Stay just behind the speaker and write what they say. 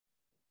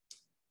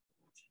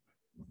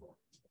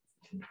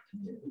So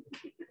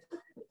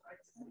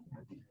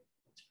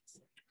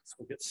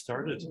we'll get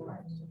started.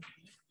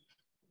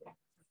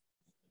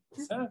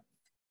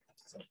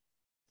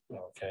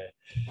 Okay.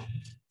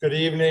 Good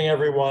evening,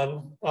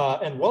 everyone,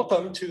 and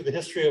welcome to the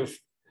History of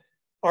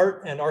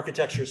Art and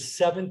Architecture's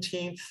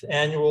 17th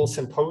Annual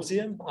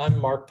Symposium. I'm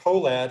Mark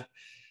Polad.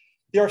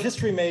 The art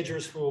history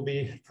majors who will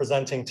be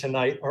presenting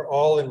tonight are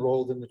all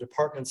enrolled in the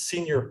department's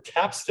senior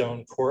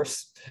capstone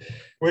course,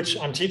 which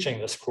I'm teaching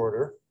this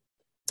quarter.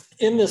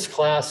 In this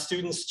class,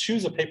 students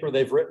choose a paper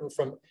they've written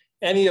from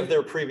any of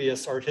their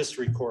previous art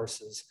history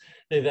courses.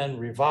 They then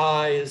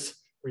revise,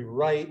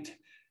 rewrite,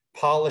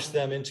 polish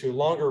them into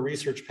longer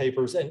research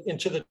papers and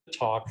into the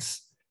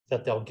talks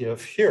that they'll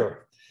give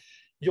here.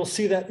 You'll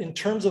see that in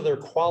terms of their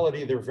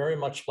quality, they're very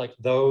much like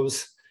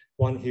those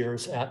one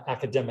hears at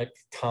academic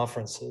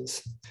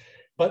conferences.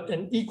 But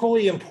an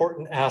equally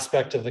important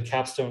aspect of the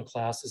capstone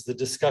class is the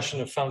discussion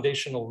of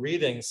foundational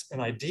readings and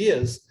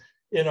ideas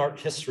in art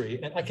history.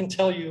 And I can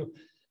tell you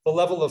the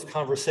level of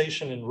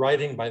conversation and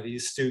writing by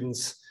these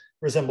students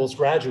resembles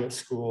graduate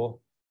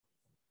school.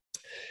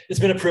 It's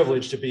been a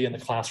privilege to be in the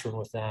classroom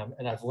with them,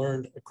 and I've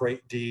learned a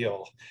great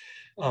deal.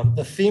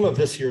 The theme of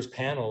this year's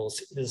panels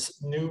is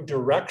new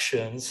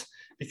directions,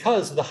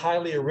 because the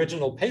highly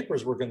original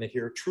papers we're going to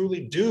hear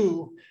truly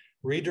do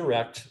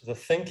redirect the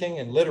thinking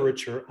and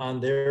literature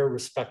on their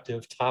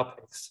respective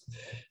topics.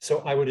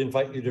 So I would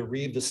invite you to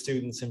read the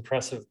students'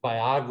 impressive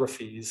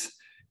biographies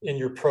in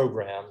your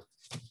program.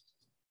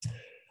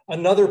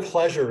 Another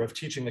pleasure of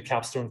teaching the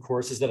capstone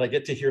course is that I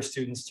get to hear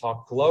students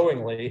talk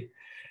glowingly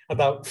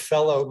about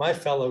my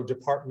fellow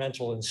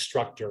departmental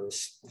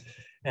instructors.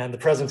 And the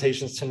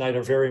presentations tonight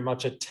are very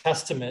much a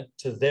testament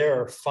to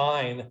their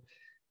fine,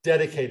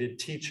 dedicated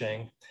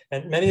teaching.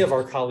 And many of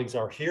our colleagues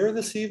are here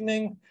this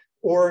evening,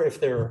 or if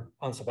they're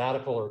on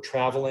sabbatical or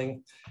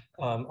traveling,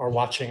 are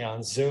watching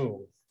on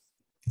Zoom.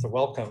 So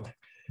welcome.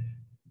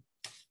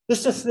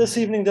 This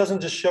evening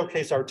doesn't just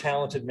showcase our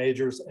talented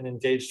majors and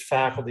engaged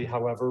faculty,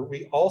 however,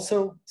 we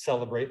also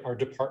celebrate our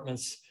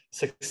department's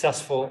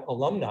successful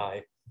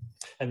alumni.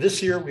 And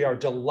this year we are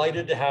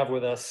delighted to have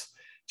with us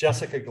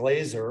Jessica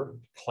Glazer,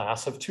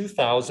 class of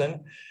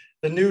 2000,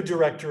 the new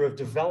Director of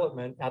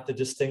Development at the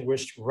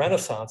Distinguished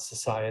Renaissance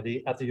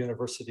Society at the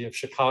University of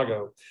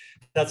Chicago.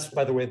 That's,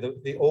 by the way,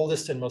 the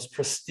oldest and most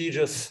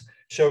prestigious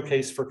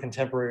showcase for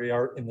contemporary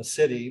art in the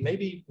city,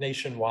 maybe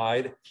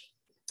nationwide.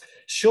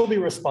 She'll be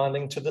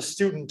responding to the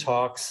student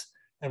talks,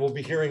 and we'll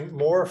be hearing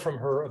more from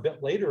her a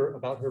bit later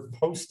about her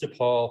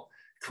post-DePaul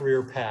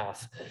career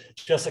path.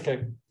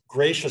 Jessica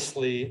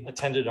graciously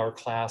attended our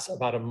class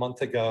about a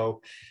month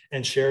ago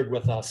and shared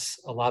with us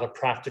a lot of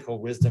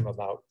practical wisdom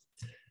about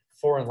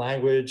foreign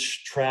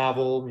language,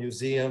 travel,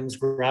 museums,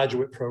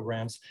 graduate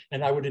programs,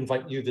 and I would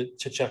invite you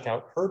to check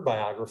out her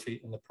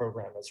biography in the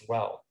program as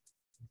well.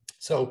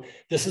 So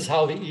this is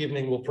how the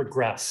evening will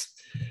progress.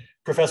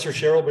 Professor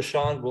Cheryl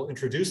Bashand will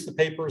introduce the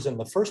papers in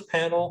the first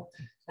panel.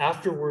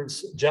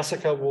 Afterwards,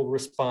 Jessica will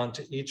respond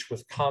to each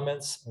with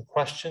comments and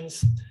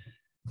questions.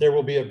 There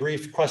will be a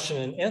brief question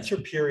and answer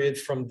period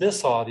from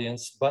this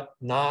audience, but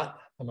not,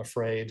 I'm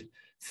afraid,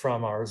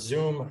 from our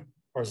Zoom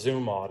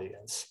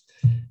audience.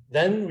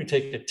 Then we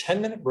take a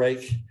 10-minute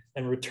break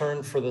and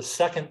return for the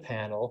second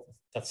panel.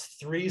 That's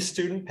 3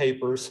 student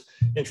papers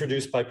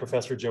introduced by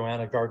Professor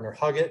Joanna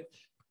Gardner-Huggett.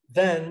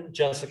 Then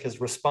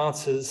Jessica's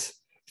responses,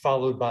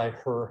 followed by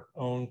her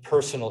own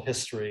personal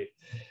history.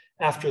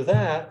 After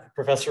that,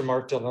 Professor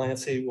Mark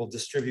Delancey will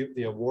distribute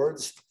the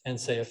awards and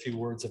say a few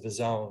words of his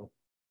own.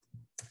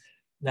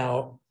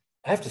 Now,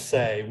 I have to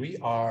say, we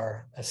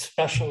are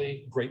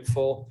especially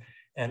grateful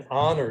and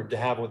honored to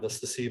have with us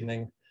this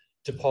evening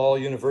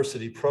DePaul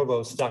University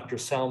Provost, Dr.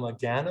 Salma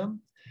Ghanem,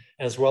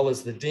 as well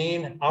as the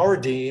Dean, our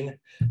Dean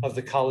of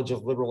the College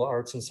of Liberal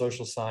Arts and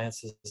Social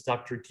Sciences,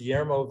 Dr.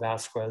 Guillermo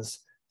Vasquez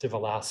de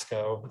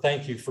Velasco.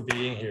 Thank you for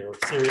being here,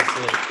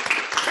 seriously.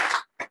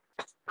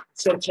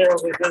 So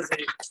terribly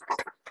busy.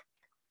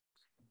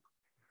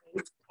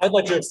 I'd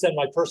like to extend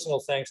my personal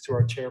thanks to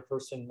our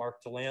chairperson,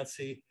 Mark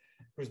Delancey,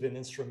 who's been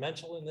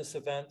instrumental in this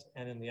event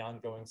and in the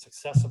ongoing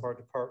success of our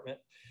department,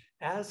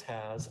 as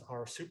has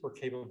our super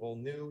capable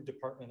new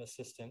department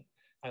assistant,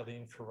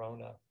 Eileen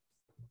Corona.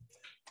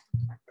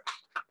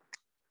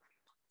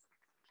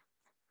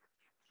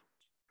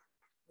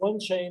 One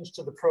change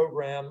to the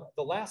program,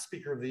 the last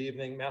speaker of the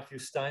evening, Matthew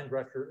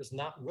Steinbrecher, is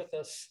not with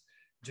us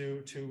due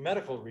to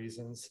medical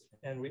reasons,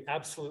 and we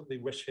absolutely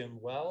wish him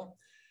well.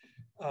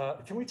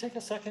 Can we take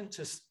a second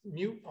to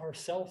mute our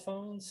cell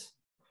phones?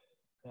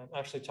 I'm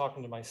actually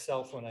talking to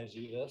myself when I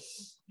do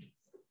this.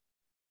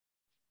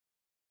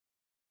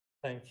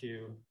 Thank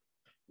you.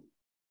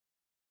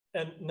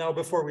 And now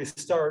before we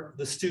start,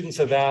 the students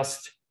have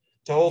asked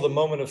to hold a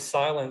moment of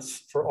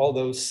silence for all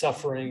those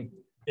suffering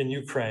in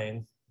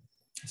Ukraine.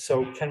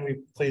 So can we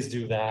please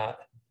do that?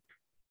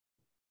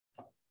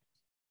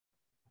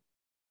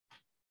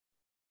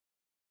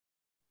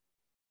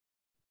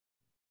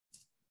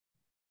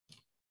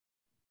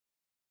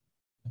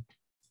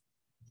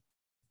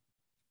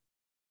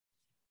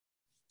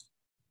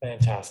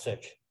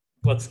 Fantastic.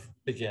 let's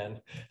begin.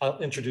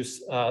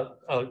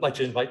 I'd like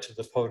to invite to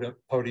the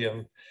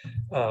podium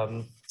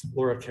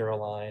Laura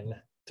Caroline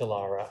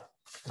DeLara,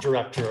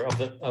 director of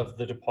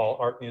the DePaul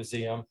Art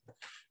Museum.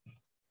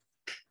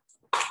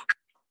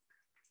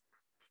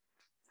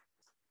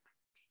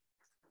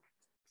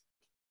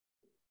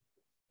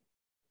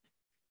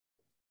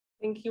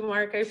 Thank you,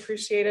 Mark. I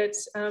appreciate it.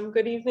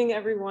 Good evening,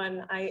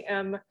 everyone. I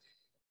am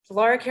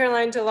Laura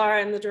Caroline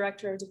DeLara. I'm the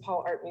director of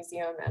DePaul Art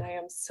Museum, and I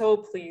am so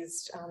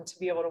pleased to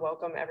be able to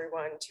welcome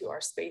everyone to our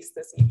space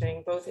this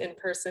evening, both in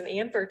person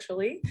and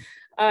virtually,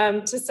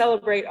 to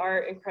celebrate our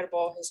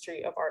incredible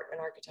history of art and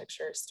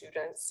architecture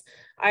students.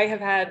 I have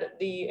had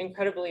the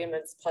incredibly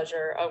immense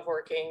pleasure of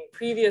working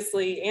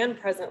previously and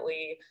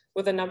presently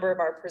with a number of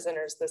our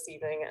presenters this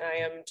evening, and I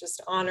am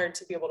just honored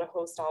to be able to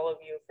host all of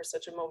you for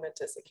such a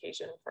momentous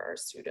occasion for our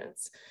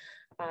students.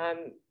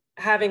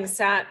 Having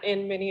sat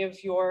in many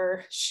of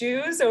your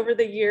shoes over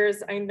the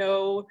years, I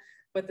know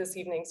what this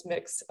evening's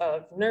mix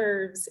of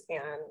nerves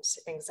and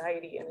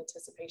anxiety and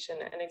anticipation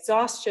and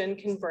exhaustion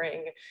can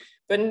bring.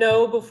 But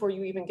know before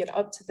you even get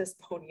up to this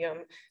podium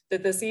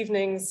that this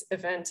evening's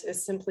event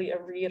is simply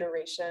a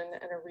reiteration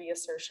and a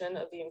reassertion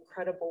of the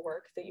incredible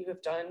work that you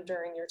have done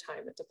during your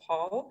time at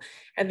DePaul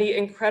and the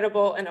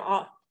incredible and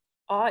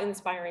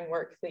awe-inspiring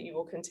work that you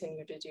will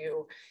continue to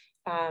do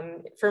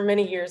for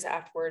many years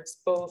afterwards,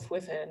 both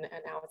within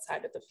and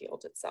outside of the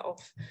field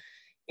itself.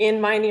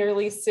 In my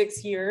nearly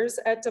 6 years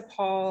at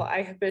DePaul,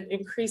 I have been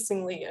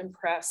increasingly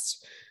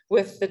impressed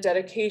with the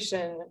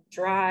dedication,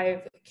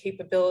 drive,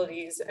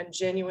 capabilities, and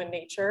genuine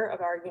nature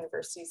of our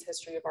university's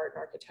history of art and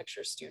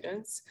architecture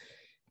students.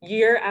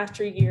 Year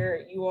after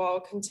year, you all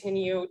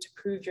continue to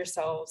prove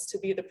yourselves to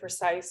be the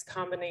precise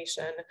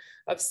combination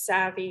of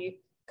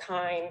savvy,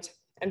 kind,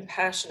 and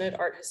passionate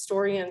art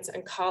historians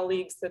and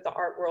colleagues that the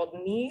art world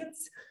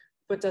needs,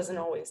 but doesn't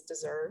always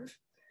deserve.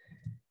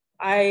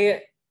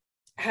 I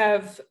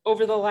have,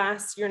 over the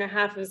last year and a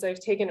half, as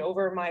I've taken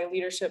over my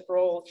leadership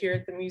role here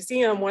at the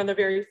museum, one of the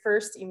very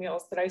first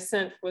emails that I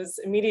sent was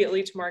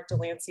immediately to Mark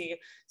Delancey,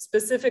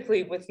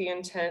 specifically with the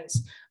intent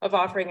of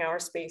offering our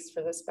space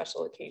for this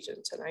special occasion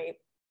tonight.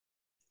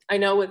 I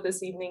know what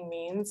this evening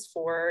means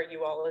for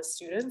you all as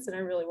students, and I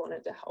really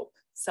wanted to help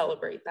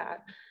celebrate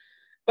that.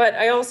 But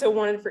I also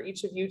wanted for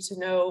each of you to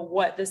know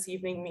what this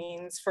evening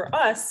means for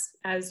us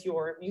as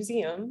your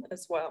museum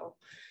as well.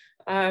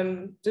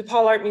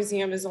 DePaul Art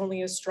Museum is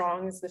only as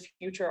strong as the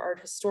future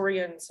art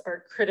historians,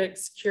 art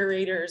critics,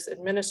 curators,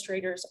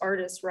 administrators,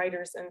 artists,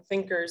 writers, and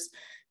thinkers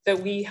that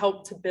we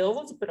help to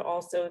build, but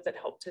also that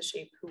help to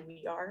shape who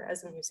we are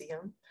as a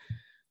museum.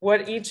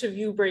 What each of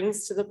you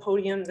brings to the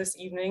podium this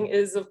evening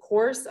is, of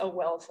course, a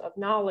wealth of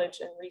knowledge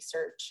and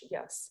research,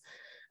 yes.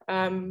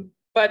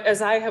 But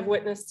as I have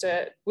witnessed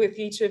it with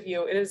each of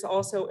you, it is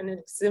also an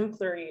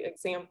exemplary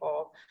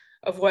example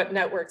of what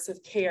networks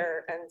of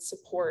care and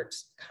support,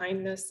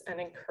 kindness, and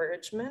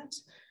encouragement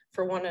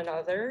for one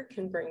another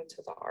can bring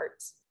to the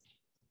arts.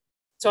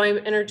 So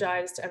I'm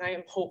energized and I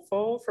am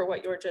hopeful for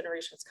what your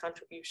generation's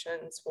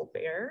contributions will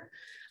bear.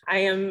 I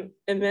am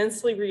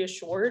immensely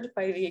reassured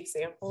by the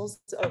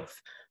examples of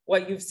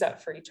what you've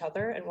set for each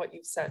other and what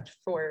you've set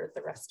for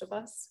the rest of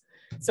us.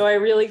 So I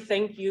really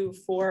thank you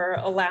for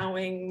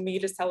allowing me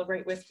to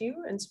celebrate with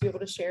you and to be able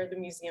to share the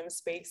museum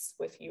space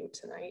with you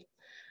tonight.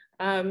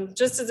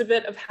 Just as a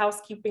bit of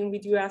housekeeping, we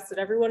do ask that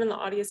everyone in the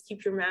audience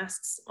keep your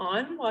masks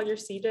on while you're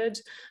seated.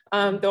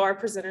 Though our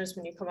presenters,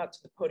 when you come up to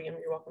the podium,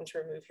 you're welcome to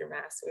remove your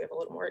mask so we have a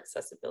little more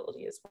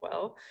accessibility as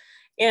well.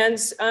 And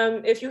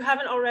if you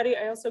haven't already,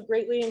 I also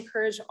greatly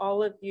encourage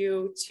all of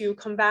you to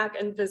come back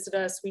and visit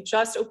us. We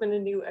just opened a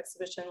new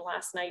exhibition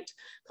last night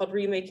called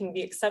Remaking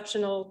the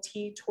Exceptional: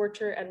 Tea,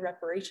 Torture, and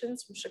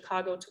Reparations from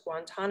Chicago to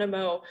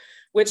Guantanamo,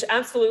 which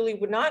absolutely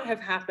would not have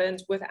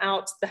happened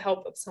without the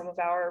help of some of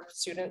our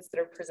students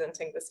that are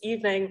presenting this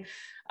evening.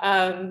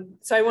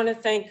 So I want to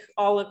thank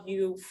all of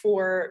you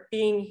for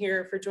being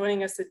here, for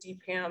joining us at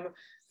DPAM,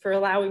 for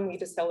allowing me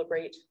to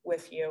celebrate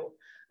with you.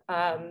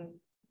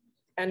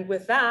 And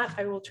with that,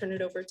 I will turn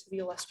it over to the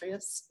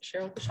illustrious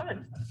Cheryl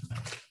Bashand.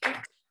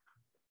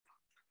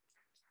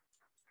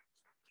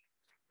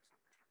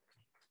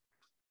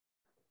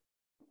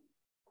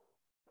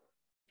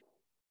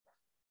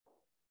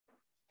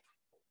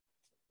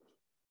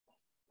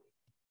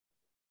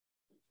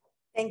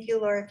 Thank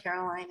you, Laura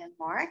Caroline and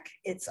Mark.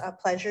 It's a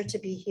pleasure to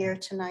be here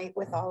tonight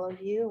with all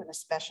of you, and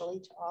especially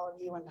to all of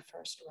you in the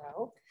first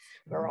row.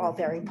 We're all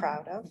very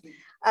proud of.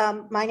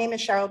 My name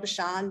is Cheryl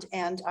Bashand,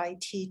 and I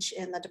teach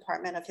in the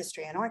Department of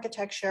History and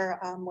Architecture,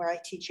 where I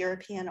teach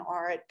European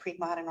art,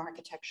 pre-modern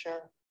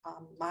architecture,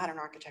 modern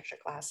architecture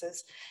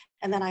classes.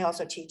 And then I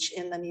also teach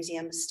in the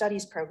Museum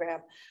Studies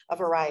program a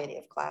variety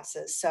of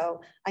classes.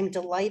 So I'm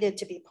delighted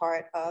to be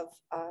part of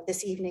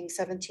this evening's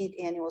 17th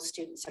Annual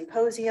Student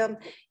Symposium,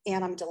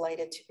 and I'm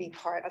delighted to be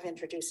part of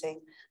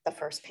introducing the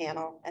first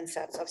panel and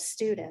sets of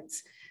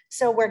students.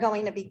 So we're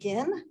going to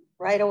begin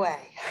right away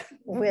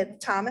with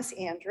Thomas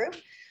Andrew,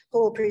 who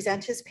will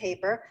present his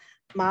paper,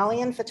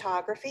 Malian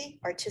Photography,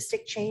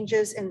 Artistic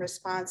Changes in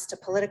Response to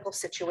Political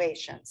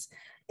Situations.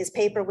 His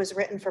paper was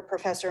written for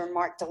Professor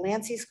Mark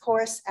Delancey's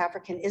course,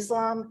 African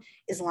Islam,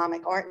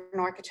 Islamic Art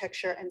and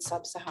Architecture in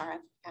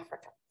Sub-Saharan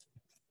Africa.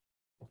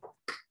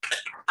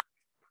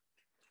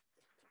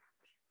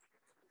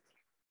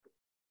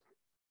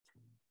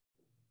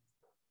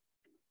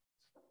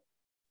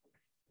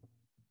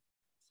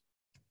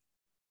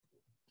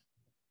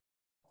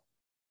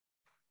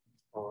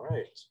 All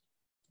right.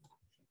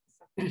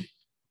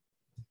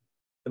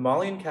 The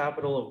Malian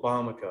capital of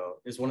Bamako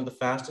is one of the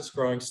fastest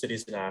growing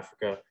cities in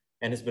Africa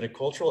and has been a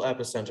cultural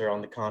epicenter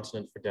on the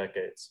continent for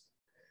decades.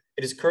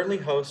 It is currently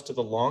host to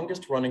the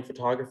longest running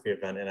photography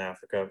event in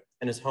Africa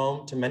and is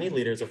home to many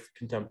leaders of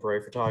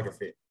contemporary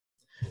photography.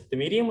 The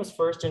medium was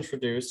first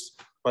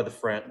introduced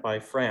by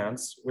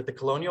France with the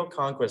colonial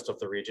conquest of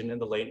the region in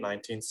the late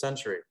 19th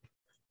century.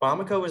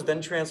 Bamako was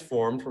then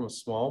transformed from a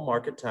small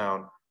market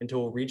town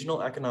into a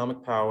regional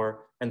economic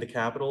power and the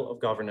capital of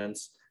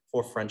governance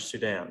for French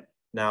Sudan,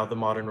 now the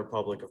modern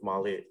Republic of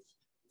Mali.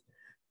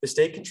 The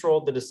state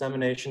controlled the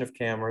dissemination of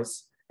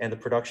cameras and the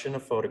production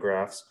of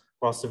photographs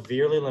while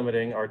severely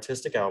limiting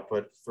artistic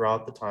output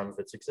throughout the time of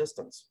its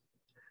existence.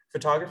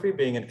 Photography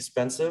being an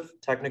expensive,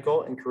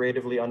 technical, and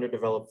creatively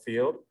underdeveloped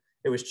field,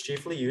 it was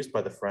chiefly used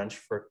by the French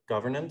for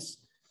governance,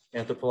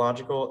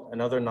 anthropological,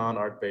 and other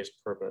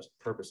non-art-based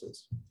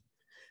purposes.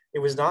 It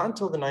was not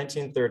until the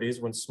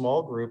 1930s when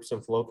small groups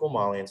of local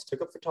Malians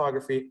took up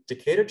photography to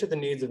cater to the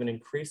needs of an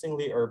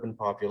increasingly urban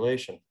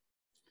population.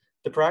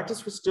 The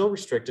practice was still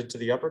restricted to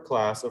the upper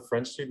class of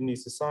French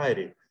Sudanese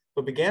society,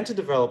 but began to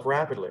develop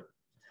rapidly.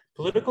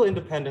 Political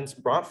independence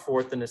brought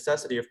forth the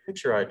necessity of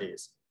picture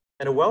IDs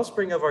and a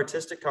wellspring of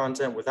artistic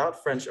content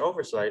without French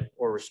oversight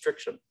or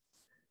restriction.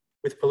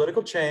 With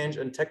political change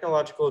and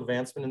technological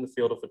advancement in the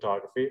field of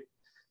photography,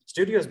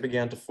 studios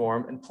began to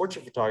form and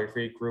portrait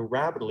photography grew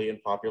rapidly in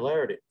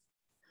popularity.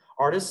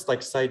 Artists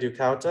like Seydou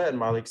Keita and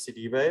Malik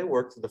Sidibé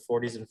worked through the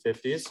 40s and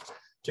 50s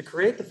to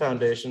create the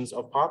foundations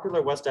of popular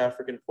West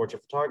African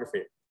portrait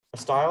photography, a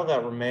style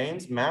that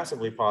remains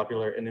massively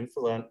popular and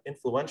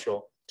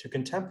influential to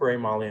contemporary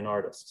Malian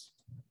artists.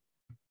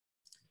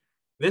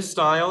 This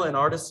style and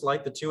artists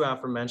like the two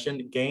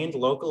aforementioned gained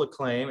local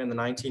acclaim in the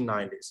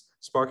 1990s,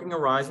 sparking a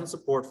rise in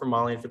support for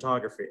Malian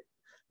photography.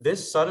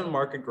 This sudden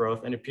market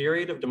growth and a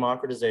period of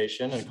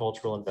democratization and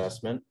cultural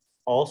investment,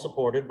 all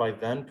supported by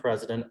then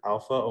President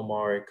Alpha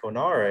Omar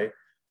Konaré,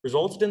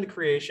 resulted in the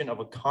creation of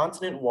a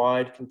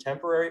continent-wide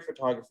contemporary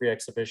photography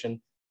exhibition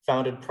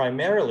founded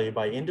primarily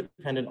by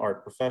independent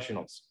art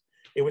professionals.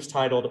 It was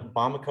titled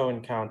Bamako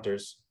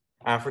Encounters,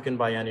 African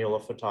Biennial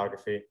of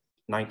Photography,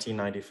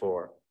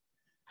 1994.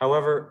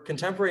 However,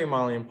 contemporary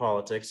Malian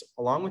politics,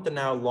 along with the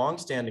now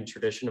long-standing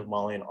tradition of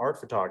Malian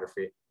art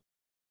photography,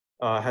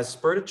 has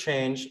spurred a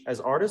change as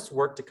artists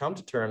work to come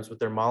to terms with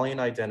their Malian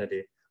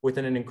identity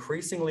within an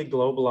increasingly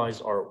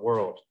globalized art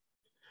world.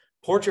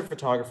 Portrait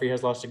photography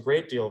has lost a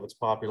great deal of its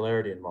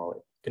popularity in Mali.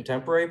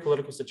 Contemporary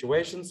political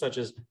situations such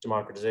as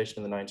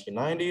democratization in the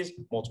 1990s,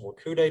 multiple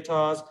coups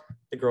d'etats,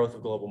 the growth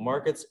of global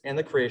markets, and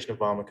the creation of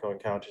Bamako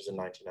Encounters in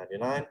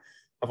 1999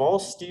 have all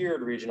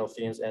steered regional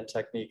themes and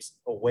techniques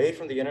away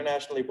from the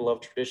internationally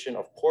beloved tradition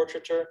of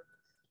portraiture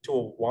to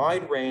a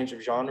wide range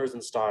of genres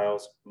and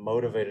styles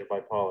motivated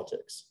by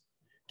politics.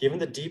 Given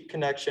the deep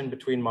connection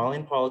between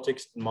Malian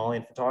politics and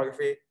Malian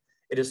photography,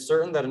 it is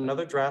certain that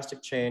another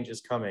drastic change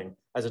is coming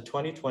as a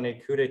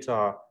 2020 coup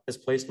d'etat has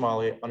placed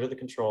Mali under the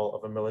control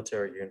of a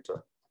military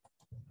junta.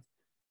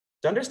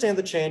 To understand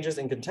the changes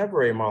in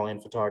contemporary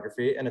Malian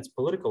photography and its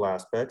political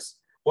aspects,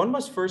 one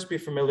must first be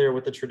familiar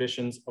with the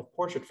traditions of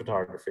portrait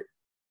photography.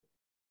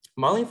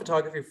 Malian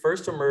photography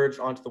first emerged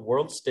onto the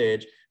world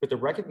stage with the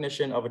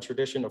recognition of a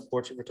tradition of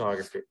portrait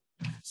photography.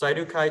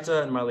 Seydou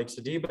Keita and Malik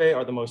Sidibé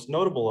are the most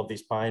notable of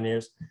these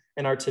pioneers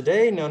and are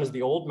today known as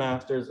the old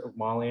masters of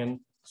Malian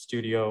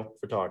studio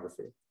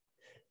photography.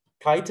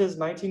 Keita's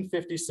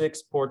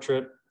 1956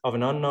 portrait of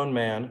an unknown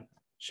man,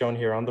 shown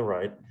here on the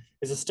right,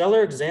 is a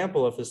stellar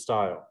example of his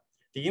style.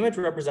 The image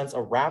represents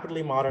a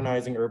rapidly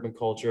modernizing urban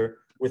culture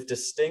with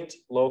distinct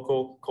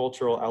local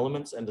cultural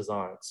elements and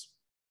designs.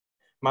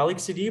 Malik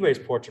Sidibé's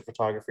portrait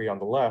photography on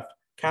the left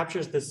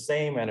captures this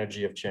same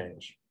energy of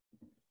change.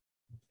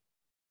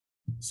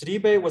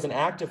 Sidibé was an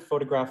active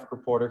photographic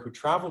reporter who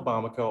traveled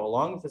Bamako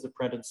along with his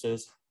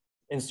apprentices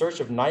in search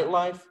of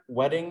nightlife,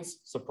 weddings,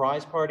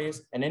 surprise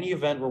parties, and any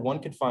event where one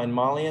could find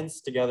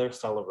Malians together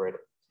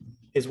celebrating.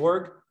 His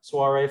work,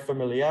 Soirée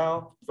Familiale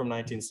from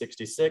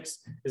 1966,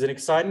 is an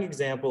exciting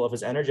example of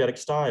his energetic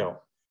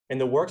style. In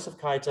the works of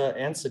Keita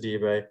and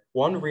Sidibé,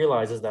 one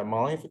realizes that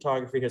Malian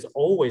photography has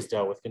always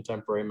dealt with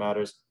contemporary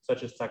matters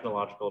such as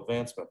technological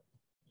advancement,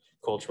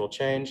 cultural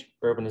change,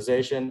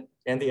 urbanization,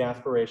 and the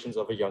aspirations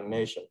of a young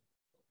nation.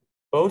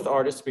 Both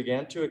artists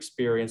began to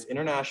experience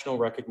international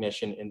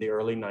recognition in the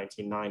early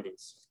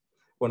 1990s,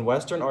 when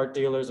Western art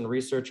dealers and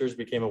researchers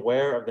became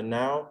aware of the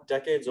now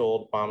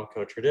decades-old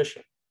Bamako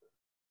tradition.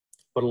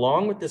 But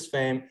along with this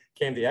fame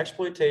came the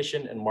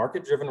exploitation and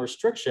market-driven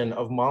restriction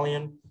of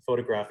Malian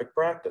photographic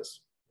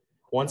practice.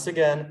 Once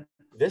again,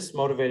 this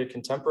motivated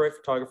contemporary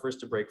photographers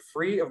to break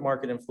free of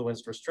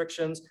market-influenced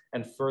restrictions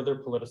and further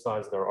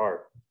politicize their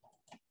art.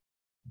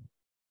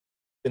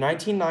 The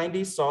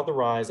 1990s saw the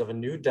rise of a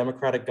new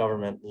democratic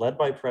government led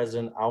by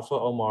President Alpha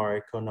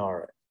Omar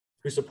Konaré,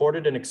 who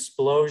supported an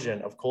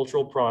explosion of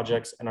cultural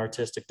projects and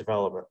artistic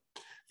development.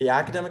 The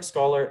academic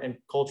scholar and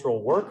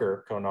cultural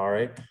worker,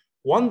 Konaré,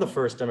 won the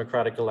first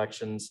democratic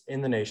elections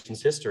in the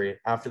nation's history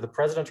after the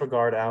presidential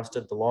guard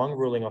ousted the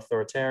long-ruling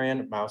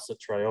authoritarian Moussa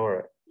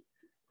Traoré.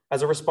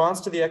 As a response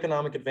to the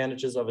economic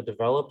advantages of a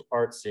developed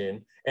art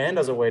scene and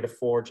as a way to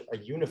forge a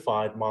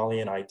unified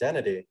Malian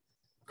identity,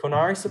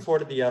 Konaré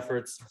supported the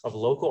efforts of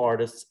local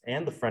artists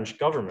and the French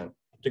government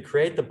to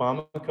create the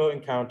Bamako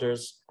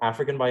Encounters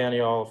African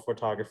Biennial of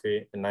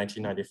Photography in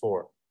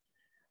 1994.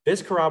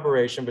 This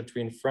corroboration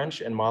between French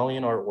and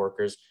Malian art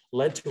workers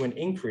led to an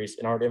increase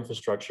in art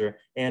infrastructure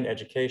and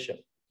education.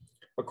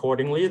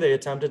 Accordingly, they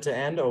attempted to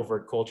end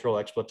overt cultural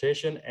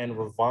exploitation and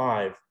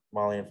revive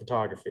Malian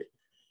photography.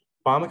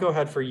 Bamako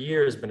had for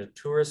years been a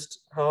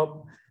tourist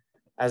hub,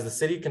 as the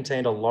city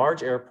contained a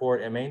large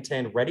airport and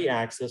maintained ready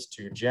access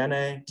to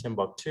Djenné,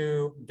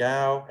 Timbuktu,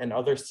 Gao, and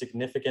other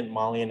significant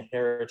Malian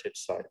heritage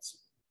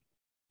sites.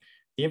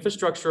 The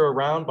infrastructure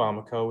around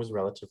Bamako was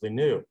relatively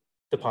new.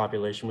 The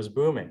population was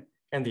booming,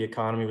 and the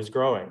economy was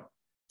growing.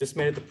 This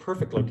made it the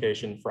perfect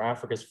location for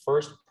Africa's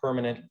first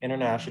permanent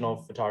international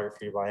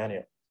photography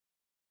biennial.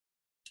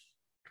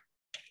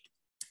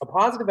 A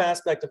positive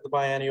aspect of the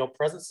biennial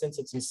present since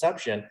its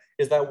inception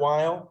is that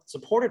while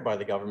supported by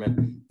the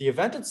government, the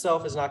event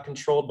itself is not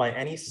controlled by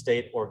any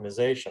state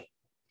organization.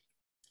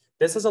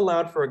 This has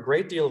allowed for a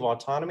great deal of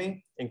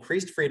autonomy,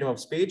 increased freedom of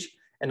speech,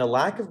 and a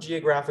lack of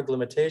geographic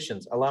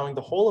limitations, allowing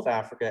the whole of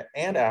Africa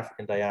and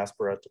African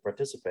diaspora to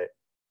participate.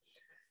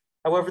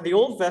 However, the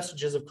old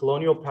vestiges of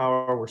colonial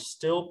power were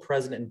still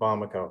present in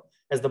Bamako,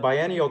 as the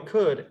biennial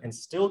could and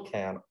still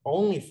can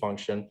only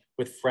function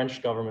with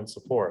French government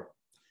support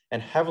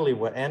and a heavily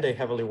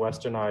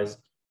westernized,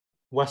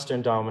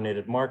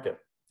 Western-dominated market.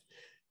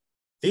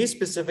 These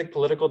specific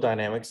political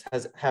dynamics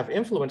have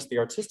influenced the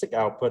artistic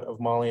output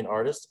of Malian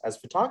artists as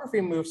photography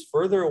moves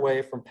further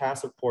away from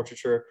passive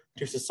portraiture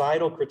to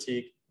societal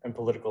critique and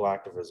political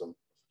activism.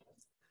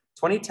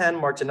 2010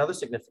 marked another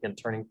significant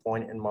turning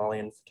point in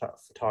Malian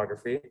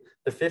photography,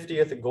 the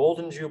 50th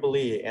Golden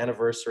Jubilee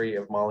anniversary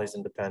of Mali's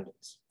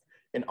independence.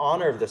 In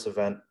honor of this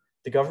event,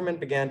 the government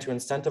began to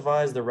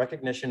incentivize the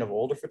recognition of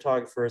older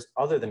photographers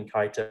other than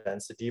Keita and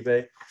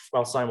Sidibé,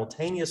 while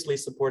simultaneously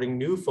supporting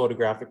new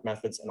photographic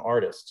methods and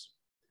artists.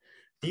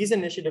 These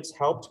initiatives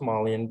helped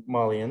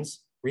Malians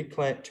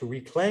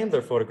reclaim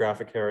their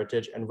photographic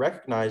heritage and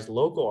recognize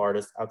local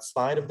artists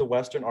outside of the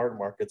Western art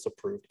market's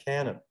approved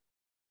canon.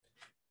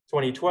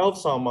 2012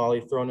 saw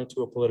Mali thrown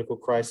into a political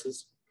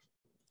crisis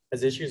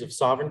as issues of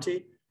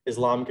sovereignty,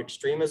 Islamic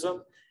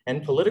extremism,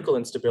 and political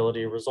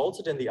instability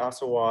resulted in the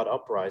Assawad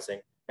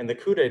uprising and the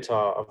coup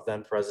d'etat of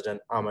then-President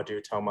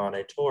Amadou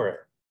Toumani Touré.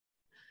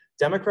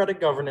 Democratic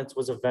governance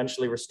was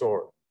eventually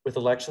restored, with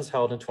elections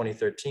held in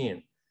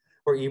 2013,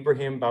 where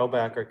Ibrahim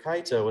Boubacar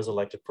Keita was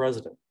elected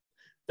president.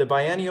 The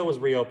biennial was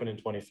reopened in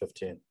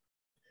 2015.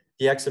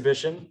 The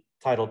exhibition,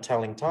 titled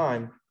Telling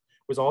Time,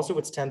 was also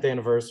its 10th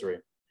anniversary,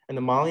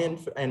 and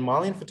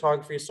Malian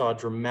photography saw a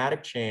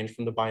dramatic change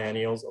from the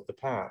biennials of the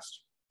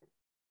past.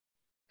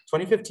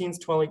 2015's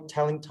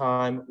Telling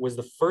Time was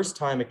the first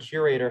time a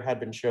curator had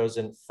been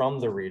chosen from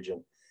the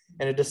region,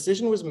 and a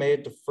decision was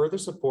made to further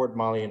support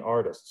Malian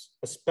artists,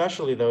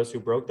 especially those who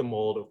broke the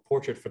mold of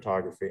portrait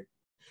photography.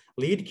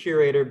 Lead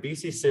curator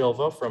BC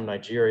Silva from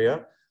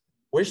Nigeria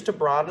wished to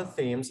broaden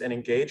themes and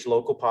engage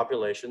local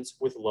populations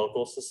with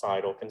local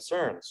societal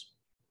concerns.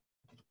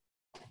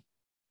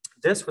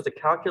 This was a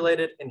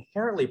calculated,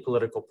 inherently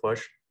political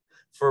push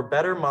for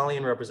better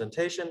Malian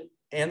representation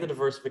and the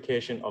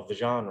diversification of the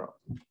genre.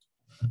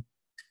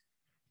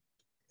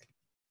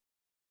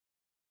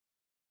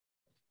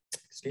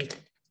 Excuse me.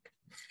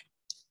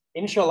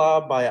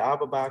 Inshallah by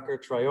Abubakar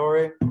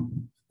Traoré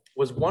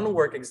was one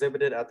work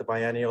exhibited at the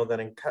biennial that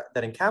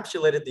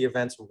encapsulated the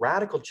event's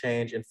radical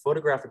change in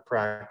photographic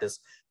practice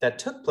that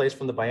took place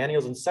from the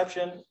biennial's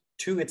inception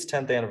to its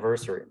 10th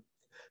anniversary.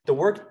 The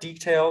work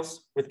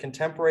deals with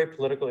contemporary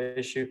political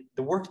issues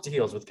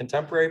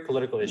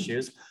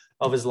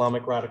of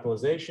Islamic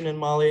radicalization in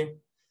Mali,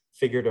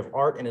 figurative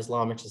art in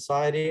Islamic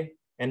society,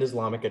 and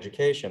Islamic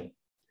education.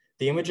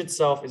 The image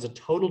itself is a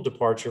total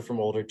departure from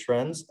older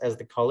trends, as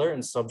the color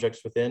and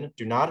subjects within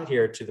do not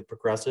adhere to the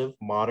progressive,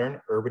 modern,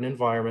 urban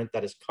environment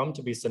that has come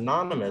to be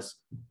synonymous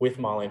with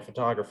Malian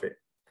photography.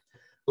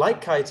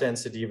 Like Keita and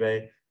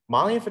Sidibé,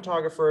 Malian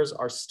photographers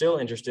are still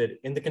interested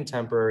in the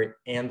contemporary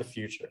and the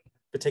future,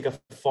 but take a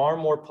far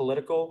more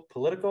political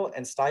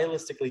and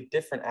stylistically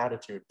different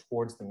attitude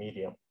towards the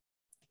medium.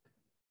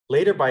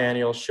 Later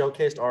biennials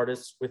showcased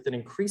artists with an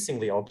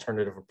increasingly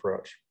alternative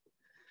approach.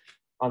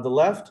 On the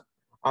left,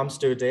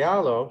 Amstou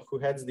Diallo, who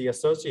heads the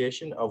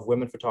Association of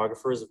Women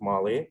Photographers of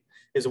Mali,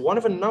 is one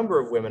of a number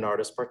of women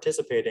artists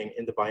participating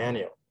in the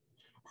biennial.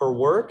 Her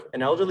work,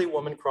 An Elderly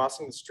Woman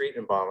Crossing the Street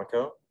in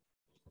Bamako,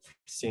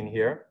 seen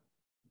here,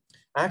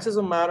 acts as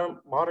a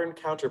modern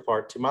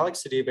counterpart to Malik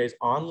Sidibe's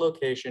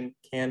on-location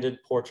candid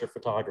portrait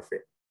photography.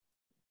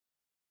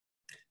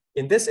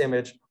 In this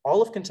image,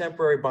 all of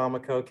contemporary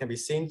Bamako can be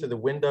seen through the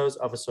windows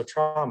of a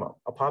Sotrama,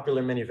 a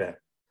popular minivan.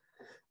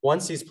 One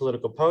sees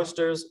political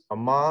posters, a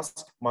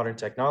mosque, modern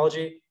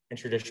technology, and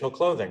traditional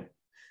clothing.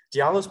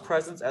 Diallo's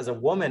presence as a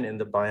woman in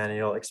the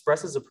biennial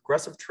expresses a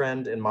progressive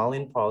trend in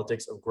Malian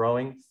politics of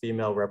growing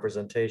female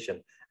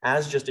representation.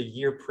 As just a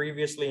year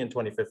previously in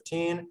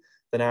 2015,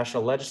 the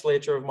National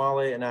Legislature of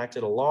Mali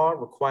enacted a law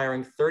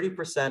requiring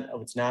 30%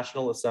 of its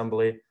National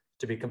Assembly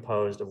to be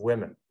composed of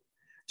women.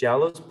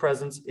 Diallo's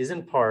presence is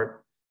in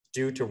part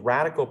due to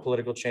radical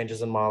political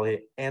changes in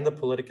Mali and the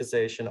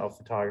politicization of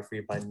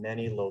photography by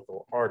many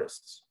local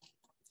artists.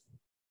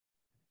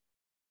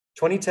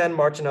 2010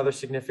 marked another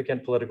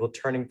significant political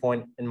turning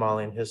point in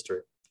Malian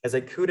history, as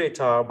a coup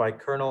d'etat by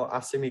Colonel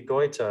Assimi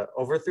Goïta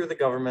overthrew the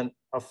government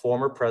of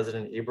former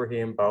President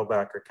Ibrahim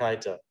Boubacar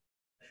Keïta,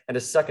 and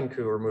a second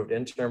coup removed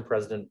interim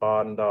President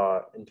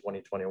Banda in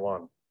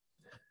 2021.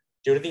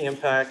 Due to the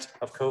impact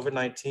of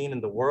COVID-19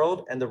 in the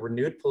world and the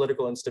renewed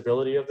political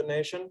instability of the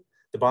nation,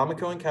 the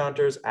Bamako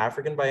Encounters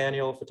African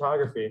Biennial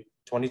Photography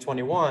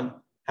 2021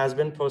 has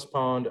been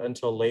postponed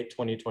until late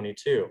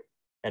 2022,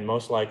 and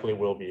most likely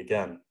will be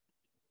again.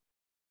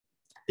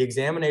 The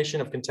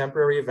examination of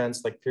contemporary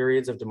events like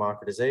periods of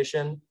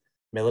democratization,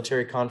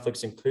 military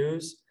conflicts and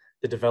coups,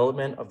 the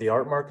development of the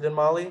art market in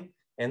Mali,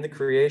 and the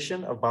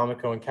creation of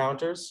Bamako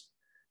Encounters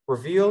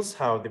reveals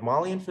how the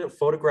Malian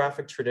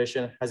photographic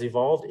tradition has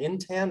evolved in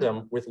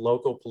tandem with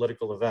local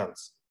political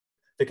events.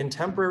 The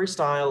contemporary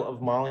style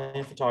of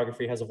Malian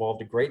photography has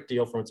evolved a great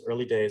deal from its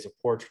early days of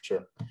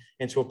portraiture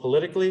into a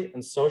politically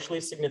and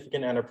socially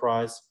significant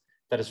enterprise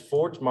that has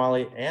forged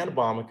Mali and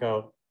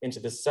Bamako into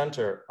the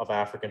center of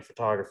African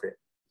photography.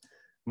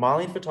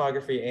 Malian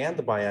photography and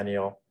the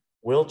biennial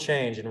will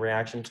change in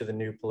reaction to the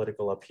new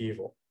political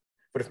upheaval.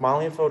 But if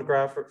Malian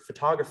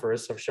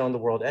photographers have shown the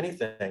world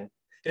anything,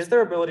 it is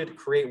their ability to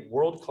create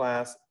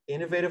world-class,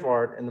 innovative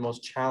art in the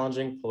most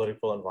challenging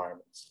political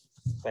environments.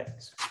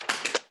 Thanks.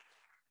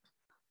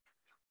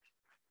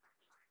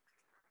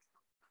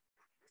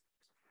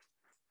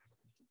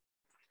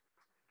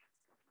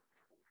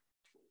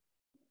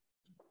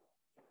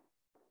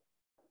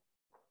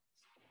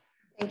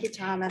 Thank you,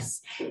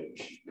 Thomas.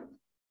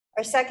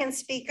 Our second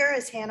speaker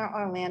is Hannah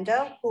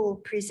Orlando, who will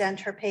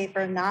present her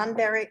paper,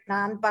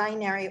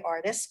 Non-Binary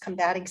Artists,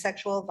 Combating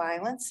Sexual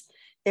Violence.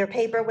 Their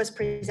paper was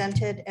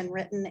presented and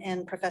written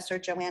in Professor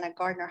Joanna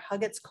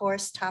Gardner-Huggett's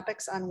course,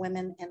 Topics on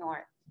Women in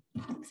Art.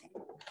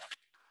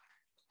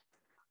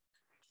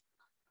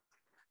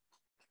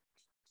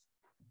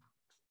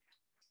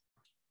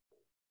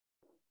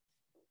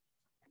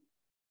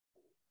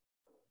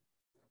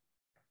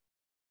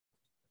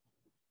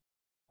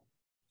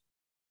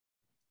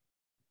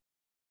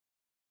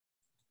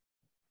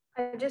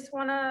 I just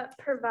want to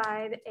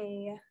provide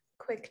a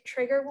quick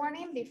trigger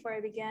warning before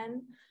I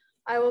begin.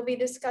 I will be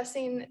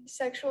discussing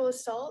sexual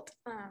assault.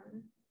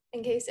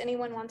 In case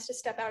anyone wants to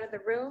step out of the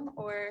room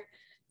or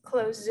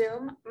close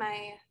Zoom,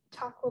 my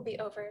talk will be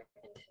over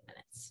in 10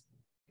 minutes.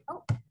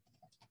 Oh.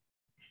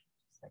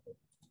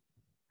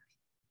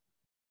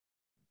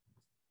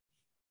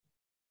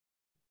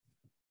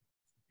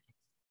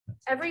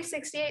 Every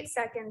 68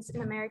 seconds,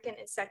 an American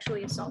is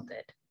sexually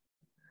assaulted.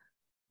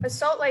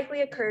 Assault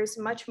likely occurs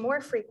much more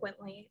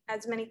frequently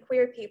as many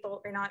queer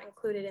people are not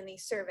included in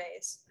these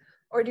surveys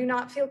or do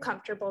not feel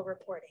comfortable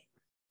reporting.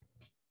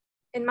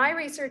 In my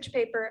research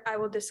paper, I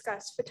will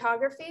discuss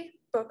photography,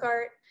 book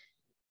art,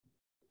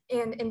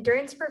 and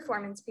endurance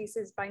performance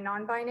pieces by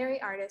non-binary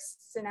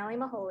artists Zanelli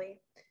Maholi,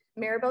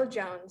 Maribel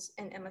Jones,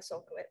 and Emma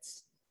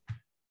Solkowitz.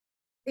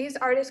 These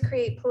artists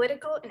create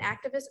political and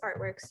activist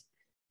artworks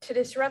to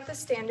disrupt the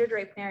standard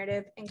rape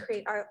narrative and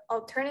create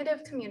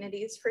alternative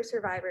communities for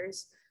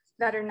survivors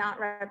that are not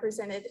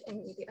represented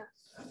in media.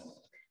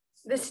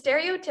 The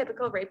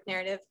stereotypical rape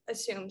narrative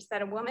assumes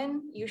that a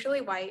woman, usually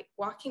white,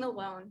 walking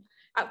alone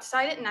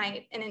outside at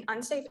night in an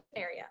unsafe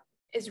area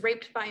is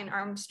raped by an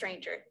armed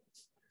stranger.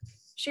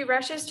 She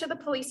rushes to the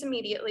police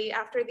immediately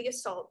after the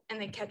assault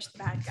and they catch the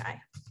bad guy.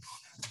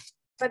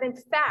 But in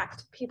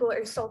fact, people are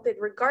assaulted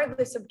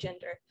regardless of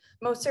gender.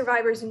 Most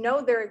survivors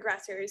know their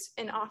aggressors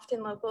and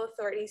often local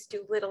authorities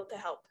do little to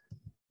help.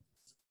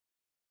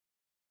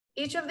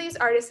 Each of these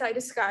artists I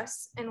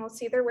discuss, and we'll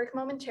see their work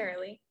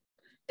momentarily,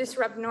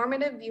 disrupt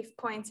normative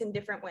viewpoints in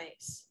different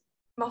ways.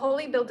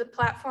 Maholi builds a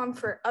platform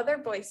for other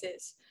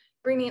voices,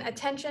 bringing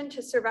attention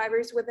to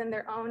survivors within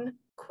their own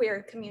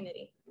queer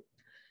community.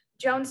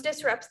 Jones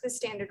disrupts the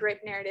standard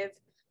rape narrative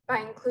by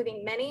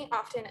including many,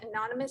 often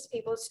anonymous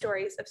people's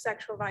stories of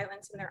sexual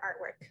violence in their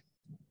artwork.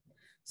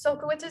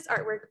 Solkowitz's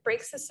artwork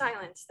breaks the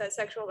silence that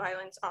sexual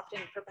violence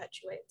often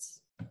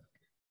perpetuates.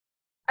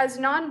 As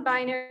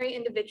non-binary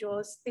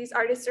individuals, these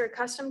artists are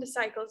accustomed to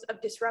cycles of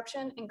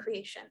disruption and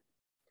creation.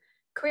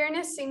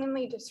 Queerness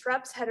seemingly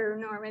disrupts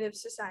heteronormative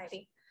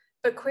society,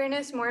 but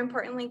queerness, more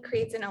importantly,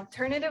 creates an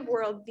alternative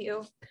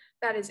worldview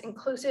that is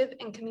inclusive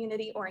and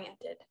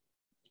community-oriented.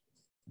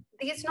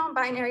 These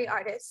non-binary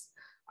artists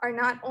are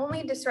not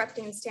only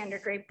disrupting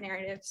standard rape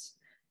narratives,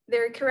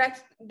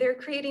 they're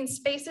creating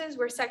spaces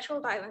where sexual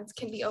violence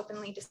can be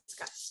openly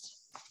discussed.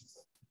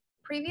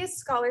 Previous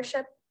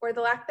scholarship, or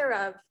the lack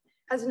thereof,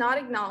 has not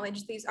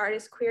acknowledged these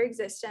artists' queer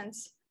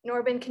existence,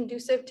 nor been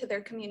conducive to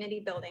their community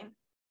building.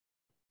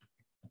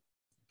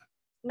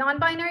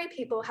 Non-binary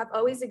people have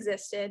always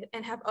existed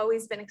and have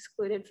always been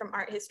excluded from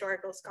art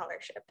historical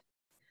scholarship.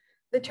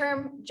 The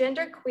term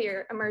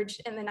genderqueer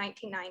emerged in the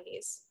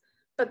 1990s,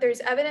 but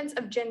there's evidence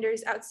of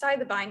genders outside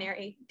the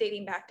binary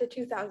dating back to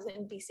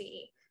 2000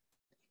 BCE.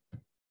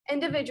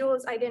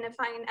 Individuals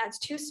identifying as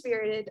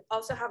two-spirited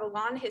also have a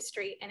long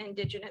history in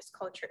indigenous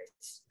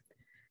cultures.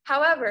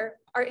 However,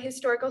 art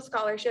historical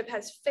scholarship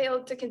has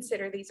failed to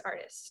consider these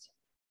artists.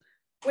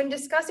 When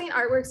discussing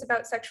artworks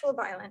about sexual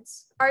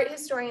violence, art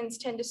historians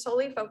tend to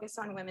solely focus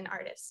on women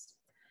artists.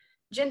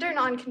 Gender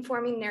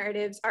non-conforming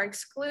narratives are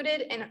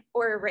excluded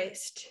or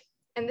erased,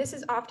 and this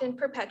is often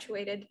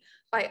perpetuated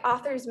by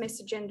authors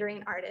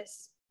misgendering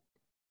artists.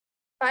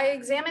 By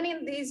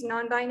examining these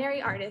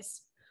non-binary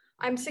artists,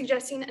 I'm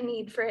suggesting a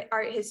need for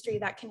art history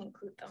that can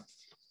include them.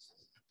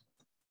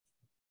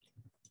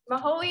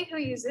 Maholi, who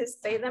uses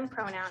they, them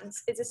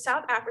pronouns, is a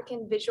South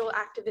African visual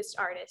activist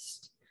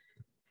artist.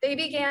 They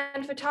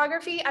began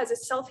photography as a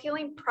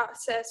self-healing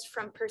process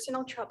from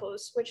personal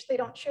troubles, which they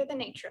don't share the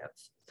nature of,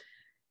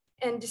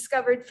 and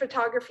discovered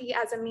photography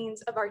as a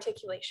means of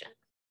articulation.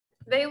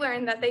 They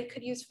learned that they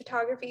could use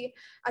photography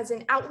as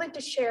an outlet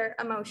to share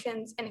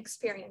emotions and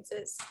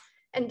experiences,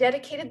 and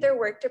dedicated their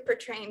work to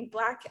portraying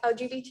Black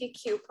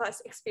LGBTQ+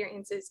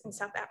 experiences in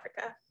South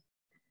Africa.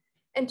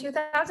 In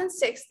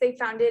 2006, they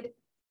founded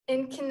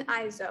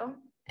Inkinizo,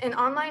 an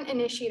online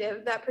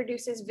initiative that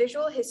produces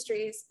visual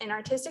histories and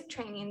artistic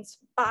trainings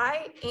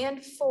by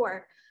and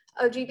for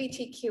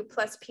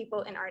LGBTQ+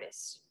 people and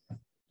artists.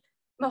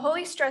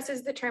 Maholi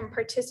stresses the term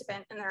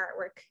participant in their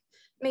artwork,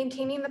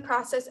 maintaining the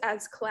process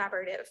as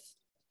collaborative.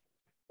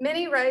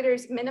 Many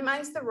writers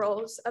minimize the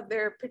roles of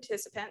their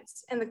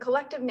participants and the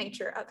collective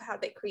nature of how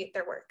they create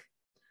their work.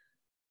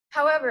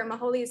 However,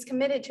 Maholi is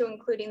committed to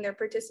including their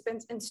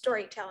participants in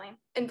storytelling,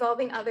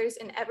 involving others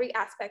in every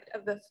aspect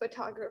of the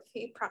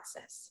photography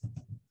process.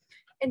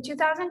 In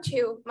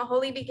 2002,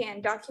 Maholi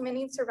began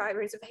documenting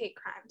survivors of hate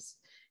crimes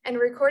and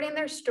recording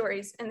their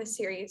stories in the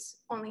series,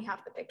 Only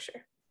Half the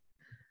Picture.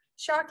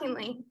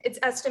 Shockingly, it's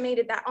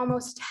estimated that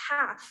almost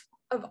half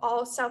of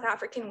all South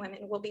African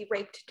women will be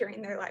raped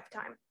during their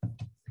lifetime.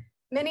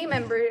 Many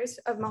members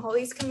of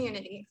Maholi's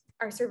community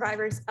are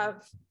survivors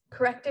of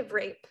corrective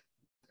rape,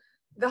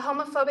 the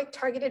homophobic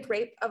targeted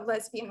rape of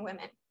lesbian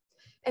women,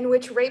 in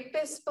which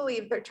rapists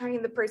believe they're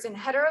turning the person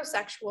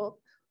heterosexual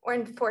or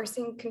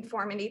enforcing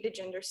conformity to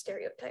gender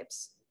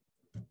stereotypes.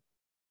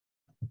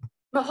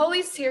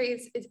 Maholi's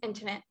series is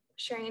intimate,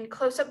 sharing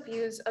close-up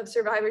views of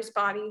survivors'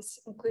 bodies,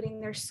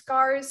 including their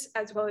scars,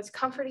 as well as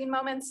comforting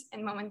moments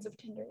and moments of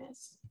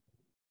tenderness.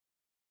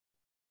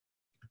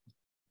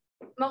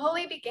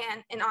 Maholi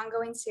began an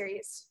ongoing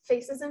series,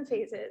 Faces and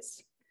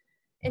Phases,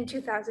 in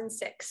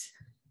 2006,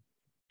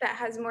 that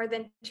has more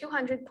than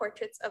 200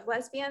 portraits of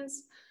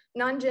lesbians,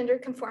 non-gender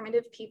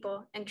conformative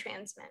people, and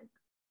trans men.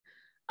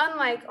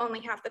 Unlike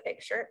Only Half the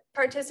Picture,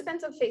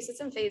 participants of Faces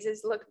and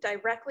Phases look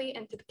directly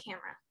into the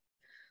camera.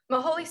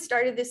 Maholi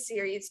started this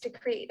series to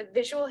create a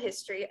visual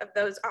history of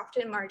those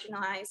often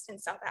marginalized in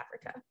South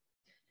Africa.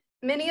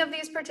 Many of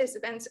these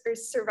participants are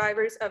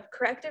survivors of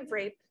corrective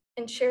rape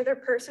and share their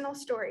personal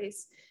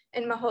stories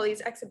in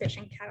Maholi's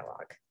exhibition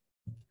catalog.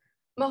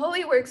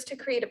 Maholi works to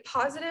create a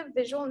positive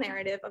visual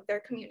narrative of their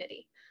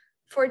community,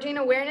 forging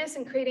awareness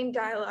and creating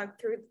dialogue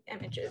through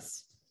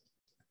images.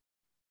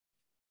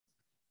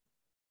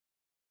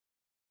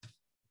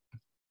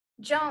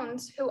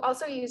 Jones, who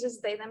also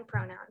uses they, them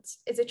pronouns,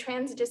 is a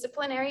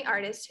transdisciplinary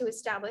artist who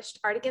established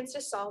Art Against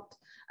Assault,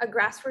 a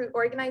grassroots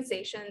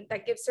organization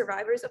that gives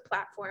survivors a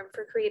platform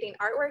for creating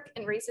artwork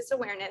and raises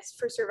awareness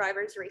for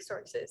survivors'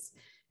 resources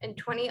in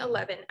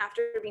 2011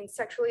 after being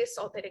sexually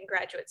assaulted in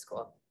graduate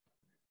school.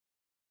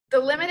 The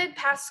limited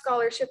past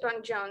scholarship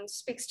on Jones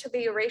speaks to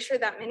the erasure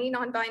that many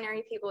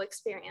non-binary people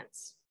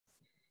experience.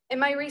 In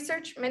my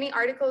research, many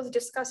articles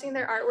discussing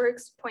their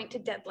artworks point to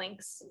dead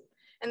links,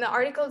 and the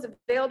articles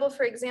available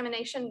for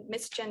examination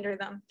misgender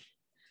them.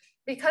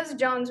 Because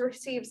Jones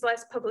receives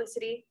less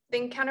publicity, they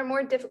encounter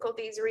more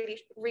difficulties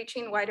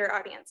reaching wider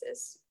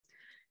audiences.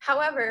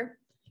 However,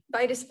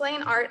 by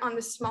displaying art on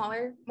the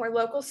smaller, more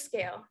local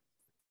scale,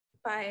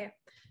 by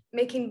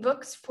making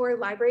books for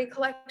library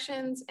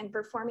collections and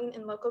performing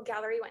in local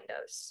gallery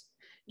windows,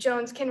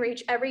 Jones can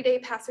reach everyday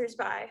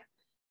passersby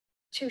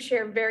to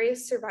share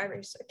various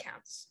survivors'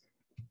 accounts.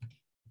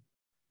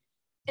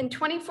 In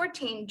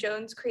 2014,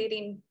 Jones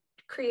created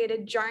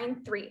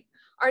Jarring 3,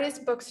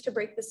 Artist Books to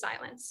Break the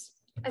Silence,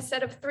 a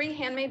set of 3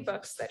 handmade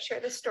books that share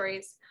the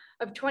stories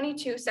of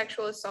 22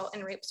 sexual assault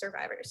and rape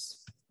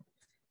survivors.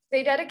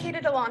 They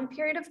dedicated a long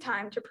period of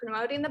time to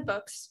promoting the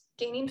books,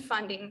 gaining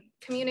funding,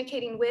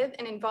 communicating with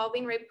and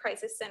involving rape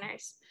crisis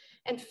centers,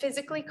 and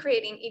physically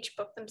creating each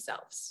book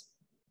themselves.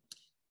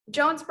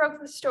 Jones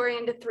broke the story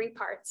into 3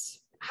 parts: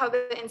 how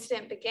the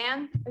incident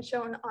began, as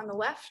shown on the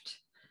left,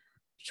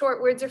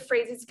 short words or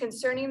phrases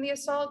concerning the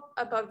assault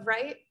above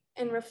right,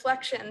 and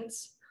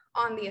reflections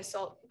on the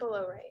assault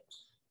below right.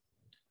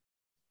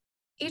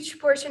 Each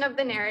portion of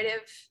the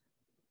narrative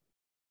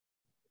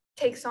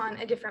takes on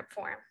a different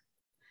form.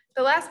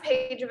 The last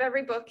page of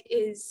every book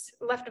is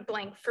left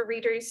blank for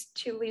readers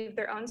to leave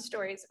their own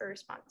stories or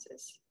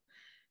responses.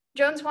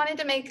 Jones wanted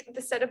to make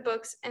the set of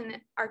books an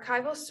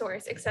archival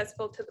source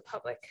accessible to the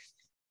public.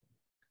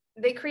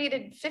 They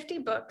created 50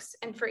 books,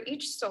 and for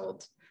each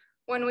sold,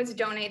 one was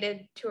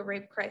donated to a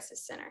rape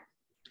crisis center.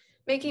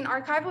 Making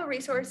archival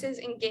resources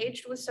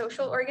engaged with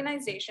social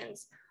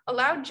organizations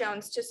allowed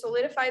Jones to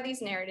solidify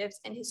these narratives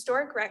and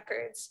historic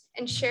records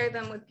and share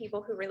them with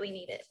people who really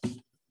need it.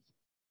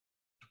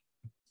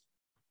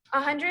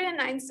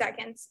 109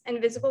 Seconds,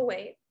 Invisible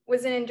Weight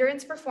was an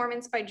endurance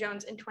performance by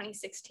Jones in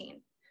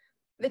 2016.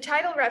 The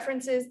title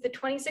references the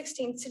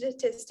 2016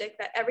 statistic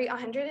that every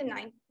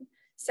 109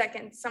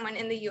 seconds, someone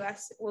in the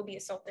US will be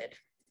assaulted.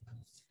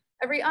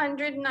 Every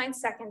 109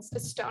 seconds, a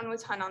stone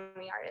was hung on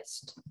the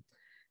artist.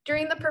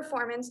 During the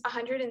performance,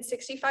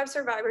 165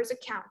 survivors'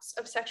 accounts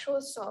of sexual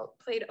assault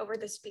played over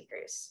the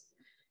speakers.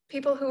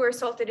 People who were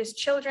assaulted as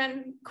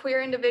children,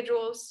 queer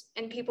individuals,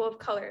 and people of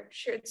color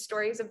shared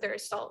stories of their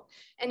assault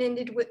and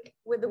ended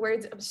with the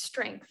words of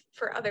strength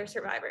for other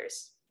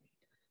survivors.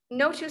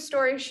 No two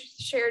stories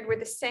shared were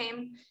the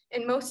same,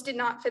 and most did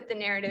not fit the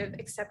narrative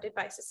accepted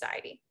by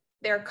society.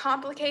 They are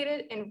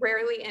complicated and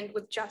rarely end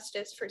with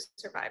justice for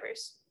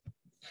survivors.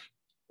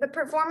 The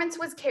performance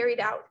was carried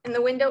out in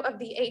the window of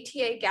the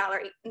ATA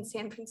Gallery in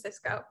San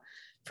Francisco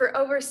for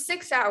over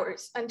 6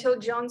 hours until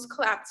Jones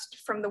collapsed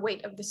from the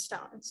weight of the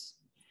stones.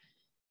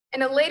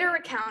 In a later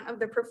account of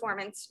the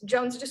performance,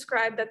 Jones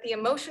described that the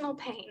emotional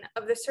pain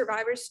of the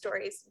survivors'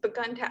 stories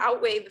begun to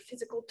outweigh the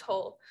physical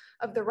toll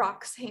of the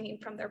rocks hanging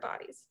from their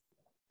bodies.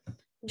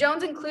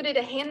 Jones included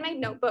a handmade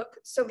notebook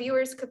so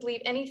viewers could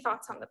leave any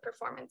thoughts on the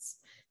performance,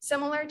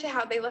 similar to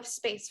how they left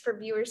space for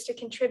viewers to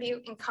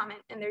contribute and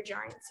comment in their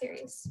jarring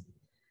series.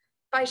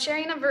 By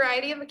sharing a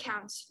variety of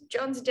accounts,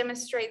 Jones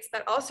demonstrates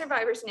that all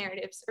survivors'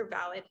 narratives are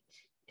valid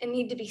and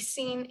need to be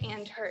seen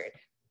and heard.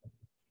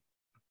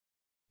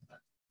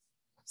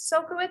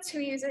 Solkowitz, who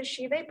uses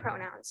she, they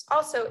pronouns,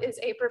 also is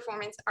a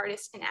performance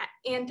artist and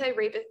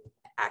anti-rape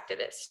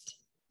activist.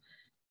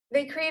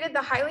 They created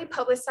the highly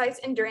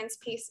publicized endurance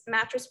piece,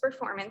 Mattress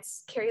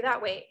Performance, Carry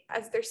That Weight,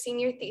 as their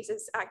senior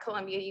thesis at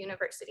Columbia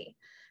University,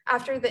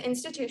 after the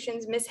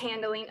institution's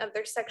mishandling of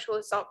their sexual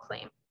assault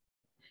claim.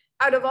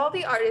 Out of all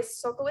the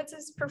artists,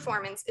 Solkowitz's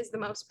performance is the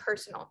most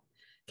personal,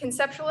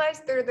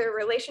 conceptualized through their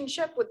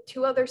relationship with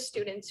 2 other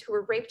students who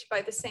were raped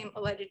by the same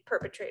alleged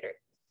perpetrator.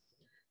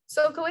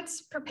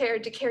 Solkowitz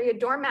prepared to carry a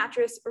dorm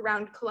mattress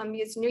around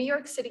Columbia's New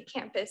York City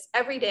campus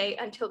every day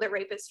until the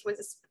rapist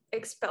was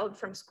expelled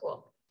from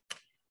school.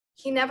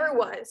 He never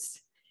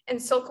was, and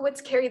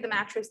Solkowitz carried the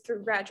mattress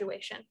through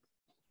graduation.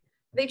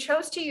 They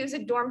chose to use a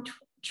dorm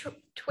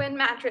twin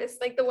mattress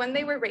like the one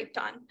they were raped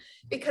on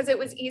because it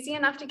was easy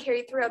enough to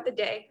carry throughout the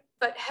day,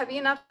 but heavy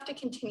enough to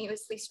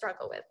continuously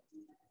struggle with,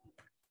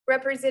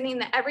 representing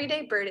the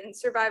everyday burden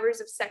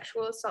survivors of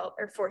sexual assault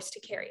are forced to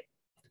carry.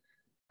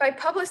 By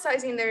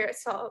publicizing their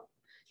assault,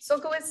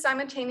 Solkowitz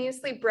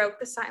simultaneously broke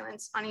the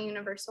silence on a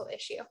universal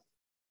issue.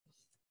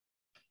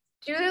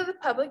 Due to the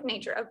public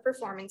nature of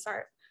performance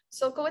art,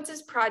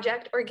 Solkowitz's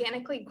project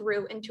organically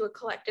grew into a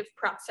collective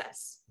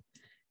process.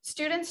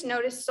 Students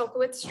noticed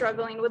Solkowitz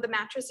struggling with the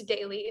mattress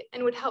daily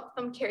and would help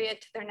them carry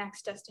it to their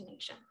next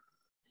destination.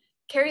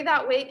 Carry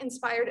That Weight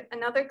inspired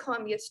another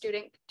Columbia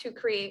student to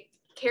create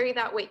Carry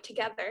That Weight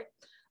Together,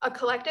 a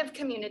collective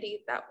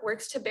community that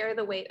works to bear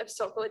the weight of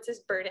Solkowitz's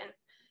burden,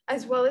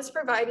 as well as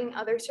providing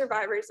other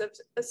survivors of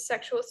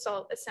sexual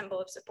assault a symbol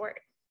of support.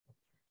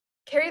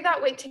 Carry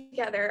That Weight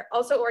Together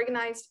also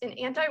organized an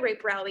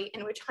anti-rape rally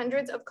in which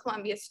hundreds of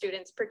Columbia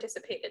students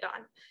participated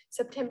on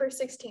September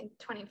 16,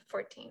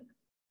 2014.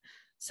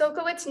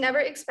 Solkowitz never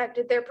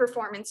expected their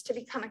performance to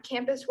become a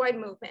campus-wide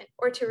movement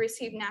or to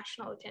receive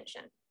national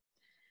attention.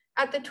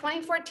 At the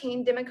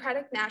 2014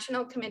 Democratic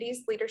National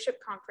Committee's Leadership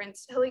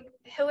Conference,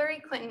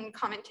 Hillary Clinton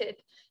commented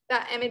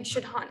that image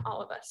should haunt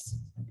all of us.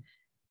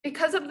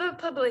 Because of the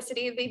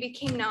publicity, they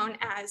became known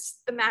as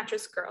the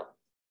Mattress Girl.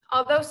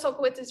 Although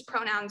Solkowitz's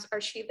pronouns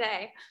are she,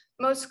 they,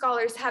 most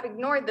scholars have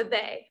ignored the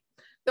they.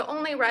 The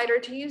only writer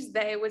to use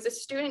they was a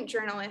student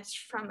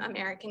journalist from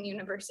American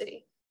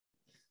University.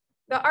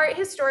 The art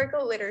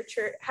historical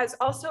literature has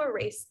also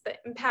erased the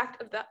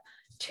impact of the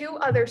 2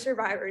 other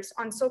survivors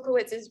on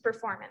Solkowitz's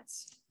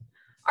performance.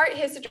 Art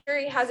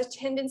history has a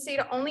tendency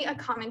to only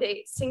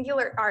accommodate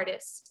singular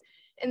artists.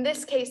 In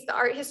this case, the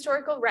art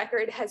historical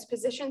record has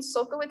positioned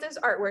Solkowitz's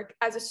artwork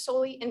as a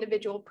solely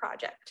individual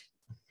project.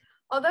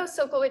 Although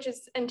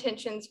Solkowitz's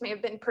intentions may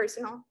have been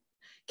personal,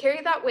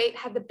 Carry That Weight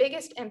had the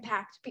biggest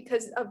impact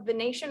because of the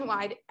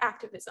nationwide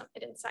activism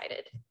it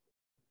incited.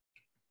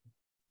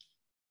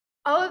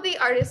 All of the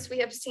artists we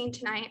have seen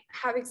tonight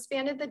have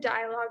expanded the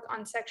dialogue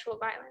on sexual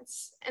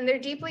violence, and their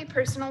deeply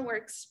personal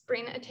works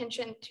bring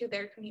attention to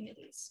their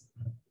communities.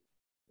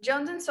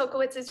 Jones and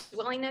Sokowitz's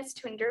willingness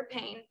to endure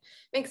pain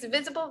makes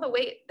visible the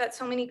weight that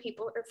so many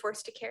people are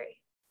forced to carry.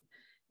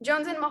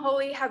 Jones and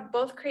Moholy have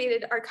both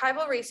created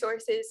archival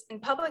resources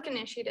and public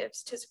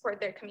initiatives to support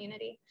their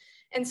community,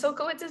 and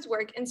Sokowitz's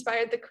work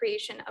inspired the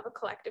creation of a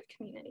collective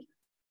community.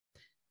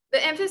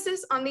 The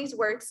emphasis on these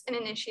works and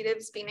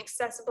initiatives being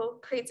accessible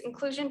creates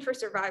inclusion for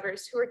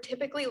survivors who are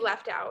typically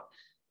left out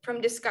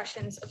from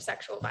discussions of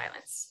sexual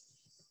violence.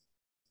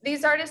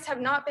 These artists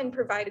have not been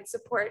provided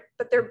support,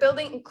 but they're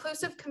building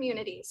inclusive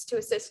communities to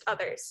assist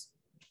others.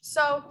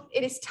 So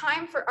it is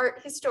time for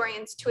art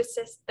historians to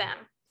assist them.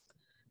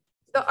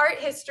 The art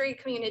history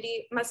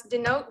community must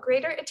denote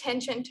greater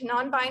attention to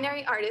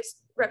non-binary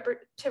artists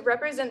to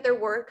represent their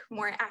work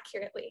more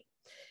accurately.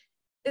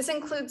 This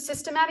includes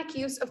systematic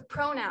use of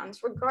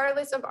pronouns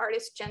regardless of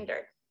artist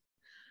gender.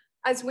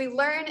 As we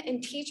learn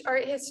and teach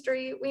art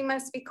history, we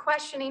must be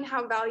questioning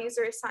how values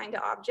are assigned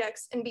to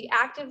objects and be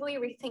actively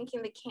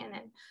rethinking the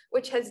canon,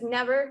 which has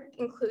never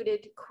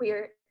included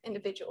queer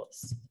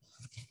individuals.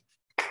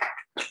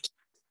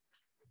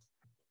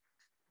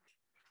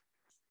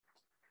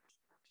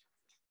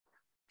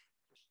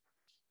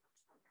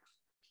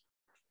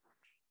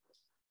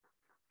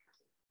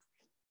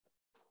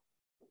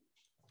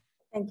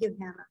 Thank you,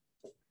 Hannah.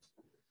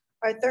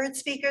 Our third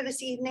speaker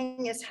this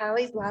evening is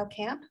Hallie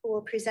Blaukamp, who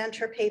will present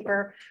her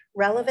paper,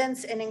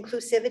 Relevance and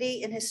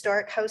Inclusivity in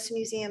Historic House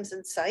Museums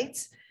and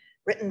Sites,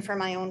 written for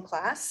my own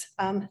class,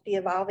 The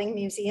Evolving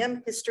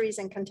Museum, Histories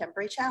and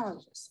Contemporary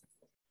Challenges.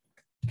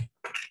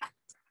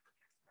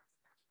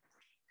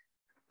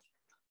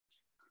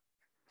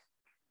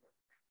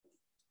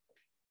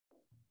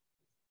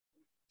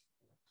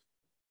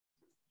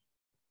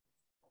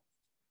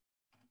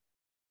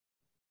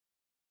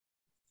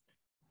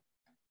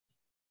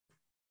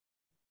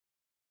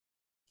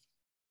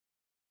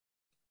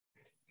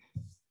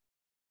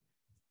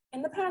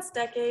 In the past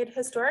decade,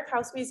 historic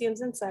house museums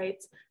and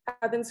sites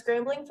have been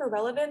scrambling for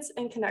relevance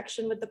and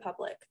connection with the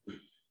public.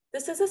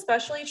 This is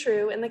especially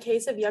true in the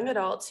case of young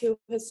adults who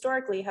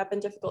historically have been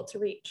difficult to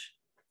reach.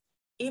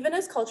 Even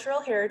as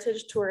cultural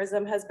heritage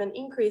tourism has been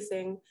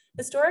increasing,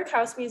 historic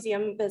house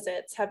museum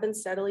visits have been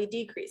steadily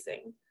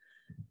decreasing.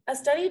 A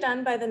study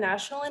done by the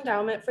National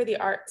Endowment for the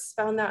Arts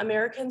found that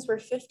Americans were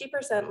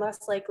 50%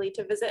 less likely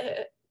to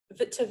visit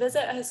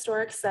a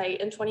historic site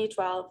in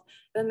 2012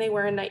 than they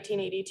were in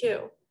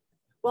 1982.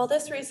 While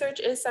this research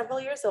is several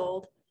years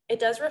old, it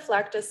does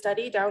reflect a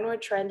steady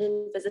downward trend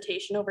in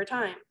visitation over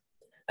time,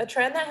 a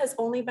trend that has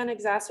only been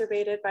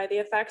exacerbated by the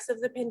effects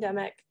of the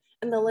pandemic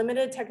and the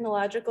limited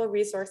technological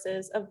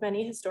resources of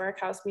many historic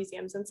house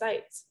museums and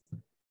sites.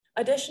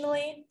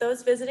 Additionally,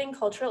 those visiting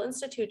cultural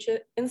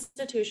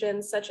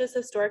institutions such as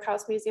historic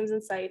house museums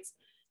and sites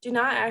do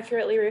not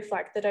accurately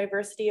reflect the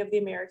diversity of the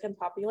American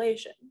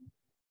population.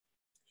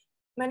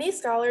 Many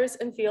scholars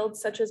in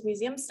fields such as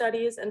museum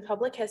studies and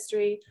public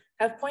history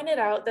have pointed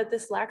out that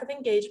this lack of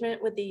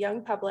engagement with the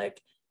young public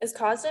is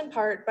caused in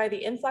part by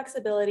the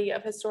inflexibility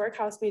of historic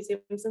house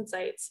museums and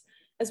sites,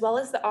 as well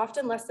as the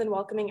often less than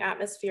welcoming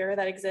atmosphere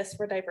that exists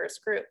for diverse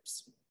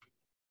groups.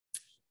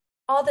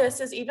 All this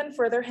is even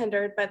further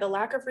hindered by the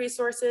lack of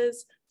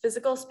resources,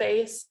 physical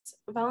space,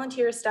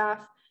 volunteer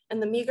staff,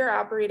 and the meager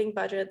operating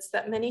budgets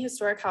that many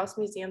historic house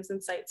museums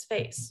and sites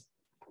face.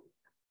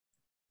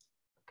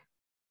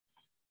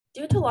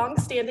 Due to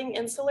long-standing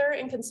insular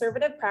and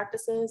conservative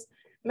practices,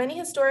 many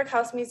historic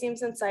house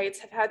museums and sites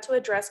have had to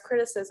address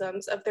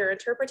criticisms of their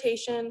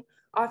interpretation,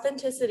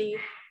 authenticity,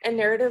 and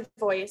narrative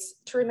voice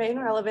to remain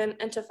relevant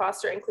and to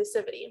foster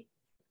inclusivity.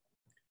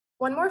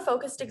 One more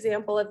focused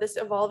example of this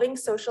evolving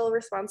social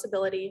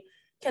responsibility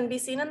can be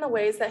seen in the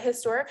ways that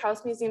historic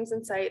house museums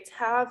and sites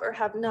have or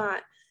have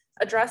not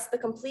addressed the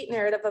complete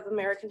narrative of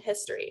American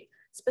history,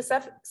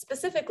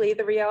 specifically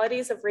the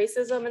realities of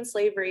racism and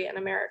slavery in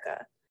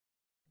America.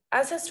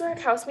 As historic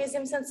house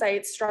museums and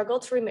sites struggle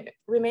to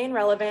remain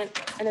relevant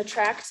and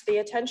attract the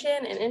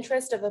attention and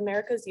interest of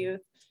America's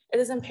youth, it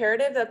is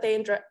imperative that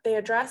they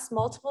address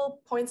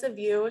multiple points of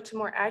view to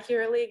more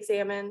accurately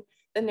examine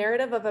the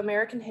narrative of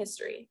American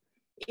history,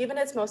 even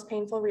its most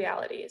painful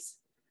realities.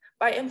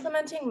 By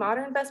implementing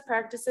modern best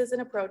practices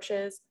and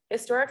approaches,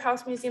 historic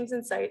house museums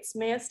and sites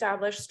may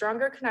establish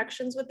stronger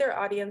connections with their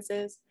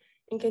audiences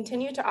and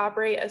continue to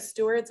operate as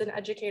stewards and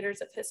educators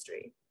of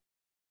history.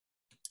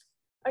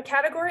 A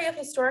category of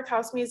historic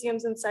house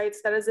museums and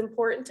sites that is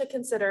important to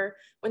consider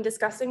when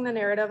discussing the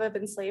narrative of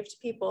enslaved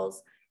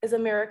peoples is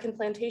American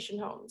plantation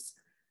homes.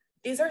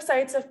 These are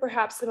sites of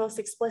perhaps the most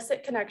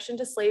explicit connection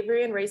to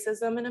slavery and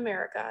racism in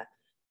America,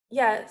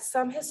 yet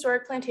some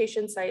historic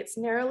plantation sites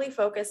narrowly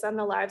focus on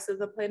the lives of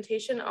the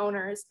plantation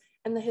owners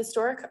and the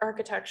historic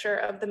architecture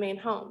of the main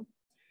home.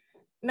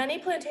 Many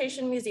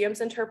plantation museums'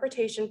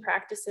 interpretation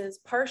practices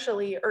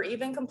partially or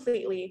even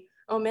completely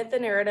omit the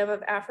narrative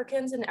of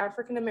Africans and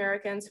African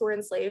Americans who were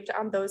enslaved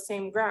on those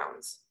same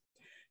grounds.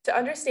 To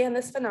understand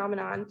this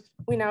phenomenon,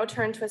 we now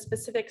turn to a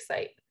specific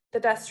site, the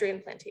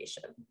Destrian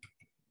Plantation.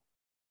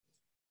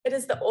 It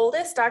is the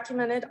oldest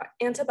documented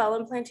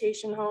antebellum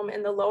plantation home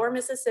in the lower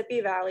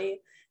Mississippi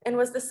Valley and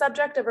was the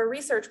subject of a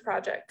research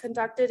project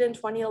conducted in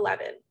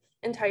 2011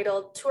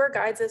 entitled Tour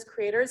Guides as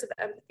Creators of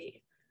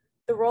Empathy: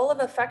 The Role of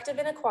Effective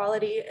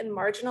Inequality in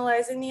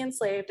Marginalizing the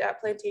Enslaved at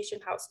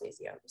Plantation House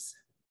Museums.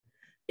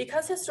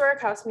 Because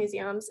historic house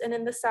museums, and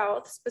in the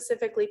South,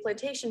 specifically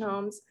plantation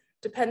homes,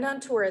 depend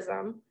on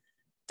tourism,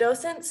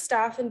 docents,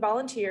 staff, and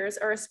volunteers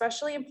are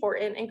especially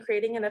important in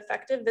creating an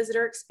effective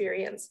visitor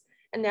experience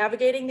and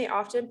navigating the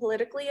often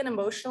politically and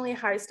emotionally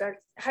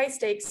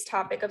high-stakes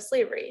topic of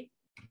slavery.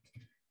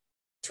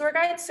 Tour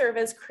guides serve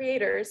as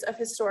creators of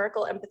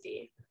historical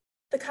empathy.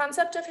 The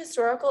concept of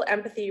historical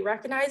empathy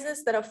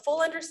recognizes that a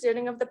full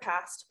understanding of the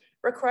past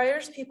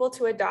requires people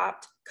to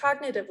adopt,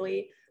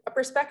 cognitively, a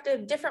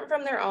perspective different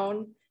from their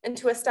own, and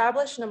to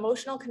establish an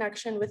emotional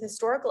connection with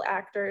historical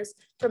actors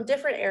from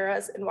different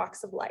eras and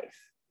walks of life.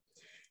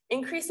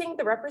 Increasing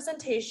the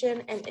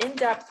representation and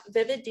in-depth,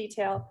 vivid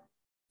detail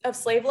of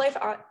slave life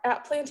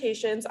at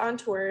plantations on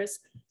tours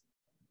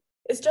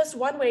is just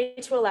one way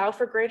to allow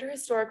for greater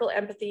historical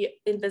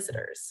empathy in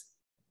visitors.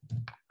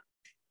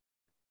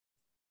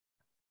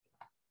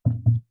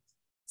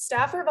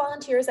 Staff or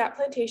volunteers at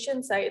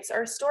plantation sites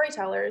are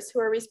storytellers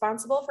who are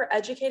responsible for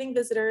educating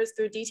visitors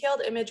through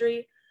detailed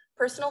imagery,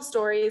 personal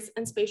stories,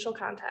 and spatial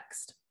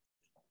context.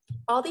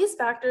 All these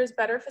factors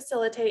better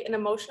facilitate an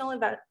emotional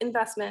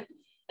investment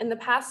in the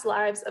past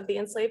lives of the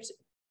enslaved,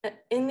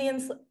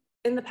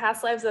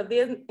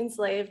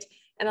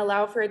 and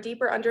allow for a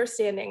deeper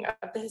understanding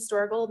of the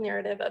historical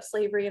narrative of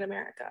slavery in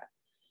America.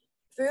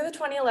 Through the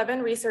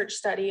 2011 research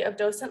study of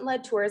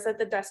docent-led tours at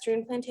the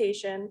Destrian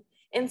Plantation,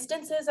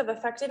 instances of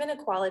effective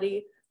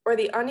inequality or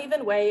the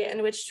uneven way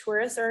in which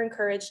tourists are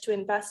encouraged to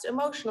invest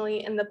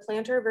emotionally in the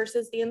planter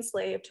versus the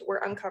enslaved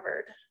were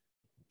uncovered.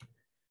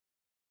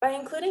 By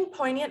including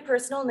poignant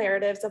personal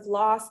narratives of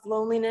loss,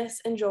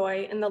 loneliness, and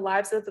joy in the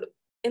lives of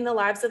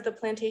the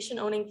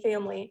plantation-owning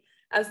family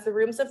as the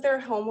rooms of their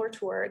home were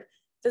toured,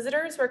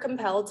 visitors were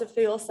compelled to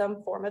feel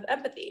some form of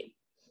empathy.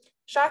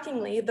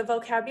 Shockingly, the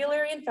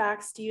vocabulary and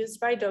facts used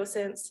by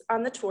docents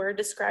on the tour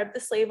described the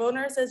slave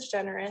owners as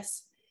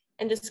generous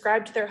and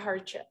described their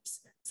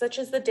hardships, such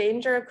as the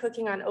danger of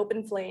cooking on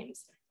open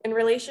flames in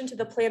relation to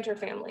the planter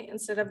family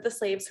instead of the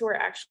slaves who were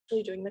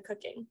actually doing the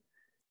cooking.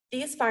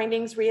 These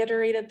findings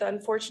reiterated the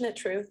unfortunate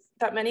truth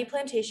that many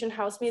plantation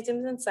house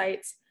museums and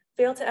sites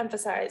fail to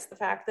emphasize the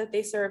fact that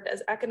they served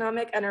as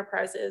economic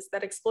enterprises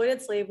that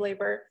exploited slave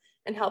labor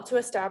and helped to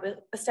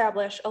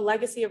establish a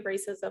legacy of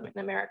racism in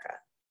America.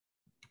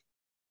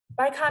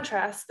 By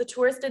contrast, the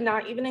tours did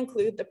not even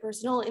include the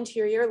personal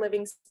interior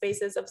living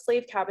spaces of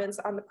slave cabins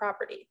on the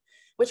property,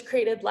 which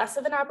created less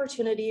of an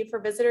opportunity for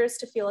visitors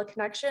to feel a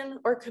connection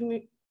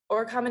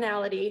or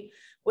commonality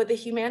with the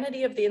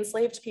humanity of the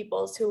enslaved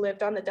peoples who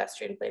lived on the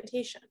Destrian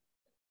Plantation.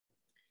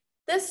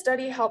 This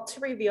study helped to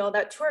reveal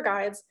that tour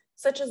guides,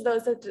 such as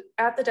those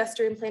at the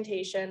Destrian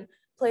Plantation,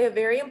 play a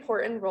very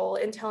important role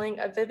in telling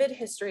a vivid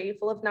history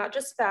full of not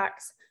just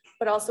facts,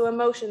 but also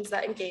emotions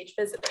that engage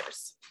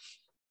visitors.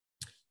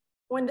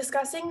 When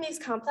discussing these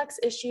complex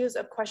issues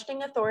of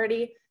questioning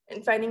authority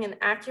and finding an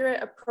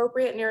accurate,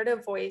 appropriate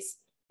narrative voice,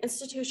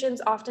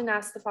 institutions often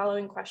ask the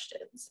following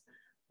questions.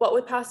 What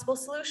would possible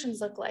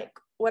solutions look like?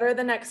 What are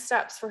the next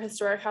steps for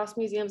historic house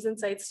museums and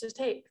sites to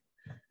take?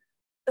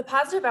 The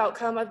positive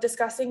outcome of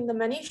discussing the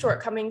many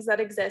shortcomings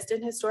that exist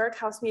in historic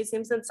house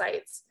museums and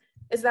sites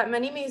is that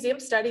many museum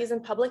studies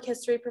and public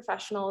history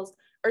professionals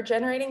are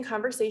generating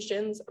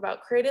conversations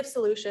about creative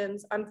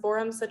solutions on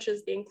forums such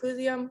as the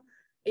Inclusium,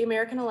 the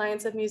American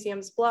Alliance of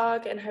Museums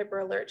blog, and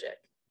Hyperallergic.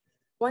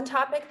 One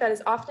topic that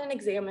is often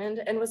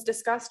examined and was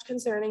discussed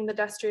concerning the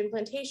Destrian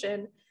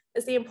Plantation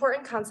is the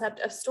important concept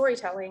of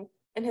storytelling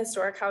in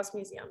historic house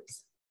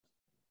museums.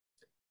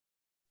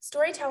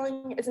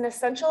 Storytelling is an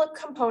essential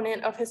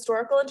component of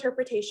historical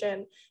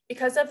interpretation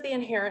because of the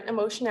inherent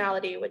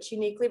emotionality which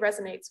uniquely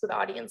resonates with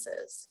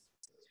audiences.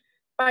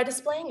 By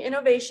displaying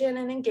innovation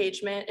and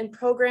engagement in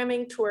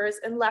programming, tours,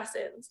 and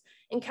lessons,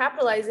 and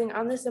capitalizing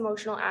on this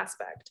emotional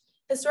aspect,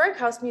 historic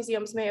house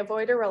museums may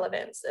avoid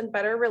irrelevance and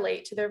better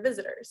relate to their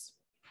visitors.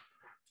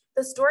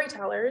 The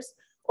storytellers,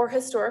 or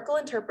historical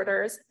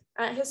interpreters,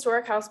 at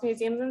historic house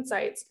museums and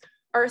sites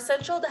are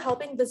essential to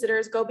helping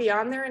visitors go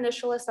beyond their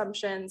initial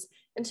assumptions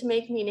and to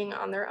make meaning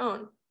on their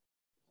own.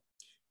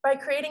 By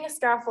creating a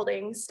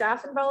scaffolding,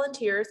 staff and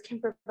volunteers can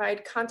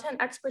provide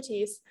content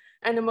expertise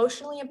and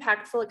emotionally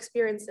impactful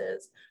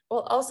experiences,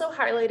 while also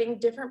highlighting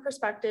different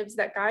perspectives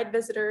that guide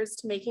visitors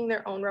to making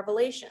their own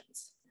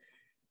revelations.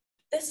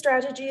 This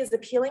strategy is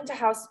appealing to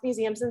house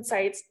museums and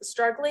sites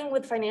struggling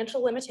with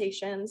financial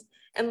limitations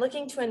and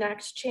looking to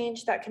enact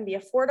change that can be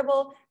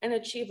affordable and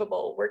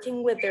achievable,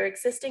 working with their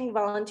existing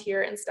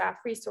volunteer and staff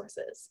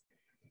resources.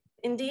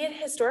 Indeed,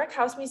 historic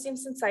house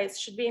museums and sites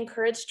should be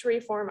encouraged to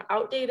reform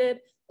outdated,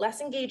 less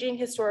engaging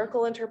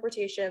historical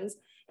interpretations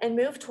and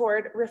move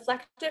toward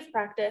reflective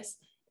practice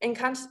and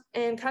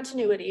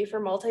continuity for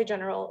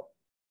multi-generational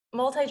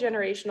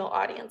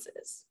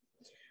audiences.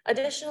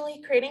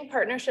 Additionally, creating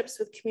partnerships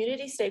with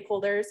community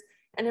stakeholders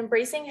and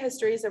embracing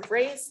histories of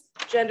race,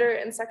 gender,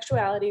 and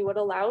sexuality would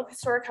allow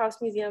historic house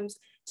museums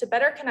to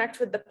better connect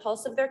with the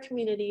pulse of their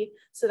community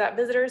so that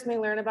visitors may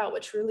learn about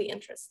what truly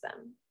interests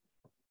them.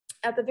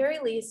 At the very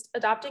least,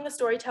 adopting a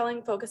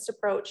storytelling-focused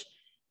approach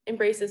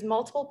embraces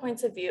multiple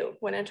points of view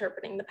when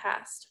interpreting the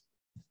past.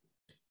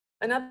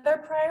 Another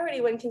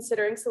priority when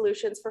considering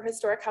solutions for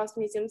historic house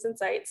museums and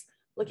sites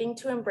looking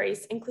to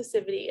embrace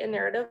inclusivity and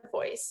narrative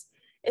voice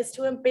is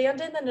to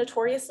abandon the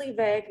notoriously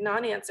vague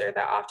non-answer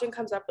that often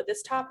comes up with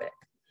this topic,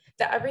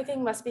 that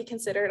everything must be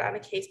considered on a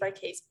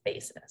case-by-case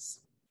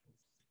basis.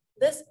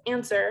 This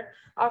answer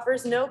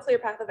offers no clear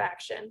path of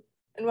action,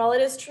 and while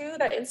it is true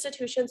that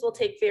institutions will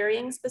take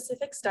varying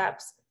specific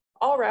steps,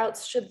 all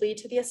routes should lead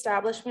to the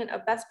establishment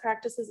of best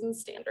practices and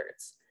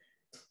standards.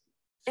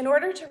 In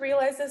order to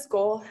realize this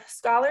goal,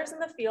 scholars in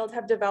the field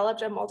have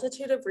developed a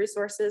multitude of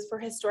resources for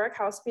Historic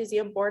House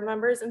Museum board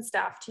members and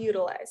staff to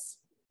utilize.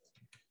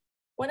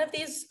 One of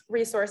these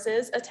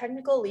resources, a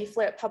technical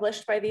leaflet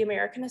published by the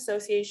American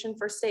Association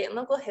for State and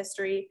Local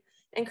History,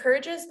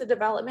 encourages the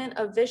development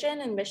of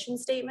vision and mission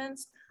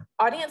statements,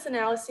 audience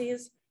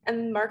analyses,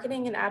 and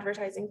marketing and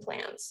advertising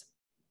plans.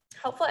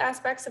 Helpful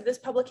aspects of this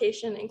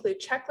publication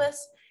include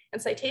checklists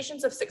and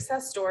citations of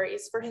success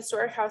stories for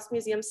Historic House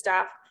Museum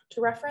staff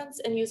to reference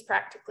and use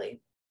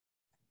practically.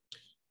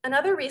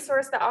 Another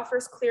resource that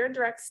offers clear and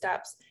direct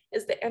steps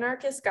is the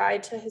Anarchist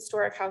Guide to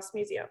Historic House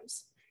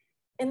Museums.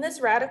 In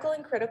this radical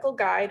and critical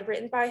guide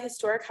written by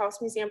Historic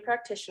House Museum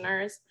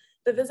practitioners,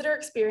 the visitor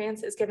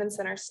experience is given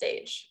center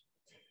stage.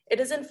 It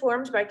is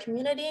informed by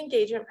community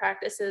engagement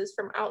practices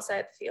from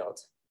outside the field.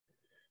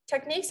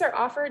 Techniques are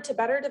offered to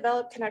better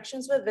develop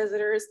connections with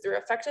visitors through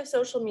effective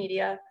social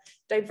media,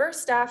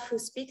 diverse staff who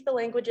speak the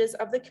languages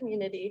of the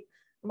community,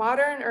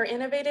 modern or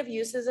innovative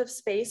uses of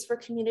space for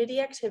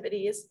community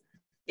activities,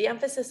 the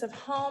emphasis of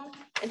home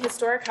and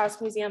historic house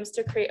museums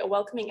to create a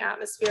welcoming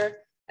atmosphere,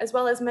 as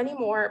well as many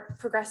more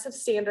progressive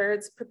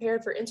standards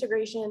prepared for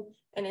integration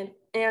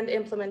and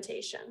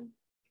implementation.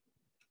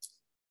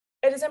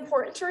 It is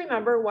important to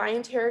remember why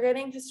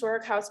interrogating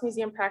historic house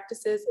museum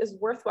practices is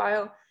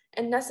worthwhile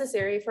and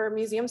necessary for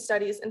museum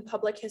studies and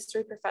public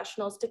history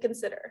professionals to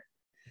consider.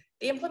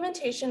 The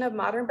implementation of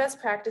modern best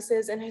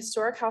practices in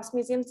historic house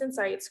museums and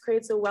sites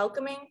creates a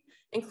welcoming,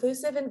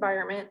 inclusive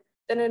environment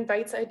that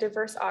invites a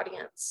diverse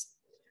audience.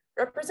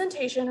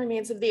 Representation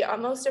remains of the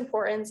utmost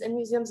importance in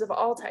museums of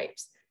all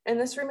types, and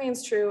this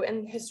remains true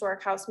in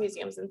historic house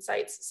museums and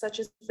sites such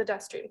as the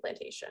Destrian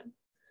Plantation.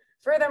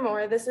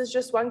 Furthermore, this is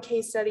just one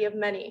case study of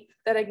many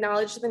that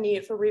acknowledge the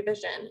need for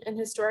revision in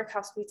historic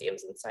house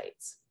museums and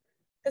sites.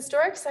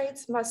 Historic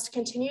sites must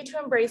continue to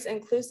embrace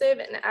inclusive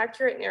and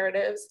accurate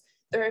narratives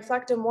that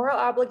reflect a moral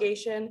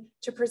obligation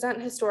to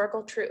present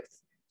historical truth,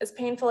 as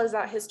painful as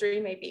that history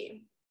may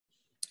be.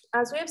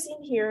 As we have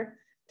seen here,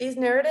 these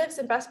narratives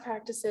and best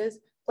practices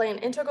play an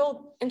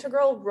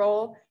integral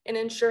role in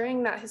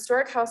ensuring that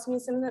historic house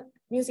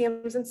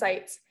museums and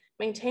sites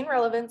maintain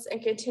relevance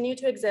and continue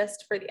to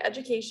exist for the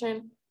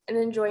education and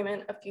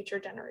enjoyment of future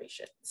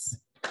generations.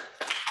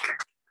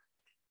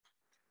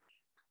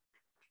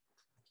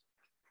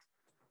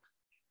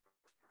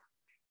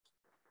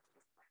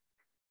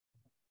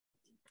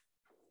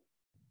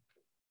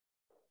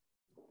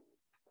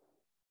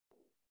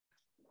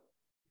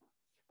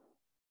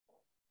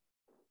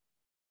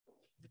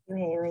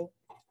 Haley.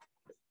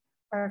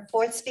 Our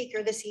fourth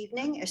speaker this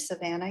evening is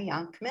Savannah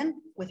Yonkman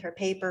with her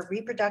paper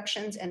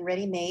Reproductions and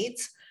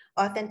Ready-Mades,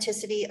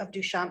 Authenticity of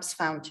Duchamp's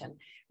Fountain,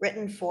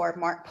 written for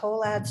Mark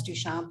Polad's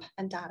Duchamp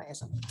and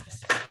Dadaism.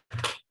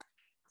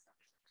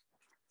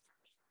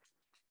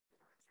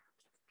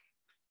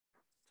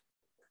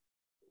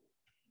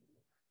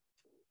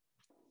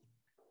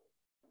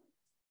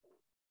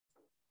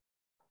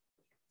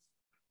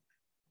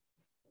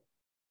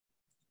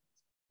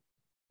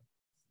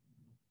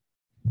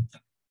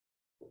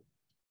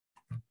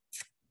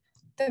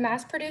 The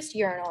mass-produced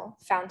urinal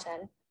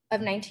fountain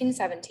of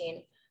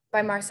 1917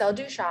 by Marcel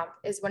Duchamp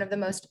is one of the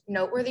most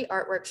noteworthy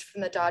artworks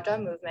from the Dada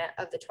movement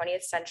of the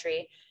 20th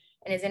century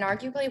and is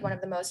inarguably one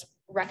of the most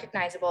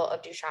recognizable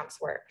of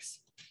Duchamp's works.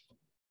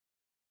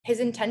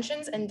 His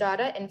intentions and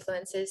Dada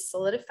influences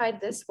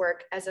solidified this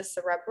work as a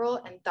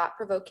cerebral and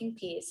thought-provoking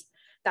piece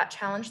that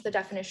challenged the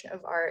definition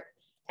of art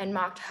and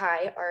mocked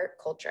high art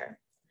culture.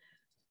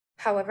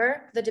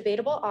 However, the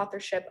debatable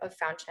authorship of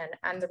Fountain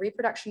and the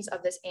reproductions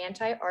of this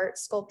anti-art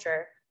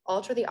sculpture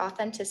alter the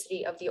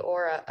authenticity of the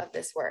aura of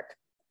this work.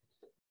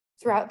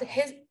 Throughout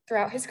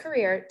his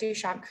career,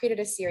 Duchamp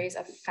created a series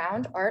of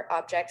found art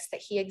objects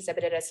that he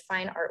exhibited as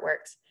fine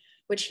artworks,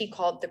 which he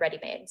called the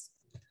ready-mades.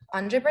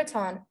 André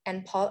Breton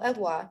and Paul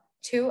Eloy,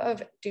 two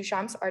of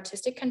Duchamp's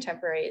artistic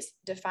contemporaries,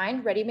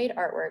 defined ready-made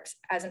artworks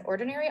as an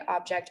ordinary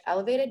object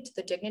elevated to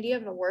the dignity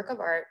of a work of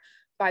art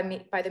by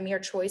the mere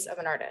choice of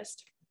an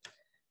artist.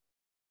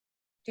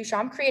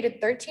 Duchamp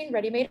created 13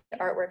 ready-made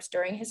artworks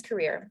during his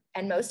career,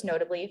 and most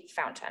notably,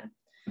 Fountain.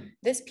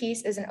 This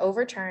piece is an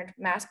overturned,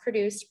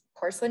 mass-produced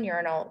porcelain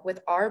urinal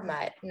with R.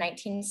 Mutt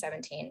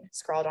 1917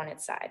 scrawled on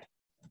its side.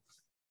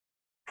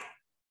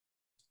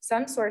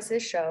 Some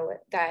sources show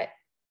that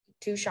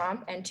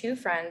Duchamp and two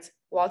friends,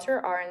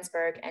 Walter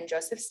Arensberg and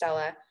Joseph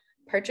Stella,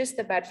 purchased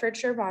the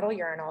Bedfordshire model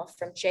urinal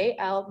from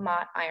J.L.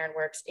 Mott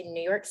Ironworks in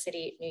New York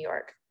City, New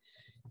York.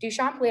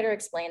 Duchamp later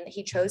explained that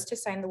he chose to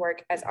sign the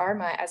work as R.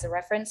 Mutt as a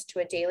reference to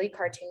a daily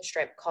cartoon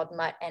strip called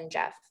Mutt and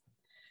Jeff.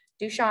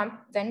 Duchamp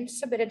then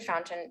submitted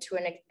Fountain to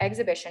an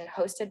exhibition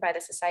hosted by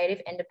the Society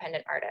of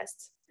Independent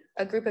Artists,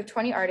 a group of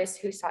 20 artists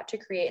who sought to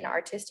create an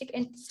artistic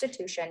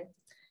institution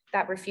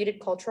that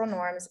refuted cultural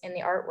norms in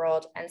the art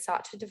world and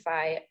sought to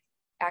defy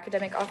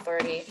academic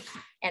authority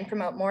and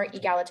promote more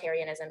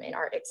egalitarianism in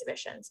art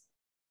exhibitions.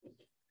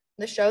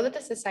 The show that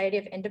the Society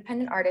of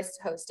Independent Artists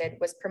hosted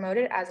was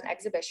promoted as an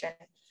exhibition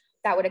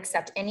that would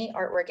accept any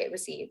artwork it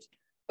received,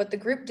 but the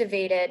group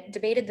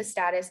debated the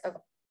status of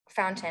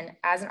Fountain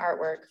as an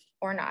artwork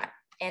or not,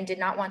 and did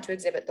not want to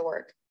exhibit the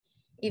work.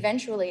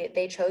 Eventually,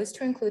 they chose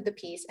to include the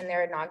piece in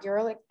their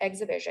inaugural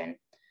exhibition,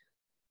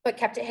 but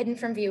kept it hidden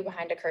from view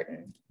behind a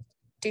curtain.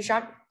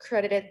 Duchamp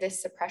credited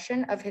this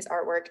suppression of his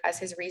artwork as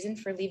his reason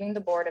for leaving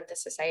the board of the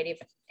Society of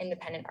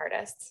Independent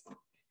Artists.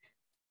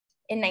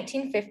 In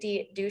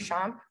 1950,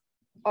 Duchamp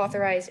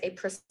authorized a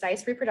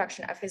precise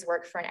reproduction of his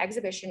work for an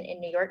exhibition in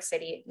New York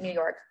City, New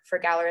York, for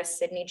gallerist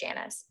Sidney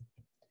Janis.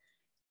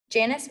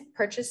 Janis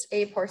purchased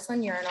a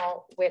porcelain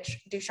urinal, which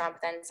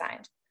Duchamp then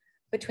signed.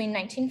 Between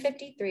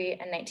 1953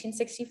 and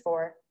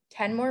 1964,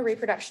 10 more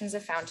reproductions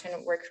of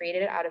Fountain were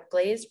created out of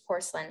glazed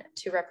porcelain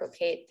to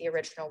replicate the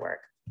original work,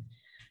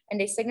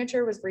 and a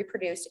signature was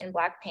reproduced in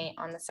black paint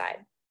on the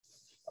side.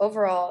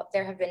 Overall,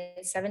 there have been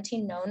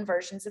 17 known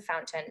versions of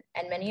Fountain,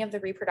 and many of the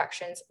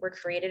reproductions were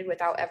created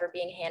without ever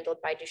being handled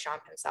by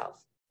Duchamp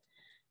himself.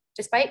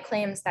 Despite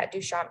claims that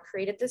Duchamp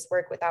created this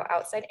work without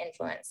outside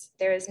influence,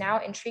 there is now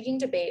intriguing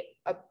debate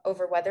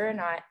over whether or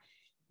not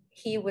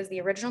he was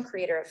the original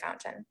creator of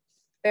Fountain.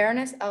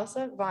 Baroness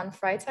Elsa von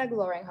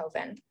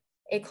Freytag-Loringhoven,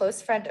 a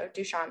close friend of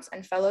Duchamp's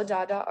and fellow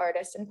Dada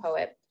artist and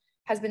poet,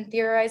 has been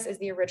theorized as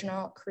the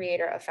original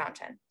creator of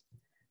Fountain.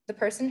 The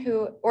person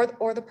who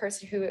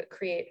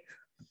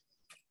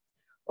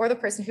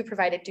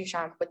provided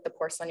Duchamp with the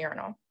porcelain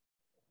urinal.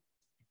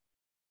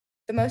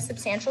 The most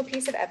substantial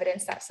piece of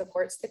evidence that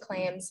supports the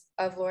claims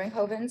of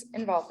Loringhoven's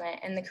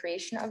involvement in the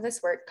creation of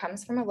this work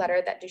comes from a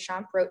letter that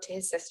Duchamp wrote to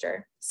his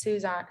sister,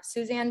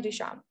 Suzanne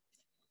Duchamp,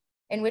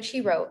 in which he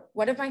wrote,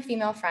 "One of my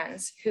female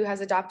friends, who has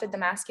adopted the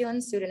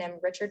masculine pseudonym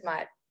Richard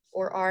Mutt,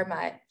 or R.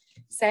 Mutt,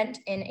 sent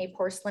in a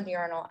porcelain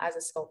urinal as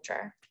a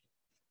sculpture."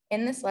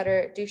 In this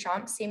letter,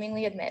 Duchamp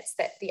seemingly admits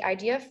that the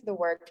idea for the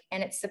work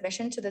and its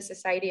submission to the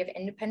Society of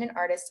Independent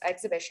Artists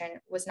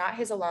exhibition was not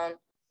his alone,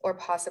 or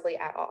possibly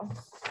at all.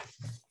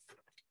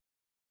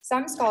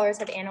 Some scholars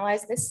have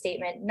analyzed this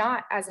statement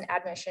not as an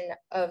admission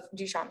of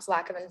Duchamp's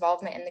lack of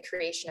involvement in the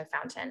creation of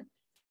Fountain,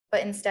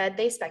 but instead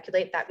they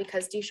speculate that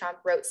because Duchamp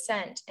wrote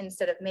sent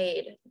instead of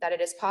made, that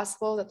it is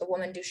possible that the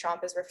woman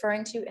Duchamp is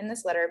referring to in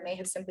this letter may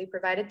have simply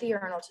provided the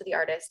urinal to the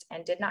artist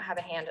and did not have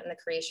a hand in the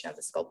creation of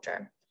the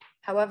sculpture.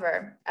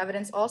 However,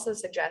 evidence also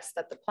suggests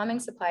that the plumbing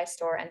supply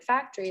store and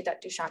factory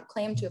that Duchamp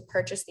claimed to have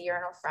purchased the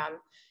urinal from,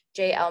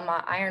 J.L.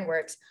 Mott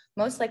Ironworks,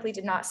 most likely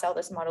did not sell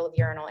this model of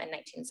urinal in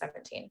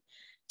 1917.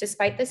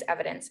 Despite this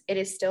evidence, it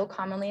is still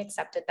commonly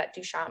accepted that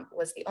Duchamp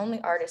was the only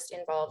artist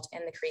involved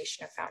in the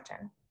creation of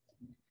Fountain.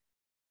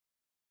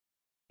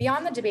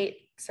 Beyond the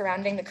debate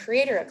surrounding the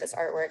creator of this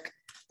artwork,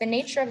 the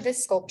nature of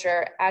this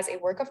sculpture as a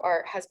work of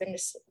art has been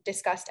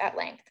discussed at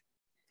length.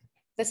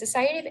 The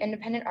Society of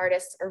Independent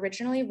Artists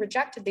originally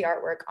rejected the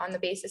artwork on the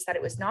basis that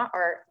it was not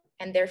art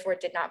and therefore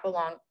did not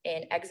belong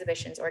in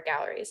exhibitions or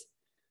galleries.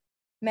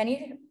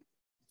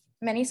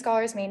 Many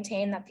scholars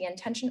maintain that the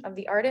intention of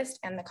the artist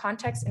and the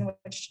context in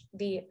which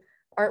the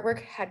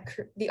artist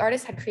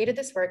had created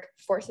this work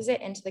forces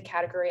it into the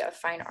category of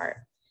fine art.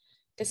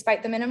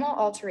 Despite the minimal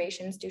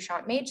alterations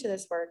Duchamp made to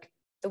this work,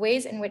 the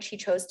ways in which he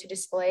chose to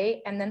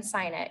display and then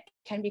sign it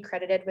can be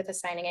credited with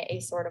assigning it a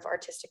sort of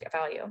artistic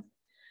value.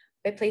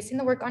 By placing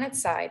the work on its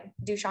side,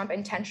 Duchamp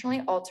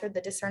intentionally altered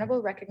the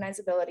discernible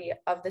recognizability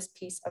of this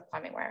piece of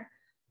plumbing ware.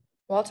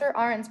 Walter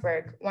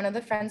Arensberg, one of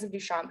the friends of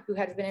Duchamp who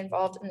had been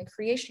involved in the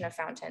creation of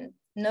Fountain,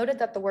 noted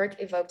that the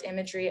work evoked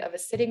imagery of a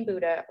sitting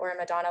Buddha or a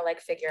Madonna-like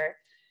figure,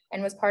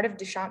 and was part of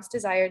Duchamp's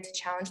desire to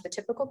challenge the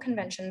typical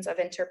conventions of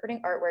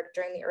interpreting artwork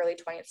during the early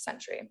 20th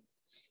century.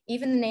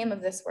 Even the name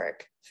of this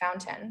work,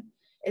 Fountain,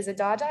 is a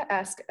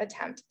Dada-esque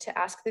attempt to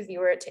ask the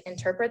viewer to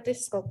interpret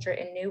this sculpture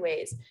in new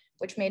ways,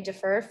 which may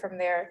differ from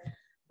their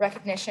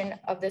recognition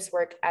of this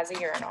work as a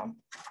urinal.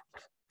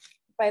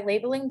 By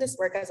labeling this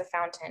work as a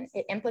fountain,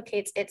 it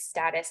implicates its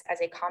status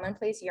as a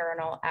commonplace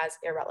urinal as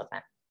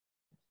irrelevant.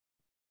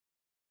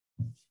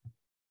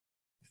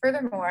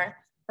 Furthermore,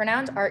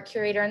 renowned art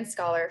curator and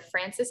scholar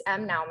Francis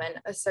M.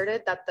 Naumann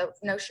asserted that the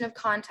notion of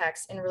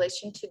context in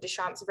relation to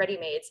Duchamp's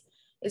ready-mades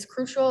is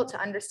crucial to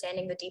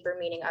understanding the deeper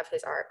meaning of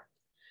his art.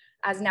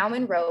 As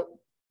Naumann wrote,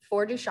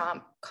 for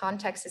Duchamp,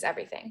 context is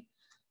everything.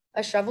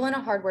 A shovel in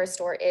a hardware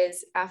store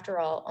is, after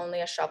all, only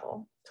a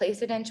shovel.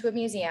 Place it into a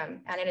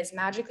museum and it is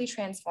magically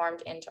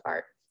transformed into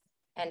art,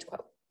 end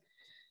quote.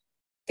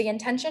 The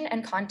intention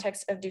and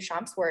context of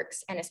Duchamp's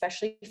works, and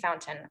especially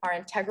Fountain, are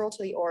integral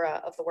to the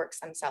aura of the works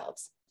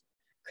themselves.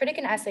 Critic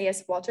and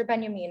essayist Walter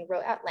Benjamin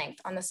wrote at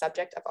length on the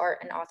subject of art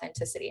and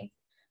authenticity,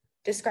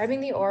 describing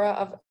the aura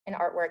of an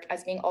artwork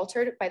as being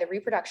altered by the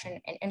reproduction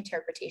and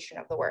interpretation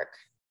of the work.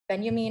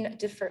 Benjamin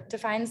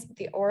defines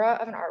the aura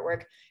of an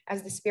artwork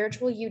as the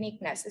spiritual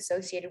uniqueness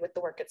associated with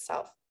the work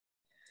itself.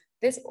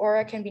 This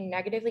aura can be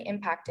negatively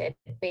impacted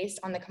based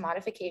on the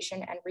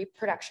commodification and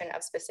reproduction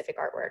of specific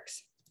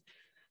artworks.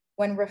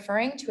 When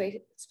referring to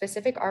a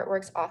specific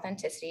artwork's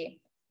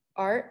authenticity,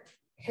 art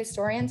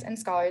historians and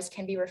scholars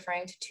can be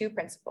referring to two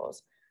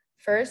principles.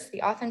 First,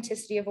 the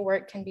authenticity of a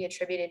work can be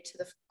attributed to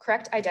the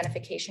correct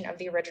identification of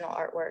the original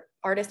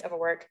artist of a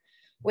work,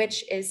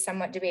 which is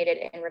somewhat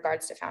debated in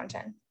regards to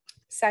Fountain.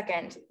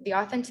 Second, the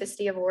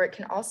authenticity of a work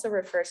can also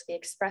refer to the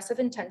expressive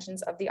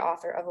intentions of the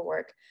author of a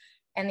work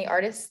and the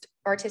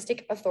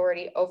artistic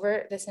authority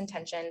over this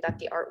intention that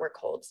the artwork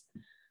holds.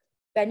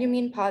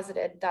 Benjamin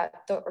posited that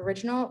the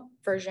original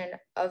version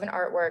of an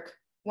artwork,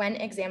 when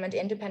examined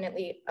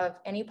independently of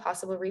any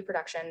possible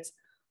reproductions,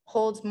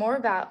 holds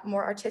more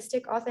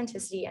artistic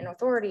authenticity and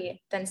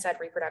authority than said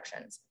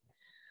reproductions.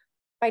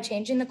 By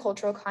changing the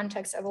cultural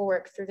context of a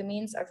work through the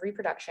means of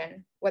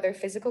reproduction, whether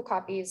physical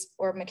copies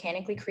or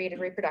mechanically created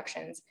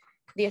reproductions,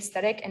 the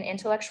aesthetic and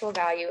intellectual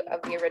value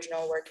of the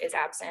original work is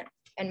absent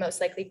and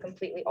most likely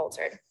completely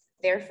altered.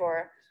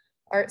 Therefore,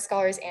 art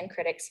scholars and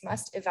critics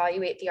must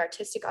evaluate the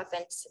artistic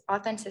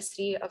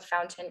authenticity of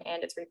Fountain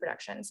and its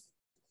reproductions.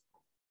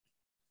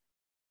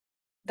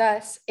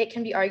 Thus, it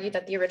can be argued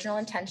that the original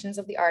intentions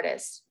of the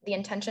artist, the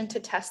intention to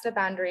test the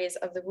boundaries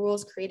of the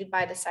rules created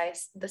by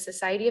the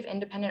Society of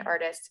Independent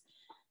Artists,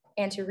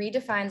 and to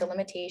redefine the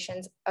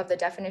limitations of the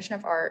definition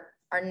of art,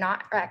 are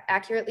not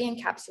accurately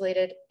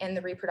encapsulated in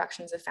the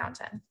reproductions of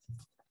Fountain.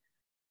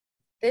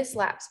 This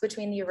lapse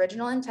between the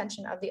original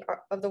intention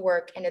of the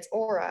work and its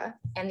aura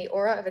and the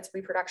aura of its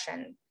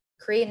reproduction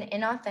create an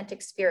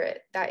inauthentic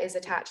spirit that is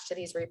attached to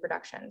these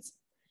reproductions.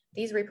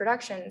 These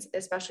reproductions,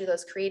 especially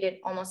those created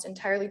almost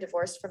entirely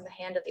divorced from the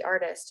hand of the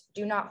artist,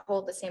 do not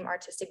hold the same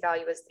artistic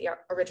value as the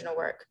original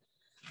work.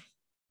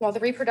 While the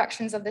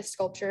reproductions of this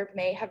sculpture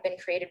may have been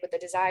created with the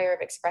desire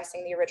of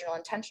expressing the original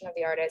intention of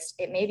the artist,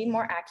 it may be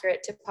more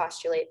accurate to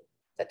postulate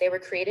that they were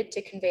created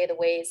to convey the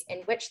ways in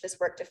which this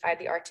work defied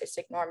the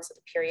artistic norms of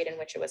the period in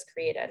which it was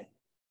created.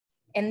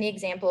 In the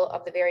example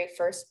of the very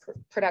first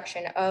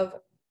reproduction of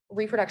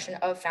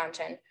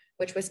Fountain,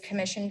 which was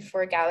commissioned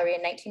for a gallery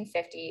in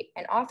 1950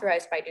 and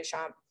authorized by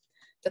Duchamp,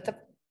 that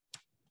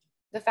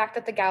the fact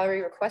that the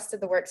gallery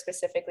requested the work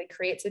specifically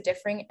creates a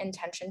differing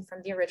intention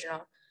from the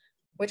original,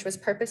 which was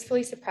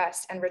purposefully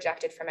suppressed and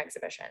rejected from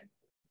exhibition.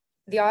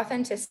 The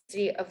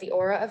authenticity of the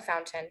aura of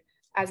Fountain,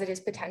 as it is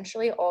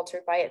potentially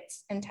altered by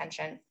its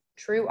intention,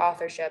 true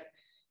authorship,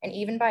 and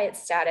even by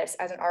its status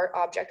as an art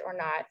object or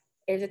not,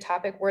 is a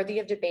topic worthy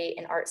of debate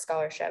in art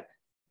scholarship.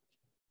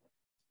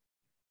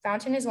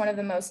 Fountain is one of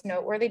the most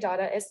noteworthy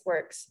Dadaist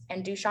works,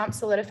 and Duchamp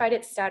solidified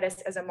its status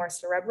as a more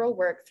cerebral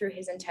work through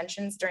his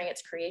intentions during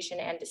its creation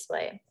and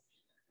display.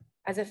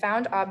 As a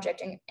found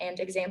object and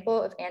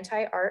example of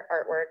anti-art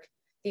artwork,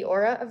 the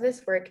aura of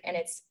this work and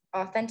its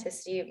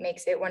authenticity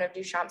makes it one of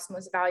Duchamp's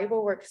most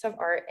valuable works of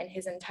art in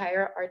his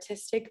entire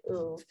artistic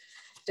oeuvre,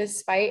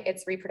 despite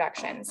its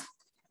reproductions.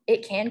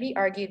 It can be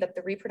argued that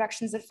the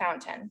reproductions of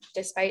Fountain,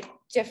 despite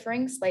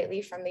differing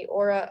slightly from the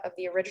aura of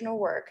the original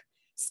work,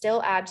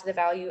 still add to the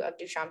value of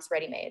Duchamp's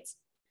ready-mades.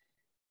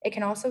 It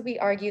can also be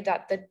argued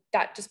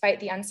that despite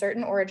the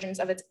uncertain origins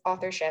of its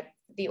authorship,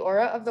 the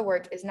aura of the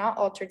work is not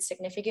altered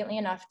significantly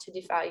enough to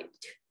devalue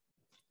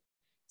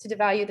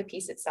the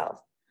piece itself.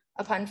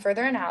 Upon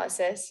further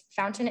analysis,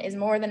 Fountain is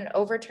more than an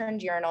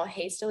overturned urinal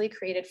hastily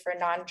created for a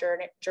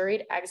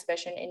non-juried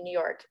exhibition in New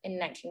York in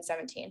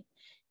 1917.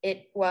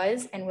 It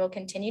was and will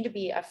continue to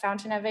be a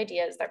fountain of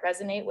ideas that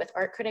resonate with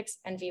art critics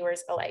and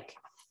viewers alike.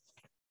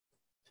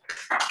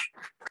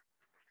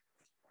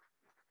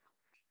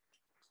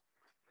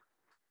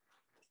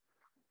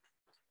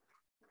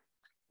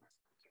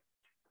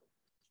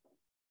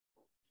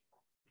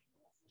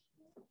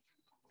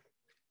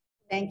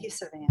 Thank you,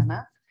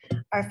 Savannah.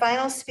 Our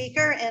final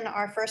speaker in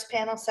our first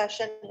panel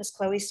session is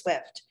Chloe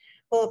Swift,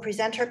 who will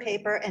present her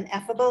paper,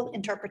 Ineffable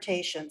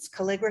Interpretations,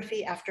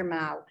 Calligraphy After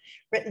Mao,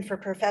 written for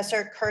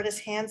Professor Curtis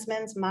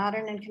Hansman's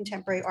Modern and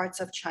Contemporary Arts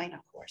of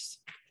China course.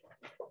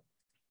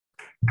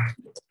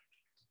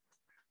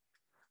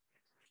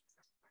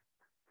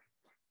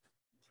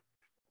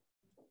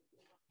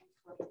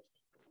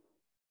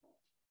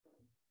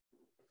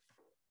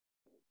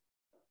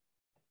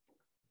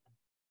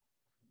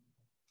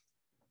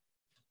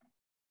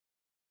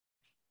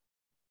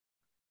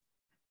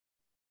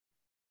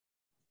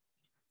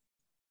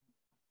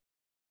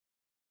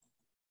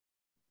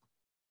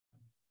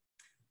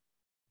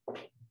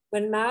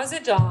 When Mao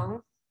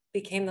Zedong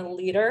became the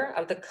leader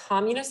of the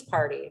Communist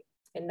Party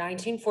in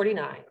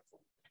 1949,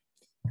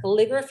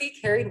 calligraphy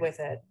carried with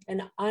it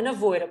an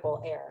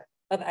unavoidable air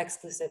of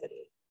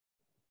exclusivity.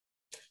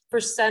 For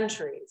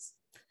centuries,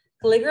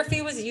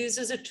 calligraphy was used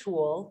as a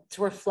tool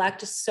to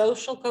reflect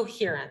social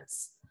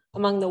coherence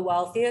among the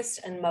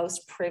wealthiest and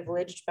most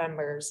privileged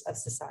members of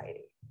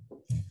society.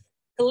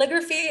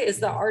 Calligraphy is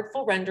the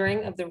artful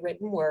rendering of the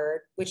written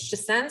word, which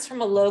descends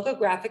from a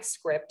logographic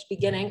script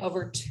beginning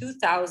over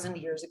 2,000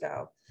 years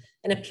ago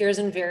and appears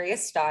in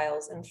various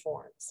styles and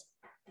forms.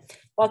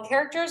 While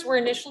characters were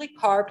initially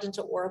carved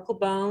into oracle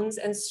bones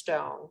and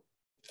stone,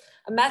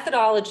 a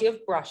methodology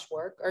of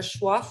brushwork, or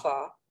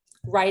shuafa,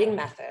 writing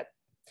method,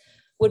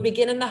 would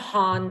begin in the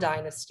Han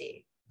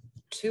Dynasty,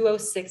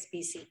 206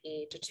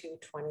 BCE to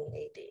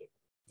 220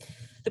 AD.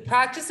 The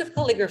practice of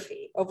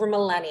calligraphy over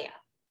millennia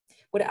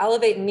would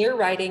elevate mere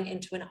writing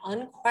into an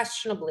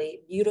unquestionably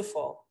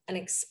beautiful and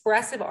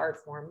expressive art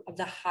form of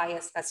the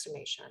highest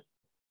estimation.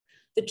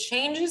 The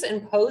changes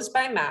imposed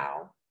by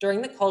Mao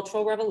during the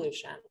Cultural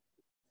Revolution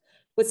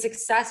would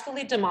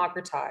successfully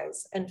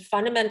democratize and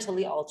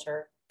fundamentally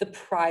alter the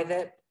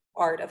private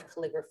art of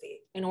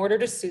calligraphy in order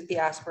to suit the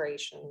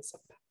aspirations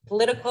of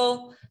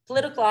political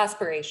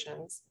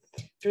aspirations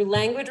through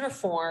language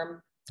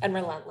reform and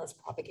relentless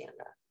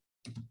propaganda.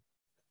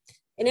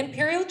 In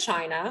imperial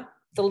China,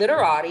 the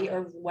literati,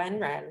 or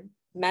wenren,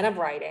 men of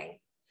writing,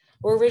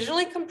 were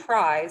originally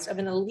comprised of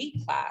an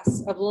elite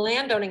class of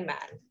landowning men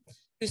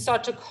who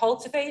sought to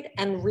cultivate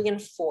and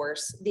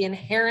reinforce the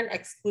inherent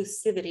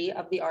exclusivity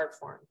of the art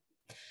form.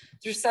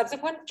 Through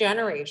subsequent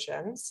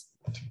generations,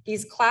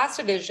 these class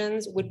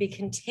divisions would be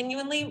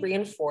continually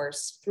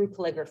reinforced through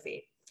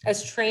calligraphy,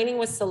 as training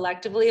was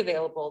selectively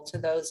available to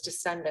those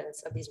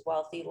descendants of these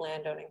wealthy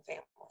landowning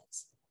families.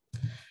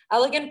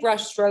 Elegant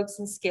brushstrokes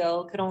and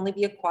skill could only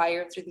be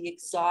acquired through the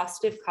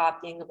exhaustive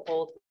copying of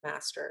old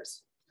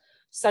masters,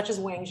 such as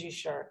Wang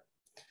Zhishi,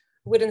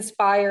 who would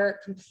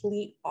inspire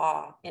complete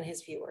awe in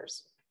his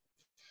viewers.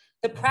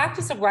 The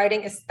practice of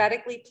writing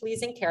aesthetically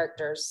pleasing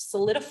characters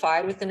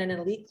solidified within an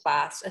elite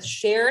class a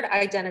shared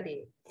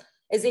identity,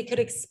 as they could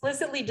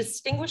explicitly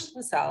distinguish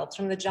themselves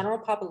from the general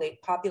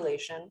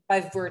population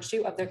by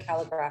virtue of their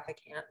calligraphic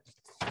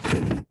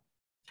hand.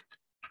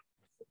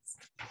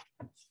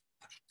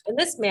 In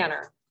this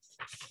manner,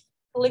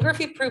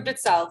 calligraphy proved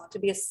itself to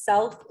be a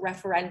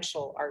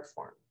self-referential art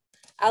form,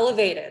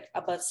 elevated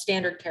above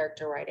standard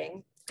character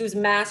writing, whose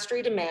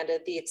mastery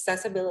demanded the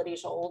accessibility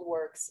to old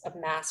works of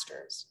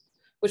masters,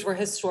 which were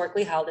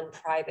historically held in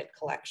private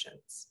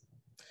collections.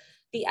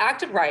 The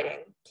act of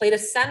writing played a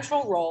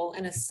central role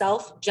in a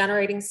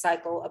self-generating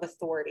cycle of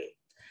authority,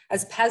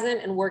 as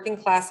peasant and working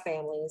class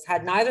families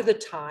had neither the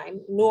time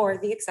nor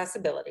the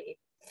accessibility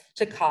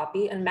to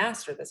copy and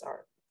master this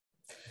art.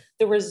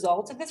 The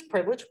result of this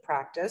privileged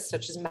practice,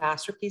 such as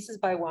masterpieces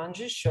by Wang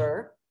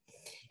Zhishi,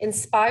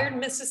 inspired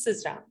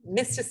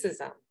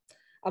mysticism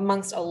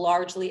amongst a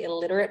largely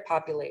illiterate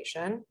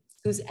population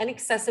whose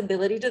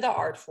inaccessibility to the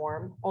art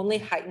form only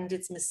heightened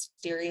its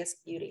mysterious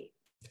beauty.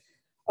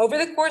 Over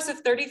the course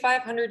of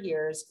 3,500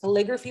 years,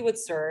 calligraphy would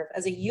serve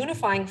as a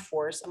unifying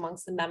force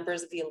amongst the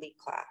members of the elite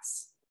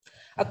class.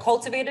 A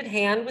cultivated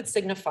hand would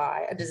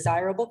signify a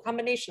desirable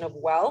combination of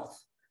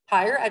wealth,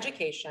 higher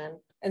education,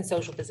 and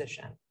social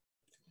position.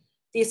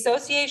 The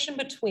association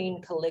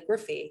between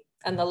calligraphy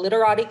and the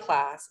literati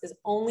class is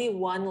only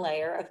one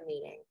layer of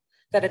meaning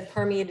that had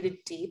permeated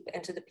deep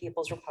into the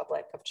People's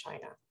Republic of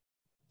China.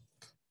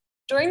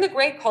 During the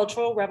Great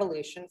Cultural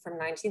Revolution from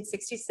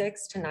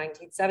 1966 to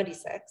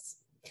 1976,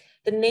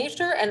 the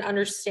nature and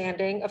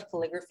understanding of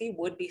calligraphy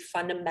would be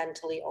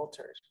fundamentally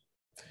altered.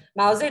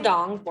 Mao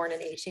Zedong, born in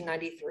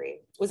 1893,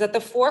 was at the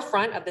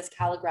forefront of this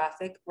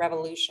calligraphic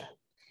revolution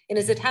in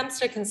his attempts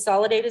to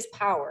consolidate his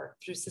power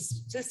through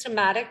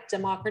systematic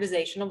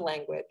democratization of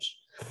language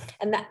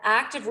and the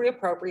active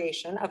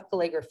reappropriation of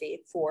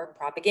calligraphy for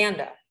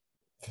propaganda.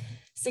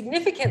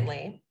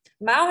 Significantly,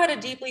 Mao had a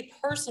deeply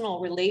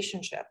personal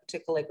relationship to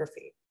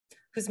calligraphy,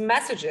 whose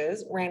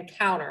messages ran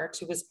counter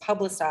to his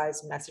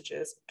publicized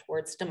messages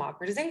towards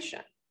democratization.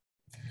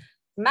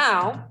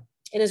 Mao,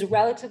 in his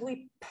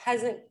relatively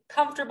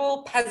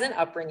comfortable peasant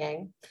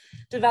upbringing,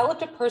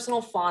 developed a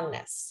personal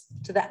fondness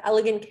to the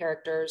elegant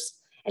characters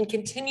and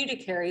continued to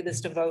carry this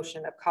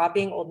devotion of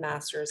copying old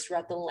masters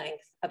throughout the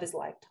length of his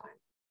lifetime.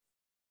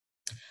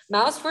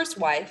 Mao's first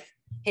wife,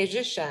 He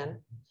Zhishen,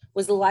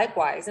 was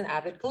likewise an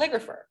avid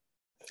calligrapher,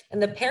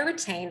 and the pair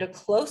retained a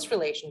close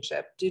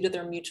relationship due to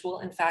their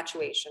mutual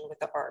infatuation with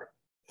the art.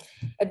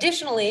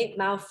 Additionally,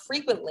 Mao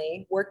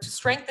frequently worked to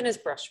strengthen his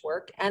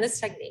brushwork and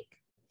his technique,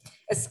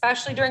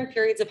 especially during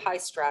periods of high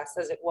stress,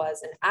 as it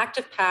was an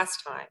active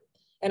pastime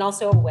and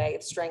also a way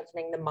of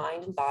strengthening the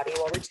mind and body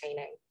while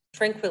retaining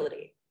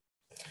tranquility.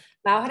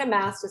 Mao had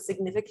amassed a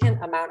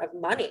significant amount of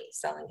money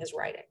selling his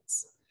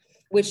writings,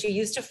 which he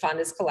used to fund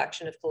his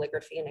collection of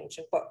calligraphy and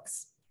ancient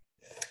books.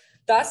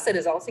 Thus, it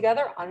is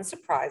altogether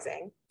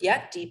unsurprising,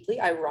 yet deeply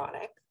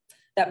ironic,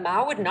 that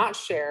Mao would not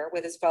share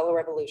with his fellow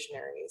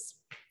revolutionaries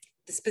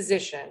this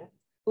position,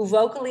 who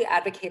vocally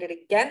advocated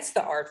against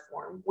the art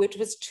form, which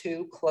was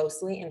too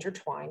closely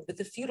intertwined with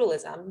the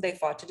feudalism they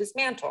fought to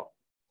dismantle.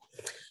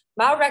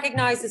 Mao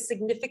recognized the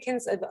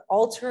significance of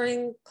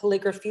altering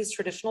calligraphy's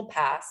traditional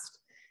past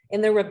in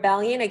the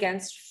rebellion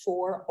against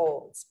four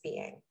olds,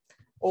 being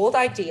old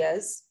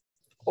ideas,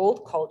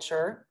 old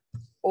culture,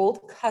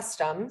 old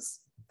customs,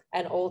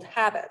 and old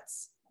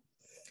habits.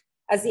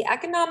 As the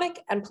economic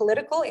and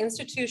political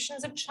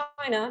institutions of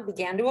China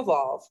began to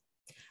evolve,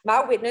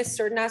 Mao witnessed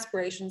certain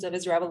aspirations of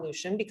his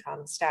revolution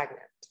become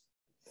stagnant.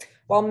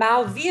 While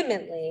Mao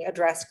vehemently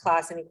addressed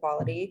class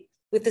inequality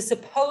with the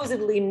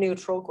supposedly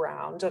neutral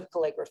ground of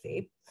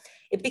calligraphy,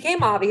 it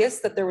became obvious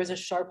that there was a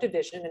sharp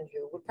division in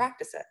who would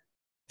practice it.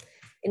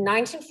 In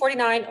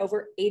 1949,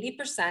 over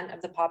 80%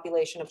 of the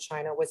population of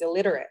China was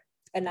illiterate.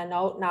 And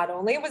not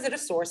only was it a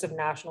source of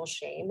national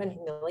shame and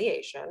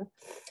humiliation,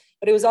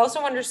 but it was also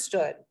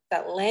understood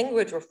that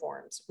language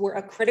reforms were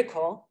a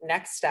critical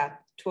next step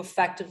to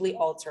effectively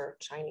alter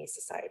Chinese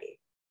society.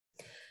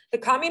 The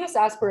communist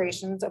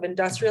aspirations of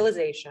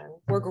industrialization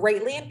were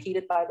greatly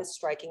impeded by this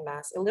striking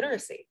mass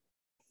illiteracy.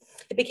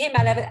 It became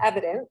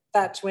evident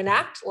that to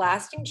enact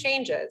lasting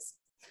changes,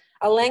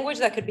 a language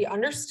that could be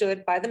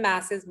understood by the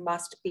masses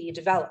must be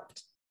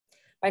developed.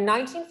 By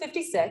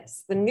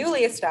 1956, the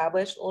newly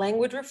established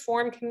Language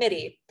Reform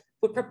Committee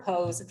would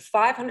propose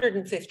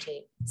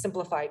 515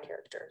 simplified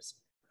characters.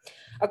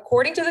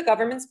 According to the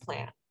government's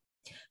plan,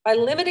 by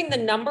limiting the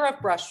number of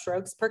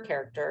brushstrokes per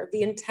character,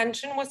 the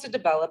intention was to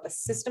develop a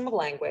system of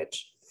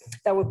language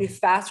that would be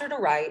faster to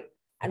write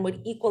and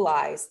would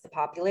equalize the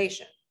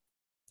population.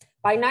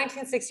 By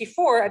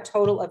 1964, a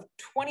total of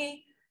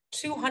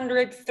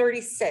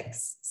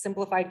 236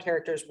 simplified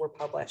characters were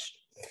published.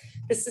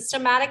 The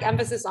systematic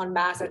emphasis on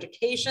mass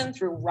education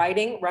through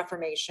writing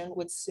reformation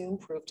would soon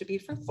prove to be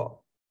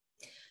fruitful.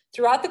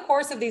 Throughout the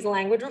course of these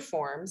language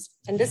reforms,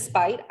 and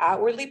despite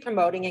outwardly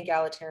promoting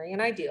egalitarian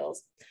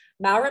ideals,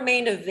 Mao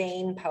remained a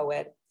vain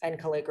poet and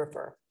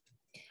calligrapher.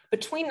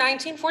 Between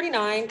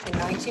 1949 and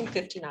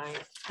 1959,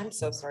 I'm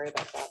so sorry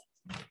about that.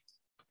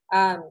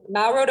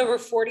 Mao wrote over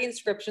 40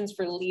 inscriptions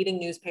for leading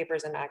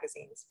newspapers and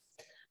magazines.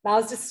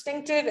 Mao's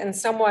distinctive and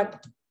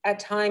somewhat at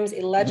times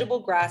illegible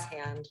grass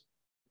hand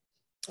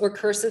or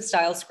cursive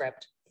style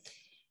script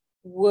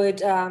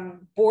would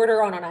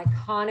border on an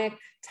iconic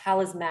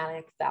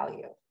talismanic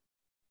value.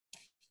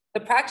 The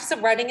practice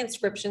of writing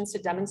inscriptions to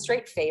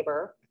demonstrate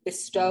favor,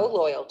 bestow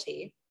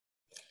loyalty,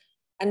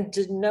 and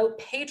denote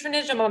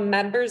patronage among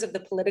members of the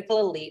political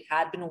elite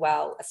had been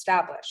well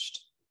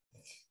established.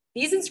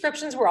 These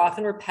inscriptions were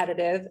often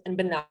repetitive and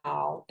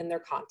banal in their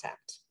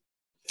content.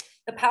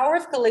 The power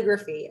of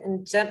calligraphy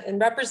in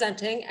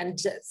representing and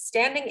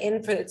standing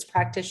in for its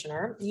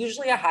practitioner,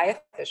 usually a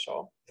high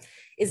official,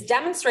 is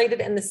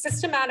demonstrated in the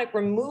systematic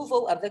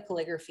removal of the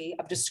calligraphy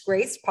of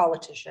disgraced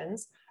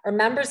politicians or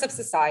members of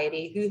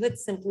society who had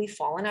simply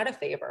fallen out of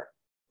favor.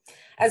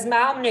 As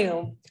Mao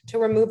knew, to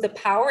remove the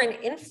power and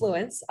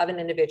influence of an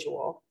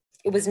individual,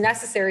 it was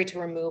necessary to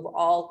remove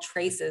all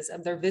traces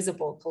of their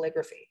visible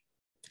calligraphy.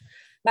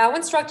 Mao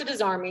instructed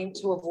his army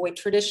to avoid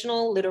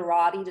traditional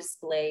literati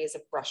displays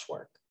of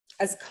brushwork.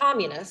 As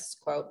communists,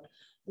 quote,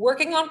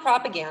 working on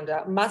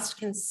propaganda must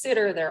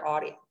consider their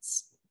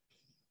audience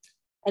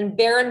and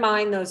bear in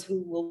mind those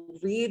who will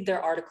read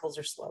their articles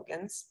or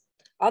slogans.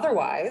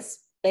 Otherwise,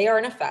 they are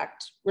in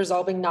effect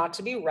resolving not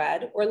to be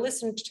read or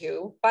listened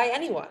to by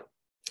anyone.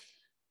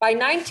 By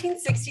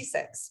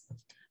 1966,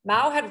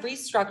 Mao had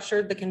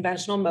restructured the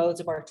conventional modes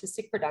of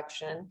artistic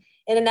production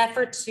in an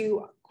effort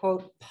to,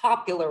 quote,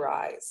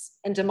 popularize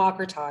and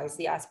democratize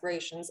the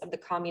aspirations of the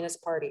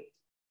Communist Party.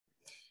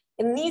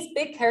 In these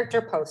big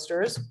character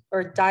posters,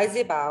 or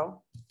daizibao,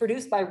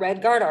 produced by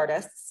Red Guard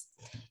artists,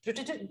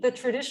 the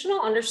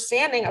traditional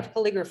understanding of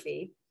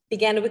calligraphy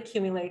began to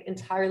accumulate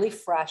entirely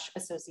fresh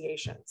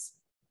associations.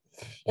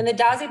 In the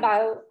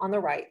daizibao on the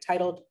right,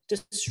 titled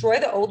Destroy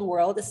the Old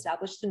World,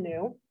 Establish the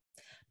New,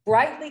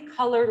 brightly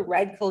colored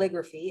red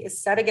calligraphy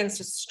is set against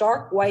a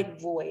stark white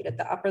void at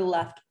the upper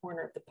left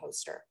corner of the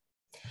poster.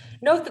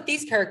 Note that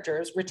these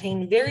characters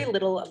retain very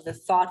little of the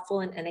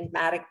thoughtful and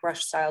enigmatic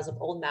brush styles of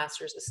old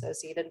masters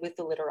associated with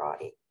the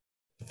literati.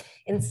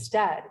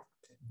 Instead,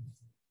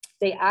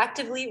 they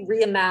actively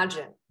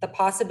reimagine the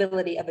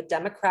possibility of a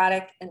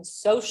democratic and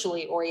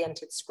socially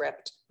oriented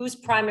script whose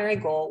primary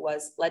goal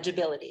was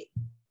legibility.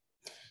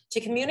 To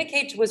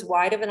communicate to as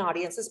wide of an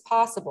audience as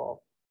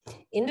possible,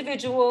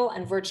 individual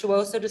and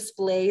virtuoso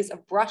displays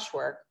of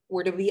brushwork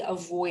were to be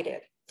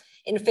avoided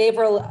in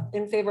favor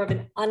of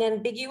an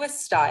unambiguous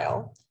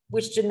style,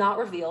 which did not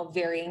reveal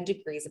varying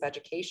degrees of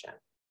education.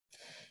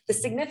 The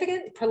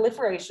significant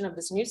proliferation of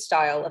this new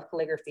style of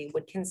calligraphy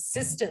would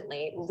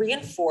consistently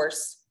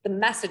reinforce the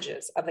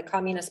messages of the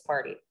Communist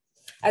Party.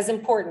 As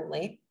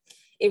importantly,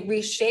 it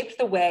reshaped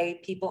the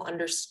way people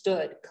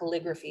understood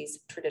calligraphy's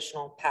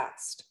traditional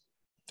past.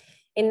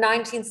 In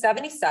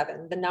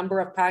 1977, the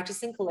number of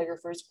practicing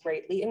calligraphers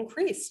greatly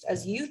increased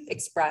as youth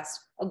expressed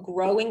a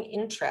growing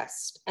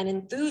interest and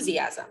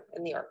enthusiasm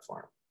in the art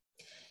form.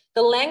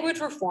 The language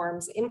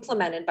reforms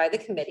implemented by the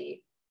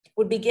committee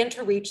would begin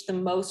to reach the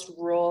most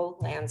rural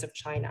lands of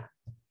China.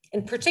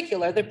 In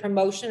particular, the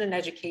promotion and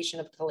education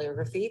of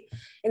calligraphy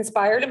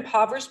inspired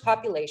impoverished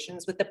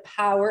populations with the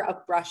power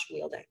of brush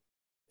wielding.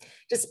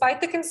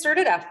 Despite the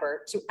concerted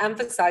effort to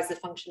emphasize the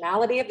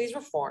functionality of these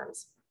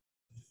reforms,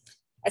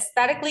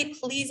 aesthetically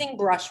pleasing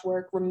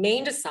brushwork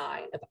remained a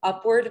sign of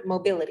upward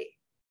mobility.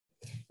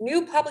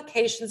 New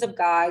publications of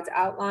guides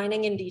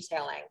outlining and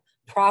detailing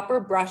proper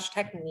brush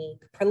technique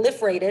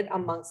proliferated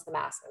amongst the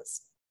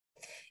masses.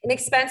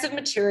 Inexpensive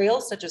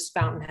materials such as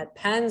fountainhead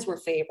pens were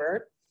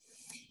favored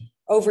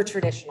over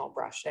traditional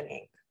brush and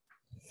ink.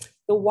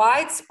 The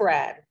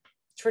widespread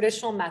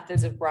traditional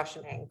methods of brush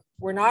and ink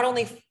were not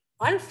only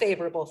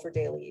unfavorable for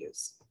daily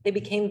use, they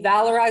became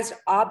valorized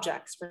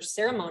objects for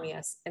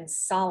ceremonious and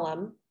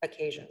solemn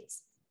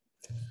occasions.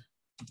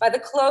 By the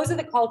close of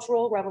the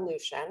Cultural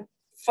Revolution,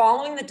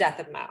 following the death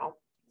of Mao,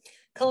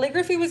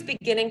 calligraphy was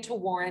beginning to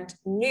warrant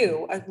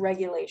new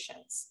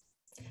regulations.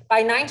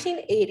 By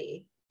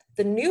 1980,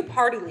 the new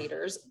party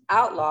leaders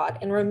outlawed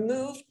and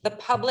removed the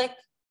public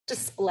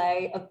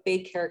display of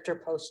big character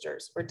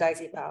posters, or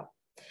daisybao,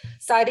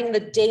 citing the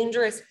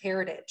dangerous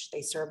heritage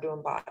they serve to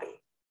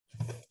embody.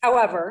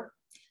 However,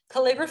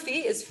 calligraphy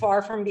is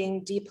far from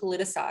being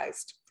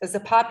depoliticized as the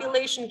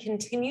population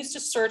continues to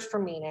search for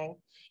meaning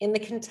in the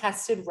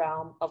contested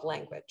realm of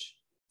language.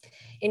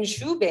 In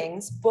Xu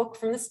Bing's Book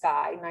from the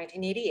Sky,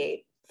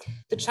 1988,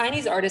 the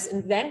Chinese artist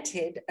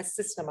invented a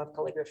system of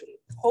calligraphy,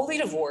 wholly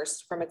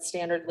divorced from its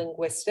standard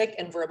linguistic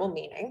and verbal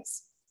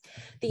meanings.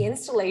 The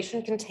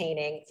installation,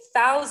 containing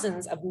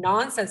thousands of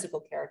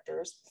nonsensical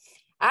characters,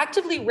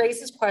 actively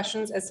raises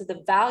questions as to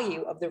the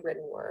value of the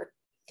written word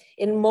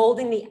in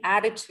molding the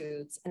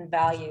attitudes and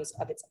values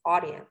of its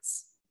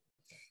audience.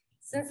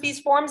 Since these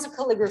forms of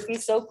calligraphy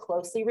so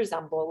closely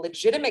resemble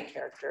legitimate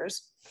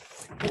characters,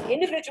 an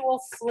individual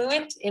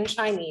fluent in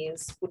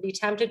Chinese would be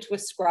tempted to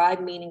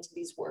ascribe meaning to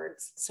these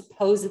words,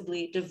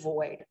 supposedly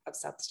devoid of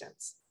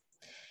substance.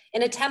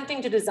 In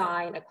attempting to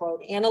design a,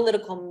 quote,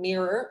 analytical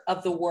mirror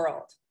of the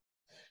world,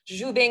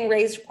 Xu Bing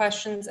raised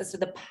questions as to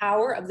the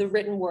power of the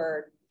written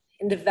word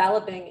in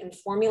developing and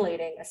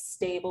formulating a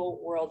stable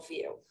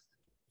worldview.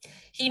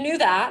 He knew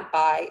that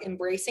by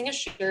embracing a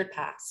shared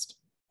past,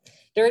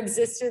 there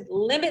existed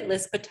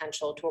limitless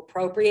potential to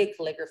appropriate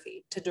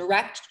calligraphy to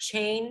direct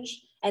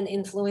change and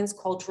influence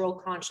cultural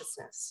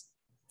consciousness.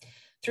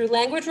 Through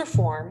language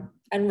reform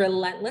and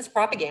relentless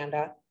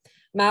propaganda,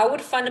 Mao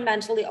would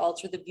fundamentally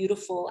alter the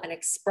beautiful and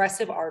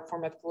expressive art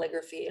form of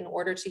calligraphy in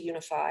order to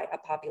unify a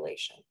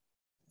population.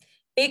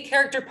 Big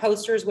character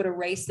posters would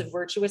erase the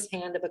virtuous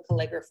hand of a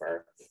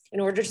calligrapher in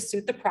order to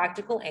suit the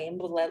practical aim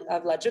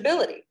of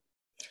legibility.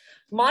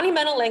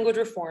 Monumental language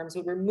reforms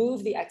would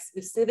remove the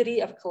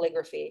exclusivity of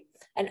calligraphy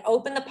and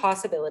open the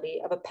possibility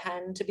of a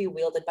pen to be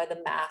wielded by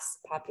the mass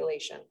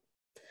population.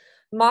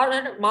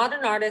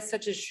 Modern artists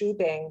such as Xu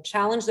Bing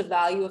challenged the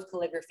value of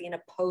calligraphy in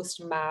a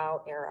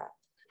post-Mao era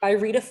by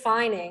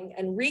redefining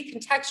and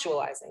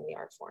recontextualizing the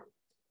art form.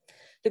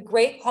 The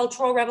Great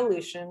Cultural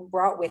Revolution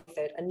brought with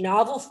it a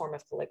novel form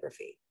of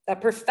calligraphy that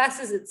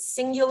professes its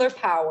singular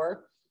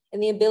power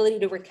and the ability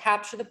to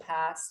recapture the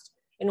past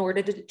in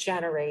order to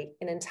generate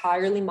an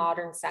entirely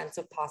modern sense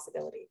of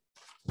possibility.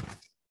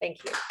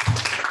 Thank you.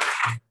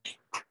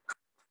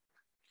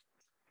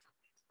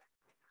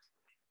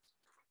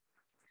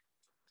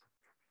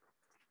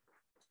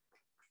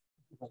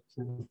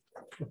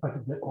 If I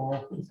could get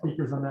all the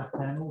speakers on that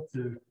panel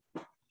to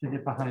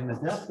get behind the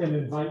desk and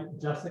invite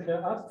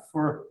Jessica up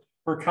for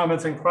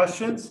comments and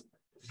questions.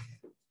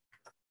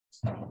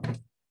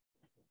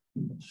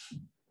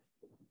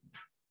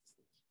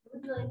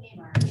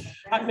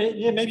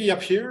 Maybe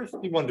up here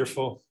would be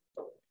wonderful.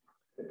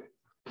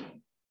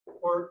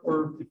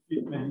 Or if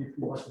you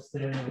want to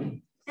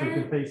stand, so you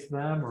can face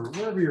them, or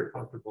wherever you're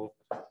comfortable.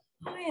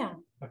 Oh yeah.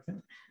 Okay.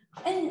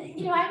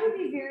 And I would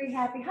be very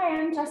happy. Hi,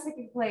 I'm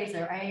Jessica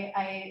Glazer.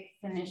 I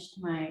finished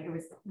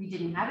we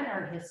didn't have an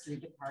art history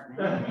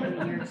department in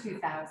the year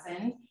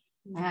 2000.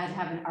 I had to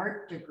have an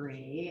art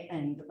degree,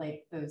 and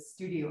like those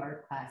studio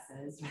art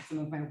classes were some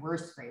of my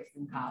worst grades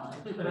in college.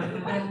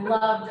 I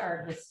loved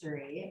art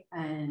history,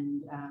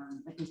 and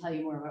I can tell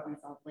you more about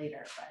myself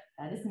later, but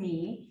that is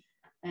me.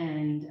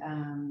 And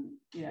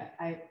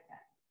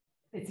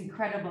it's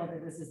incredible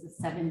that this is the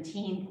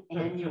 17th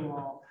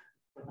annual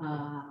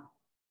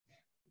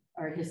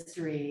Art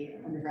History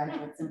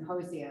Undergraduate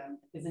Symposium,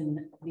 because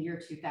in the year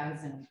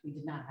 2000, we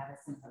did not have a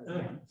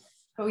symposium.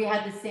 But we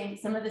had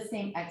some of the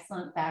same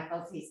excellent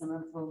faculty, some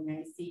of whom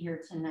I see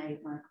here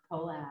tonight, Mark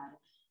Polad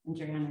and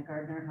Joanna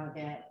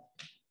Gardner-Huggett,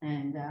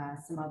 and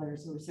some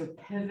others who were so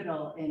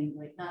pivotal in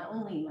not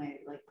only my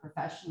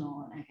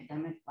professional and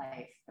academic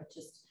life, but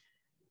just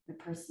my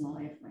personal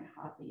life, my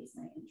hobbies,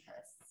 my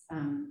interests.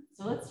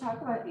 So let's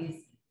talk about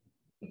these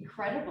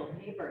incredible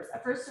papers.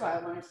 First of all,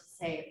 I wanted to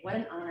say what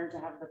an honor to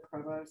have the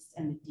provost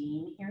and the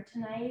dean here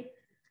tonight.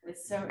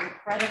 It's so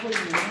incredibly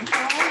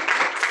meaningful.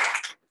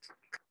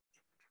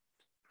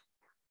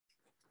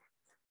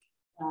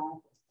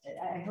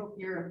 I hope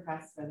you're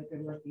impressed by the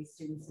good work these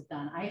students have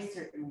done. I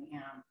certainly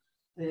am.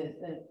 Let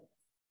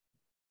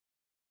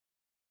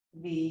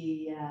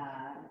me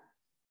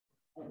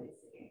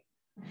see.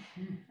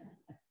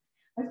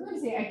 I was going to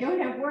say I don't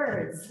have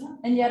words,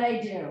 and yet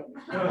I do.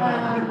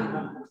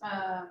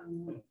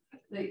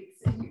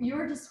 You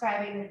were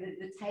describing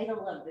the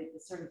title of the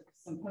sort of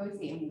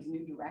symposium was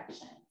New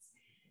Directions,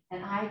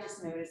 and I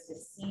just noticed a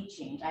sea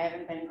change. I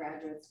haven't been in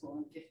graduate school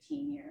in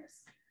 15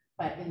 years.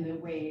 But in the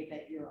way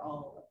that you're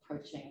all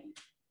approaching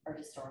art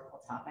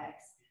historical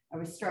topics. I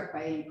was struck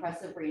by the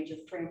impressive range of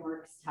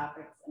frameworks,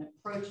 topics, and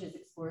approaches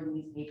explored in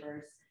these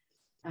papers,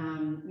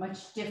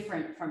 much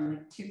different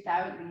from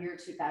the year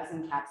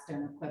 2000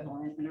 capstone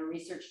equivalent, when our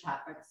research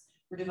topics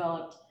were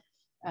developed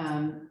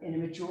in a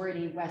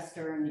majority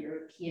Western,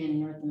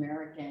 European, North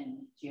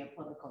American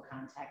geopolitical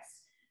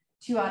context.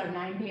 2 out of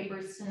 9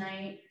 papers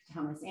tonight,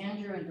 Thomas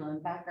Andrew and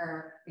Dylan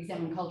Becker,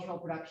 examine cultural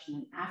production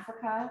in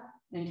Africa,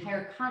 an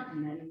entire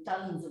continent of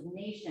dozens of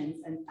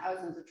nations and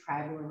thousands of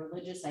tribal or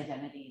religious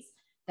identities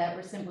that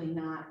were simply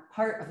not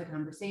part of the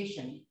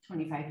conversation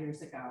 25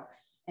 years ago.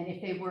 And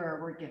if they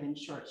were given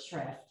short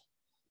shrift.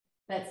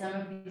 That some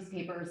of these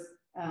papers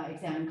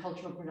examine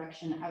cultural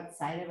production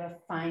outside of a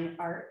fine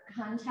art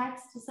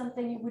context is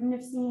something you wouldn't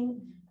have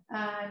seen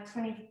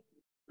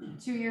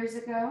 22 years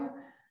ago.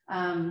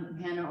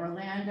 Hannah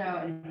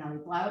Orlando and Hallie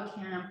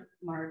Blaukamp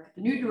mark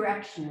the new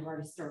direction of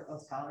art historical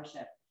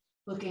scholarship,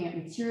 looking at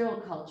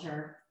material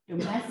culture,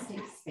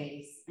 domestic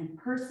space, and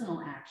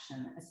personal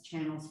action as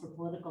channels for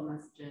political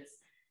messages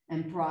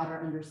and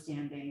broader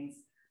understandings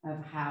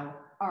of how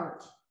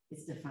art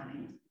is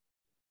defined.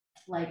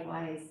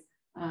 Likewise,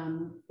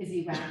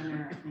 Izzy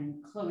Wagner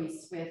and Chloe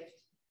Swift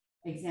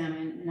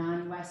examine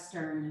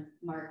non-Western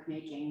mark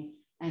making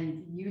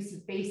and use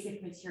of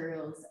basic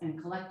materials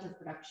and collective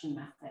production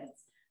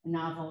methods, a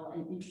novel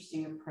and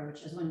interesting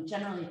approach, as one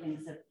generally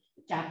thinks of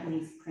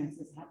Japanese prints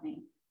as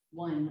having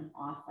one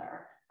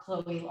author.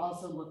 Chloe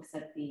also looks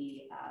at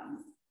the,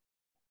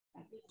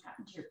 what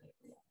happened to your paper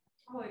yet?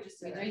 Oh, I just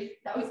said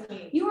that was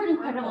you were an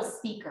incredible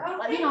speaker. Oh,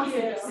 Let me also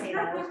you. just say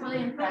that I was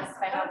really impressed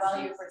by how well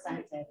you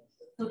presented,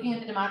 looking at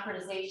the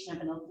democratization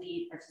of an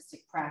elite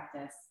artistic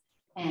practice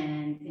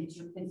and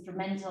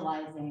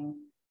instrumentalizing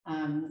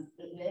an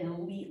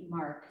elite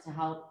mark to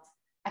help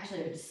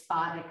actually a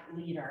despotic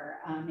leader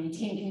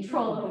maintain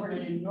control over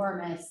an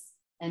enormous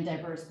and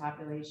diverse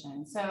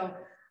population. So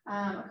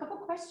a couple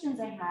questions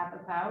I have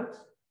about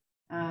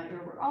I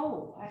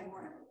have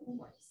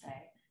more to say.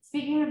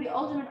 Speaking of the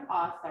ultimate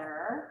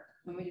author,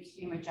 when we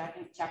speak about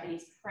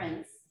Japanese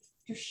prints,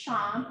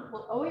 Duchamp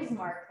will always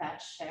mark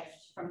that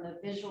shift from the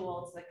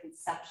visual to the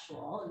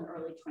conceptual in the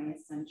early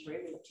 20th century.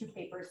 We have 2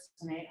 papers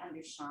tonight on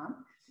Duchamp.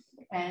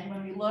 And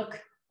when we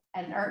look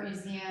at an art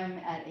museum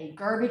at a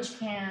garbage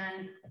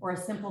can or a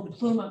simple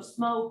plume of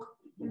smoke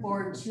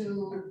or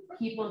 2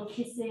 people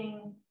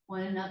kissing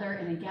one another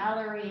in a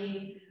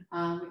gallery,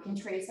 we can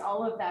trace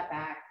all of that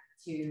back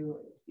to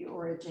the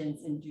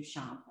origins in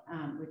Duchamp,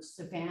 which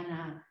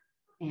Savannah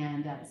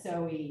and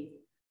Zoe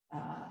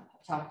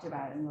talked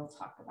about and we'll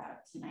talk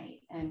about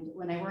tonight. And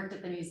when I worked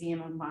at the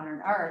Museum of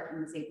Modern Art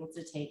and was able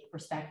to take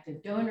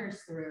prospective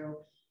donors through,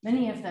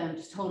 many of them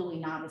just totally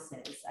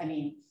novices. I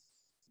mean,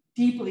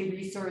 deeply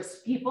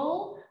resourced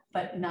people,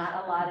 but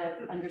not a lot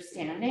of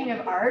understanding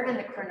of art and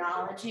the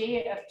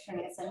chronology of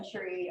 20th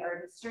century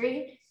art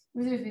history.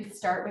 We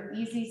start with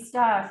easy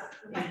stuff,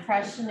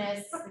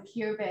 Impressionists, the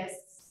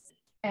Cubists,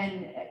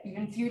 and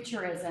even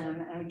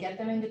Futurism, and we get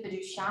them into the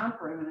Duchamp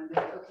room and I'm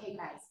like, okay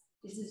guys,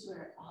 this is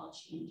where it all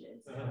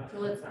changes. So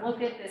let's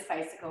look at this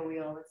bicycle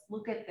wheel, let's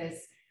look at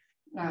this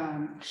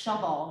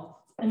shovel,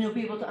 and you'll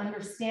be able to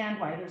understand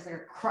why there's like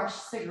a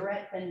crushed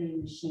cigarette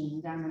vending machine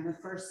down on the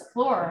first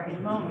floor in a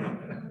moment.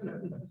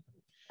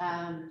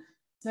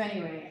 So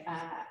anyway,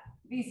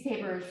 these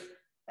papers,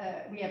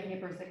 we have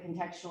papers that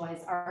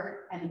contextualize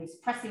art and the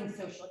most pressing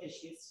social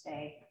issues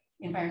today: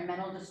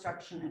 environmental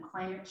destruction and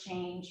climate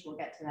change, we'll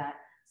get to that,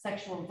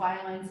 sexual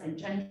violence and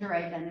gender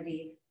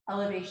identity,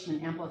 elevation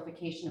and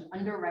amplification of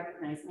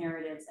under-recognized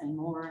narratives, and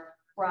more.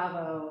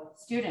 Bravo,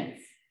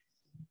 students.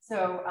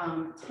 So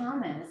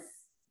Thomas,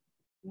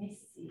 let me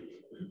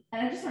see.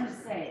 And I just want to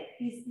say,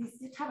 these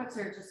topics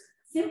are just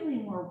simply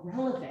more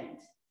relevant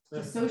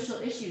to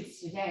social issues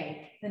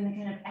today than the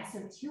kind of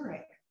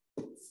esoteric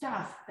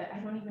stuff that I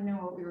don't even know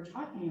what we were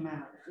talking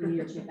about in the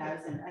year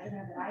 2000. I don't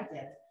know that I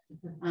did.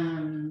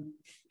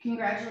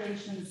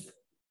 Congratulations,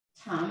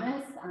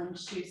 Thomas, on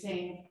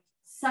choosing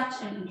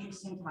such an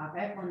interesting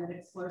topic, one that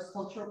explores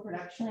cultural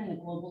production in the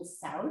global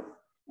South,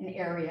 an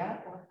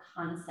area or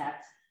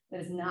concept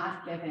that is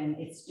not given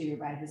its due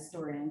by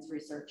historians,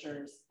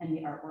 researchers, and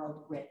the art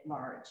world writ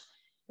large.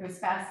 It was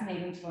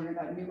fascinating to learn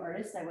about new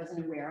artists I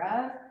wasn't aware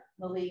of,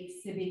 Malik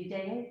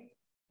Sibide,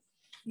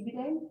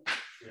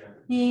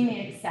 being the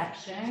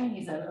exception.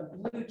 He's a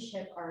blue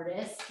chip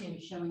artist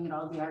and showing at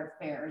all the art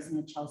fairs in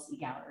the Chelsea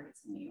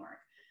galleries in New York.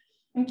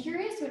 I'm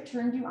curious what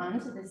turned you on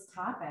to this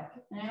topic.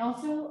 And I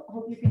also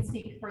hope you can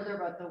speak further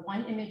about the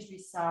one image we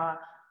saw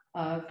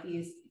of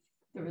these,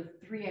 there were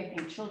 3, I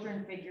think,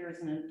 children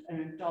figures and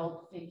an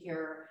adult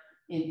figure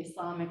in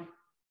Islamic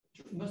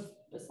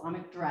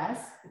dress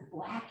with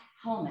black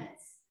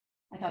helmets.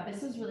 I thought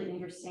this was really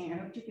interesting. I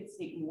hope you could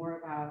speak more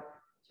about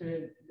sort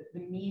of the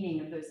meaning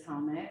of those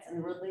helmets and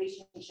the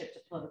relationship to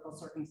political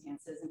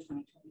circumstances in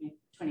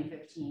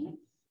 2015.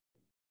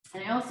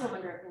 And I also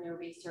wonder if in your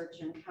research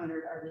you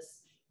encountered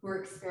artists who are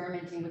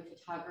experimenting with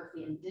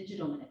photography and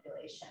digital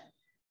manipulation.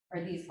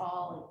 Are these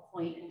all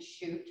point and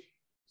shoot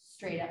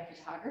straight up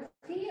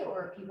photography,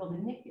 or people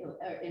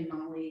manipulate in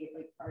Mali,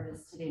 like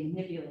artists today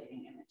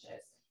manipulating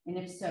images? And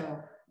if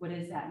so, what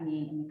does that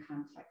mean in the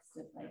context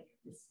of like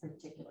this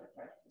particular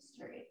part of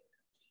history?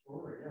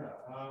 Sure, yeah.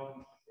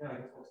 Yeah, I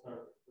guess I'll start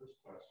with the first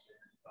question.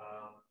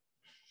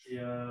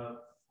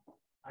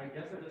 I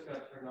guess I just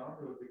got turned on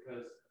to it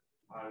because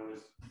I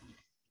was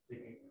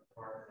taking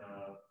part in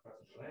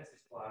Professor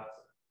Delancey's class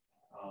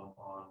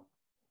on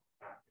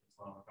African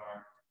Islamic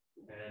art.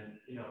 And,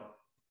 you know,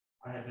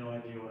 I had no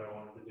idea what I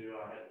wanted to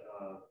do. I had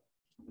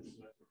this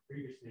semester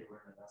previously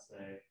written an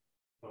essay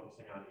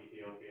focusing on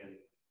Ethiopian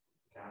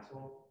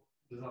castle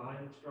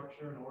design,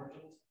 structure, and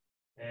origins.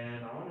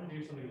 And I wanted to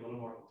do something a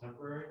little more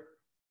contemporary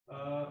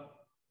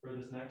for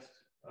this next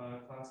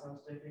class I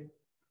was taking.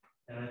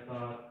 And I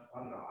thought, I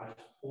don't know, I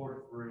just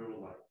poured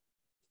through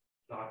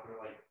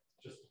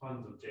just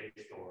tons of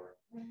JSTOR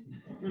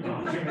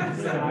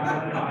documents. And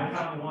I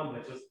found one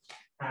that just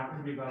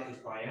happened to be about this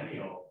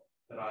biennial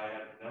that I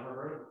had never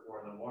heard of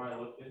before. And the more I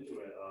looked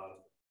into it,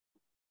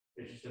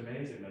 it's just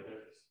amazing that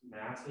there's this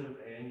massive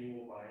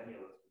annual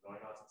biennial that's been going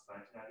on since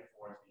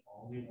 1994. It's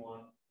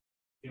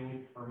the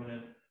only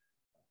permanent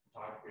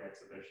photography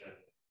exhibition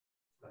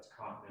that's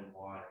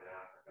continent-wide in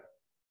Africa.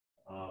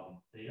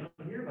 You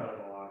don't hear about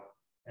it a lot.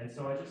 And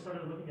so I just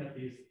started looking at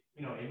these,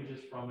 you know,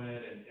 images from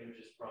it and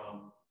images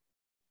from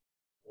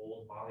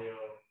old Malian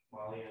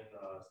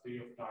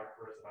studio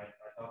photographers, and I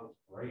thought it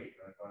was great.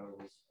 I thought it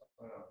was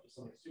just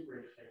something super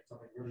interesting,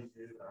 something really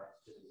new that I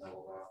just didn't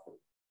know about.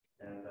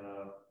 And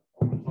I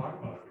want to talk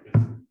about it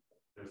because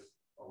there's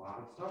a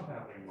lot of stuff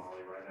happening in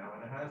Mali right now,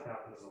 and it has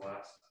happened in the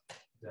last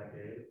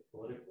decade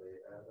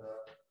politically. And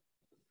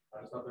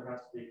I just thought there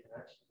has to be a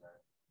connection there.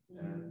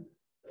 And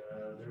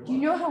do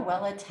you know how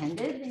well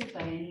attended the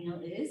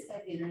biennial is by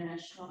the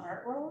international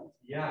art world?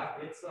 Yeah,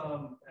 it's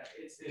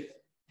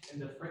in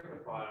the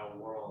Francophile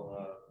world.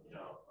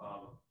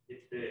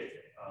 It's big,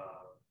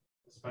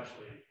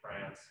 especially in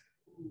France.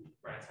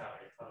 France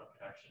having a ton of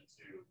connection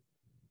to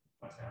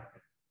West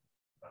African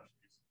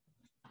countries,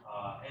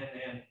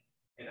 and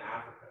in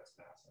Africa, it's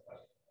massive.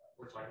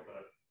 We're talking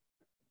about a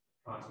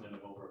continent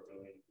of over 1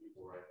 billion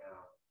people right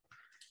now,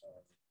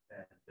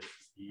 and this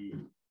is the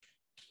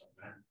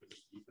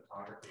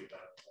photography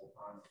that whole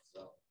time.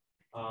 So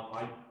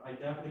I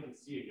definitely can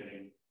see it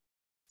getting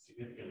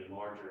significantly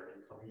larger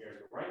in coming years.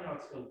 But right now,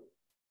 it's still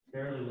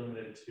fairly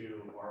limited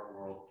to art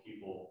world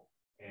people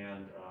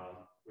and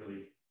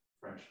really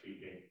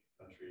French-speaking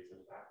countries in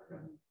Africa.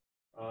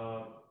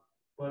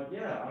 But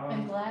yeah,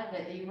 I'm glad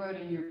that you wrote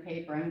in your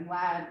paper. I'm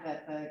glad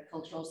that the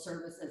cultural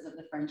services of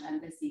the French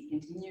embassy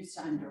continues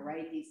to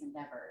underwrite these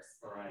endeavors.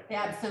 Right. They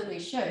absolutely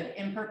should,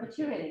 in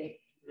perpetuity.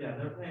 Yeah,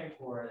 they're paying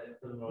for it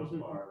for the most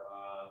part,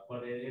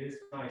 but it is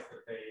nice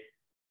that they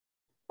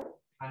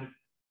kind of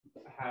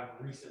have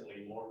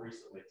more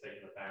recently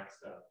taken a back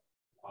step,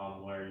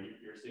 where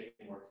you're seeing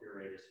more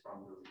curators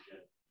from the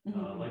region,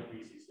 like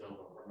BC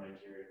Silva from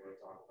Nigeria, who I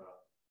talk about.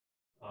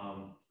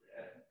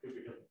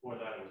 Because before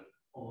that, it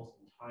was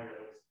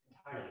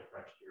entirely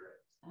French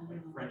curators,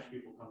 like French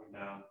people coming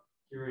down,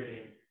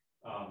 curating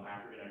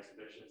African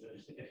exhibitions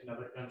in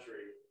another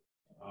country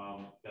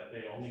that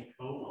they only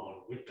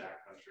co-own with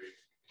that country.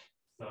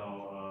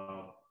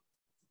 So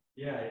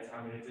yeah, it's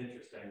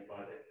interesting,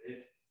 but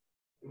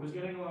it was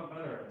getting a lot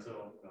better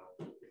until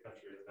the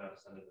country has now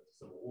descended into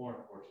civil war,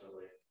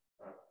 unfortunately.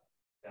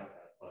 Doubt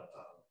that, but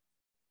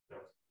that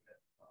was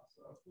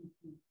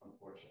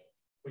unfortunate.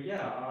 But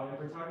yeah, if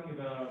we're talking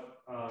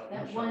about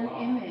that one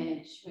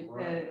image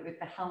with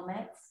the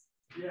helmets.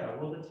 Yeah,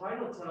 well, the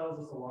title tells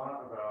us a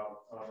lot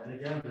about, and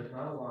again, there's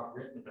not a lot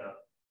written about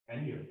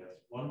any of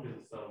this. One, because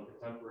it's so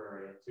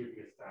contemporary, and two,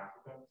 because it's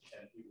Africa,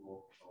 and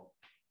people don't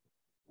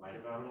write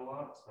about it a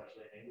lot,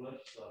 especially in English,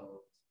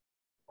 so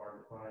it's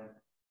hard to find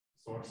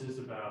sources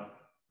about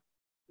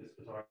this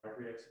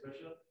photography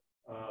exhibition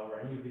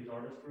or any of these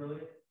artists,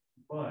 really.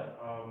 But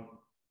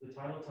the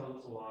title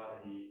tells us a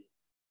lot, and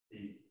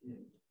the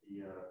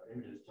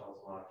images tell us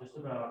a lot, just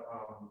about.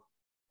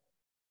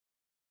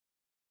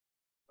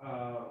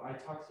 I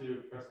talked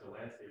to Professor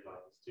Delancey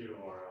about this too,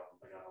 or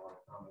I got a lot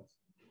of comments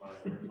in my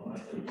original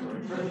essay.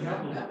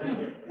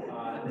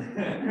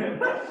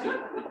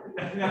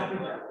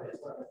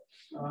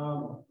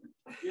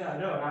 Yeah,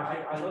 no,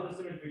 I love this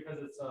image because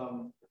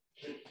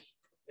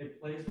it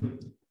plays with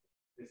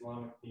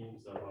Islamic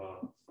themes of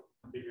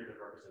figurative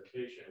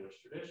representation, which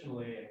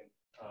traditionally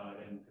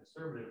in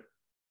conservative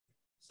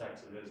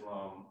sects of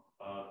Islam,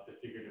 the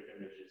figurative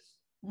image is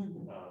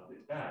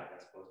bad.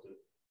 That's supposed to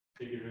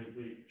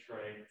figuratively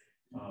portray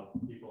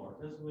people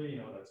artistically,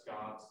 that's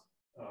God's,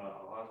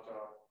 Allah's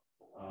job.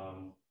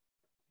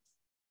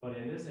 But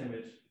in this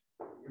image,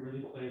 it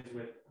really plays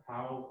with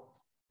how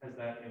has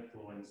that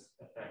influence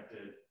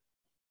affected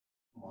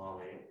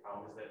Mali?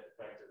 How has that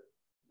affected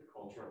the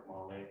culture of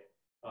Mali?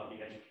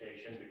 The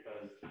education,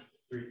 because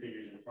three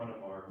figures in front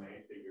of our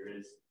main figure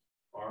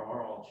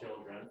are all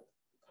children.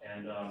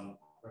 And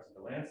Professor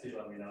Delancey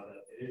let me know that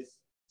it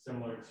is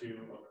similar to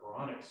a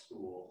Quranic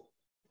school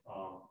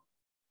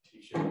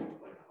teaching,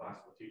 like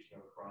classical teaching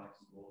of a Quranic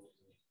school, which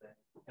is interesting.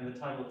 And the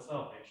title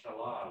itself,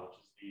 Inshallah, which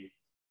is the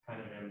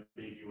kind of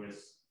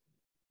ambiguous,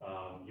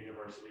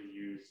 universally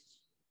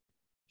used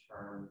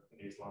term in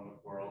the Islamic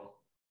world.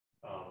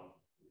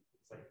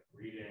 It's like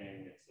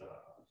reading, it's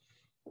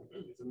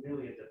a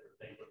million different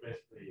things, but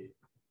basically,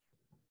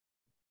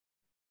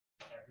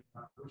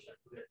 I wish I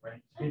put it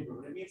right,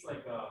 but it means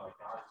like God's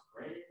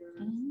grace.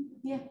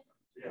 Yeah.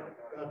 Yeah,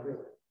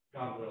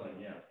 God willing,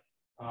 yeah.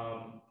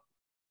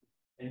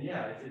 And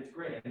yeah, it's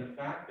great. And the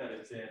fact that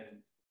it's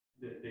in,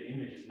 the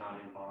image is not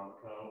in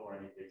Bamako or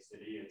any big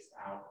city, it's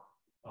out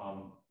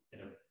in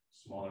a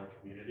smaller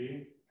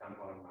community, kind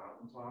of on a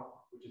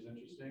mountaintop, which is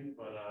interesting.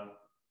 But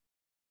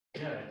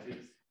yeah, it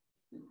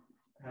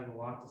has a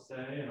lot to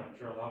say, and I'm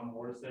sure a lot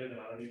more to say that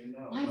I don't even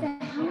know. Why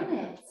the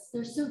helmets?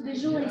 They're so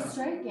visually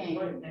striking.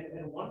 Right.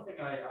 And one thing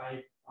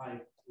I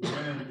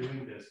learned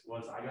doing this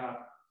was I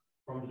got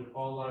from the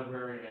DePaul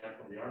Library and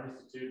from the Art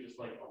Institute, just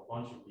like a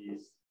bunch of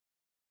these,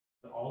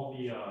 all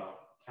the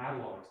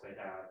catalogs they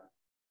had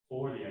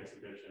for the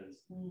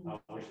exhibitions,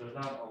 which there's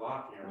not a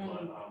lot here,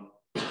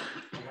 but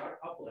I got a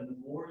couple, and the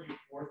more you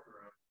pour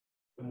through,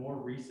 the more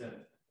recent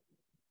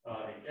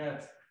it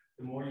gets,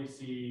 the more you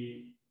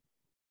see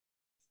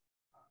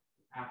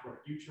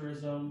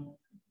Afrofuturism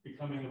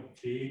becoming a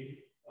big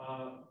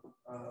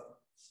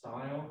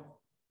style,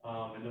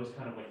 and those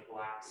kind of like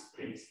black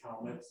space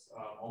helmets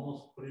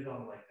almost put it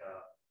on like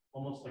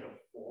almost like a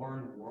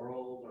foreign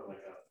world or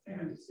like a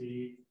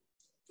fantasy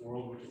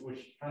world,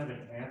 which kind of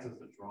enhances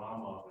the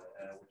drama of it,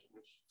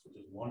 which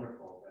is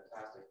wonderful,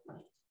 fantastic.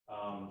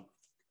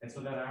 And so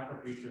that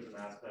Afrofuturism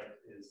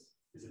aspect is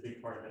a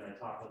big part of it. And I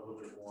talk a little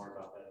bit more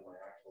about that in my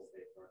actual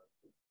paper,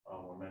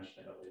 or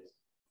mention it at least.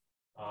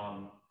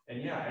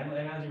 And yeah, and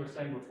as you were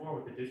saying before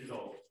with the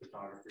digital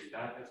photography,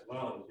 that as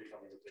well is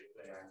becoming a big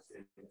thing. I'm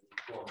seeing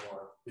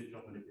more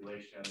digital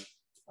manipulation,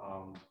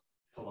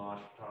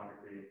 collage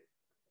photography.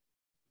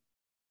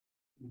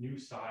 New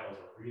styles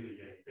are really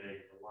getting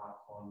big. There's a lot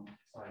of fun,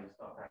 exciting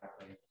stuff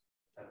happening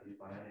at these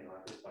biennial,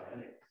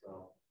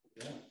 So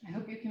yeah. I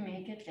hope you can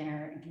make it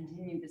there and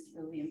continue this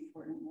really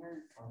important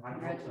work.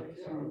 Congratulations.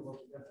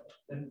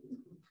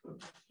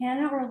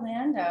 Hannah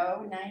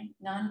Orlando,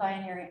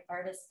 non-binary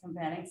artist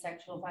combating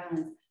sexual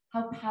violence.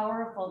 How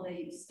powerful that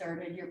you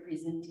started your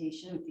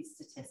presentation with these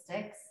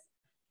statistics.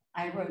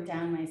 I wrote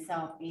down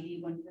myself,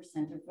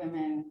 81% of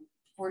women,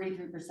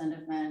 43%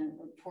 of men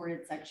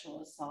reported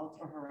sexual assault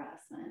or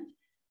harassment.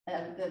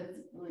 That's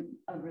really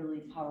a really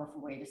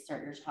powerful way to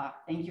start your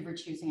talk. Thank you for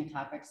choosing a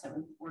topic so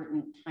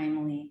important,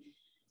 timely,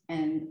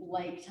 and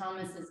like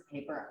Thomas's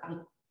paper,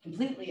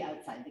 completely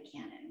outside the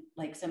canon,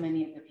 like so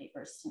many of the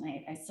papers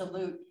tonight. I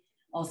salute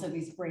also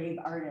these brave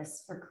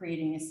artists for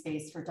creating a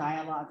space for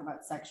dialogue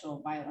about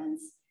sexual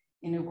violence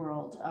in a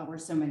world where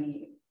so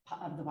many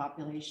of the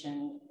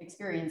population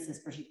experiences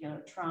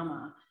particular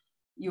trauma.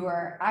 You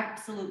are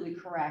absolutely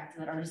correct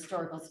that our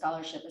historical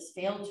scholarship has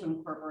failed to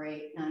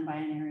incorporate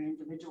non-binary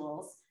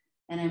individuals.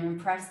 And I'm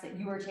impressed that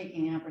you are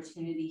taking an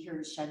opportunity here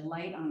to shed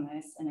light on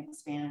this and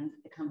expand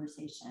the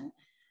conversation.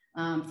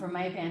 From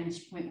my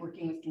vantage point,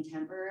 working with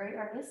contemporary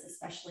artists,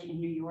 especially in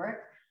New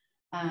York,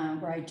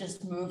 where I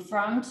just moved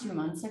from 2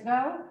 months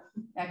ago,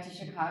 back to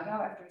Chicago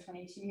after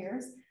 22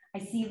 years, I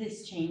see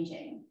this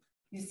changing.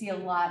 You see a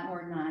lot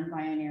more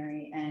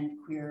non-binary and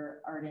queer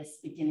artists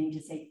beginning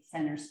to take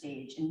center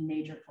stage in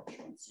major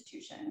cultural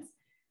institutions.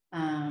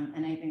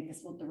 And I think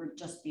this will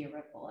just be a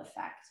ripple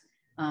effect.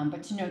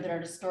 But to know that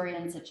art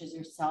historians such as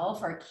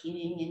yourself are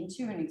keying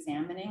into and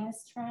examining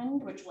this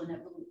trend, which will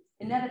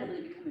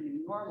inevitably become a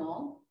new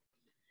normal,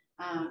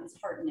 is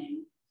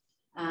heartening.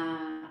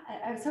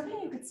 I was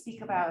hoping you could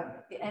speak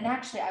about, and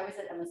actually I was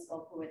at Emma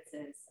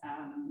Skolkowitz's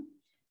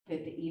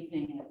the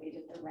evening that we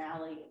did the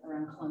rally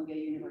around Columbia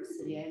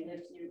University. I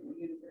lived near the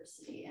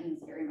university and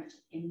was very much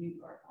in New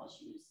York while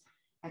she was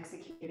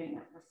executing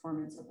that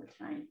performance over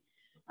time.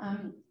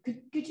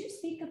 Could you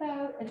speak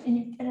about,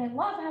 and I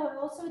love how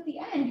also at the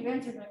end you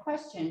answered my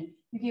question,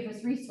 you gave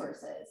us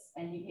resources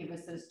and you gave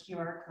us those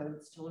QR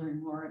codes to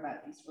learn more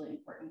about these really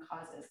important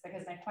causes,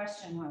 because my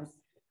question was,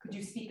 could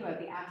you speak about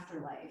the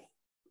afterlife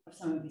of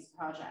some of these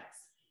projects?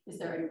 Is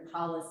there any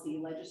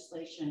policy,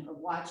 legislation, or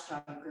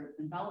watchdog group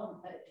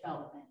development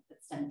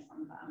that stemmed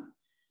from them?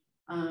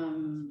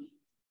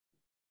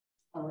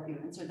 I'll let you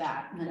answer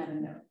that and then I have a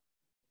note.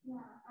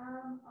 Yeah,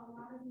 a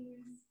lot of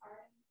these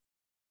art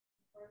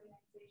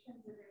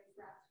organizations are very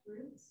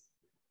grassroots.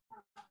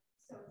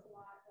 So it's a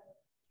lot of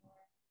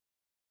more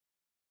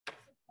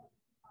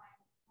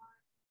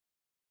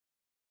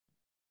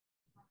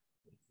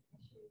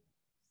issues.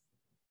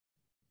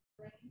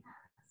 Brain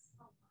has a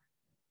lot of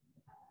information.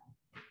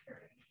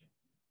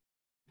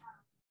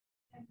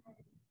 And then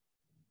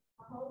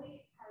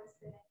Holly has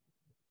been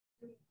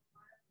doing a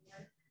lot of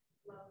work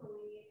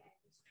locally and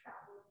he's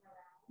traveling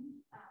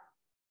around,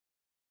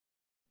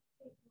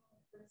 taking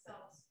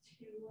themselves to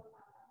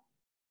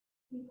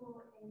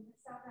people in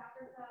South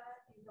Africa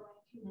and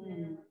going to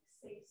their like,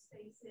 safe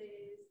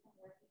spaces and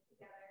working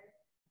together.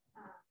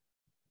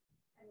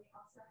 And we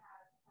also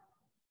have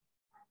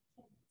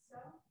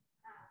Kinso,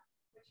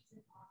 which is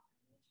an online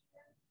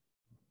initiative.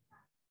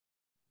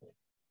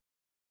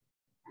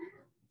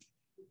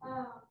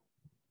 Sad.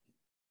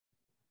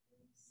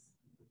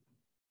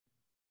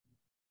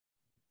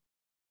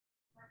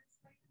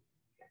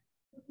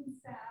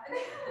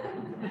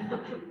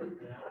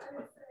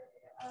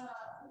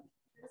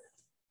 This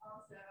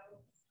also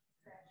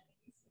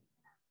tragedy.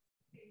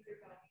 Things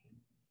are going.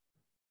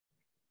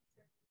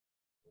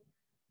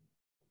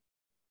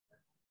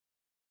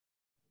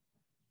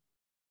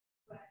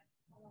 But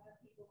a lot of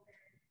people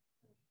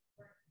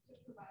work to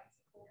provide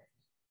support.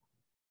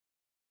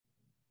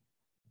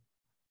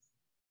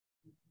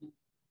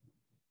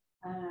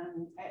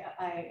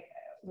 I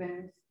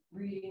when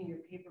reading your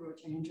paper,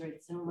 which I enjoyed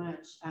so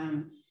much,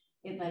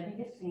 it led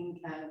me to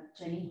think of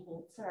Jenny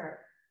Holzer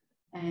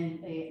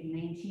and a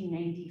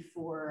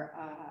 1994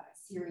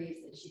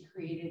 series that she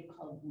created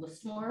called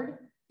Lustmord,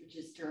 which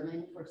is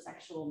German for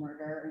sexual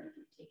murder. And if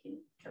you've taken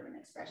German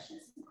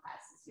expressionism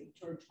classes, you have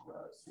George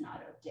Gross and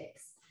Otto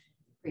Dix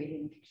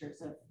creating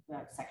pictures of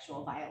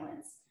sexual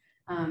violence.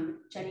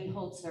 Jenny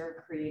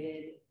Holzer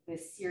created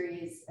this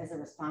series as a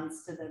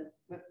response to the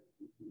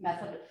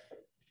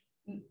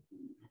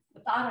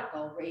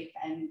methodical rape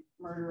and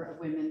murder of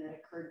women that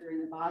occurred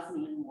during the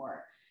Bosnian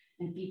War,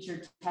 and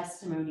featured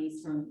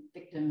testimonies from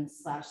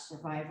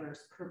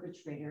victims/survivors,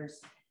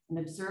 perpetrators, and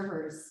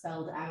observers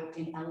spelled out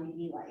in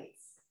LED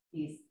lights.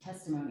 These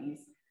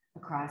testimonies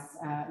across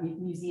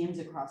museums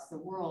across the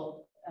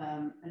world,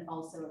 and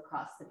also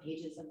across the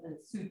pages of the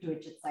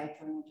Süddeutsche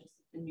Zeitung, which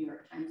is the New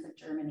York Times of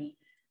Germany,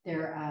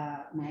 their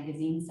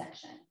magazine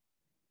section.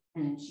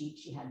 And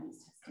she had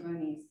these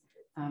testimonies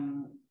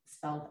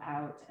spelled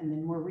out. And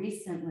then more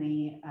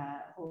recently,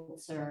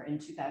 Holzer in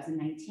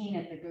 2019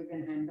 at the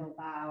Guggenheim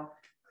Bilbao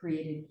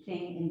created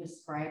Thing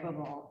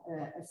Indescribable,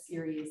 a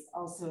series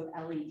also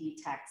of LED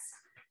text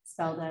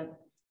spelled out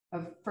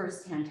of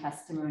firsthand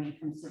testimony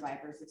from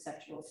survivors of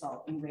sexual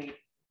assault and rape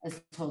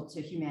as told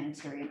to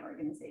humanitarian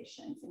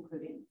organizations,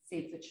 including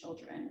Save the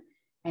Children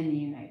and the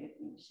United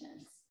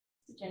Nations.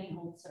 So Jenny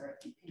Holzer,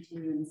 if you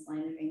continue in this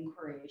line of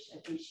inquiry, I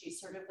think she's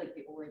sort of like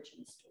the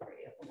origin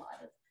story of a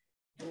lot of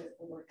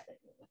the work that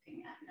you're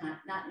looking at,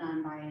 not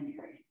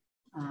non-binary,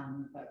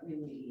 but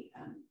really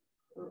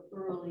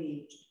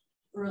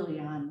early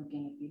on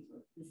looking at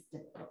this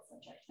difficult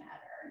subject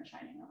matter and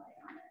shining a light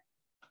on it.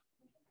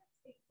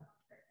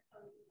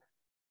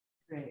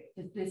 Great.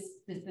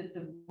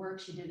 The work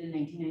she did in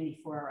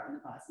 1994 around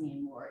the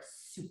Bosnian War is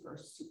super,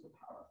 super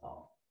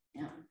powerful.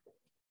 Yeah.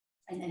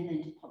 And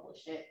then to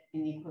publish it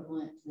in the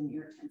equivalent to the New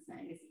York Times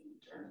Magazine in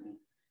Germany,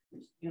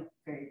 which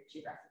very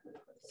geographically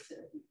close to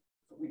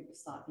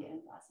Yugoslavia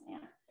and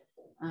Bosnia.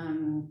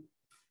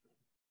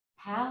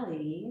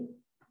 Hallie,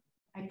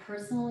 I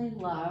personally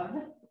love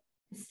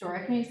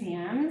historic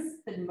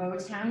museums, the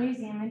Motown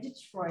Museum in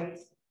Detroit,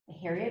 the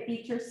Harriet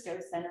Beecher Stowe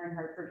Center in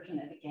Hartford,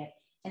 Connecticut,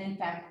 and in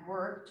fact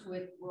worked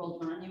with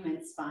World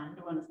Monuments Fund,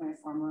 one of my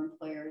former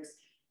employers,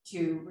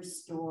 to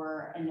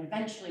restore and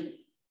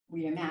eventually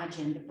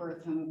reimagine the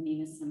birth home of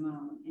Nina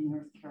Simone in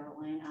North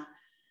Carolina,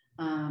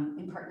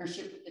 in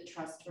partnership with the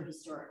Trust for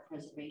Historic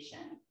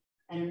Preservation.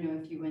 I don't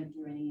know if you went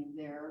through any of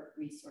their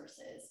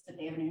resources, but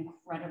they have an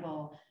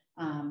incredible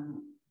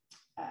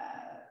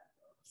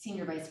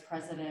senior vice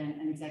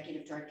president and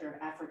executive director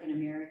of African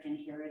American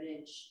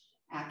Heritage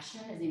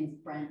Action. His name is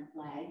Brent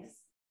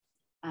Leggs.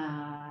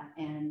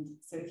 And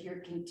so if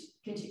you're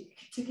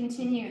to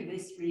continue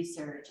this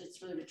research,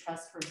 it's really the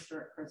Trust for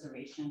Historic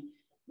Preservation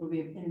will be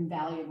an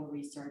invaluable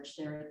research.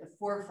 They're at the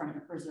forefront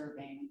of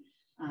preserving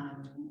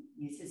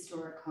these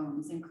historic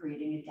homes and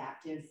creating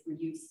adaptive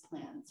reuse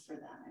plans for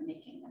them and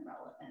making them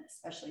relevant,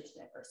 especially to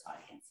diverse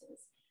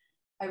audiences.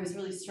 I was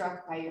really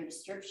struck by your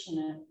description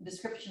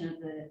of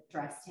the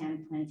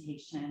Drastan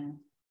plantation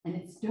and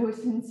its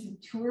docents who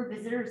tour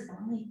visitors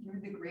only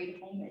through the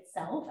great home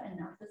itself and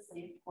not the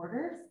slave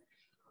quarters,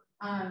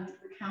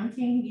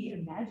 recounting the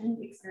imagined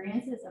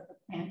experiences of the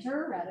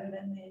planter rather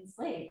than the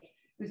enslaved.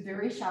 It was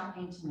very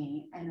shocking to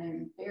me, and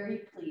I'm very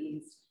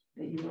pleased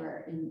that you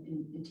are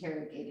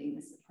interrogating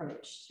this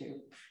approach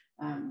to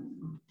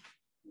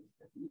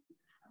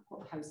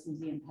house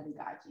museum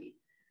pedagogy.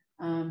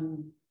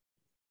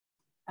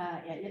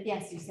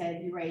 Yes, you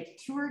said, you're right.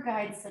 Tour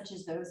guides such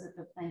as those at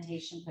the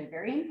plantation play a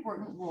very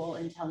important role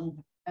in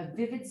telling a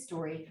vivid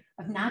story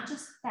of not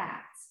just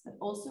facts, but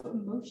also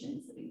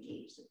emotions that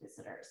engage the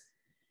visitors.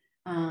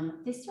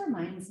 This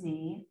reminds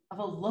me of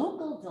a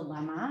local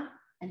dilemma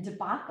and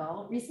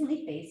debacle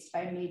recently faced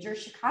by a major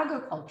Chicago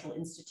cultural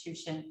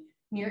institution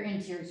near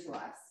and dear to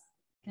us.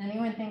 Can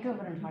anyone think of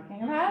what I'm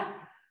talking about?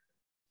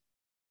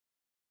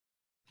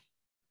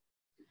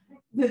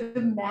 The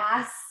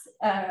mass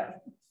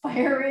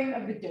firing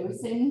of the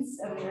docents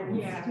of their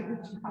institute in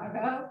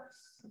Chicago,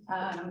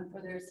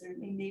 for their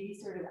maybe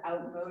sort of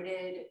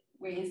outmoded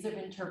ways of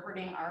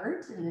interpreting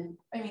art. And then,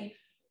 I mean,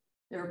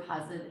 there are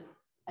positive,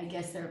 I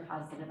guess there are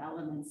positive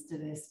elements to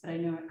this, but I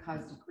know it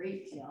caused a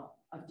great deal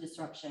of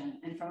disruption.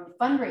 And from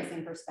a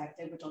fundraising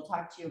perspective, which I'll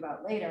talk to you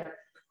about later,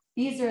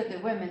 these are the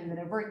women that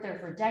have worked there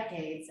for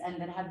decades and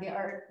that have the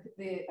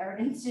Art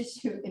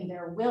Institute in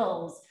their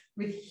wills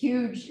with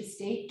huge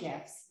estate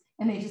gifts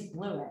and they just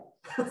blew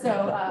it.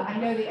 So I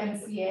know the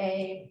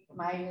MCA,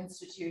 my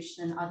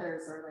institution, and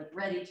others are like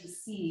ready to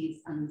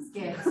seize on these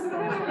gifts that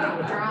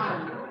are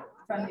drawn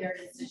from the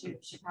Art Institute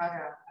of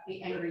Chicago,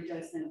 the angry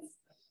docents.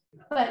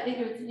 But it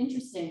was an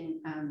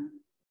interesting,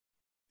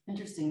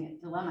 interesting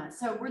dilemma.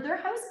 So were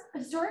there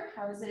historic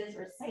houses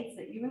or sites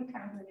that you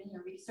encountered in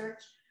your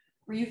research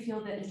where you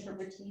feel that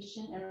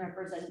interpretation and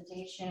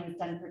representation was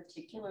done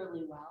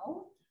particularly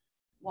well?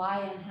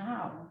 Why and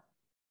how?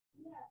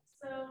 Yeah,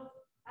 so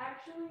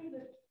actually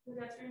the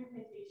pedestrian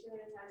plantation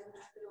has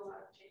enacted a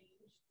lot of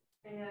change,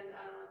 and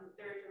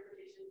their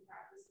interpretation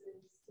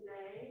practices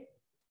today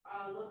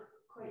look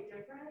quite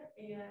different,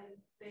 and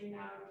they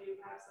now do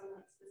have some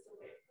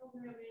specific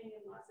programming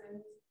and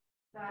lessons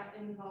that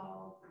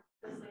involve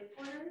the slave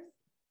quarters.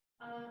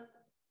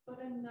 But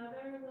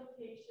another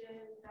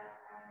location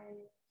that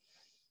I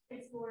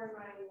explore in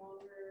my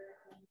longer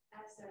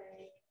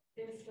essay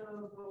is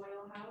the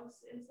Royal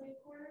House in slave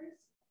quarters,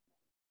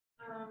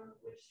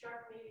 which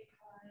struck me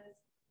because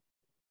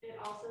it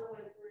also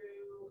went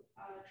through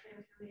a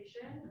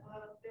transformation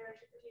of their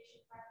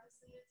interpretation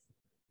practices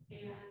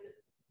and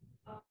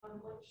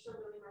just a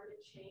really marked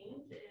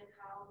change in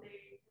how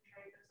they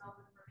portray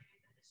themselves and portray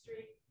the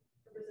history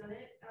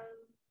represented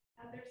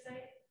at their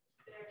site.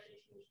 They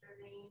actually changed their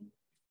name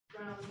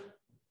from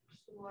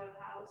just the Royal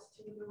House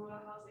to the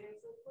Royal House and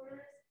slave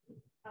quarters.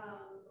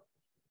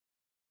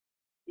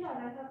 Yeah,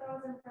 and I thought that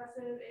was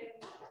impressive, and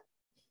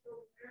the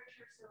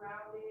literature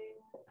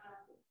surrounding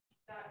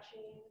that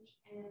change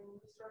in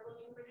historical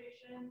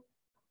interpretation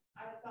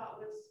I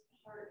thought was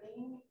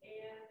heartening,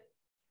 and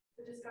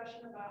the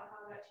discussion about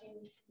how that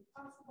change can be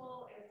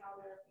possible and how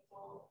there are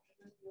people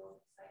in the field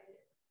excited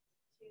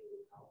to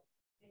help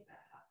make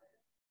that happen.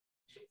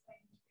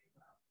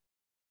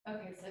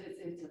 Okay, so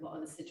it's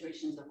the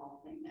situation's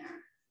evolving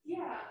there.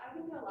 Yeah, I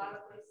think in a lot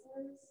of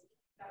places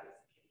that is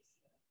the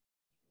case.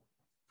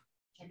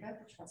 Check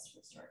out the Trust for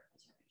Historic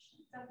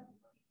Preservation.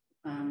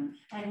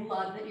 I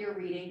love that you're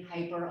reading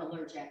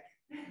Hyperallergic.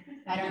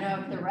 I don't know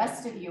if the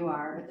rest of you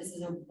are, but this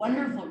is a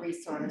wonderful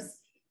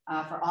resource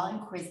for all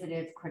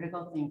inquisitive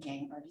critical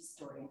thinking art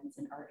historians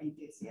and art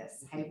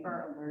enthusiasts,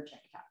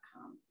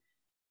 hyperallergic.com.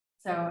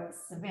 So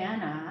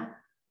Savannah,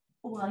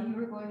 while you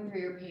were going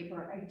through your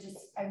paper,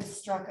 I was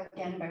struck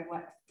again by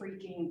what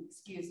freaking,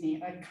 excuse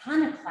me,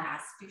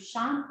 iconoclast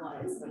Duchamp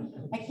was.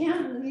 I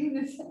can't believe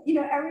this, you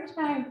know, every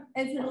time,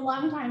 it's been a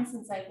long time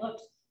since I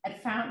looked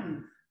at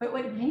Fountain, but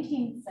what,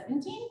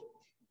 1917?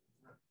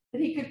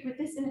 That he could put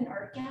this in an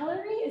art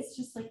gallery is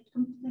just like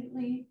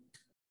completely,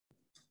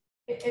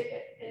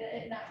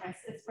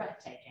 it's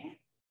breathtaking.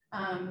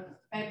 I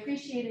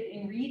appreciated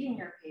in reading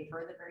your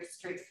paper, the very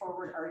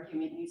straightforward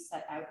argument you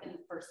set out in the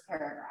first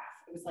paragraph.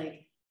 It was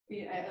like,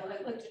 I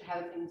looked at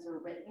how things were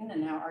written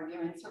and how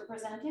arguments were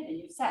presented, and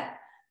you said,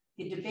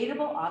 the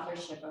debatable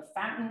authorship of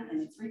Fountain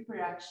and its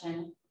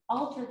reproduction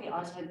alter the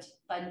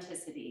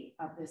authenticity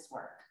of this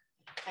work.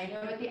 I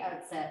know at the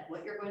outset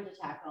what you're going to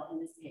tackle in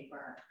this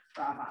paper,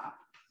 brava.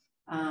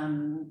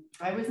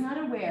 I was not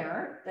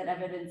aware that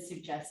evidence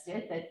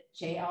suggested that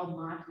J.L.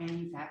 Mott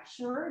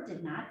manufacturer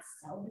did not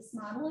sell this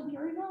model of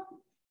urinal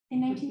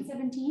in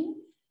 1917.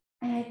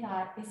 And I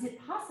thought, is it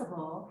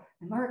possible,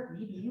 and Mark,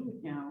 maybe you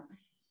would know,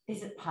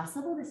 is it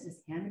possible this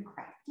was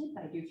handcrafted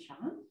by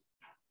Duchamp?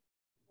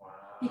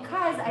 Wow.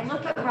 Because I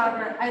look at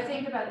Robert, I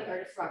think about the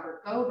artist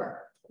Robert Gober,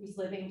 who's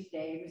living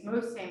today, who's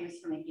most famous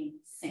for making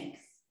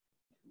sinks.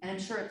 And I'm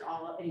sure it's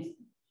all, and he's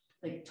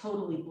like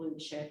totally blue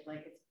chip,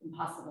 like it's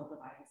impossible to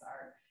buy his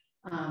art.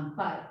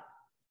 But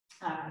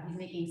he's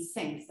making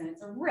sinks, and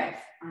it's a riff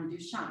on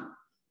Duchamp.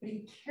 But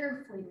he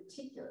carefully,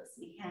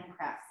 meticulously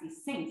handcrafts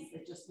these sinks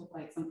that just look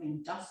like something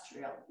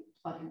industrial you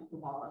plug into the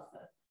wall of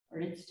the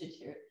Art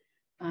Institute.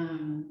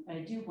 But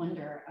I do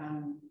wonder,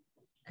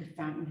 could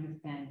Fountain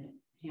have been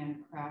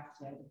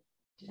handcrafted?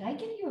 Did I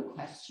give you a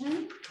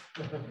question?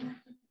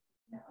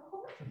 No.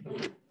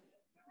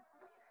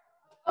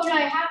 Oh no,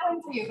 I have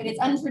one for you, but it's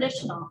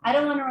untraditional. I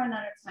don't want to run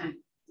out of time.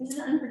 This is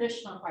an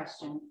untraditional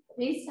question.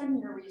 Based on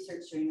your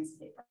research during this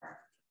paper,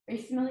 are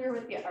you familiar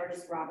with the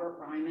artist Robert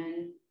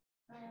Ryman?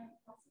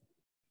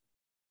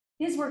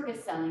 His work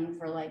is selling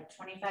for like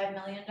 $25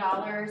 million.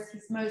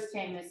 He's most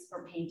famous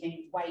for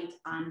painting white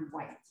on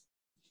white.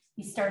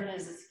 He started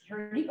as a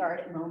security guard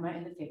at MoMA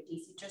in the 50s.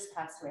 He just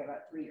passed away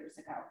about 3 years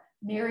ago.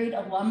 Married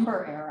a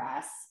lumber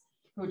heiress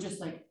who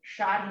just like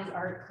shot his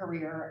art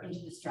career into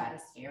the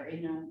stratosphere.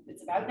 You know,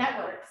 it's about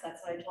networks.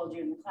 That's what I told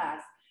you in the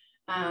class.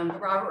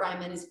 Robert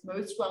Ryman is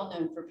most well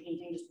known for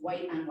painting just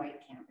white on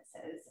white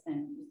canvases,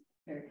 and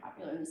very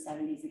popular in the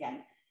 70s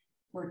again.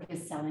 Work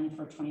is selling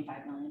for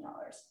 $25 million.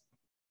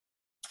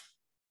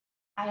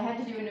 I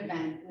had to do an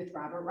event with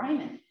Robert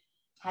Ryman.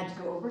 Had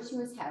to go over to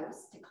his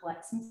house to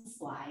collect some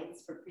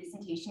slides for a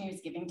presentation he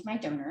was giving to my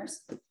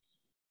donors.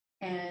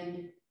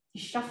 And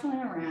he's shuffling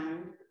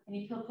around and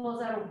he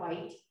pulls out a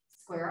white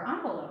square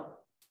envelope,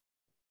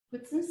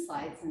 puts some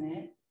slides in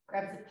it,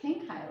 grabs a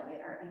pink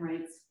highlighter and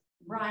writes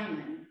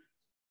Ryman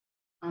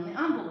on the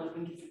envelope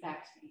and gives it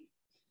back to me.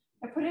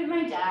 I put it in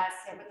my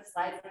desk, I put the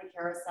slides in the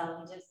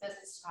carousel, he does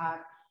business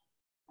talk,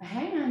 I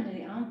hang on to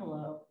the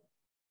envelope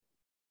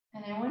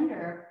and I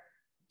wonder,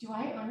 do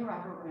I own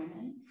Robert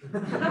Brennan?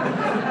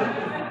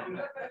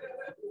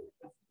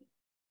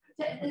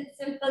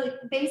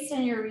 Based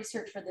on your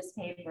research for this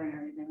paper and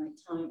everything, like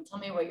tell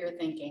me what you're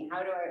thinking.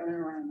 How do I earn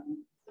around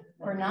them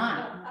or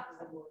not?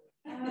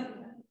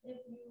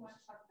 If you want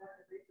to talk about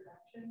the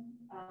reproduction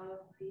of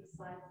these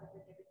slides that were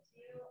given to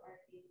you, are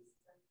these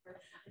the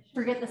first edition?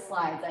 Forget the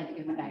slides, I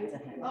give them back to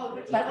him. Oh,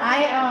 but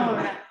I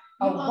own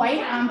a white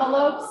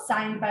envelope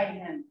signed by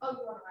him. Oh,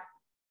 you want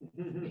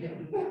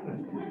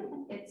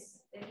to It's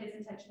his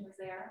intention was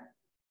there.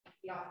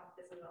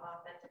 This is an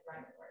authentic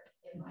writing work,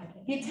 in my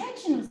opinion. The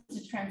intention was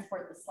to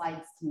transport the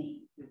slides to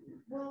me.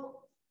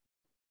 Well,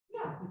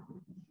 yeah,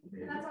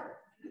 that's art.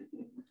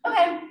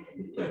 Okay.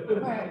 All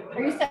right.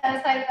 Are you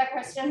satisfied with that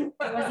question?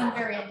 It wasn't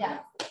very in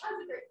depth,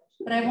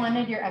 but I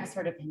wanted your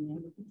expert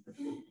opinion.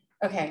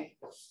 Okay.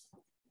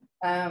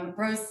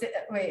 Rose,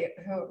 wait,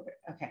 who?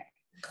 Okay.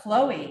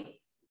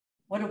 Chloe,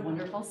 what a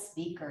wonderful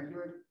speaker.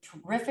 You're a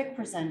terrific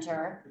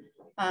presenter.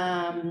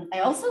 I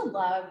also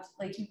loved,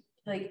 like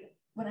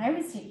when I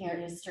was taking art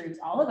history, it was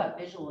all about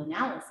visual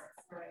analysis.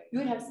 Right. You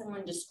would have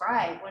someone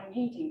describe one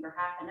painting for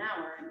half an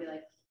hour and be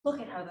like,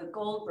 look at how the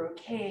gold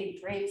brocade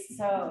drapes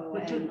so,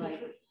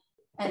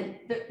 and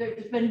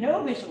there's been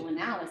no visual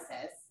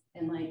analysis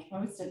in like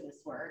most of this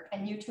work.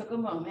 And you took a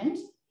moment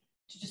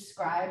to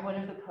describe one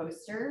of the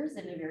posters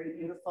in a very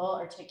beautiful,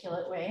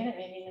 articulate way, and it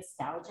made me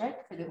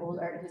nostalgic for the old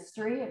art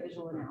history of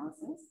visual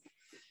analysis.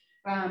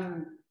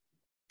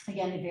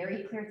 Again, a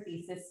very clear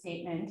thesis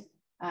statement.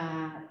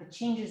 The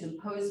changes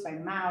imposed by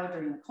Mao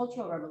during the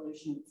Cultural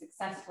Revolution would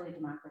successfully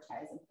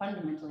democratize and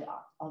fundamentally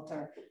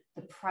alter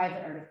the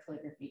private art of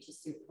calligraphy to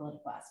suit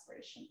political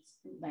aspirations,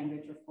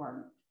 language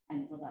reform,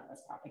 and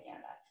relentless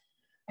propaganda.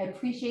 I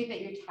appreciate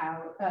that you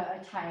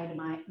tied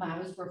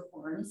Mao's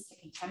reforms to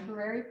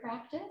contemporary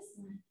practice,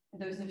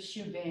 those of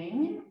Xu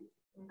Bing.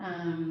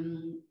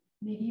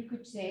 Maybe you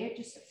could say it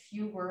just a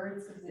few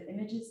words, because the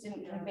images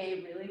didn't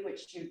convey really what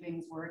Xu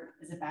Bing's work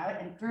is about.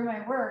 And through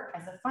my work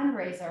as a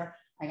fundraiser,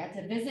 I got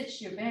to visit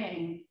Xu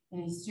Bing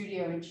in his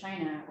studio in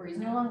China, where he's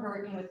no longer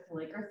working with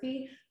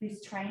calligraphy, but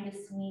he's trying to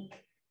sneak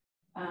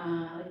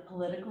like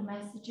political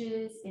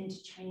messages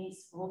into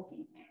Chinese school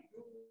painting.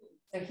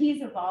 So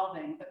he's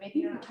evolving, but maybe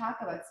you could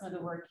talk about some of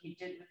the work he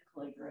did with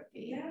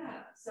calligraphy.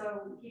 Yeah,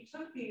 so he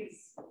took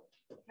these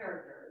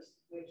characters,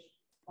 which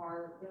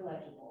are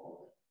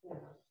illegible,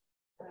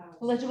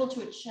 legible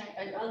to a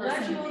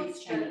person who reads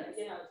Chinese.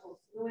 To a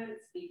fluent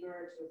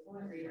speaker, to a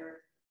fluent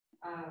reader,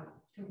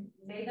 who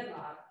made them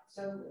up,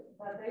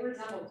 but they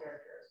resemble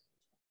characters.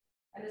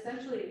 And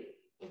essentially,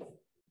 it's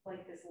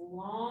like this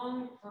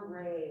long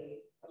parade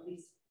of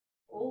these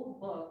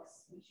old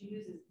books, which he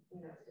uses,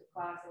 the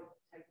classic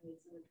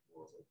techniques and the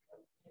tools of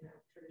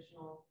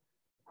traditional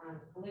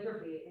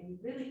calligraphy, and you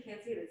really can't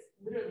see it. It's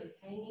literally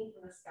hanging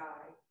from the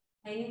sky,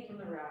 hanging from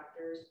the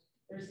rafters.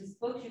 There's these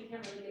books you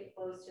can't really get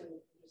close to, and you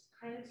can just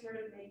kind of sort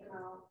of make them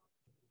out.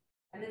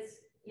 And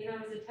it's, his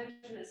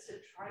intention is to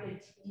try to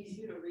tease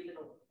you to read it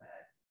a little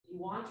bit. You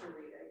want to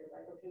read it. You're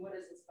like, okay, what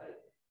is this? But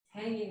it's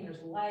hanging,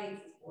 there's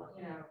lights,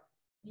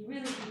 you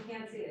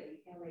can't see it. You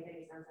can't make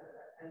any sense out of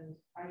it. And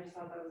I just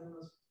thought that was the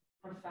most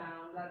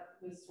profound. That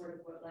was sort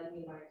of what led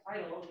me to my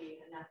title, the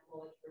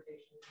ineffable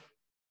interpretation.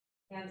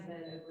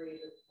 Hansman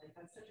agreed that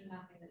that's such a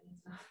nothing that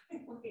means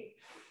nothing, like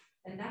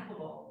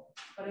ineffable.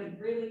 But it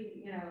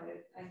really,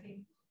 I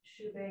think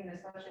Xu Bing,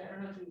 especially, I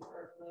don't know if you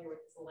are familiar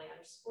with this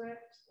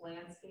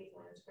landscape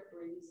where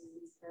he uses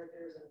these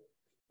characters and,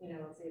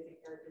 let's say it's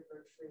a character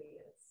for a tree,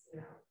 it's,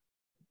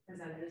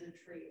 presented as a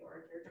tree,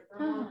 or a character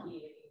for a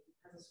monkey,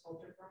 as a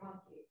sculpture for a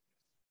monkey.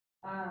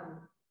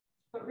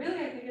 But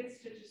really, I think it's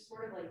to just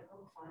sort of like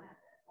poke fun at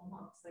it,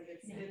 almost. Like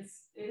it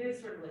is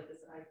sort of like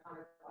this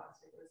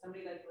iconoclastic, or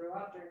somebody that grew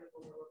up during the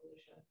Cultural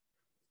Revolution,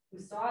 who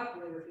saw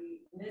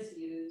calligraphy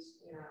misused.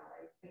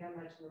 I think I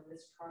mentioned the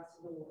mistrust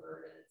of the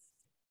word, and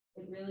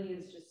it really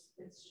is just,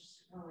 it's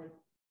just kind of like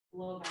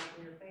blow back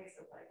in your face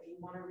of like,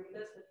 you want to read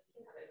this, but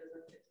you can't. It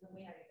doesn't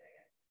mean anything.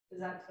 Does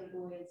that take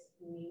away its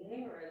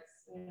meaning or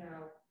its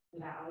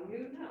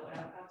value? No,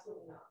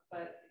 absolutely not.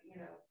 But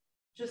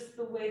just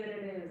the way that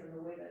it is, and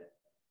the way that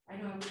I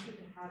know, I wish you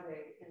could have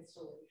a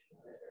installation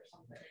of it or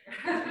something.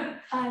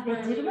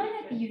 They did one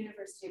at the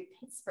University of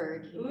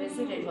Pittsburgh. He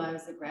visited while I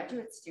was a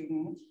graduate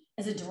student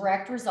as a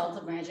direct result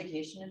of my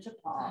education at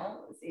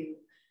DePaul.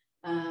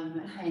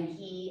 And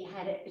he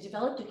had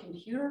developed a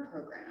computer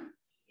program.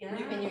 Yeah.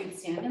 And you would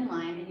stand in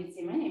line and you'd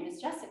say, my name is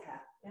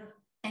Jessica. Yeah.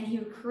 And he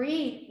would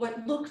create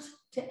what looked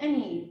to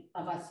any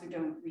of us who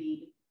don't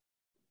read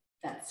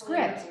that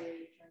script.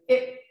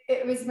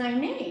 It was my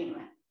name,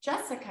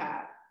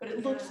 Jessica, but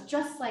it looked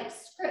just like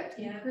script.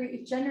 He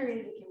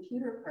generated a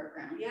computer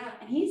program. Yeah.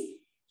 And he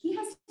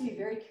has to be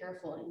very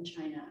careful in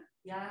China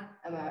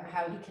about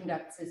how he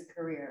conducts his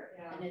career,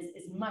 and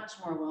is much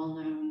more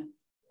well-known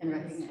and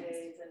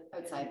recognized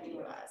outside the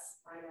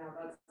US. I know,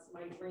 that's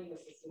my dream,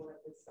 is to see what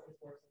this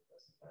works in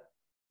person. But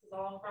it's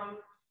all from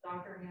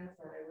Dr.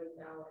 Hansen. I wouldn't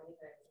know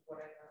anything of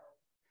what I know.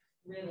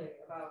 really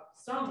about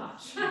so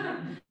much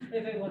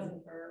if it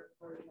wasn't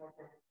for him.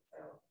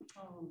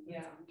 So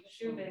yeah,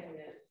 shoe bang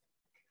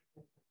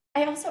it.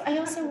 I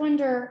also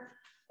wonder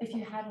if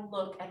you had a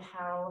look at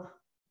how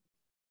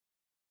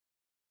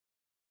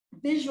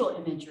visual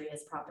imagery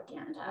is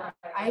propaganda.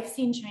 Right. I've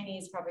seen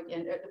Chinese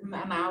propaganda,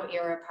 Mao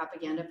era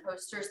propaganda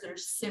posters that are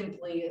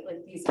simply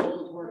like these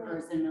old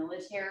workers in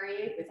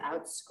military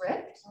without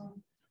script.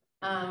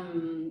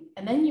 And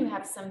then you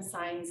have some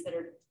signs that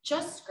are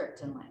just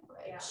script and language.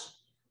 Yeah.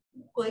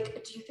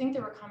 Like, do you think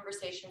there were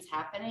conversations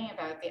happening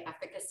about the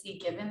efficacy,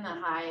 given the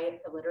high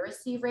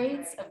illiteracy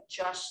rates, of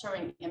just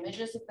showing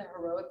images of the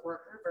heroic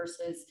worker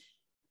versus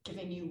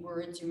giving you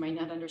words you might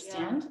not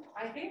understand?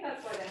 Yeah. I think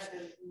that's why they had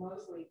to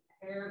mostly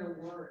pair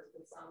the words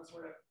with some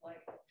sort of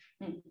like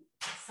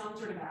some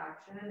sort of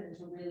action, and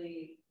to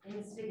really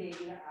instigate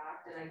you to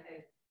act. And I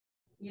think,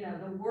 you know,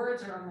 the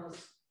words are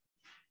almost,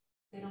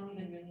 they don't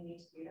even really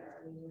need to be there.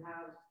 I mean, you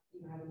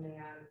have a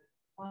man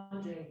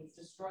plunging, he's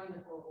destroying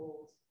the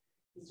footholds,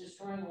 he's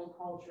destroying old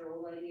culture,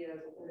 old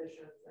ideas, old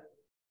traditions, and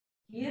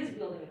he is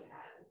wielding a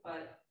pen.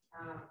 But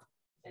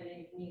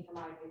and for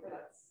my paper,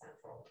 that's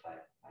central.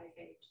 But I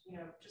think, you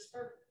know, just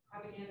for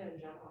propaganda in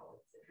general,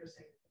 it's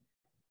interesting.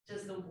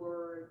 Does the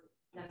word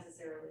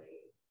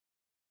necessarily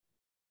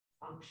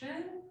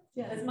function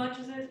as much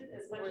as it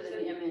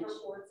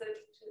purports it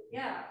to?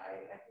 Yeah,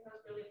 I think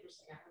that's really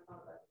interesting. I haven't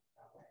thought about it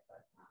that way,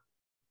 but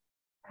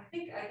I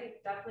think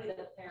definitely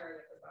the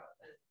pairing of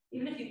both. And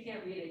even if you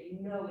can't read it,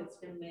 you know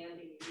it's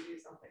demanding you to do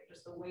something.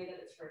 Just the way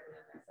that it's written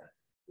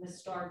in the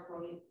star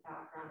quoting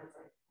background, it's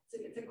like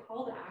it's a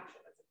call to action.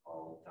 It's a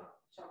call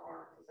to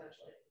arms,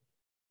 essentially,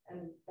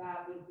 and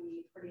that would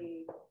be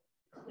pretty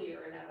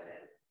clear and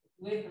evident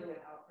with or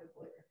without the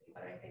calligraphy.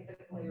 But I think the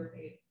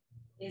calligraphy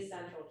is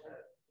central to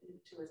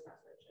his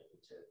message, and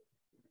to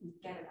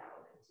get it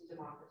out and to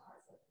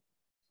democratize it,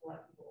 to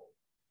let people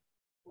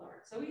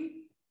learn. So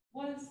he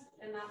was,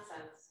 in that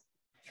sense.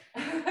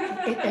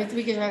 If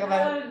we could talk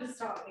about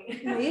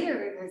it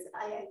later, because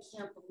I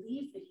can't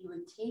believe that he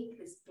would take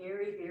this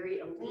very, very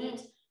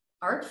elite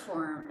art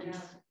form and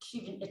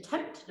even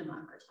attempt to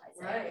democratize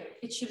it.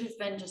 It should have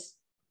been just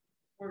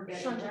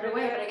shunted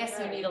away, but I guess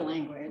you need a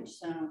language.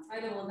 So I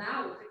know. Well,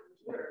 now with the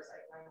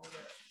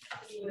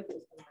computers,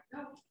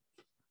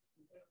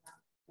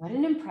 what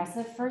an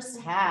impressive first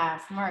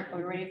half. Mark, are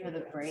we ready for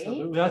the break?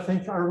 Absolutely. I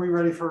think, are we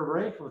ready for a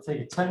break? We'll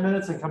take 10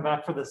 minutes and come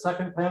back for the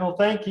second panel.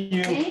 Thank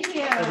you. Thank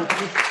you.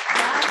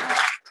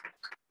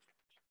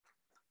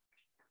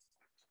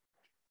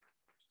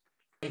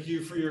 Thank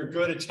you for your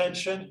good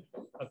attention.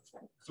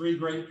 3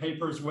 great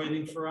papers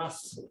waiting for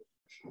us.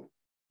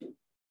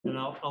 And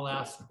I'll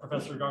ask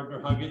Professor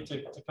Gardner-Huggett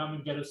to come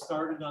and get us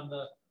started on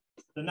the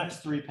next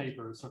 3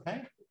 papers,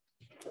 okay?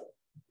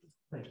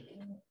 Thank you.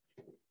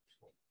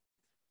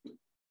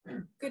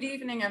 Good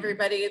evening,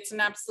 everybody. It's an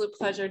absolute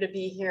pleasure to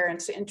be here and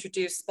to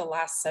introduce the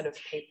last set of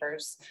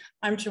papers.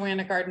 I'm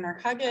Joanna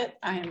Gardner-Huggett.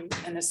 I'm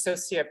an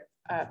associate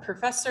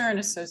professor and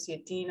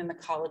associate dean in the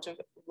College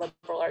of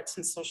Liberal Arts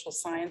and Social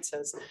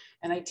Sciences,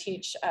 and I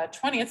teach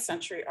 20th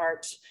century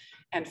art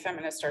and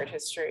feminist art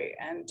history,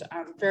 and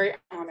I'm very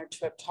honored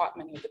to have taught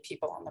many of the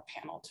people on the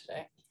panel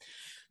today.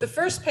 The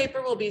first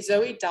paper will be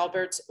Zoe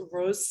Dalbert's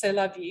Rose C'est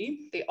la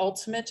Vie, The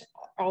Ultimate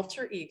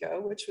Alter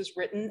Ego, which was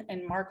written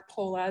in Mark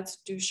Pollad's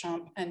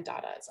Duchamp and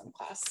Dadaism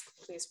class.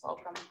 Please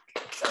welcome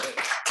Zoe.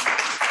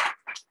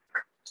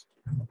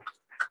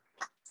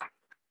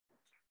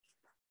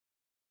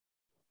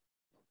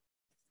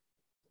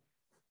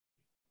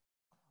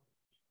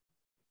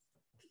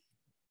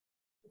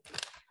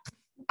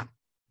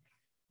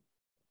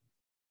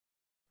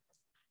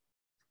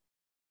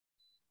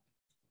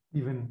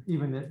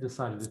 Even it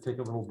decided to take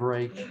a little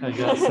break, I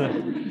guess.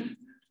 You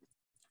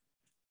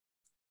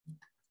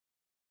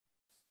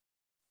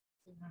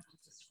have to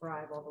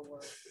describe all the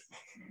words.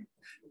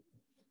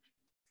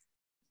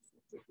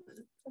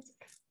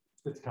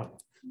 It's coming.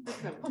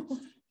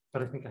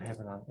 But I think I have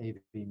it on AV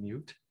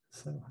mute,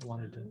 so I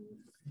wanted to.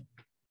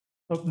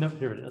 Oh, no,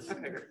 here it is.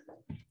 Okay, great.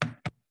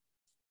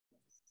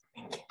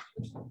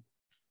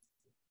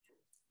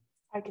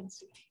 I can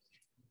see.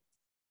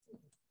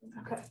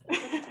 Okay.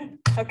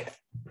 Okay.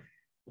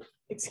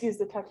 Excuse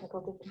the technical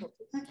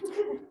difficulties.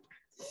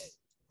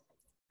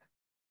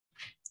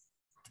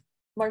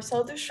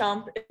 Marcel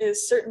Duchamp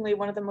is certainly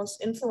one of the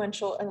most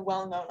influential and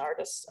well-known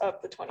artists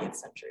of the 20th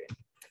century.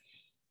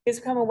 He's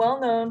become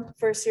well-known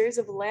for a series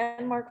of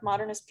landmark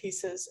modernist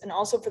pieces and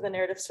also for the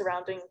narrative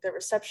surrounding their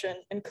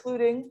reception,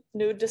 including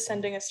Nude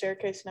Descending a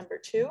Staircase No.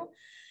 2,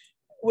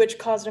 which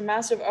caused a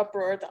massive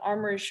uproar at the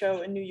Armory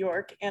Show in New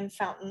York, and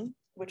Fountain,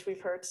 which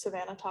we've heard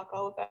Savannah talk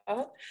all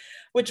about,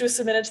 which was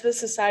submitted to the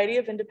Society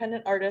of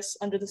Independent Artists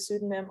under the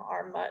pseudonym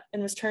Armut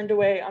and was turned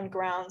away on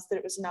grounds that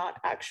it was not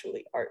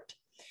actually art.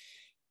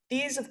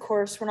 These, of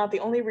course, were not the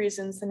only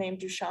reasons the name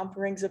Duchamp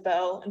rings a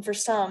bell, and for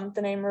some,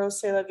 the name Rose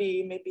C'est la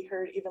Vie may be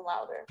heard even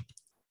louder.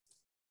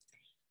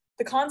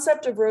 The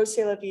concept of Rose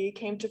C'est la Vie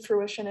came to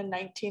fruition in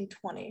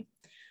 1920.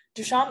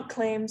 Duchamp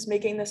claims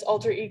making this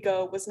alter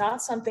ego was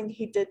not something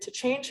he did to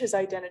change his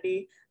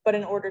identity, but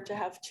in order to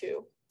have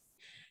two.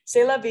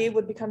 C'est la vie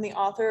would become the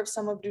author of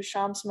some of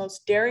Duchamp's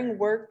most daring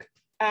work,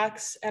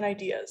 acts, and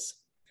ideas.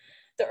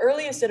 The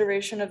earliest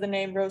iteration of the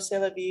name Rose c'est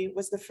la vie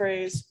was the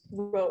phrase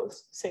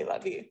Rose c'est la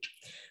vie,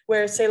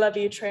 where c'est la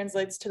vie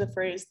translates to the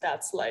phrase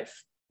that's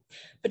life.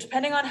 But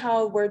depending on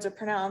how words are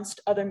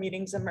pronounced, other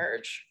meanings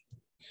emerge.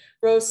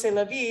 Rose c'est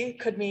la vie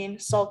could mean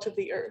salt of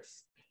the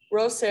earth.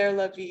 Roser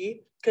la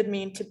vie could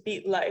mean to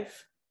beat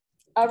life.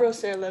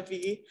 Arroser la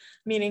vie,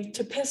 meaning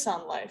to piss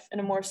on life in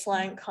a more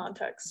slang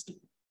context.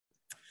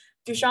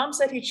 Duchamp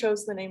said he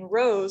chose the name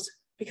Rose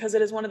because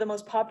it is one of the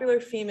most popular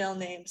female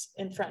names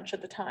in French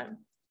at the time.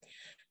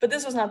 But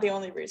this was not the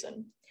only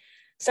reason.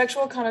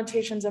 Sexual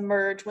connotations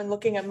emerge when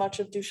looking at much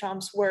of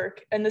Duchamp's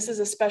work, and this is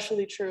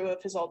especially true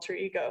of his alter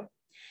ego.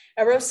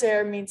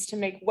 Arroser means to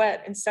make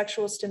wet in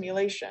sexual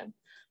stimulation.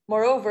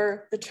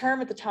 Moreover, the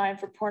term at the time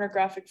for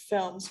pornographic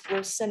films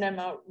was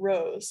cinéma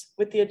rose,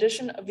 with the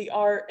addition of the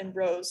R in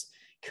rose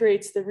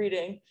creates the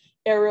reading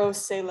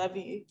Eros c'est la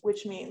vie,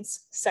 which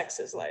means sex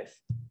is life.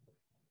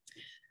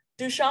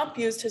 Duchamp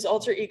used his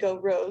alter ego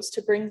Rose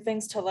to bring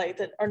things to light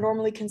that are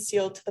normally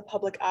concealed to the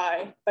public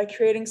eye by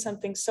creating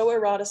something so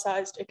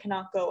eroticized it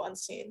cannot go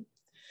unseen.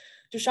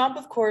 Duchamp,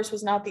 of course,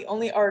 was not the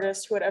only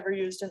artist who had ever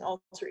used an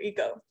alter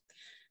ego.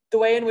 The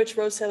way in which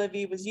Rose c'est la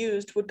vie was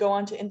used would go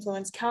on to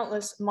influence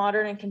countless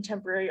modern and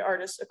contemporary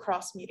artists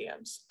across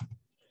mediums.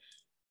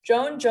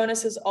 Joan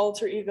Jonas's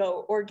alter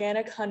ego,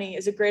 Organic Honey,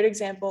 is a great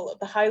example of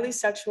the highly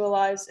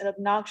sexualized and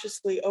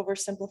obnoxiously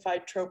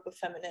oversimplified trope of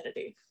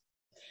femininity.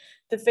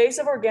 The face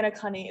of Organic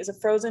Honey is a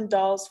frozen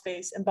doll's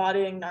face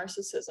embodying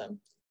narcissism.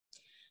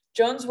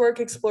 Joan's work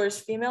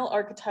explores female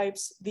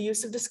archetypes, the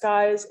use of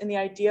disguise, and the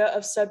idea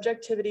of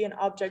subjectivity and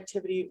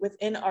objectivity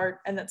within art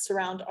and that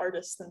surround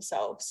artists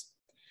themselves.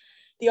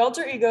 The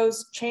alter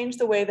egos change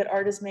the way that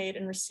art is made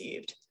and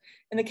received.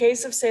 In the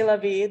case of C'est la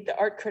vie, the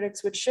art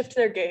critics would shift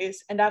their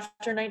gaze and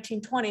after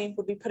 1920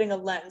 would be putting a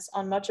lens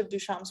on much of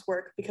Duchamp's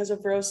work because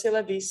of Rose c'est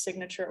la vie's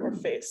signature or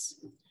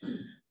face.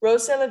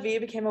 Rose c'est la vie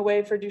became a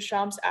way for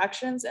Duchamp's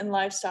actions and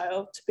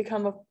lifestyle to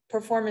become a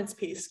performance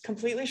piece,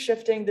 completely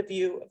shifting the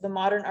view of the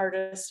modern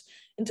artist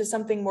into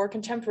something more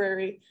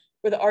contemporary,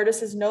 where the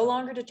artist is no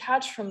longer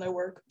detached from their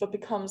work, but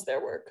becomes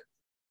their work.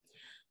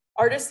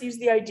 Artists used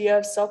the idea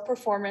of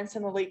self-performance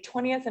in the late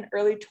 20th and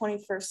early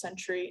 21st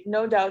century,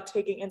 no doubt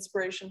taking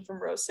inspiration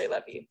from Rose c'est la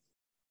vie.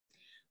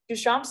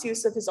 Duchamp's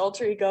use of his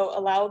alter ego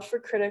allowed for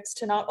critics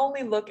to not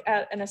only look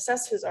at and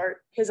assess his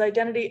art, his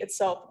identity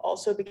itself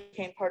also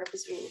became part of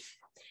his oeuvre.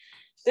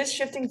 This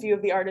shifting view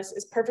of the artist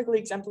is perfectly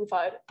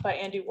exemplified by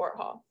Andy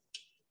Warhol.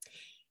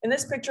 In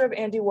this picture of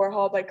Andy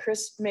Warhol by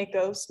Chris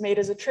Makos, made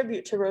as a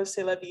tribute to Rose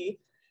c'est la vie,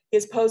 he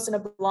is posed in a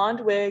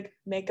blonde wig,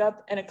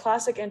 makeup, and a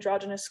classic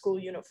androgynous school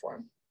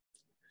uniform.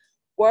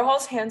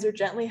 Warhol's hands are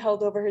gently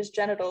held over his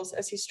genitals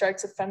as he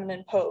strikes a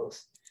feminine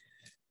pose.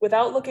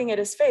 Without looking at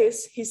his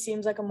face, he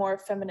seems like a more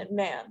effeminate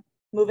man.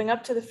 Moving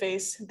up to the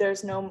face,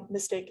 there's no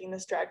mistaking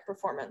this drag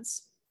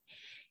performance.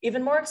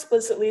 Even more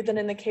explicitly than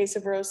in the case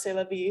of Rose c'est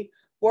la vie,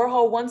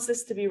 Warhol wants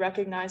this to be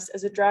recognized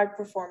as a drag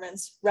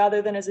performance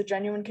rather than as a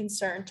genuine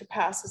concern to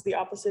pass as the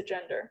opposite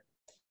gender.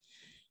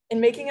 In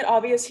making it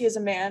obvious he is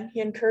a man,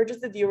 he encourages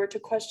the viewer to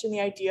question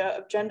the idea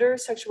of gender,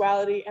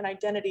 sexuality, and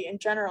identity in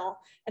general,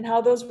 and how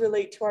those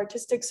relate to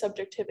artistic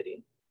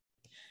subjectivity.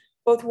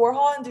 Both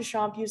Warhol and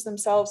Duchamp use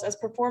themselves as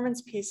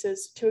performance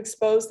pieces to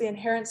expose the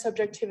inherent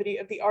subjectivity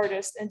of the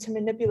artist and to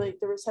manipulate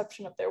the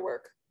reception of their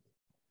work.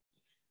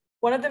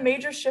 One of the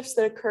major shifts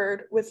that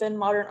occurred within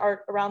modern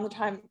art around the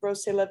time of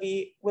Rose c'est la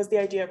vie was the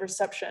idea of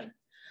reception.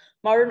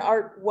 Modern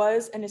art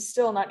was and is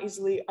still not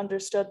easily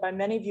understood by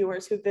many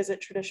viewers who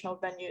visit traditional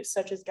venues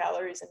such as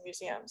galleries and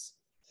museums.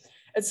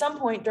 At some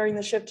point during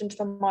the shift into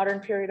the modern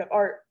period of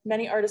art,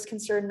 many artists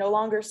concerned no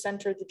longer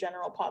centered the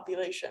general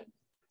population.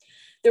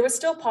 There was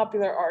still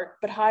popular art,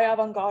 but high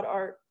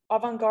avant-garde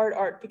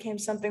art became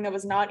something that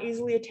was not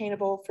easily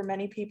attainable for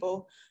many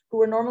people who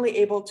were normally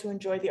able to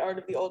enjoy the art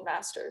of the old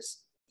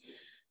masters.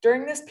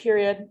 During this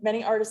period,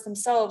 many artists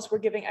themselves were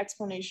giving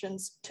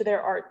explanations to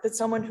their art that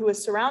someone who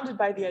is surrounded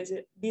by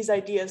these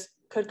ideas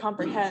could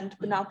comprehend,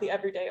 but not the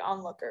everyday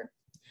onlooker.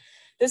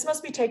 This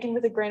must be taken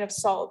with a grain of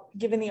salt,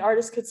 given the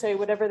artists could say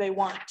whatever they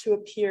want to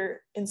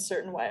appear in a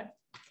certain way.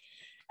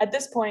 At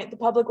this point, the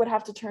public would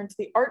have to turn to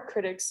the art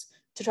critics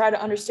to try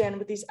to understand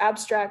what these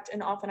abstract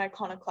and often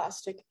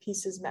iconoclastic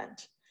pieces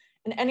meant.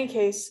 In any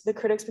case, the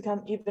critics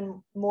become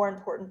even more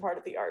important part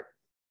of the art.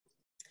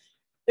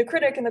 The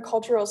critic and the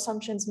cultural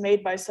assumptions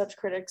made by such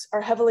critics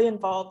are heavily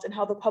involved in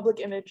how the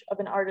public image of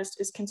an artist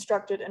is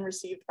constructed and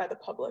received by the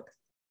public.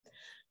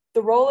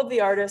 The role of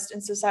the artist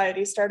in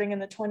society starting in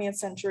the 20th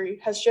century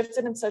has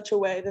shifted in such a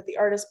way that the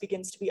artist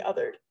begins to be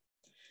othered.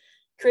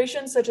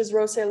 Creations such as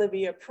Rose c'est la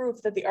vie are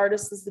proof that the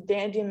artist is the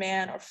dandy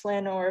man or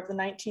flaneur of the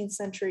 19th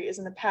century is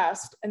in the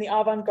past, and the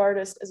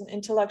avant-gardist as an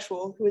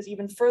intellectual who is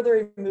even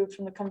further removed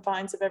from the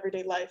confines of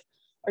everyday life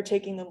are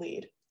taking the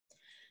lead.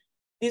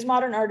 These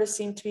modern artists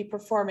seem to be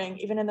performing,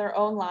 even in their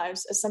own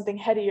lives, as something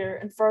headier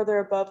and farther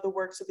above the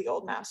works of the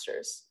old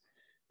masters.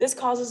 This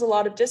causes a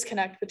lot of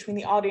disconnect between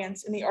the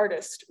audience and the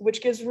artist,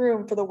 which gives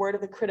room for the word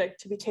of the critic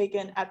to be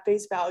taken at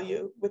face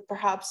value with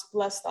perhaps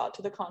less thought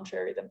to the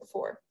contrary than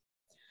before.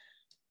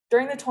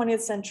 During the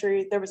 20th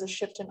century, there was a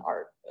shift in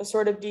art, a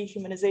sort of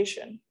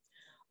dehumanization.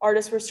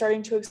 Artists were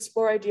starting to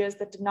explore ideas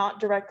that did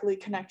not directly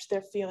connect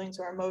their feelings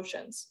or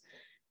emotions.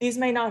 These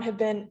may not have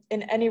been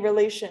in any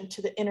relation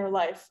to the inner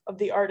life of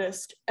the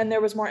artist, and there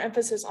was more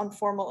emphasis on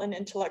formal and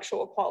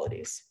intellectual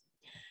qualities.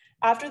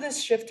 After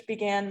this shift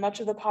began,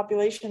 much of the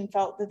population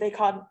felt that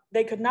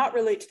they could not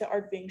relate to the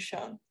art being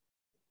shown.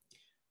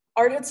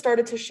 Art had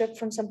started to shift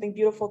from something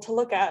beautiful to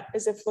look at,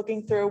 as if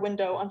looking through a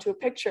window onto a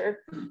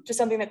picture, to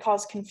something that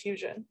caused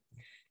confusion.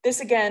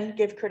 This again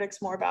gave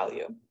critics more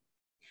value.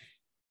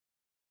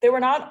 They were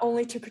not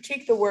only to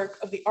critique the work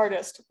of the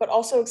artist, but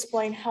also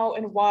explain how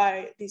and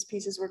why these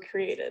pieces were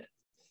created.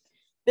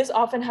 This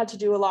often had to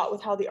do a lot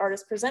with how the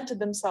artist presented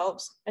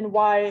themselves and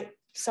why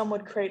some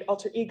would create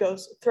alter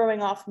egos,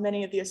 throwing off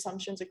many of the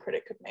assumptions a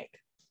critic could make.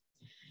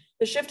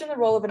 The shift in the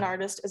role of an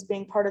artist as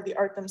being part of the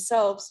art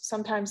themselves,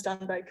 sometimes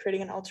done by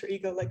creating an alter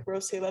ego like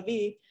Rose La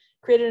Vie,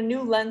 created a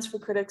new lens for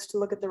critics to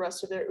look at the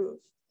rest of their oeuvre.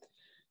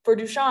 For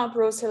Duchamp,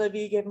 Rose La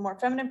Vie gave a more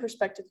feminine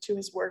perspective to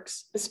his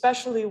works,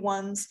 especially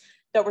ones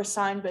that were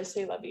signed by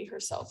La Vie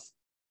herself.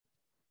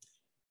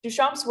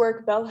 Duchamp's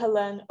work, Belle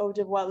Hélène Eau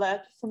de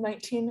Voilette from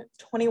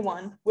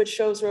 1921, which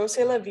shows Rose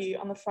La Vie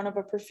on the front of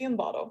a perfume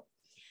bottle.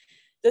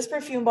 This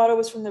perfume bottle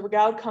was from the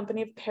Regaud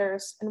Company of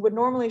Paris and would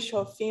normally show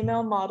a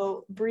female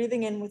model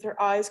breathing in with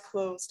her eyes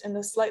closed and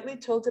a slightly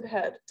tilted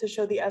head to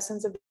show the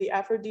essence of the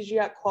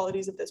aphrodisiac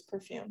qualities of this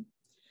perfume.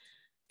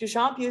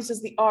 Duchamp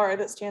uses the R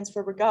that stands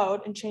for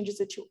Regaud and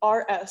changes it to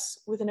RS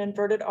with an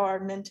inverted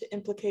R meant to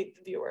implicate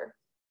the viewer.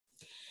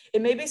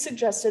 It may be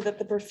suggested that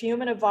the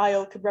perfume in a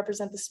vial could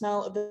represent the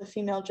smell of the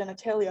female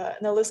genitalia,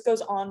 and the list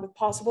goes on with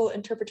possible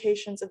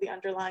interpretations of the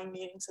underlying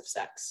meanings of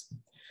sex.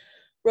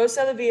 Rose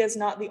La Vie is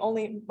not the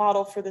only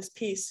model for this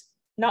piece,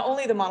 not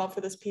only the model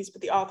for this piece,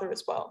 but the author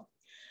as well.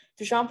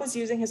 Duchamp was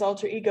using his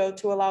alter ego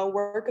to allow a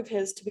work of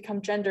his to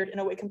become gendered in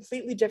a way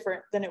completely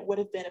different than it would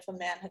have been if a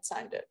man had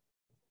signed it.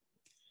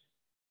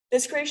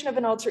 This creation of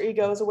an alter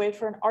ego is a way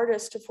for an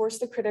artist to force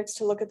the critics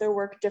to look at their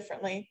work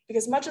differently,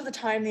 because much of the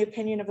time the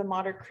opinion of the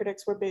modern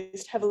critics were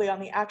based heavily on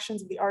the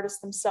actions of the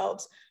artists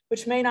themselves,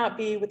 which may not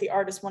be what the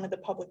artist wanted the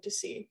public to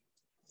see.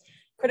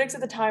 Critics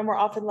at the time were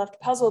often left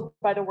puzzled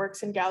by the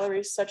works in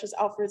galleries such as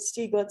Alfred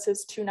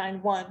Stieglitz's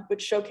 291,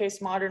 which showcased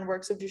modern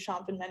works of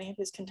Duchamp and many of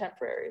his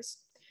contemporaries.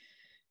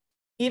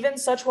 Even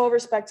such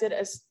well-respected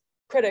as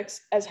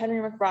critics as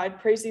Henry McBride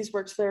praised these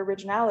works for their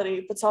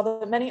originality, but saw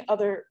that many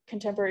other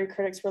contemporary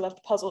critics were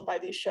left puzzled by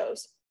these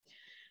shows.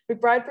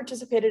 McBride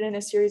participated in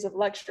a series of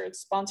lectures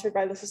sponsored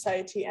by the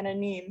Society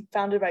Anonyme,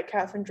 founded by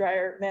Catherine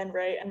Dreyer, Man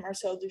Ray, and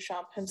Marcel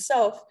Duchamp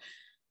himself,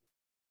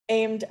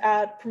 aimed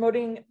at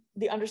promoting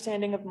the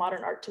understanding of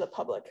modern art to the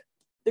public.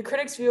 The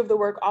critics' view of the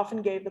work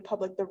often gave the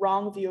public the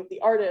wrong view of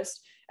the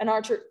artist, and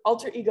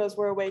alter egos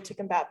were a way to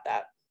combat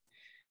that.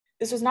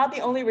 This was not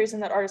the only reason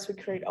that artists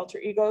would create alter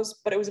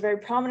egos, but it was a very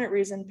prominent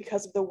reason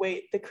because of the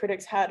weight the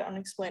critics had on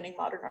explaining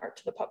modern art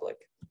to the public.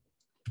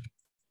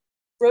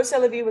 Rose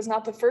La Vie was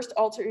not the first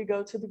alter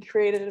ego to be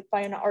created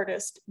by an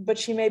artist, but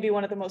she may be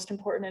one of the most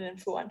important and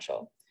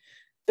influential.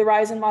 The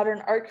rise in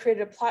modern art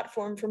created a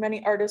platform for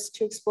many artists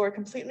to explore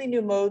completely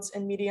new modes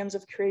and mediums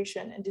of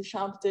creation, and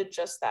Duchamp did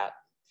just that.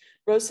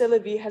 Rose La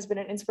Vie has been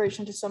an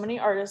inspiration to so many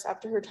artists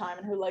after her time,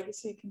 and her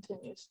legacy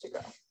continues to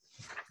grow.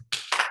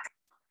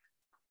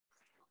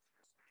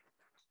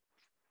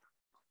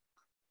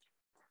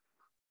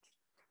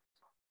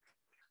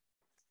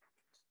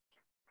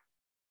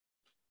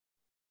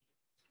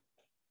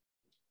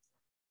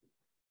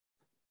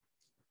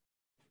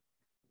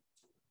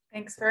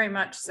 Thanks very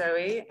much,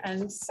 Zoe.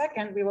 And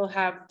second, we will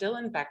have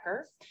Dylan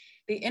Becker,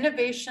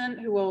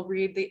 who will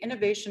read The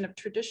Innovation of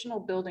Traditional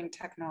Building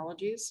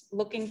Technologies,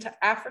 Looking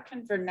to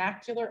African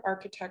Vernacular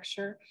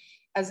Architecture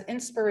as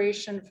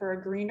Inspiration for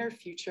a Greener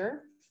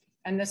Future.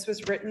 And this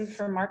was written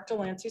for Mark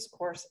Delancey's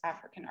course,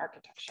 African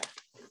Architecture.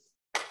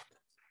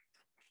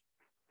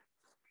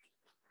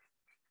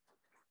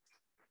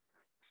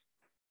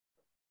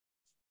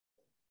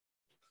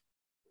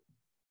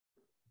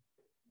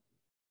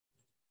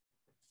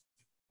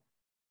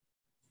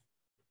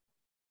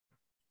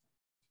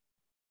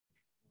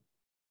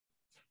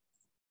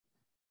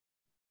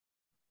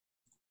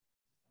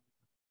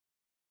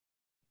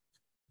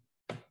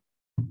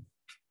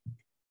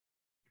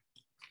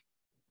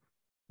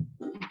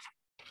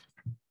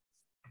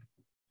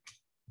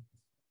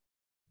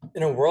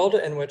 In a world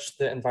in which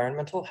the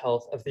environmental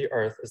health of the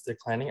earth is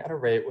declining at a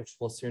rate which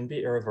will soon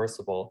be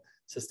irreversible,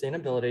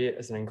 sustainability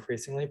is an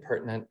increasingly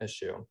pertinent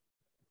issue.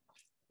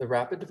 The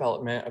rapid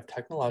development of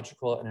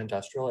technological and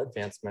industrial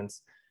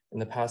advancements in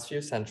the past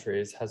few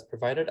centuries has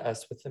provided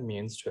us with the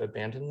means to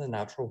abandon the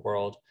natural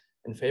world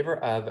in favor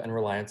of and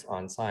reliance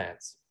on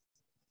science.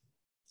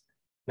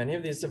 Many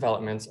of these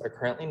developments are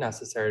currently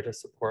necessary to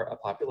support a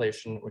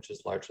population which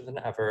is larger than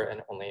ever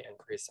and only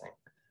increasing.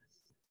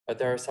 but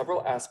there are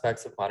several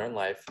aspects of modern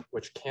life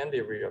which can be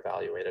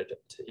reevaluated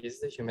to ease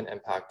the human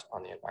impact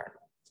on the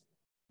environment.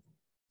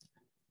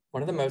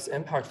 One of the most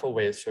impactful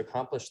ways to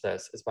accomplish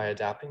this is by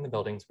adapting the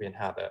buildings we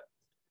inhabit.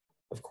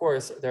 Of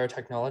course, there are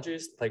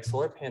technologies like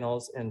solar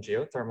panels and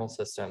geothermal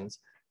systems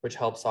which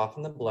help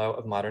soften the blow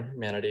of modern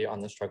humanity on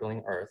the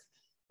struggling Earth,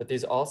 but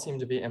these all seem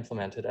to be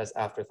implemented as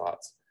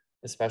afterthoughts,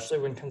 especially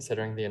when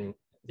considering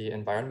the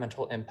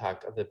environmental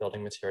impact of the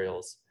building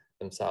materials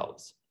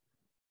themselves.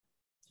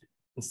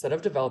 Instead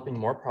of developing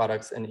more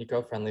products and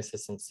eco-friendly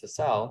systems to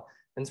sell,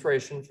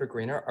 inspiration for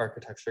greener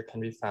architecture can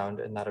be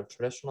found in that of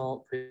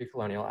traditional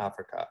pre-colonial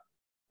Africa.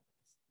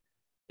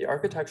 The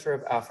architecture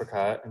of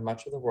Africa and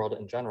much of the world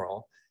in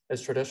general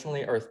is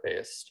traditionally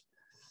earth-based.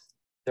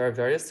 There are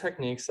various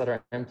techniques that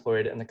are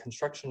employed in the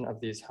construction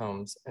of these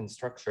homes and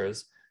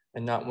structures,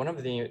 and not one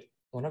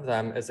of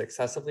them is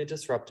excessively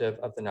disruptive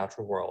of the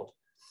natural world.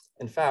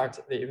 In fact,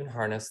 they even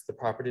harness the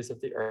properties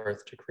of the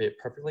earth to create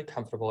perfectly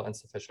comfortable and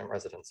sufficient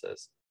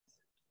residences.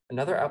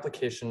 Another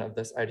application of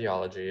this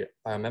ideology,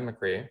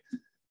 biomimicry,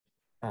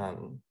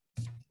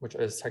 which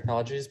is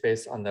technologies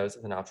based on those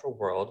of the natural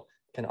world,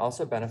 can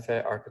also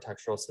benefit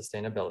architectural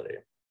sustainability.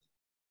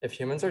 If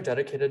humans are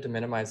dedicated to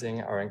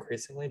minimizing our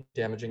increasingly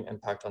damaging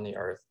impact on the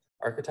earth,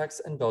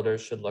 architects and builders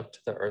should look to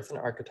the earthen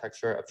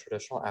architecture of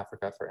traditional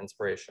Africa for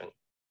inspiration.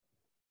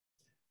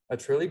 A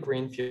truly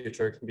green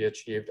future can be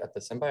achieved at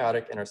the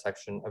symbiotic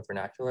intersection of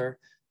vernacular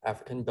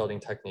African building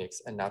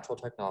techniques and natural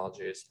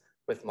technologies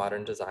with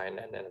modern design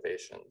and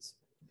innovations.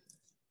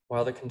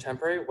 While the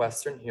contemporary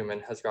Western human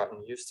has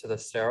gotten used to the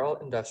sterile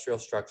industrial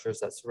structures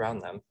that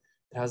surround them,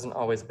 it hasn't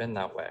always been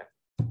that way.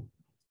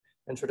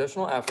 In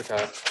traditional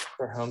Africa,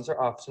 their homes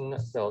are often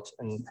built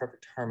in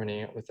perfect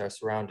harmony with their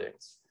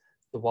surroundings.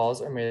 The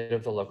walls are made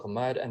of the local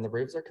mud and the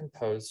roofs are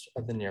composed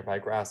of the nearby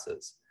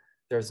grasses.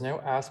 There is no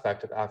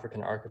aspect of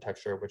African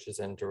architecture which is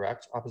in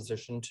direct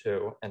opposition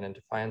to and in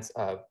defiance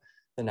of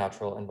the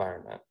natural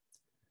environment.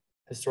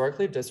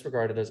 Historically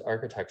disregarded as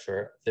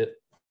architecture,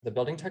 the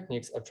building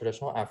techniques of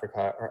traditional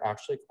Africa are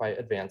actually quite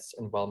advanced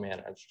and well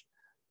managed.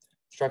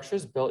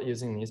 Structures built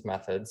using these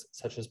methods,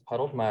 such as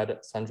puddled mud,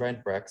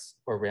 sun-dried bricks,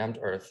 or rammed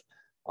earth,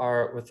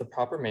 are, with the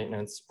proper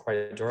maintenance,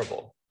 quite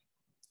durable.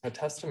 A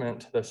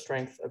testament to the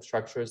strength of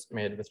structures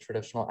made with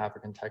traditional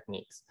African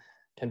techniques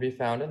can be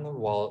found in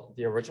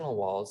the original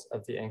walls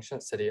of the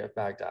ancient city of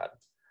Baghdad.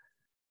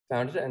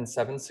 Founded in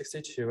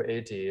 762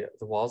 AD,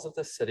 the walls of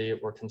the city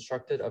were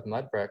constructed of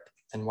mud brick,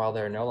 and while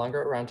they are no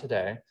longer around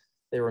today,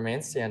 they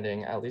remained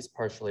standing, at least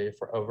partially,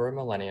 for over a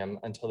millennium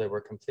until they were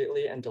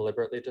completely and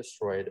deliberately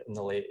destroyed in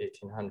the late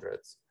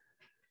 1800s.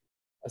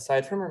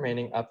 Aside from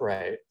remaining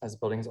upright, as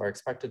buildings are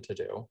expected to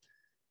do,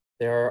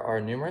 there are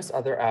numerous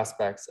other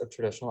aspects of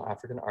traditional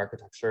African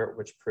architecture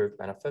which prove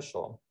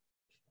beneficial.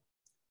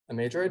 A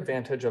major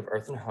advantage of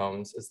earthen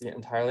homes is the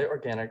entirely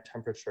organic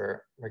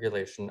temperature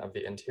regulation of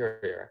the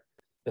interior.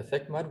 The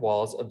thick mud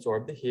walls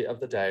absorb the heat of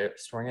the day,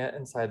 storing it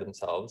inside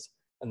themselves,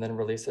 and then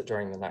release it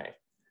during the night.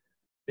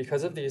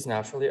 Because of these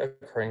naturally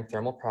occurring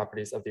thermal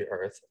properties of the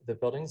earth, the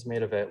buildings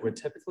made of it would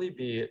typically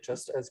be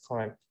just as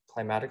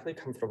climatically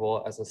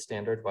comfortable as a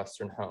standard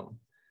Western home.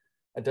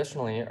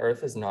 Additionally,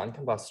 earth is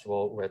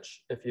non-combustible,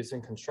 which, if used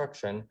in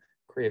construction,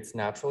 creates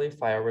naturally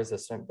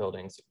fire-resistant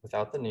buildings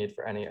without the need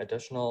for any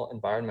additional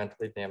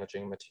environmentally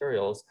damaging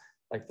materials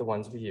like the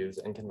ones we use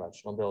in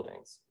conventional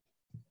buildings.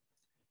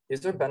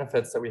 These are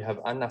benefits that we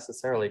have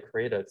unnecessarily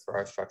created for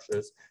our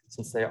structures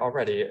since they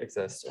already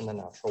exist in the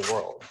natural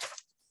world.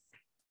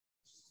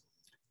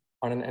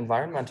 On an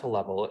environmental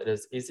level, it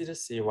is easy to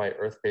see why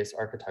earth-based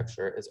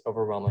architecture is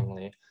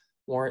overwhelmingly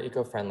more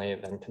eco-friendly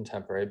than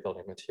contemporary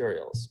building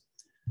materials.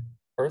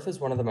 Earth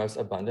is one of the most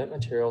abundant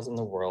materials in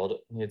the world,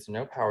 needs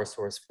no power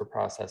source for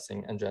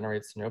processing, and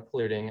generates no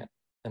polluting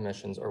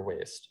emissions or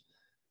waste.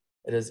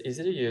 It is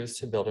easy to use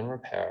to build and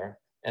repair,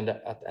 and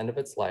at the end of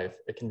its life,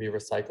 it can be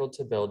recycled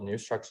to build new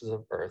structures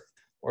of earth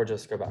or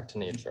just go back to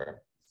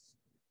nature.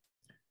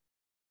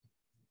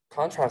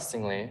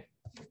 Contrastingly,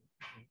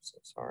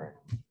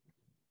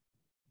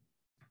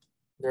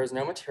 there is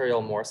no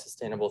material more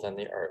sustainable than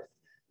the earth.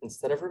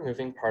 Instead of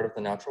removing part of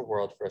the natural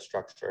world for a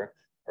structure,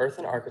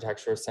 earthen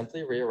architecture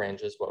simply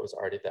rearranges what was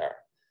already there.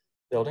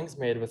 Buildings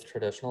made with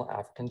traditional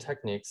African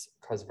techniques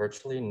cause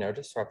virtually no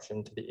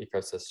disruption to the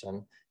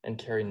ecosystem and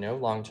carry no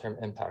long-term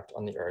impact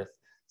on the earth,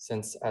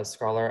 since, as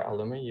scholar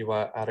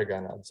Alumayiwa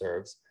Adegan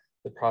observes,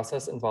 the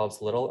process involves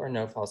little or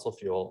no fossil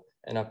fuel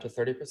and up to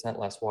 30%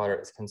 less water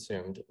is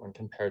consumed when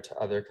compared to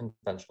other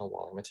conventional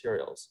walling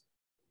materials.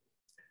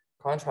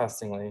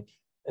 Contrastingly,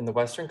 in the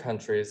Western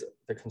countries,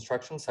 the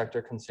construction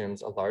sector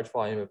consumes a large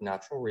volume of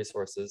natural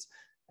resources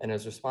and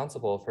is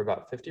responsible for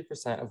about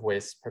 50% of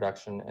waste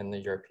production in the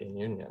European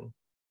Union.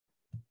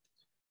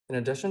 In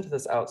addition to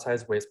this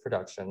outsized waste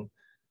production,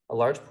 a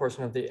large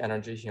portion of the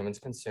energy humans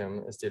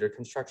consume is due to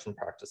construction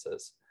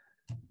practices.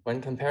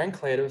 When comparing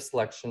clay to a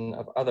selection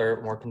of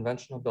other more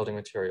conventional building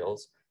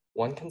materials,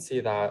 one can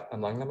see that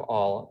among them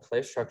all,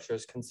 clay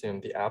structures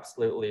consume the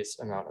absolute least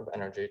amount of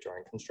energy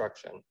during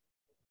construction.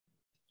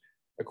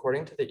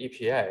 According to the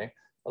EPA,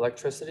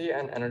 Electricity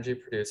and energy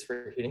produced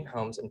for heating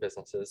homes and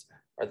businesses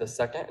are the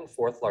second and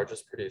fourth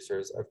largest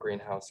producers of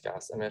greenhouse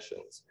gas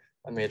emissions,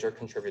 a major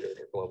contributor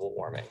to global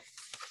warming.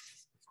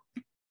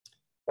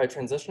 By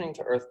transitioning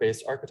to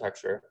earth-based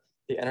architecture,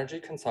 the energy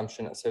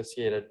consumption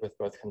associated with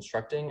both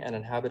constructing and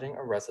inhabiting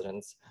a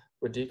residence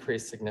would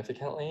decrease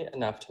significantly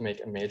enough to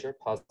make a major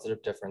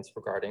positive difference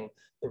regarding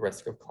the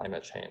risk of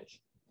climate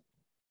change.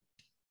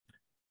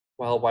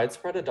 While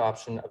widespread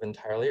adoption of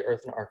entirely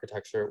earthen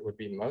architecture would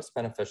be most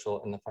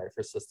beneficial in the fight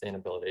for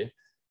sustainability,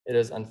 it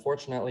is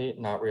unfortunately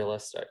not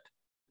realistic.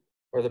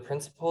 Where the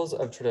principles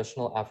of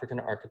traditional African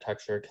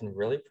architecture can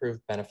really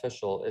prove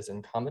beneficial is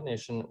in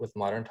combination with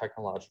modern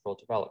technological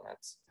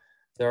developments.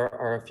 There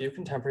are a few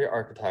contemporary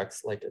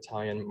architects like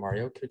Italian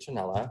Mario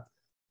Cucinella,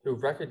 who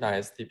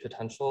recognize the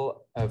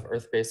potential of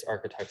earth-based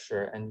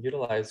architecture and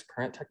utilize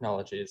current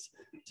technologies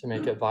to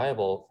make it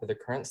viable for the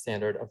current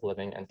standard of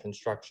living and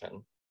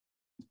construction.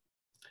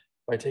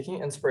 By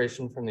taking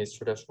inspiration from these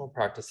traditional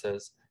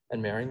practices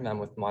and marrying them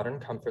with modern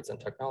comforts and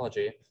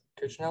technology,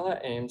 Cucinella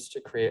aims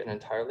to create an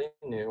entirely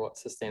new,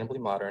 sustainably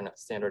modern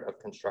standard of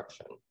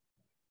construction.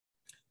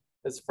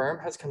 His firm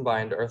has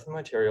combined earthen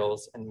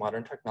materials and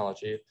modern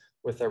technology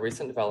with the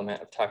recent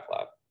development of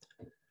Tekla.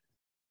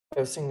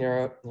 Boasting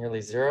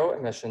nearly zero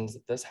emissions,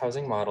 this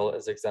housing model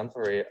is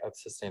exemplary of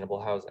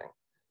sustainable housing.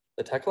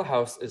 The Tekla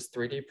house is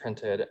 3D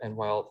printed, and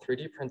while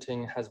 3D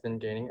printing has been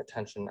gaining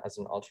attention as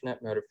an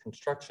alternate mode of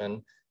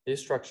construction, these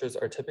structures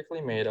are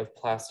typically made of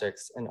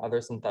plastics and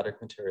other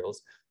synthetic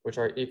materials, which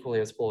are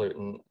equally as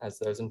pollutant as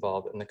those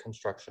involved in the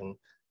construction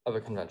of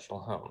a conventional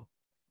home.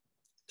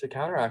 To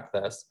counteract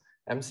this,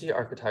 MC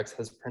Architects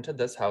has printed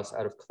this house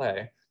out of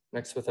clay,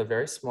 mixed with a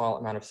very small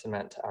amount of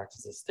cement to act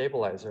as a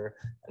stabilizer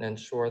and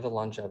ensure the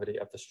longevity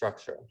of the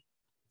structure.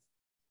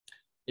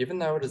 Even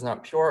though it is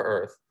not pure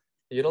earth,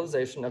 the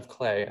utilization of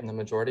clay in the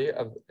majority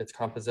of its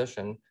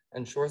composition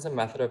ensures a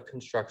method of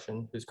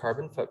construction whose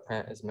carbon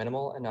footprint is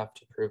minimal enough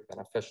to prove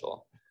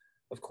beneficial.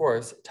 Of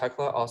course,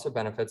 Tekla also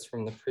benefits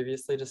from the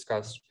previously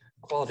discussed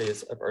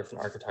qualities of earthen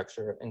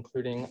architecture,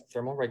 including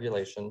thermal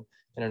regulation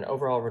and an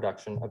overall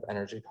reduction of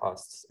energy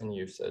costs and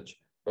usage,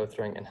 both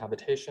during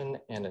inhabitation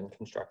and in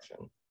construction.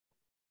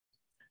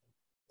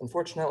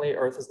 Unfortunately,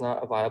 earth is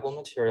not a viable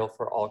material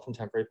for all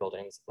contemporary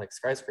buildings like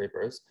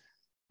skyscrapers,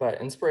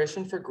 but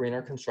inspiration for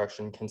greener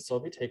construction can still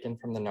be taken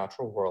from the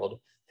natural world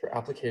for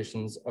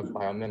applications of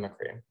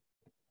biomimicry.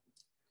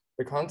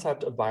 The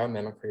concept of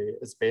biomimicry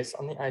is based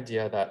on the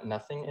idea that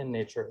nothing in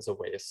nature is a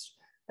waste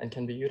and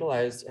can be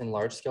utilized in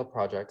large-scale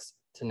projects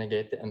to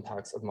negate the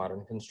impacts of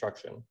modern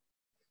construction.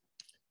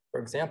 For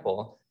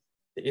example,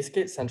 the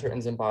Eastgate Center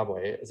in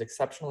Zimbabwe is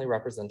exceptionally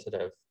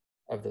representative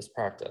of this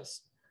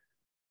practice.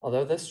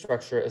 Although this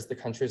structure is the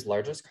country's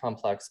largest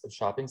complex of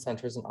shopping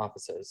centers and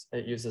offices,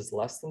 it uses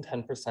less than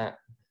 10%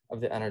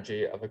 of the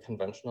energy of a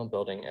conventional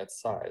building its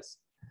size.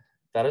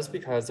 That is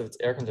because of its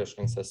air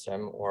conditioning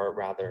system, or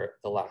rather,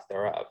 the lack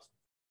thereof.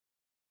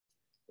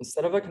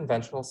 Instead of a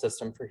conventional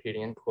system for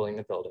heating and cooling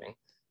the building,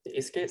 the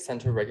Eastgate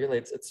Center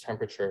regulates its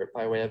temperature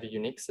by way of a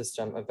unique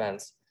system of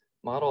vents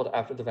modeled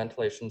after the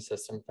ventilation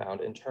system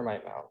found in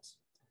termite mounds.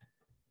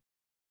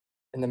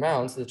 In the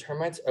mounds, the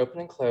termites open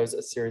and close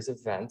a series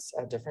of vents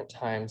at different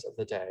times of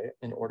the day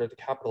in order to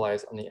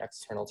capitalize on the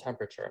external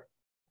temperature.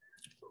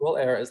 Cool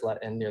air is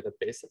let in near the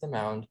base of the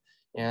mound,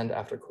 and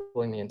after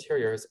cooling the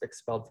interiors,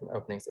 expelled from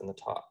openings in the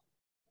top.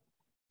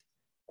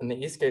 In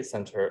the Eastgate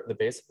Center, the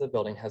base of the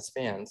building has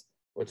fans,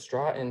 which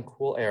draw in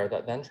cool air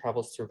that then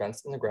travels through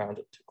vents in the ground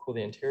to cool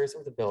the interiors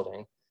of the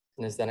building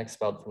and is then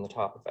expelled from the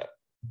top of it.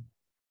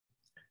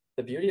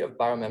 The beauty of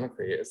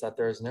biomimicry is that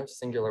there is no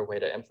singular way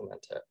to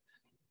implement it.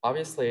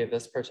 Obviously,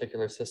 this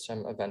particular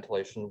system of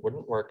ventilation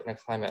wouldn't work in a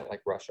climate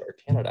like Russia or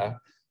Canada,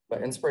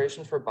 but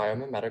inspiration for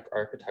biomimetic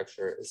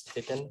architecture is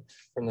taken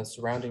from the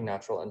surrounding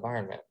natural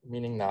environment,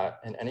 meaning that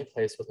in any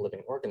place with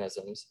living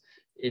organisms,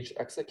 each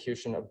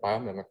execution of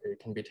biomimicry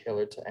can be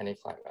tailored to any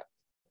climate.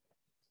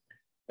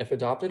 If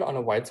adopted on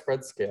a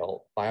widespread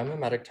scale,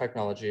 biomimetic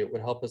technology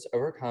would help us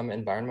overcome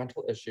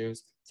environmental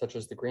issues such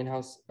as the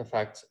greenhouse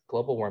effect,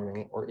 global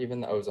warming, or even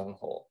the ozone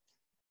hole.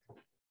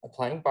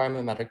 Applying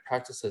biomimetic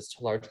practices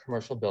to large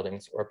commercial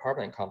buildings or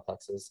apartment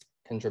complexes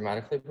can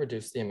dramatically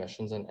reduce the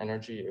emissions and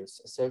energy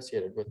use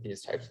associated with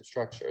these types of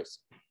structures.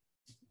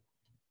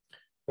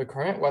 The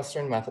current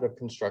Western method of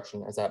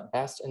construction is at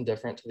best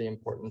indifferent to the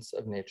importance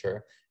of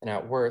nature and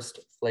at worst,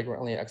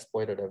 flagrantly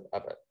exploitative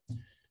of it.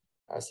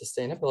 As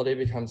sustainability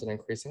becomes an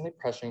increasingly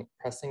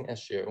pressing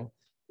issue,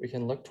 we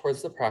can look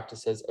towards the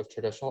practices of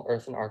traditional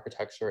earthen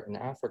architecture in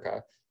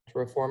Africa to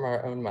reform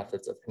our own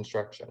methods of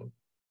construction.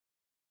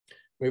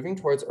 Moving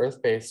towards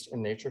earth-based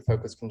and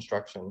nature-focused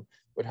construction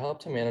would help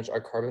to manage our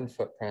carbon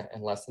footprint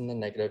and lessen the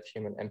negative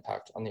human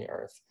impact on the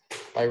earth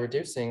by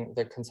reducing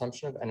the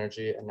consumption of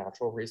energy and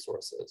natural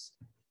resources.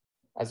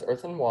 As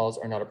earthen walls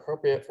are not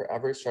appropriate for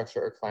every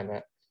structure or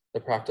climate, the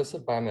practice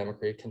of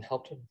biomimicry can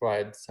help to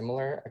provide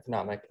similar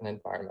economic and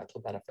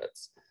environmental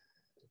benefits.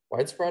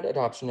 Widespread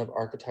adoption of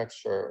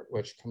architecture,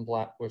 which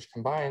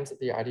combines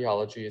the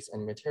ideologies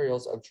and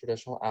materials of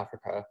traditional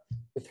Africa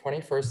with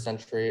 21st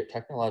century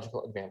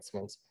technological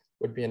advancements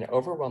would be an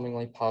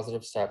overwhelmingly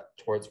positive step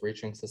towards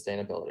reaching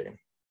sustainability.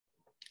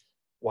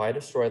 Why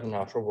destroy the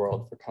natural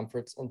world for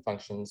comforts and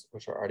functions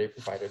which are already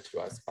provided to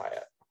us by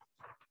it?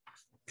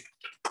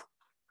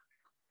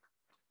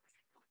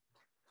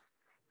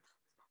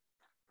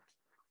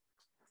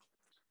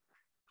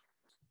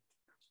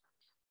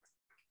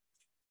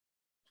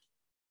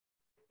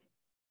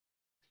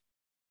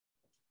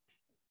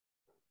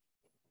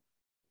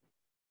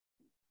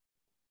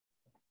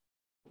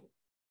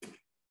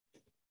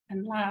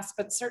 And last,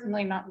 but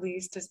certainly not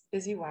least, is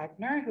Izzy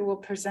Wagner, who will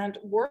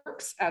present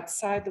Works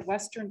Outside the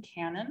Western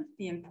Canon,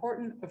 the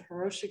Importance of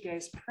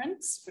Hiroshige's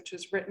Prints, which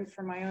is written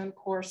for my own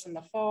course in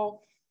the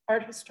fall,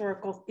 Art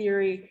Historical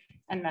Theory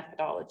and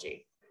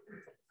Methodology.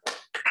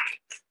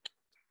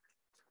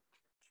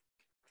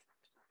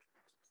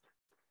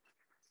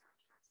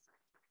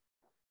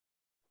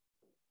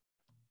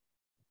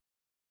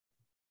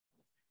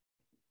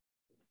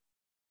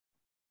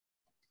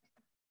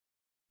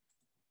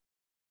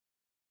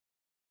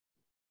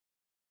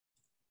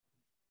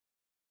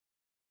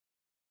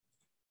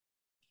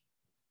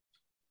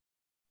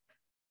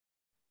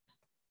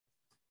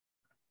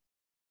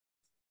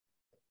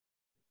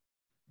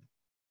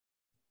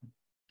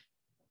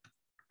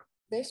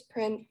 This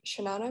print,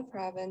 Shinano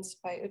Province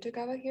by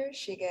Utagawa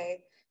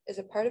Hiroshige, is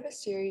a part of a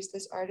series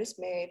this artist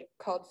made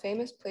called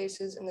Famous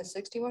Places in the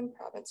 61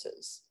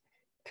 Provinces.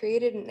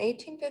 Created in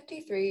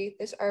 1853,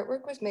 this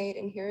artwork was made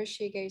in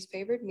Hiroshige's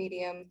favored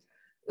medium,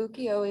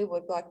 ukiyo-e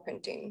woodblock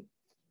printing.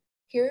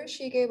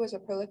 Hiroshige was a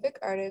prolific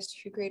artist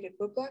who created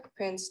woodblock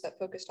prints that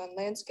focused on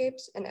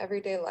landscapes and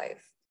everyday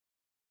life.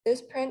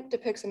 This print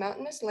depicts a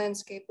mountainous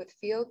landscape with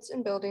fields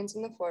and buildings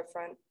in the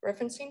forefront,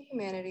 referencing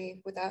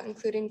humanity without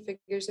including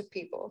figures of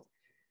people.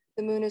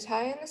 The moon is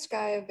high in the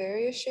sky of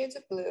various shades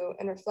of blue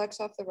and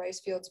reflects off the rice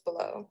fields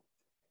below.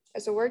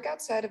 As a work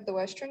outside of the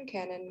Western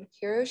canon,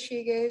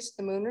 Hiroshige's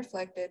The Moon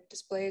Reflected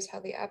displays how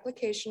the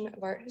application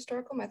of art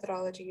historical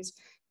methodologies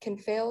can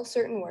fail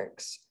certain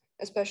works,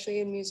 especially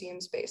in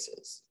museum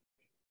spaces.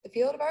 The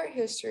field of art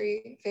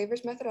history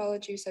favors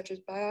methodologies such as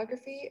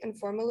biography and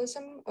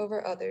formalism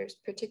over others,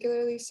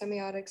 particularly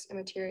semiotics and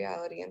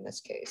materiality in this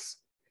case.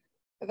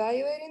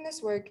 Evaluating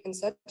this work in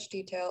such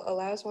detail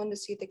allows one to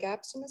see the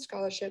gaps in the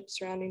scholarship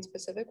surrounding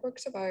specific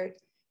works of art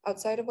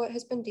outside of what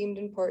has been deemed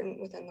important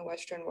within the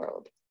Western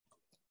world.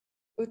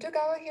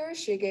 Utagawa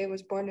Hiroshige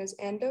was born as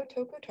Ando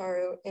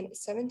Tokutaru in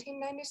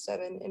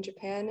 1797 in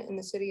Japan in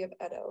the city of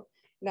Edo,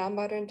 now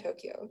modern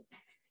Tokyo.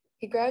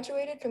 He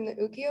graduated from the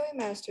ukiyo-e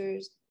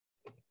master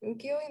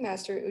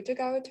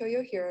Utagawa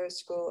Toyohiro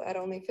School at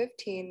only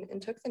 15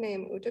 and took the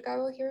name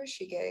Utagawa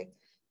Hiroshige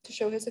to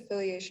show his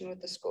affiliation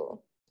with the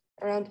school.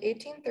 Around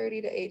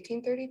 1830 to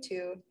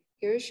 1832,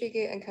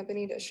 Hiroshige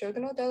accompanied a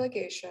shogunal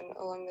delegation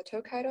along the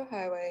Tokaido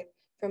Highway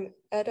from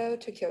Edo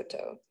to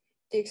Kyoto.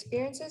 The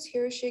experiences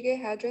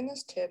Hiroshige had during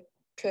this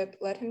trip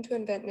led him to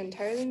invent an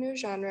entirely new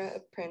genre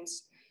of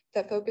prints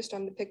that focused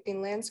on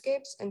depicting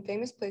landscapes and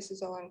famous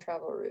places along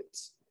travel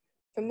routes.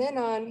 From then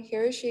on,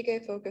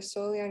 Hiroshige focused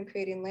solely on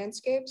creating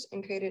landscapes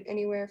and created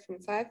anywhere from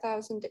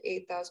 5,000 to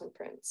 8,000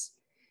 prints.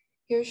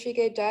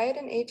 Hiroshige died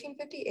in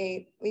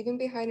 1858, leaving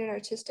behind an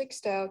artistic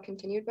style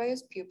continued by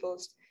his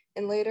pupils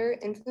and later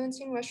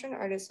influencing Western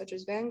artists such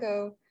as Van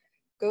Gogh,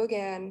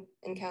 Gauguin,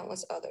 and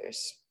countless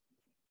others.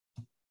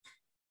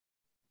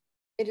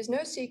 It is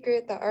no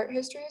secret that art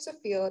history as a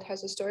field has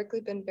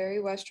historically been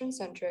very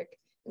Western-centric,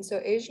 and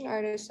so Asian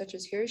artists such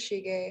as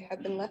Hiroshige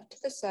have been left to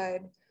the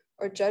side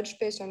or judged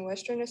based on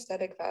Western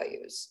aesthetic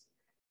values.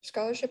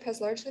 Scholarship has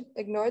largely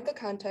ignored the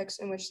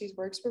context in which these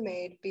works were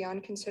made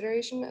beyond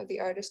consideration of the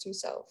artist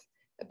himself.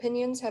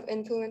 Opinions have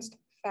influenced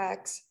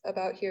facts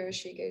about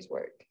Hiroshige's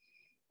work.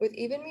 With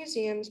even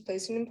museums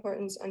placing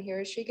importance on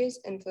Hiroshige's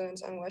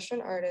influence on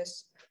Western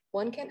artists,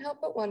 one can't help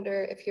but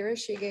wonder if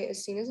Hiroshige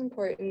is seen as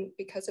important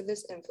because of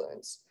this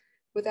influence.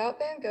 Without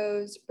Van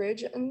Gogh's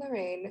Bridge in the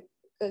Rain,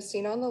 as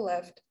seen on the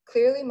left,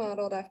 clearly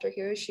modeled after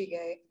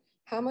Hiroshige,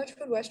 how much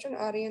would Western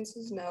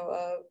audiences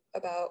know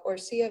about or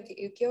see of the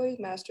ukiyo-e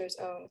master's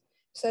own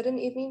Set an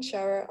Evening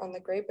Shower on the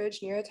Great Bridge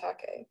near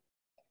Atake?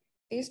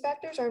 These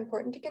factors are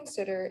important to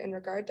consider in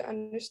regard to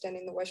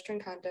understanding the Western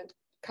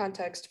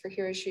context for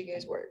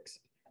Hiroshige's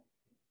works.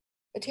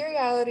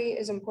 Materiality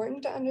is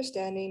important to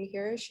understanding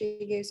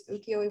Hiroshige's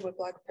ukiyo-e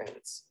woodblock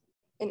prints.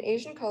 In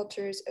Asian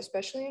cultures,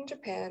 especially in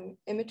Japan,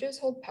 images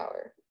hold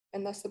power,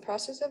 and thus the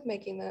process of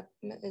making them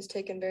is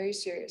taken very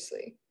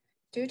seriously.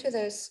 Due to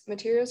this,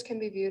 materials can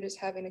be viewed as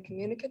having a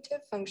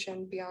communicative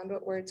function beyond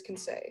what words can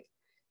say.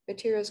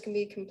 Materials can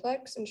be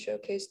complex and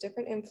showcase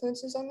different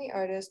influences on the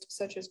artist,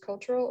 such as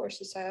cultural or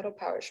societal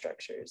power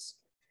structures.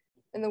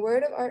 In the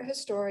word of art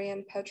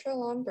historian Petra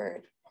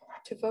Lon-Berndt,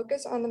 to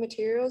focus on the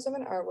materials of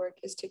an artwork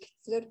is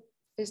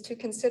to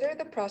consider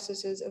the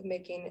processes of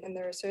making and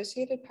their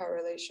associated power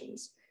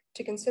relations,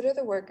 to consider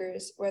the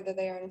workers, whether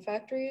they are in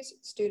factories,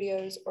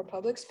 studios, or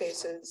public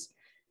spaces,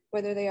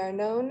 whether they are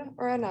known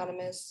or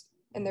anonymous,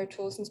 and their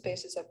tools and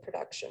spaces of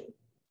production.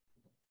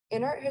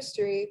 In art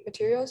history,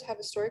 materials have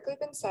historically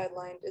been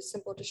sidelined as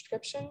simple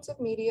descriptions of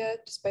media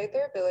despite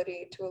their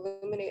ability to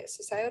illuminate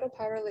societal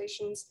power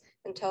relations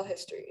and tell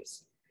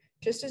histories.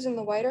 Just as in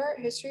the wider art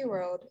history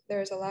world,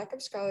 there is a lack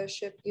of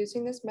scholarship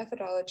using this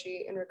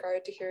methodology in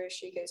regard to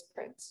Hiroshige's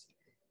prints.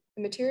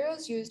 The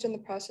materials used in the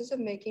process of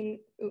making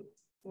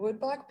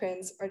woodblock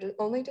prints are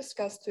only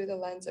discussed through the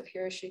lens of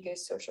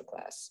Hiroshige's social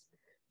class.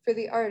 For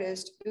the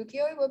artist,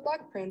 ukiyo-e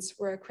woodblock prints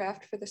were a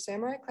craft for the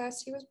samurai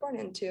class he was born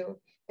into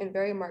and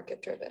very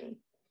market-driven.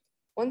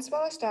 Once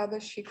well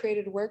established, he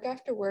created work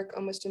after work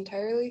almost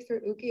entirely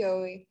through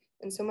ukiyo-e,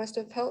 and so must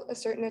have felt a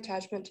certain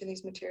attachment to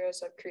these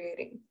materials of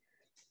creating.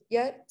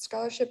 Yet,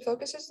 scholarship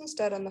focuses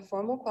instead on the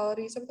formal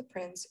qualities of the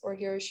prints or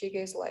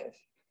Hiroshige's life.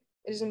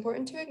 It is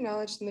important to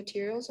acknowledge the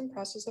materials and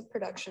process of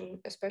production,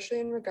 especially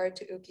in regard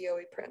to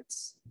ukiyo-e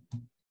prints.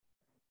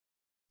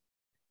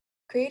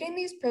 Creating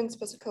these prints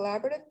was a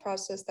collaborative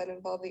process that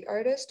involved the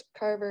artist,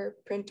 carver,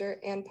 printer,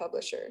 and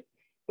publisher.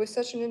 With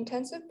such an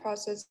intensive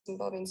process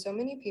involving so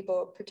many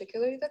people,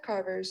 particularly the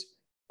carvers,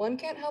 one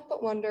can't help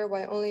but wonder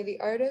why only the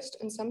artist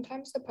and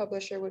sometimes the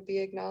publisher would be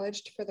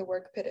acknowledged for the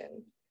work put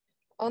in.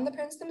 On the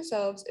prints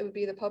themselves, it would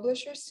be the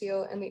publisher's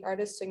seal and the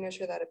artist's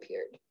signature that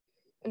appeared.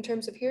 In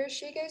terms of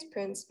Hiroshige's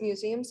prints,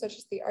 museums such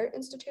as the Art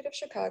Institute of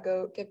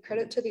Chicago give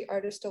credit to the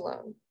artist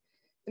alone.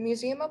 The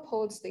museum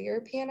upholds the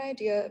European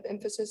idea of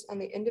emphasis on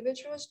the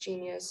individual's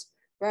genius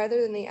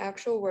rather than the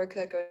actual work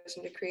that goes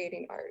into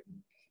creating art.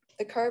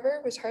 The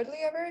carver was hardly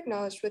ever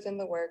acknowledged within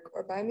the work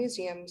or by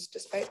museums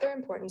despite their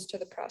importance to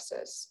the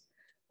process.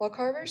 While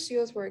carver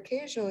seals were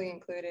occasionally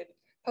included,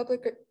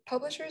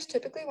 publishers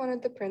typically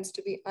wanted the prints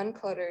to be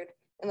uncluttered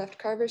and left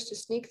carvers to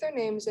sneak their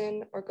names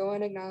in or go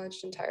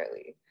unacknowledged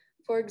entirely.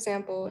 For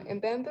example, in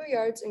Bamboo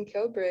Yards and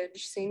Kill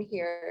Bridge, seen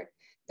here,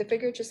 the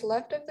figure just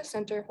left of the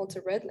center holds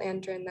a red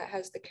lantern that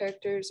has the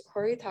characters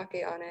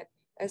Horitake on it,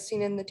 as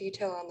seen in the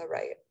detail on the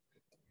right.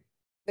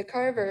 The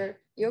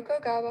carver,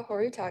 Yokogawa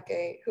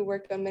Horitake, who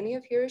worked on many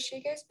of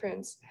Hiroshige's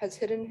prints, has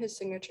hidden his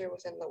signature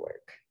within the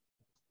work.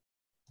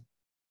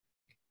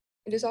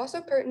 It is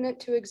also pertinent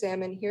to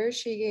examine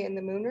Hiroshige and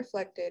the moon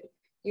reflected,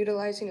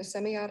 utilizing a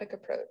semiotic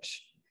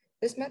approach.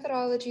 This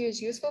methodology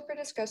is useful for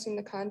discussing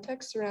the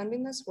context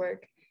surrounding this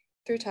work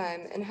through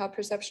time and how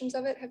perceptions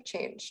of it have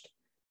changed.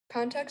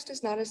 Context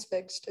is not as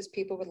fixed as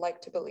people would like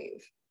to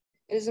believe.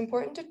 It is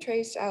important to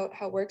trace out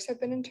how works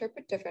have been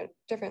interpreted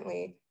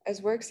differently,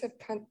 as works of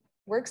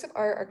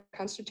art are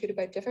constituted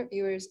by different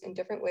viewers in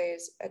different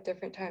ways at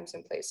different times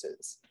and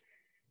places.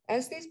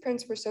 As these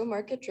prints were so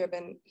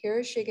market-driven,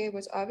 Hiroshige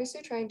was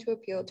obviously trying to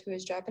appeal to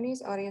his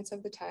Japanese audience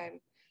of the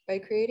time by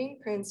creating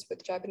prints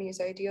with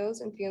Japanese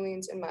ideals and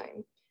feelings in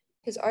mind.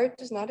 His art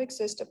does not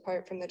exist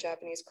apart from the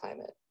Japanese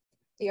climate.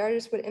 The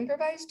artist would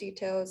improvise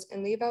details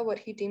and leave out what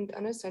he deemed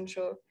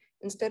unessential,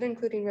 instead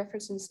including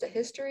references to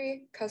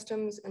history,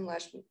 customs, and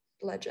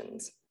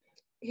legends.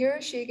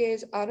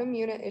 Hiroshige's Autumn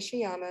Unit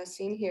Ishiyama,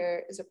 seen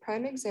here, is a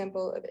prime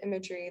example of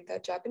imagery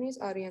that Japanese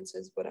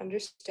audiences would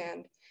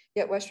understand,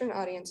 yet Western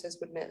audiences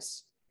would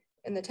miss.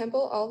 In the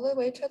temple all the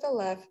way to the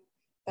left,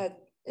 that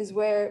is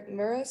where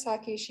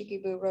Murasaki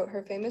Shikibu wrote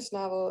her famous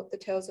novel, The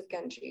Tales of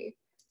Genji.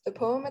 The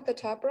poem at the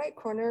top right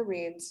corner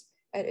reads,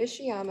 "At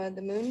Ishiyama,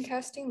 the moon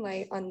casting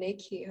light on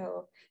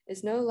Neikiho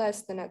is no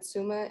less than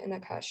Atsuma and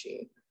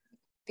Akashi."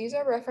 These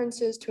are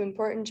references to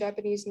important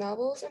Japanese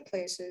novels and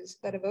places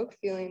that evoke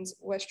feelings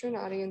Western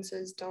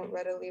audiences don't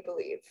readily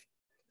believe.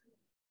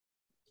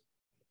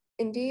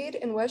 Indeed,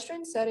 in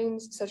Western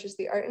settings, such as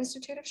the Art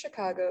Institute of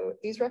Chicago,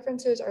 these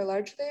references are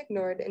largely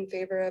ignored in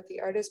favor of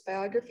the artist's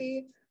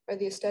biography or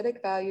the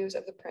aesthetic values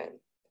of the print.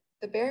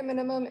 The bare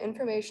minimum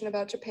information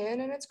about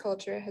Japan and its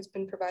culture has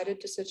been provided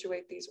to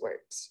situate these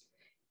works.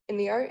 In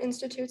the Art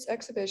Institute's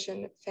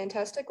exhibition,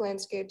 Fantastic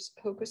Landscapes,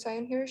 Hokusai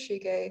and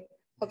Hiroshige,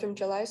 held from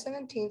July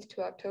 17th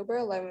to October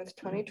 11th,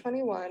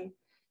 2021,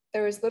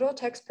 there was little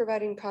text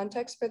providing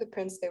context for the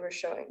prints they were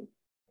showing.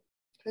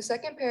 The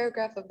second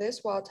paragraph of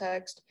this wall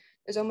text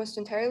is almost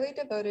entirely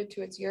devoted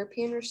to its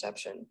European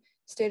reception,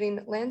 stating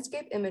that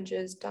landscape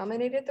images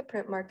dominated the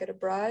print market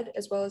abroad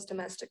as well as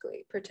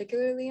domestically,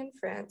 particularly in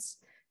France,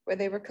 where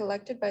they were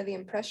collected by the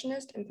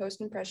Impressionist and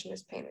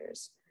Post-Impressionist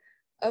painters.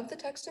 Of the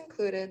text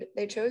included,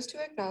 they chose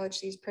to acknowledge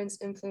these prints'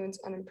 influence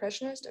on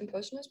Impressionist and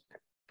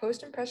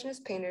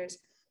Post-Impressionist painters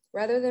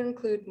rather than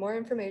include more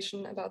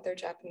information about their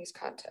Japanese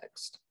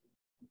context.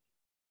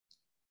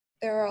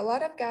 There are a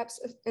lot of gaps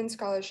in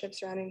scholarship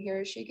surrounding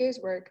Hiroshige's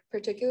work,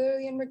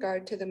 particularly in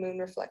regard to the moon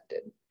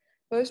reflected.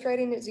 Most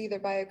writing is either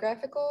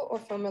biographical or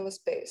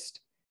formalist-based.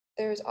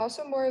 There is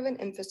also more of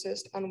an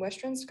emphasis on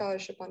Western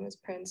scholarship on his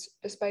prints,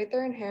 despite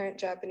their inherent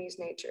Japanese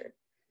nature.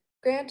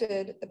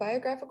 Granted, the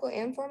biographical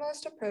and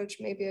formalist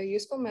approach may be a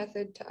useful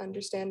method to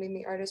understanding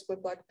the artist's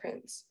woodblock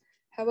prints.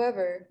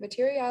 However,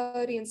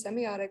 materiality and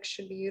semiotics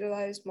should be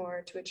utilized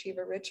more to achieve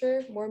a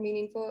richer, more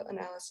meaningful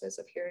analysis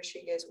of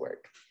Hiroshige's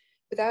work.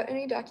 Without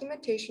any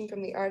documentation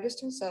from the artist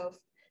himself,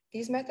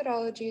 these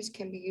methodologies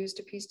can be used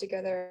to piece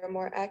together a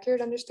more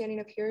accurate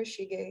understanding of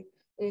Hiroshige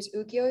In his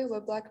ukiyo-e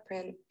woodblock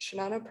print,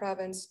 Shinano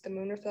Province, the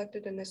moon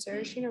reflected in the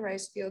Sarashina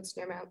rice fields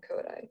near Mount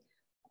Kodai.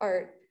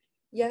 Art,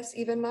 yes,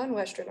 even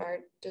non-Western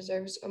art,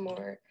 deserves a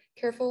more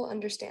careful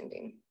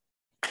understanding.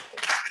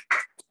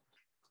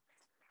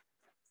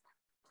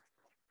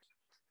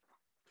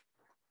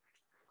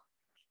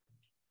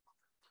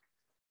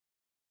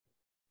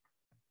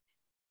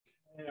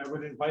 And I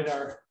would invite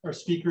our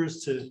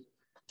speakers to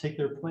take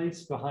their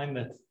place behind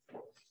the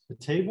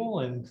table,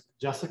 and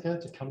Jessica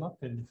to come up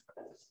and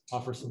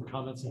offer some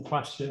comments and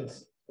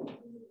questions.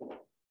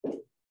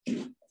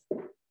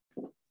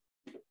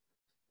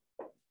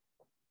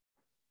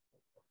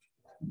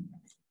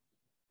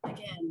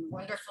 Again,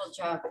 wonderful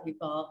job,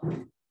 people.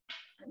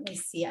 Let me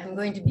see, I'm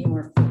going to be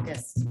more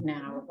focused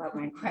now about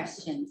my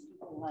questions,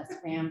 a little less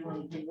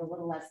rambling, maybe a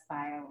little less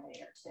bio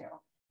later too.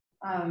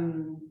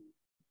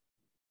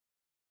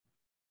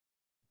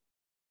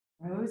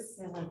 Rose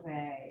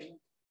syllabi.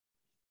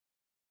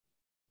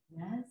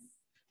 Yes.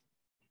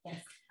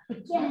 Yes.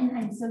 Again,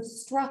 I'm so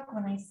struck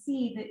when I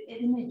see the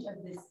image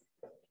of this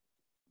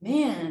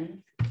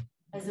man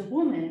as a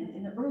woman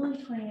in the early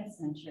 20th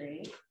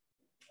century.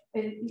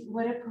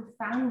 What a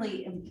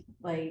profoundly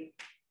like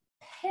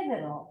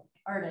pivotal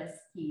artist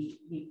he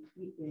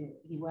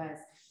was.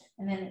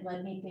 And then it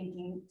led me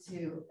thinking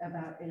too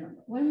about, you know,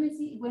 when was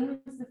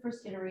the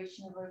first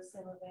iteration of Rose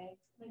syllabi?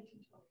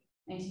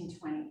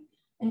 1920.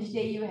 And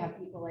today you have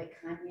people like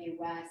Kanye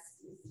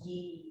West,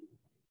 Yee,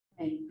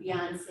 and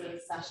Beyonce,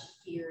 Sasha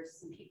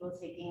Fierce, and people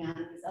taking on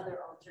these other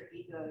alter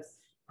egos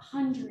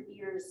 100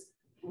 years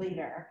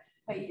later.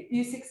 But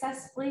you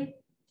successfully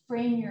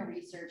frame your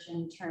research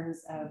in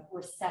terms of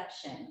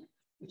reception,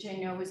 which I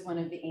know was one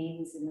of the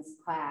aims in this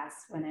class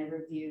when I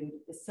reviewed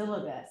the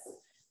syllabus,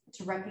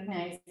 to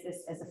recognize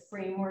this as a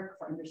framework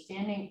for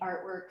understanding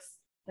artworks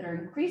that are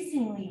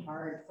increasingly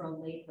hard for a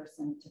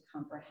layperson to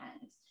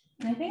comprehend.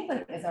 And I think,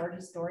 like, as art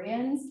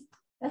historians,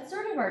 that's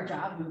sort of our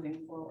job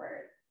moving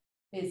forward,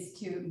 is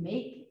to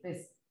make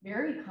this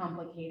very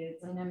complicated,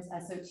 sometimes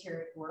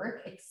esoteric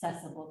work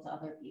accessible to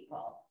other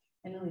people.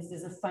 And at least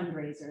as a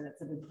fundraiser,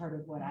 that's a big part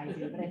of what I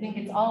do, but I think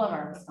it's all of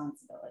our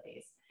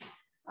responsibilities.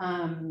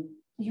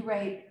 You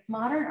write,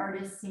 modern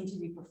artists seem to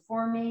be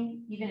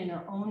performing, even in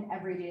their own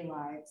everyday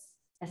lives,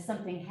 as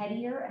something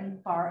headier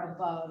and far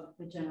above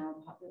the general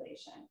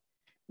population.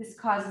 This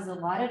causes a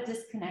lot of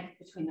disconnect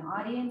between the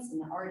audience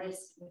and the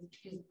artist,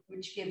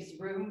 which gives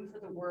room for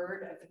the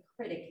word of the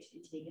critic to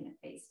be taken at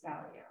face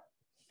value.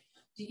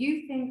 Do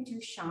you think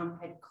Duchamp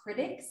had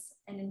critics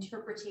and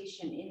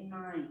interpretation in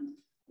mind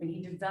when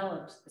he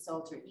developed this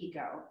alter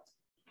ego?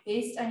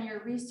 Based on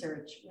your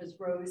research, was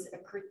Rose a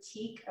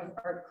critique of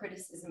art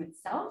criticism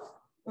itself,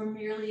 or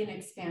merely an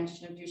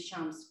expansion of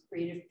Duchamp's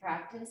creative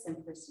practice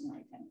and personal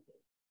identity?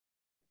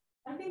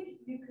 I think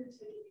you could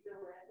take it either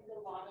way. I think a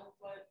lot of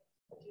what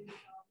Duchamp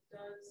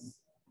does,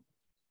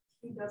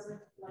 he doesn't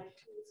like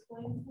to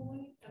explain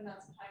fully, and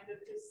that's kind of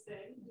his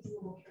thing. He's a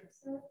little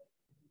trickster.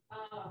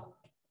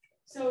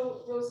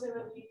 So Rose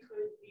syllabi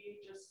could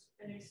be just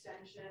an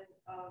extension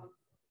of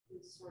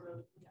his sort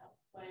of, you know,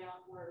 play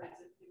on words,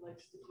 and he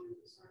likes to do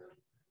sort of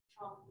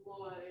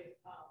tomboy,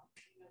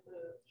 you know,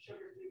 the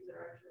sugar cubes that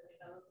are actually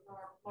made out of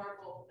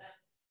marble and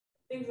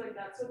things like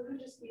that. So it could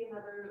just be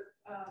another,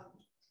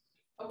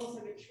 almost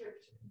like a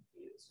trick to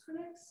confuse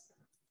critics,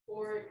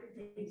 or it could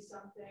be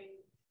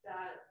something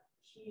that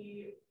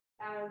he,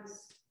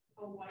 as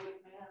a white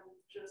man,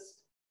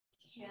 just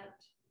can't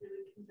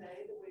really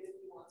convey the way that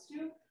he wants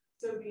to.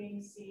 So being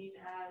seen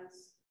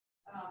as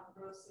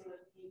Rose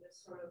syllabi,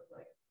 this sort of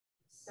like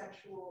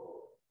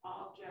sexual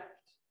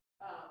object,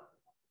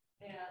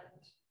 and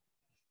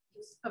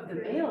just of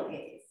the male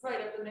gaze.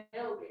 Right, of the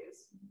male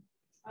gaze.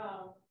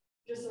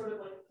 Just sort of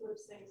like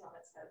flips things on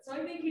its head. So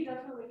I think he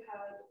definitely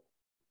had,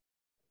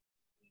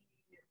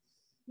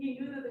 he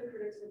knew that the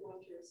critics were going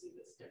to receive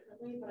this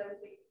differently, but I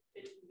think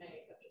it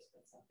may have just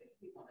been something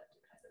he wanted to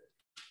kind of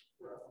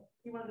throw.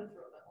 He wanted to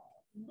throw them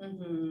all.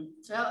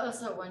 Mm-hmm. So I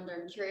also wonder,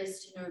 I'm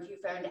curious to know if you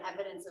found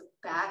evidence of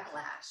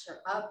backlash or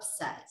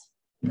upset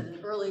that an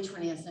early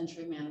 20th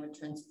century man would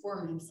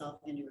transform himself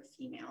into a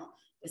female.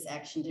 This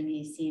action to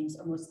me seems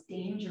almost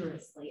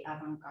dangerously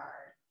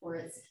avant-garde for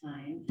its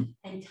time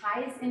and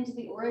ties into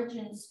the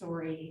origin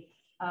story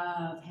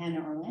of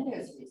Hannah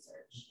Orlando's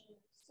research.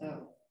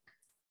 So,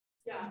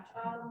 yeah,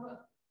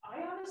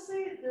 I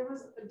honestly, there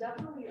was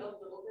definitely a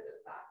little bit of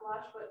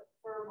backlash, but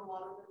from a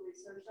lot of the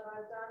research that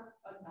I've done,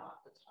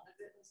 not a ton of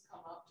it has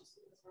come up just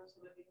because Rose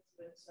syllabi has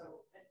been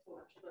so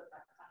influential that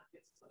that kind of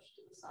gets pushed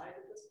to the side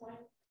at this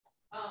point.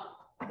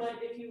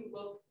 But if you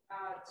look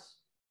at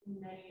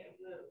many of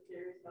the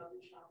theories about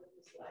Duchamp in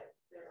his life,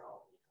 they're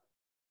all, you know,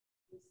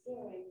 he's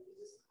gay,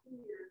 he's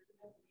queer, he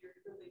has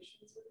weird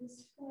relations with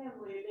his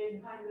family.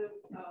 They kind of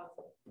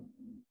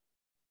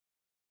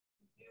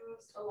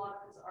used a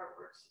lot of his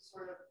artworks to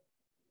sort of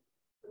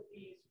put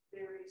these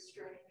very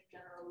strange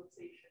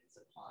generalizations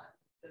upon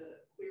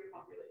the queer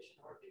population,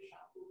 or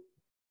Duchamp, who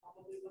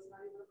probably was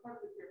not even a part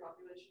of the queer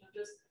population, of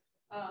just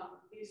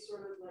these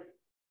sort of like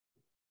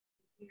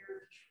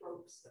weird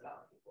tropes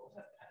about people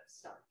have kind of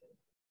stuck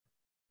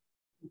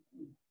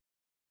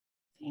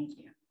Thank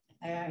you.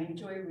 I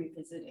enjoy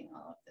revisiting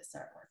all of this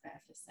artwork, I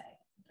have to say,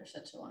 for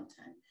such a long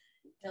time.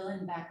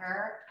 Dylan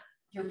Becker,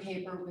 your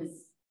paper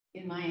was,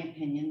 in my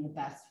opinion, the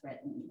best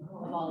written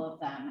of all of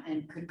them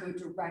and could go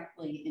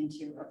directly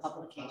into a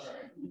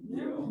publication.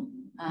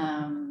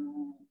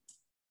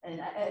 And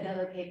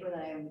another paper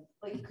that I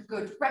like could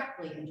go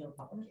directly into a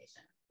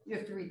publication. You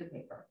have to read the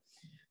paper.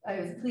 I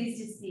was pleased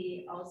to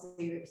see also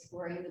you're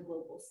exploring the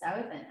global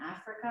South and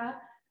Africa.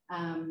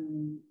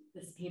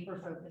 This paper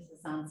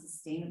focuses on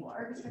sustainable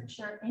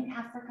architecture in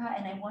Africa.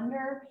 And I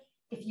wonder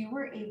if you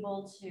were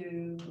able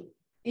to,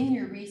 in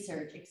your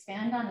research,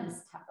 expand on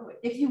this topic.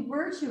 If you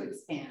were to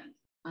expand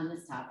on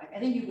this topic, I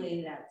think you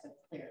laid it out so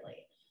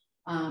clearly.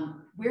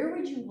 Where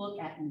would you look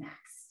at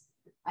next?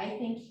 I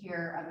think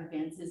here of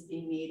advances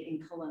being made in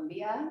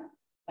Colombia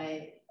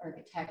by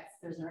architects.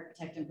 There's an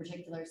architect in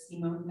particular,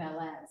 Simon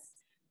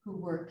Velez, who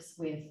works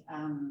with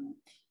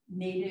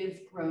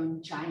native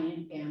grown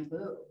giant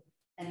bamboo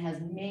and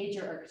has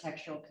major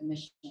architectural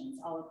commissions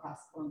all across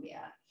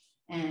Colombia.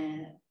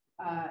 And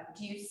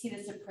do you see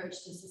this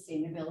approach to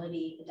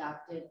sustainability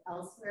adopted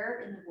elsewhere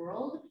in the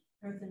world,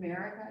 North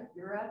America,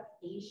 Europe,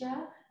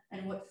 Asia,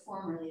 and what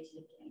form are they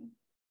taking?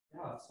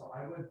 Yeah, so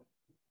I would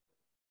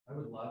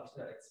love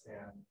to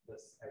expand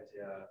this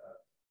idea of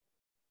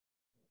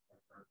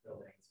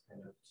buildings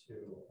kind of to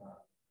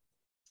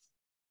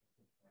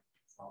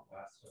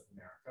Southwest of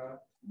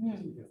America,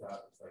 because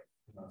that is like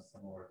the most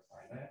similar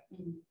climate.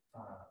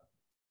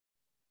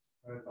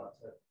 I would love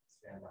to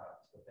expand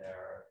that to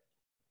there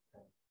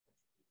and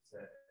introduce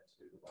it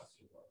to the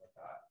Western world like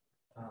that.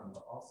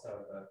 But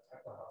also the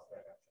Tekla house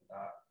that I mentioned,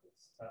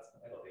 that's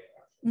in Italy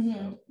actually.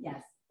 So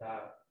yes.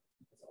 That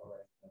is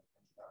already an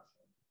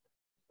introduction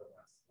to the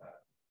West.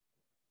 That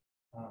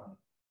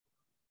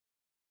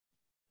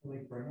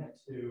really bring it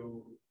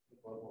to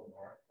the global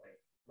north, like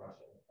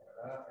Russia and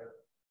Canada.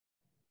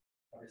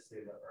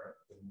 Obviously the Earth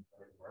didn't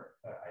really work,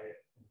 but I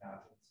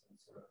imagine some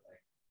sort of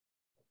like,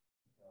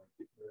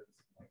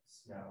 like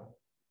snow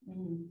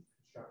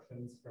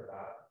constructions for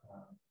that.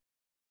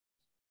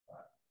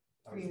 But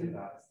obviously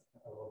that's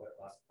a little bit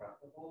less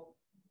practical.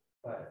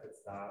 But if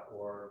it's that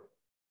or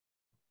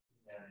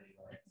humanity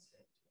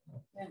landscape.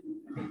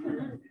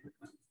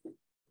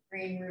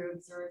 Green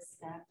roofs or a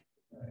step.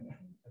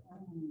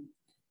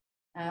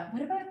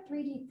 What about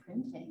 3D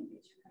printing?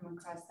 Did you come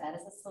across that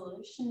as a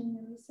solution in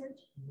your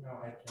research? No,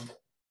 I think,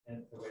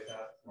 and the way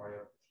that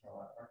Mario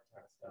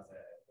Architects does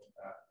it, I think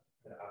that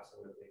could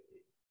absolutely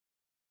be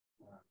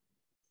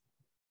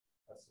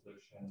a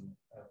solution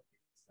of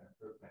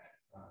improvement.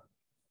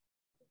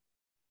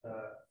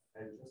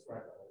 I just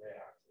read the other day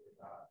actually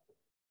that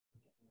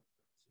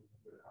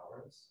 200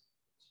 hours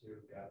to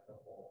get the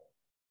whole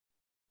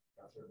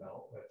structure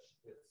built, which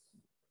is an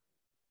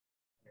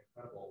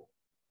incredible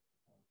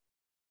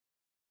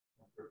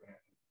improvement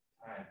in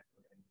time for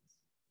getting the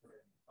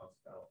house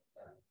built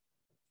than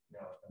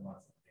the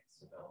months it takes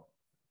to build a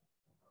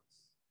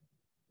house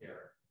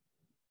here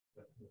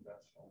with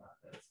conventional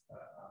methods.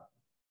 But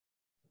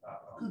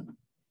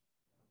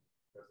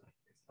there's an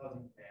increased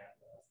housing demand.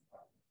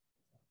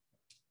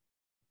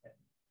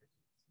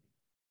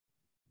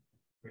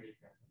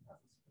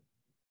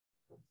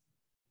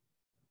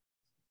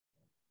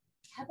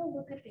 Have a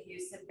look at the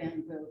use of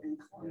bamboo in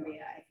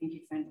Colombia. I think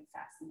you find it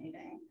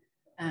fascinating.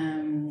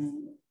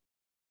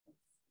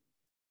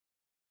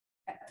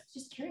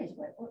 Just curious,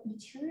 what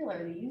material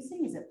are they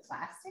using? Is it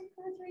plastic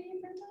for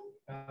 3D printing?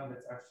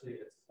 It's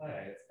actually, it's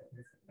clay. I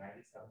think it's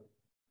 97,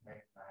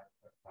 99.5,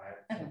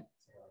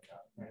 something like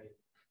that. 99.5%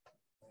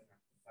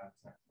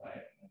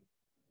 clay, and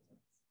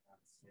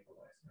it's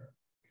stabilizer.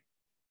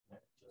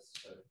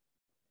 Just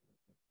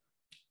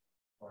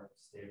more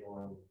stable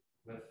and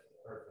with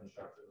earth and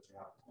structures, you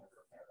have to kind of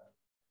repair them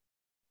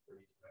for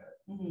each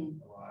bit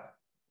a lot.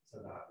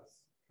 So that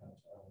was kind of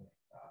eliminate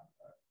that.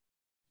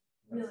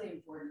 Really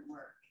important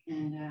work.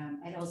 And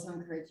I'd also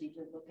encourage you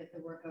to look at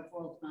the work of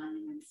World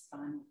Monuments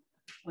Fund.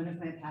 One of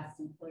my past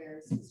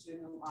employers is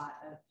doing a lot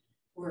of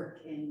work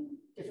in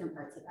different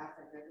parts of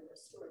Africa to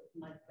restore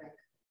mud brick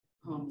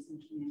homes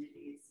and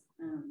communities.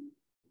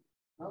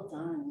 Well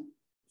done.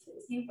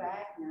 Susie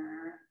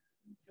Wagner,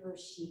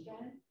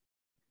 Hiroshige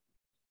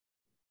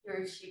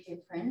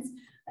Prince.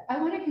 I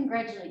want to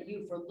congratulate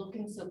you for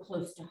looking so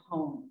close to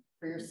home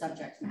for your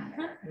subject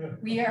matter.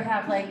 We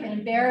have like an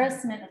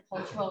embarrassment of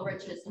cultural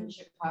riches in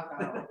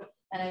Chicago.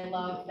 And I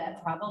love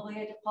that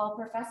probably a DePaul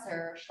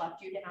professor schlepped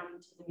you down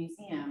to the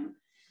museum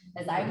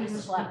as I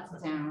was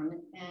schlepped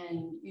down,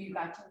 and you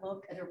got to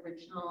look at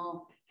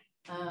original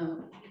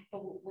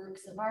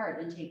works of art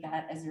and take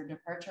that as your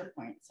departure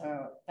point.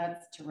 So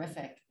that's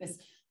terrific. This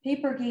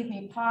paper gave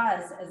me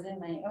pause, as in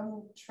my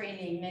own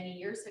training many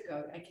years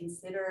ago. I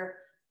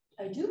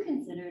do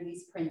consider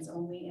these prints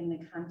only in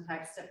the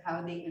context of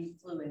how they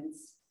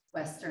influence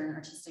Western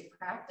artistic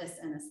practice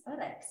and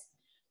aesthetics.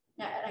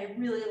 Now, I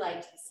really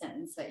liked the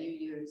sentence that you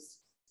used.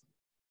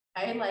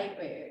 I like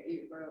where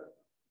you wrote,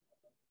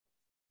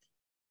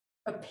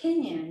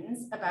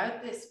 opinions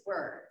about this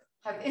work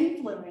have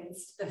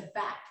influenced the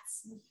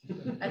facts.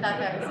 I thought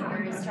that was a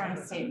very strong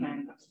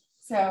statement.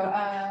 So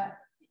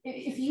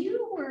if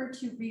you were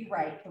to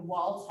rewrite the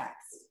wall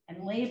text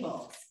and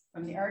labels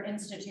from the Art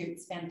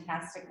Institute's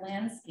Fantastic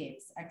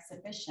Landscapes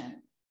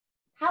exhibition,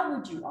 how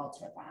would you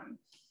alter them?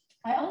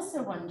 I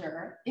also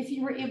wonder if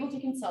you were able to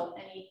consult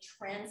any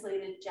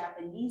translated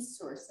Japanese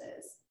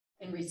sources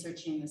in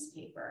researching this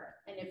paper,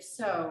 and if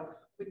so,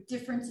 what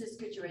differences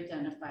could you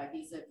identify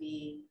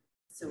vis-a-vis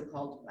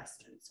so-called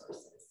Western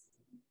sources?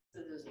 So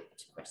those are the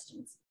two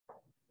questions.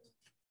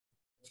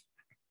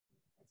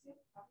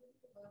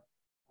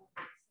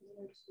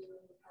 Similar to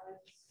how I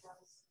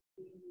discussed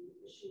the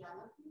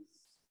Ishiyama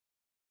piece,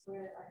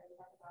 where I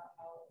talk about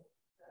how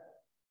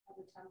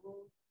the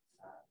temple,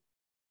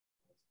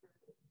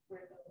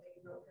 where the lady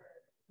wrote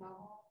her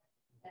novel,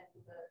 and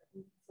the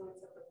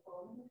influence of the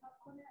poem in the top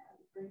corner,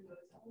 and bring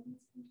those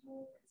elements into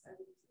it, because I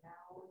think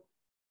now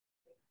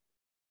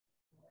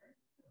more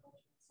the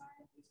cultural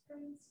side of these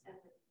prints, and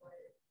then what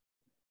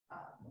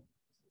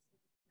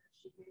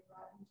she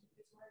brought into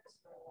these works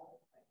for a lot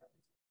of like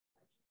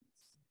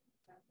representations,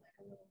 like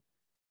a little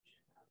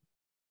of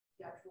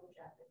the actual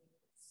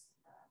Japanese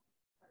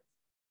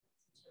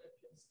sort of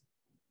just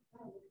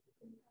look at the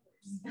pretty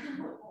colors.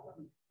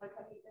 Like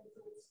how he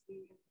influenced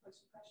the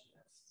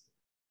post-impressionists.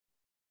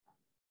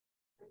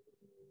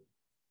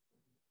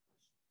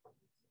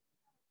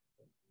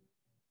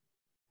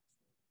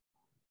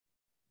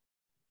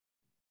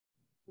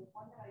 The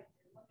one that I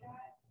did look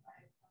at,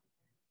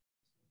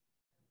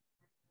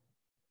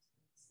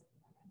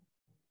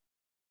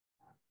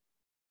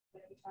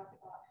 but he talked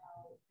about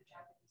how the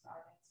Japanese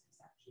audience is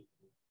actually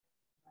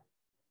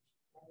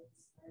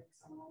like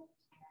someone,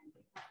 and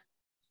they have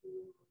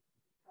to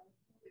come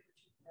to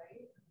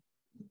right.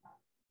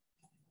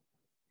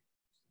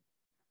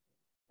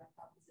 That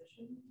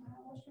proposition to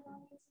how Western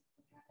audiences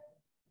look at it.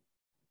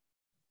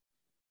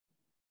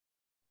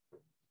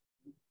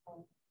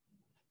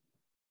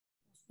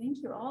 Thank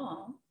you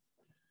all.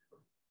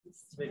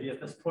 Maybe at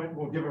this point,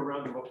 we'll give a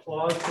round of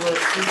applause to our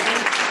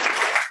speakers.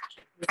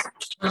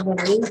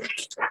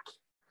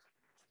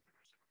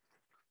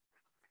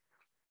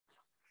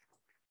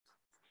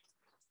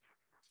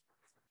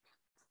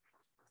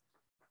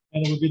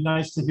 And it would be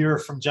nice to hear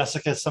from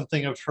Jessica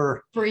something of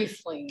her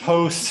briefly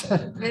post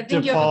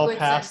DePaul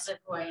past.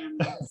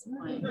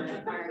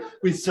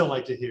 We'd still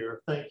like to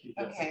hear. Thank you,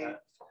 Jessica.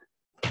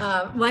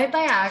 Okay. My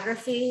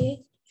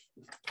biography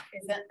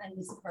is in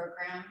this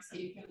program, so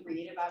you can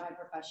read about my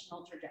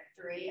professional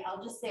trajectory.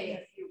 I'll just say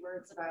a few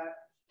words about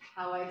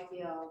how I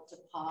feel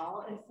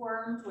DePaul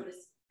informed what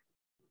is,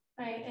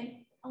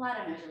 in a lot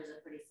of measures,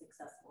 a pretty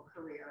successful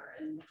career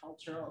in the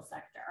cultural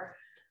sector.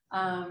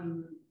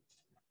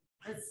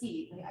 Let's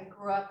see, I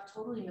grew up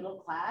totally middle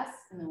class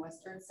in the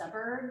western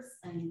suburbs,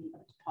 and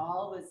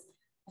DePaul was,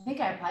 I think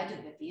I applied to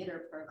the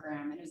theater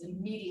program, and it was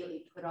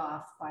immediately put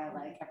off by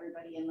like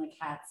everybody in like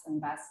hats and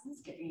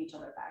vests giving each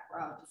other back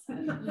rubs.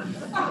 And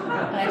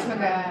I took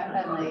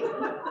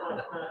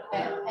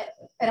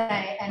and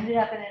I ended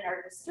up in an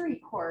art history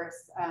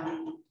course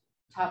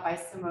taught by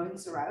Simone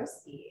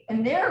Zarowski.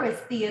 And there was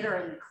theater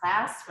in the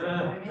classroom.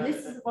 I mean,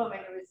 this is a woman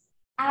who was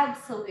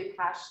absolutely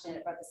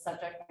passionate about the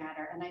subject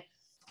matter. And I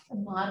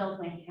modeled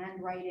my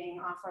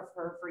handwriting off of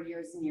her for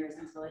years and years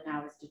until it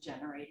now is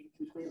degenerating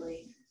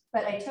completely.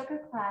 But I took a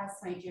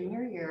class my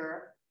junior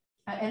year,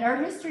 and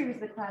art history was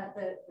the class,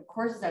 the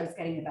courses I was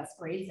getting the best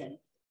grades in.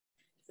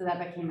 So that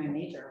became my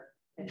major.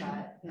 I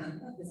thought,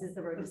 this is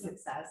the road to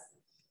success.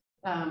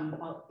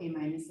 All A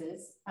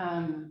minuses.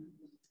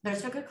 I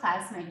took a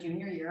class my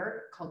junior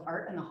year called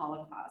Art and the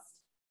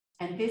Holocaust.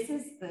 And this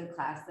is the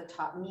class that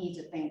taught me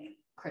to think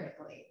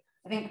critically.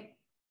 I think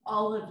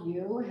all of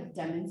you have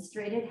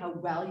demonstrated how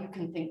well you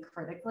can think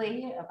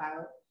critically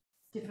about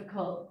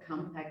difficult,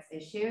 complex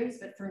issues.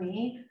 But for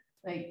me,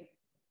 like,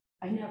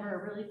 I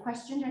never really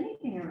questioned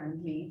anything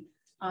around me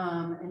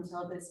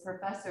until this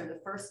professor,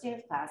 the first day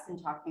of class, in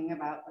talking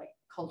about like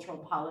cultural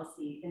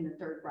policy in the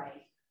Third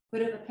Reich,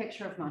 put up a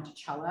picture of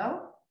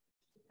Monticello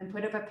and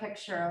put up a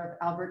picture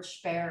of Albert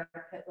Speer,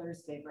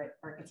 Hitler's favorite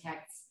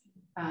architect's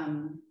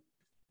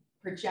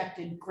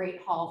projected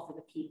Great Hall for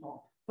the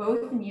People,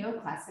 both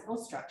neoclassical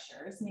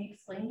structures. And he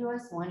explained to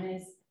us, one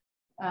is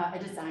a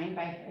design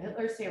by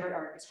Hitler's favorite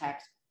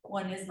architect,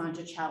 one is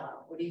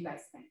Monticello. What do you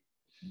guys think?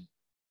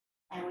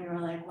 And we were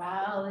like,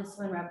 wow, this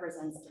one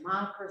represents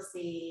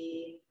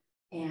democracy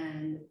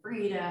and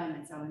freedom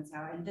and so and so.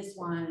 And this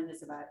one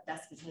is about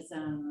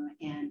despotism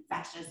and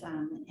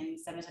fascism and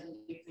anti-Semitism.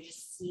 You could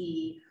just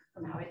see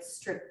from how it's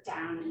stripped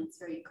down and it's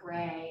very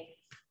gray.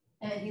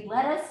 And he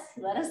let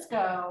us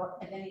go.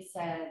 And then he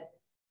said,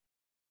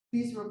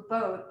 these were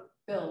both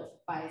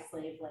built by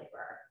slave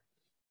labor.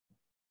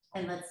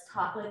 And let's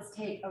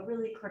take a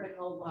really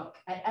critical look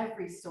at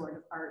every sort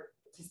of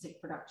artistic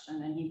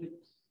production. And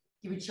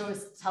he would show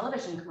us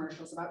television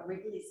commercials about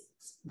Wrigley's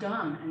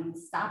gum and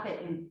stop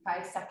it in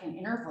 5-second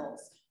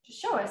intervals to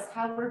show us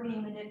how we're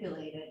being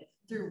manipulated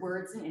through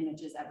words and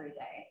images every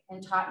day,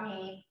 and taught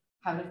me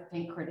how to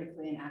think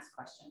critically and ask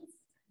questions.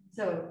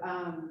 So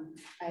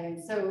I am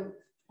so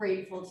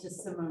grateful to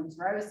Simone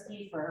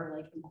Zborowski for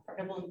like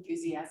incredible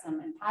enthusiasm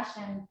and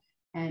passion,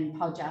 and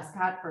Paul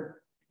Jascott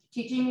for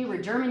teaching me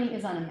where Germany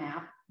is on a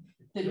map.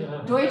 The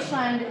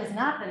Deutschland is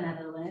not the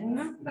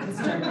Netherlands, it's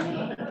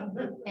Germany.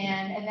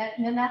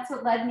 And then that's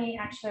what led me,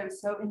 actually, I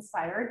was so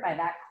inspired by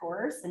that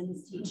course and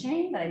his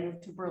teaching that I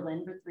moved to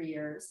Berlin for 3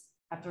 years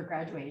after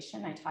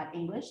graduation. I taught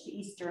English to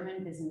East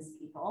German business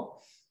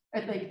people,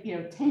 like,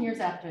 10 years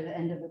after the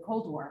end of the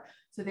Cold War.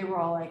 So they were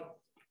all like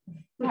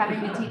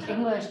having to teach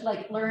English,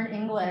 like learn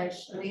English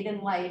late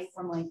in life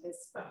from like this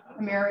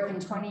American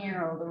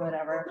 20-year-old or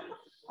whatever.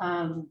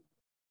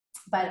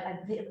 But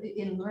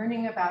in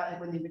learning about, like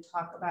when they would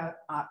talk about,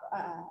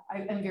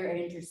 I'm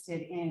very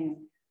interested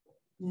in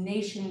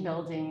nation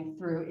building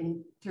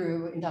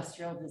through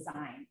industrial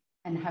design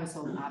and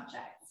household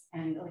objects.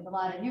 And like a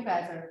lot of you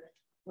guys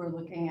were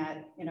looking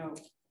at,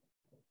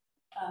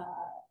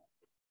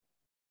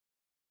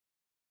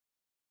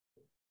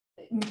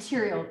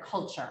 material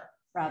culture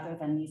rather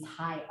than these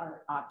high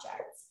art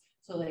objects.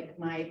 So like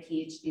my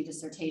PhD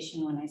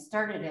dissertation when I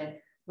started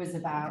it was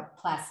about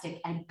plastic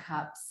egg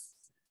cups,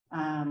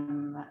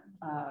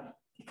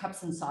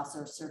 cups and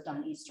saucers served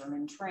on East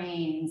German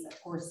trains,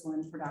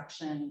 porcelain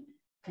production,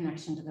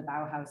 connection to the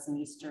Bauhaus in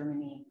East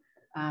Germany.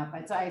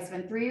 But so I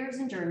spent 3 years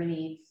in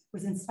Germany,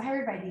 was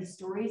inspired by these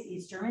stories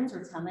East Germans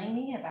were telling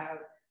me about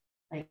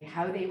like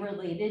how they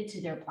related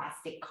to their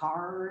plastic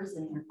cars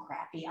and their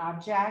crappy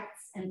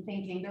objects, and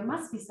thinking there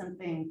must be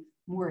something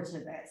more to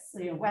this.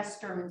 So,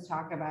 West Germans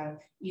talk about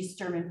East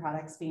German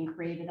products being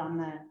created on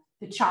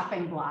the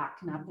chopping block,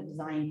 not the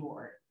design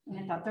board. And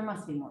I thought there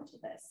must be more to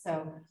this.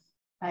 So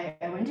I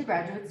went to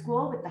graduate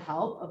school with the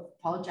help of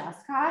Paul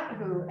Jascott,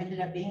 who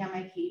ended up being on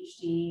my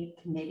PhD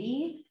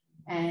committee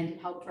and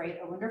helped write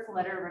a wonderful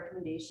letter of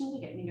recommendation to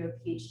get me to a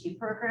PhD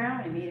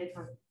program. I made it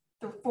for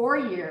 4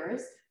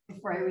 years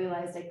before I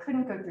realized I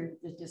couldn't go through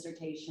the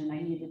dissertation. I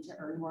needed to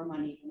earn more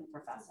money than a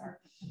professor.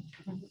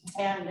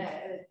 And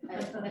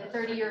at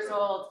 30 years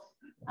old,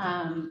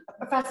 a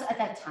professor at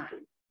that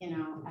time,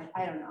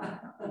 I don't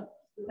know.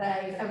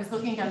 But I was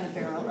looking down the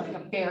barrel of like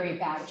a very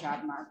bad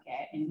job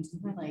market in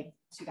like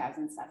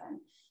 2007.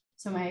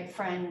 So my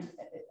friend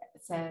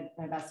said,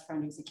 my best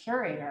friend who's a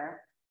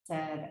curator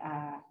said,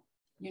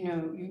 you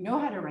know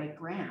how to write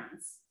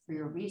grants for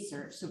your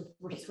research. So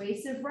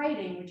persuasive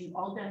writing, which you've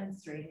all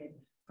demonstrated,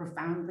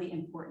 profoundly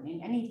important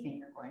in anything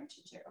you're going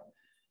to do.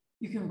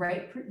 You can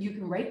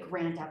write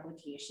grant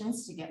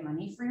applications to get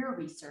money for your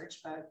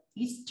research, but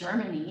East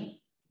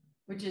Germany,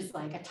 which is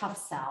like a tough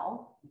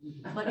sell.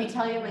 Let me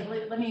tell you,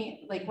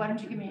 why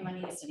don't you give me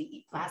money to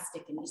study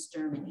plastic in East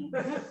Germany?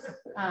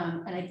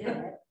 And I did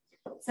it.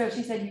 So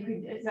she said you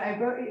could. So I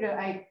wrote,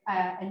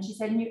 and she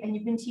said, and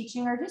you've been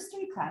teaching art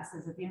history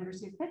classes at the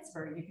University of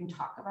Pittsburgh. You can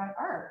talk about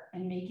art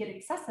and make it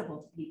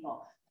accessible to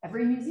people.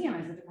 Every museum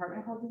has a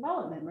department called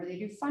development where they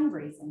do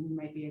fundraising. You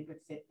might be a good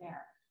fit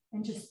there.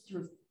 And just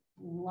through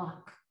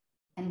luck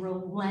and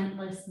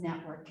relentless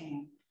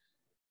networking,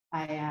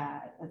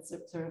 that's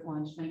sort of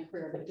launched my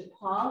career. But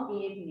DePaul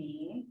gave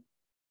me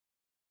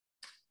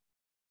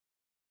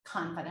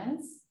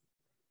confidence.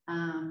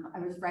 I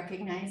was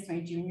recognized my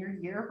junior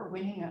year for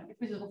winning it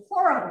was a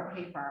horrible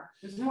paper.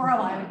 It was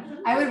horrible.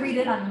 I would read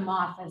it on the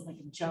Moth as like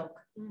a joke,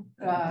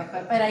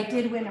 but I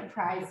did win a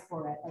prize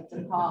for it at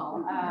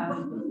DePaul,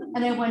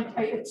 and I won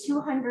a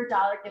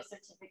 $200 gift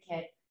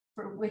certificate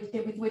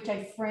with which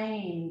I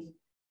framed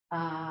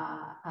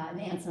an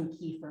Anselm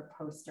Kiefer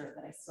poster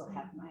that I still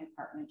have in my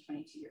apartment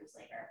 22 years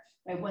later.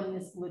 I won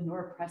this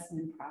Lenore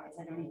Pressman Prize.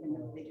 I don't even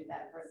know if they do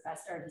that for the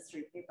best art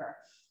history paper,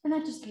 and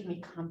that just gave me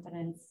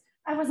confidence.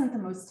 I wasn't the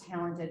most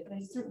talented, but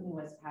I certainly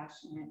was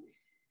passionate.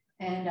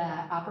 And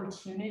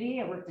opportunity,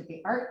 I worked at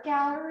the art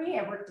gallery,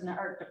 I worked in the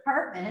art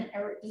department, I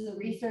worked as a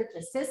research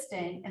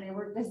assistant, and I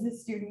worked as a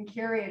student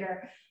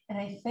curator, and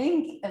I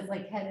think as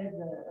like head of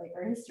the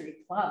art history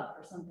club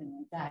or something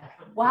like that,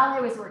 while I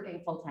was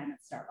working full-time at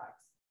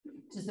Starbucks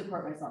to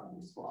support myself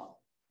through school.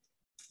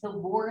 The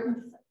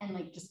warmth and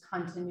like just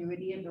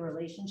continuity of the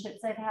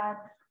relationships I've had.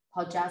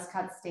 Paul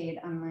Jascott stayed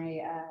on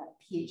my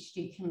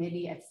PhD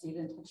committee. I've stayed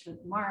in touch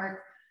with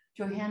Mark,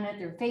 Johanna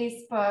through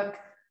Facebook.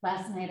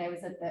 Last night I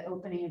was at the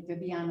opening of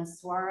Viviana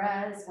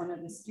Suarez, one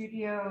of the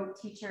studio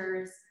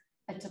teachers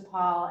at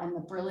DePaul, and the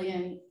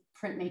brilliant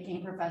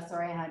printmaking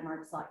professor I had,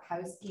 Mark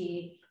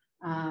Zlotkowski.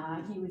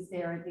 He was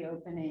there at the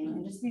opening.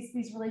 And just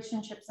these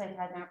relationships I've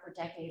had now for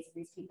decades,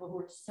 these people who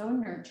are so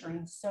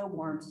nurturing, so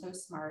warm, so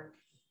smart.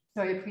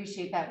 So I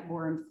appreciate that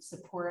warmth,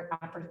 support,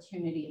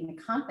 opportunity, and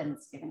the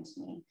confidence given to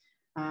me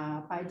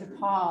by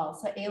DePaul.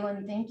 So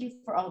Aylin, thank you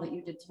for all that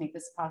you did to make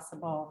this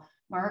possible.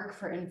 Mark,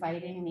 for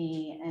inviting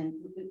me, and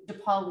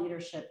DePaul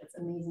leadership. It's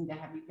amazing to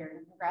have you here.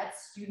 And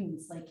congrats,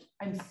 students. Like,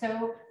 I'm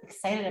so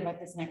excited about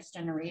this next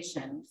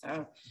generation.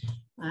 So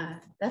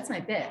that's my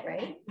bit,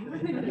 right?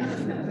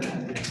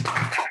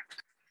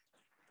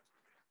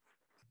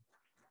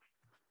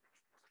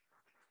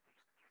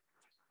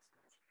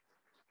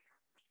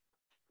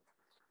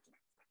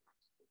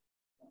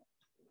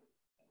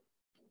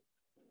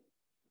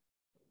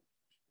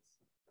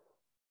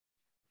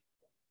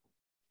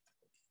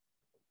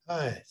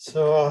 Hi,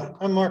 so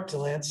I'm Mark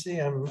Delancey.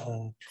 I'm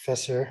a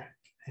professor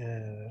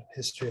in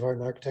history of art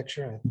and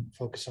architecture. I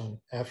focus on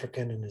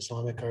African and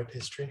Islamic art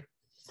history.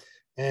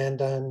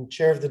 And I'm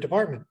chair of the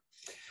department.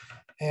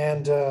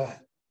 And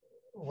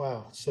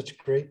wow, such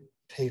great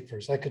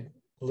papers. I could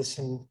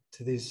listen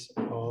to these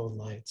all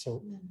night.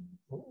 So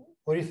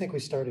what do you think we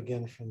start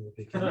again from the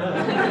beginning?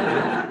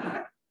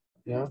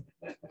 Yeah,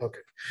 okay.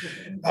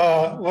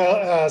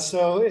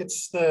 So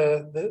it's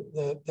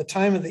the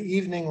time of the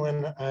evening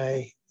when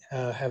I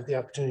have the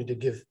opportunity to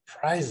give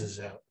prizes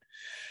out.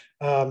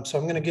 So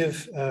I'm going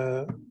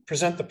to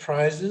present the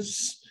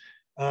prizes,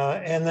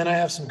 and then I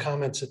have some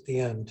comments at the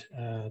end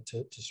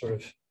to sort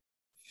of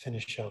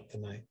finish out the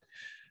night.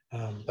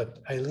 But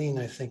Eileen,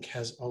 I think,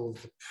 has all of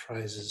the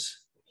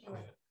prizes.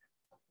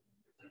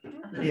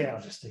 Yeah,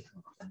 I'll just take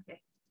them.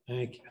 Okay.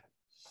 Thank you.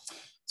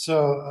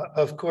 So,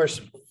 of course,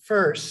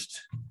 first,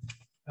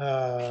 we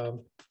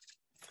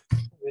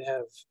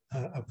have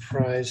a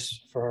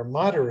prize for our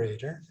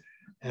moderator,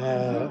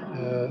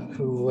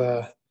 who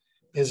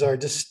is our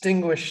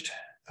distinguished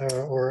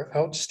or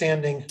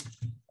outstanding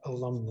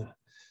alumna.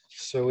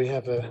 So we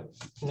have a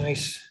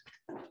nice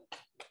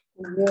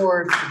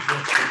award.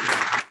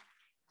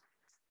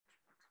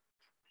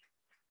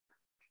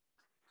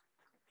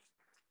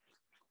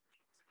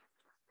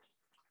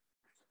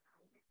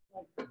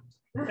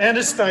 And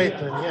a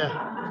stipend, yeah.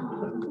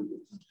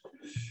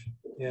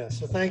 Yeah,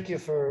 so thank you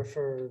for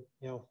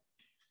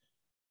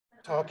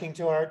talking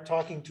to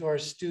our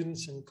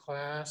students in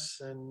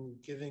class and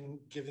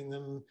giving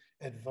them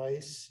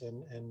advice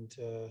and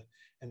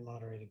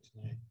moderating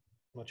tonight.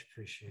 Much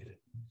appreciated.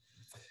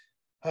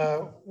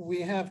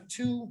 We have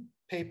 2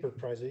 paper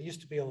prizes. It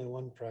used to be only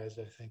 1 prize,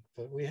 I think,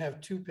 but we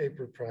have 2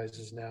 paper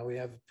prizes now. We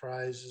have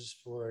prizes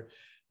for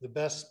the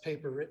best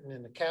paper written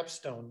in the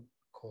capstone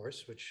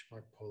course, which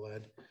Mark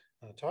Polad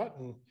taught,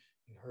 and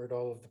you heard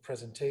all of the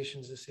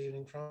presentations this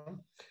evening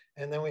from.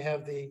 And then we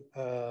have the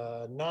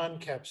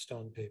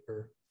non-capstone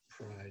paper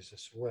prize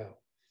as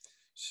well.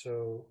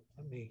 So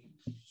let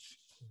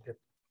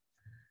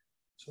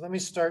me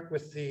start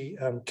with the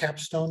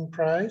capstone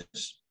prize.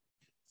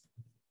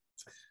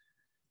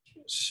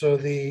 So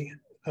the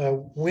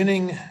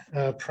winning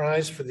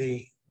prize for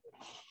the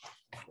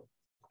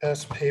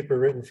best paper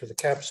written for the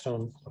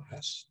capstone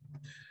class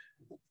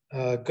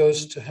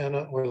goes to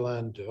Hannah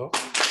Orlando.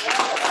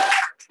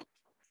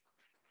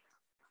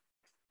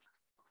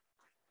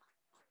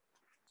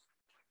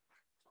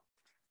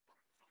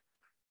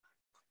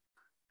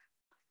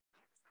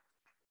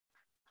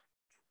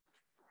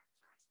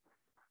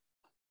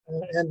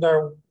 And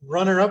our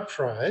runner-up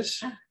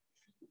prize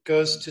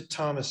goes to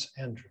Thomas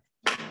Andrew.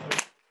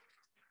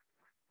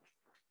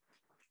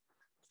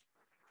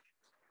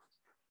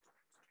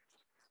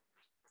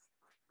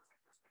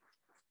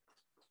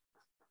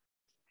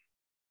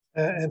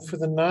 And for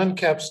the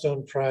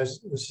non-capstone prize,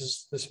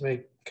 this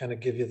may kind of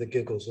give you the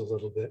giggles a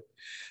little bit,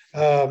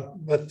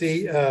 but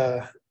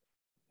the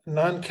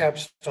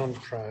non-capstone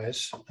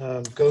prize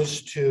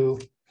goes to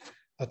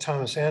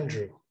Thomas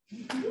Andrew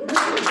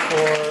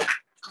for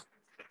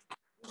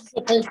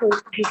a paper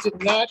you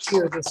did not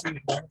hear this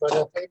evening, but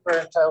a paper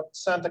entitled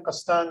Santa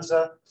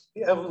Costanza,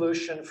 the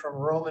evolution from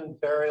Roman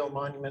burial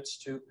monuments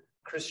to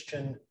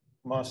Christian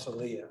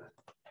mausolea.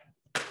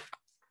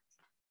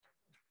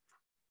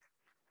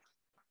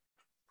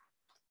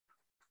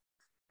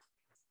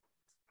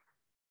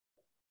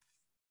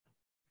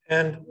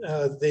 And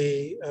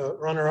the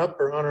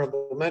runner-up or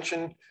honorable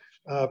mention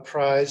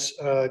prize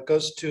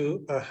goes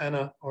to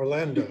Hannah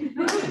Orlando.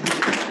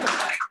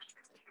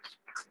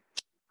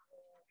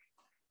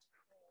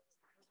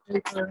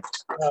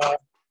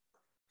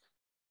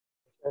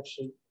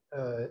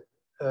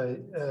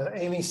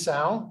 Amy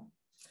Sau,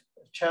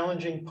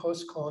 Challenging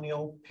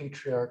Post-Colonial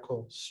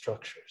Patriarchal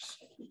Structures.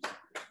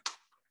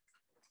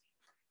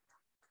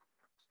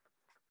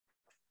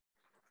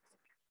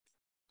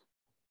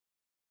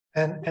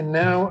 And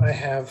now I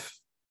have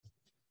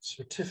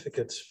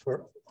certificates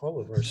for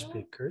all of our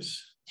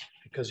speakers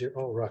because you're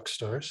all rock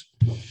stars.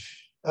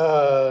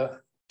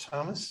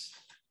 Thomas,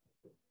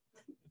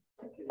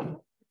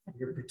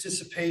 your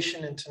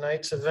participation in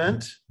tonight's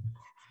event.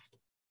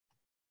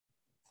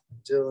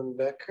 Dylan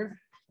Becker.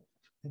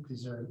 I think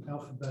these are in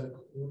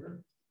alphabetical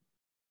order.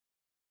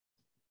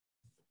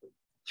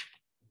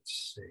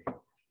 Let's see.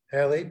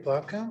 Haley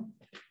Blackham.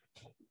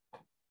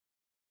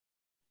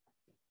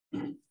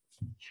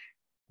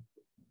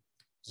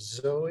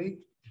 Zoe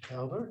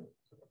Albert.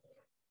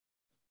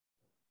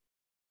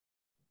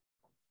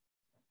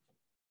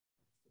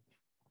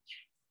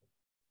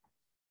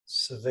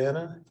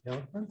 Savannah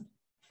Youngman.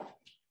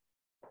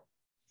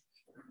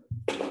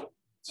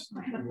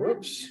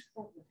 Whoops.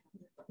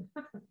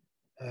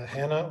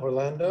 Hannah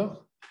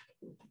Orlando.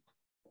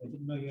 I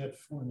didn't know you had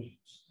 4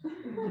 names.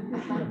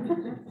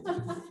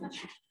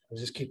 I'll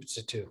just keep it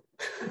to 2.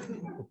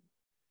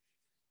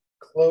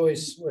 Chloe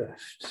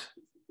Swift.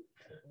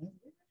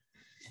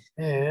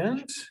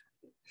 And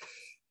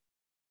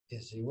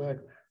Izzy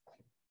Wagner.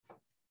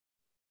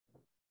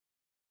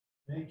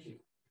 Thank you.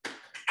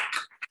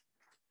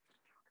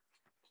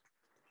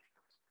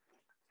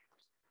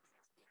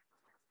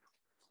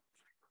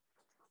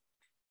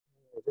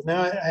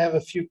 Now I have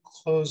a few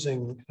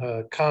closing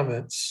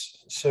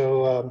comments.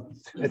 So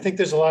I think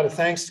there's a lot of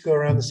thanks to go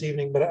around this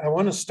evening, but I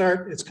want to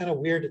start, it's kind of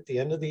weird at the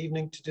end of the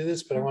evening to do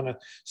this, but I want to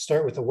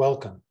start with a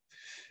welcome.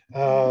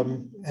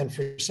 And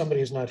for somebody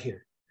who's not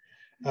here.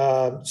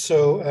 I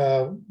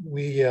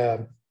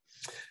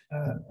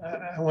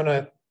want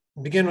to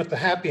begin with the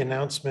happy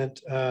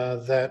announcement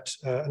that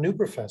a new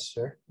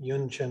professor,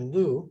 Yun-Chen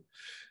Liu,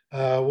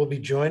 will be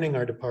joining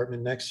our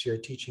department next year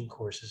teaching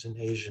courses in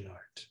Asian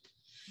art.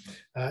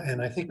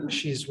 And I think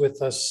she's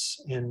with us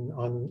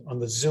on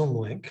the Zoom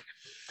link.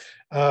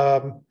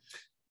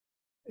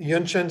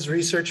 Yun-Chen's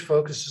research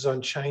focuses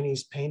on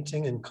Chinese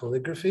painting and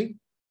calligraphy,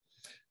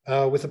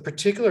 with a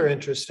particular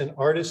interest in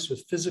artists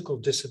with physical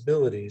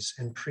disabilities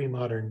in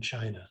pre-modern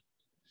China.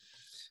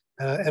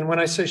 And when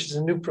I say she's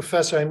a new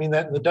professor, I mean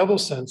that in the double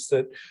sense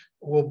that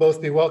we'll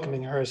both be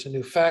welcoming her as a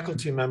new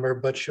faculty member,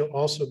 but she'll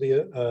also be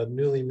a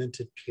newly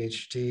minted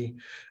PhD,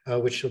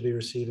 which she'll be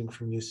receiving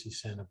from UC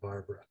Santa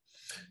Barbara.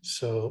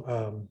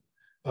 So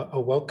a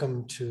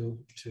welcome to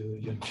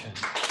Yun-Chen.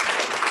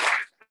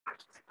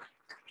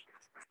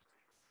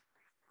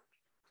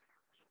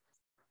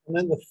 And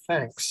then the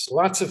thanks,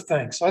 lots of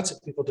thanks, lots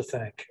of people to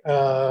thank.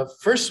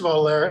 First of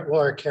all,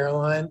 Laura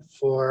Caroline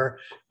for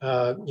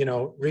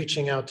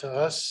reaching out to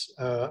us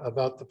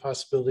about the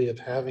possibility of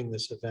having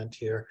this event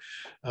here.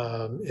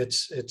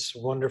 It's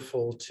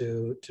wonderful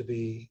to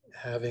be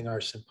having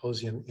our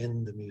symposium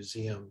in the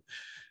museum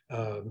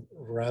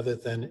rather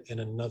than in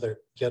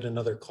yet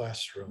another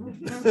classroom.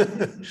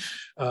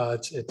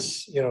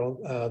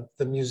 The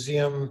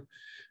museum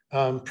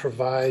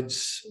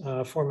provides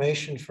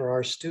formation for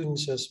our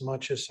students as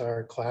much as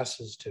our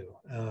classes do.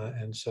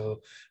 And so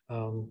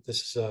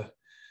this is a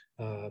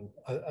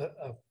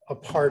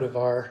part of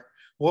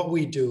what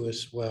we do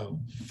as well.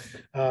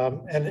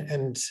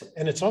 And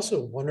it's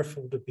also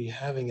wonderful to be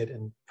having it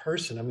in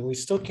person. I mean, we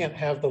still can't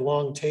have the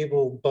long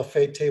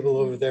buffet table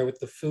over there with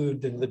the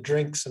food and the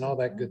drinks and all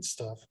that good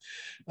stuff.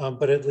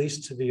 But at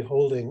least to be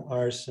holding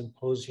our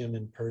symposium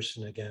in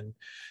person again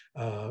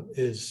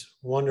is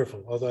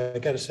wonderful. Although I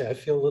got to say, I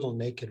feel a little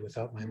naked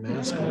without my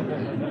mask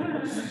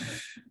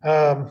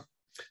on.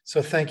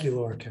 So thank you,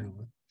 Laura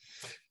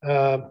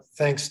Caroline.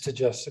 Thanks to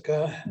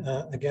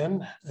Jessica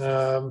again.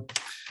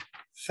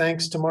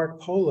 Thanks to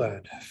Mark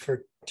Polad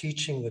for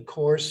teaching the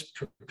course,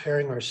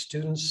 preparing our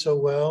students so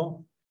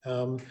well,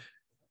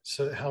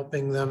 so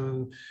helping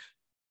them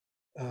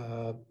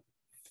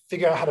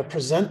figure out how to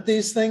present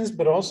these things,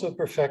 but also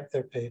perfect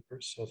their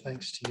papers. So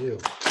thanks to you.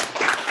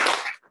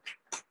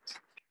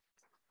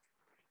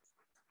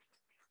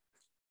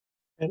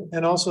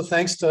 And also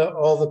thanks to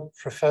all the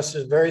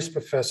professors, various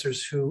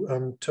professors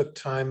who took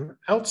time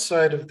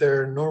outside of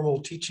their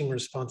normal teaching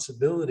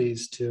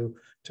responsibilities to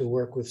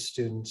work with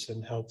students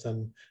and help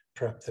them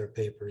prep their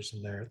papers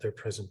and their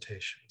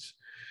presentations.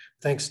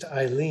 Thanks to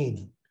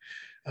Eileen,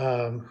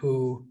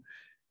 who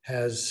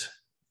has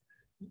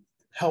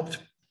helped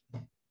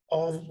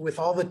with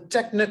all the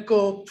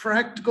technical,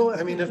 practical.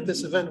 I mean, if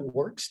this event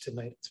works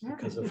tonight, it's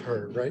because of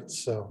her, right?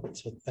 So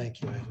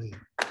thank you, Eileen.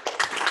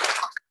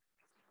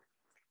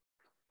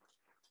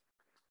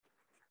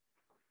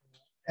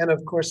 And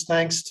of course,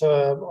 thanks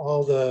to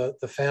all the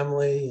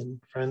family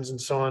and friends and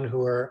so on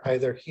who are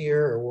either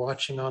here or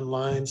watching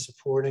online,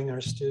 supporting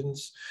our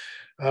students.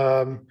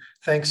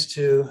 Thanks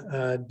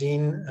to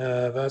Dean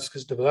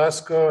Vasquez de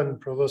Velasco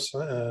and Provost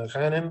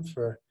Ghanem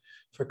for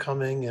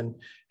coming,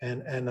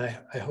 and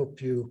I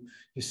hope you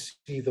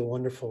see the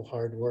wonderful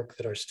hard work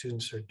that our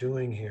students are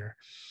doing here.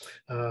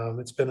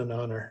 It's been an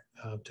honor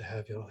to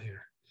have you all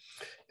here.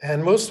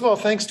 And most of all,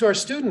 thanks to our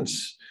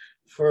students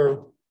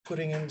for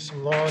putting in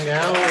some long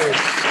hours.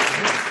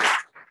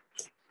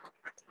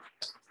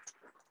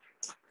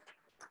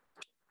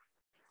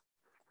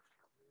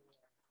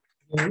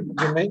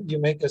 You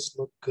make us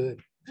look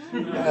good,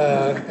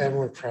 and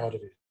we're proud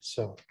of you.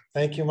 So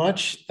thank you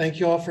much.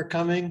 Thank you all for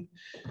coming.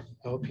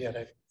 I hope you had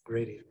a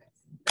great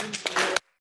evening.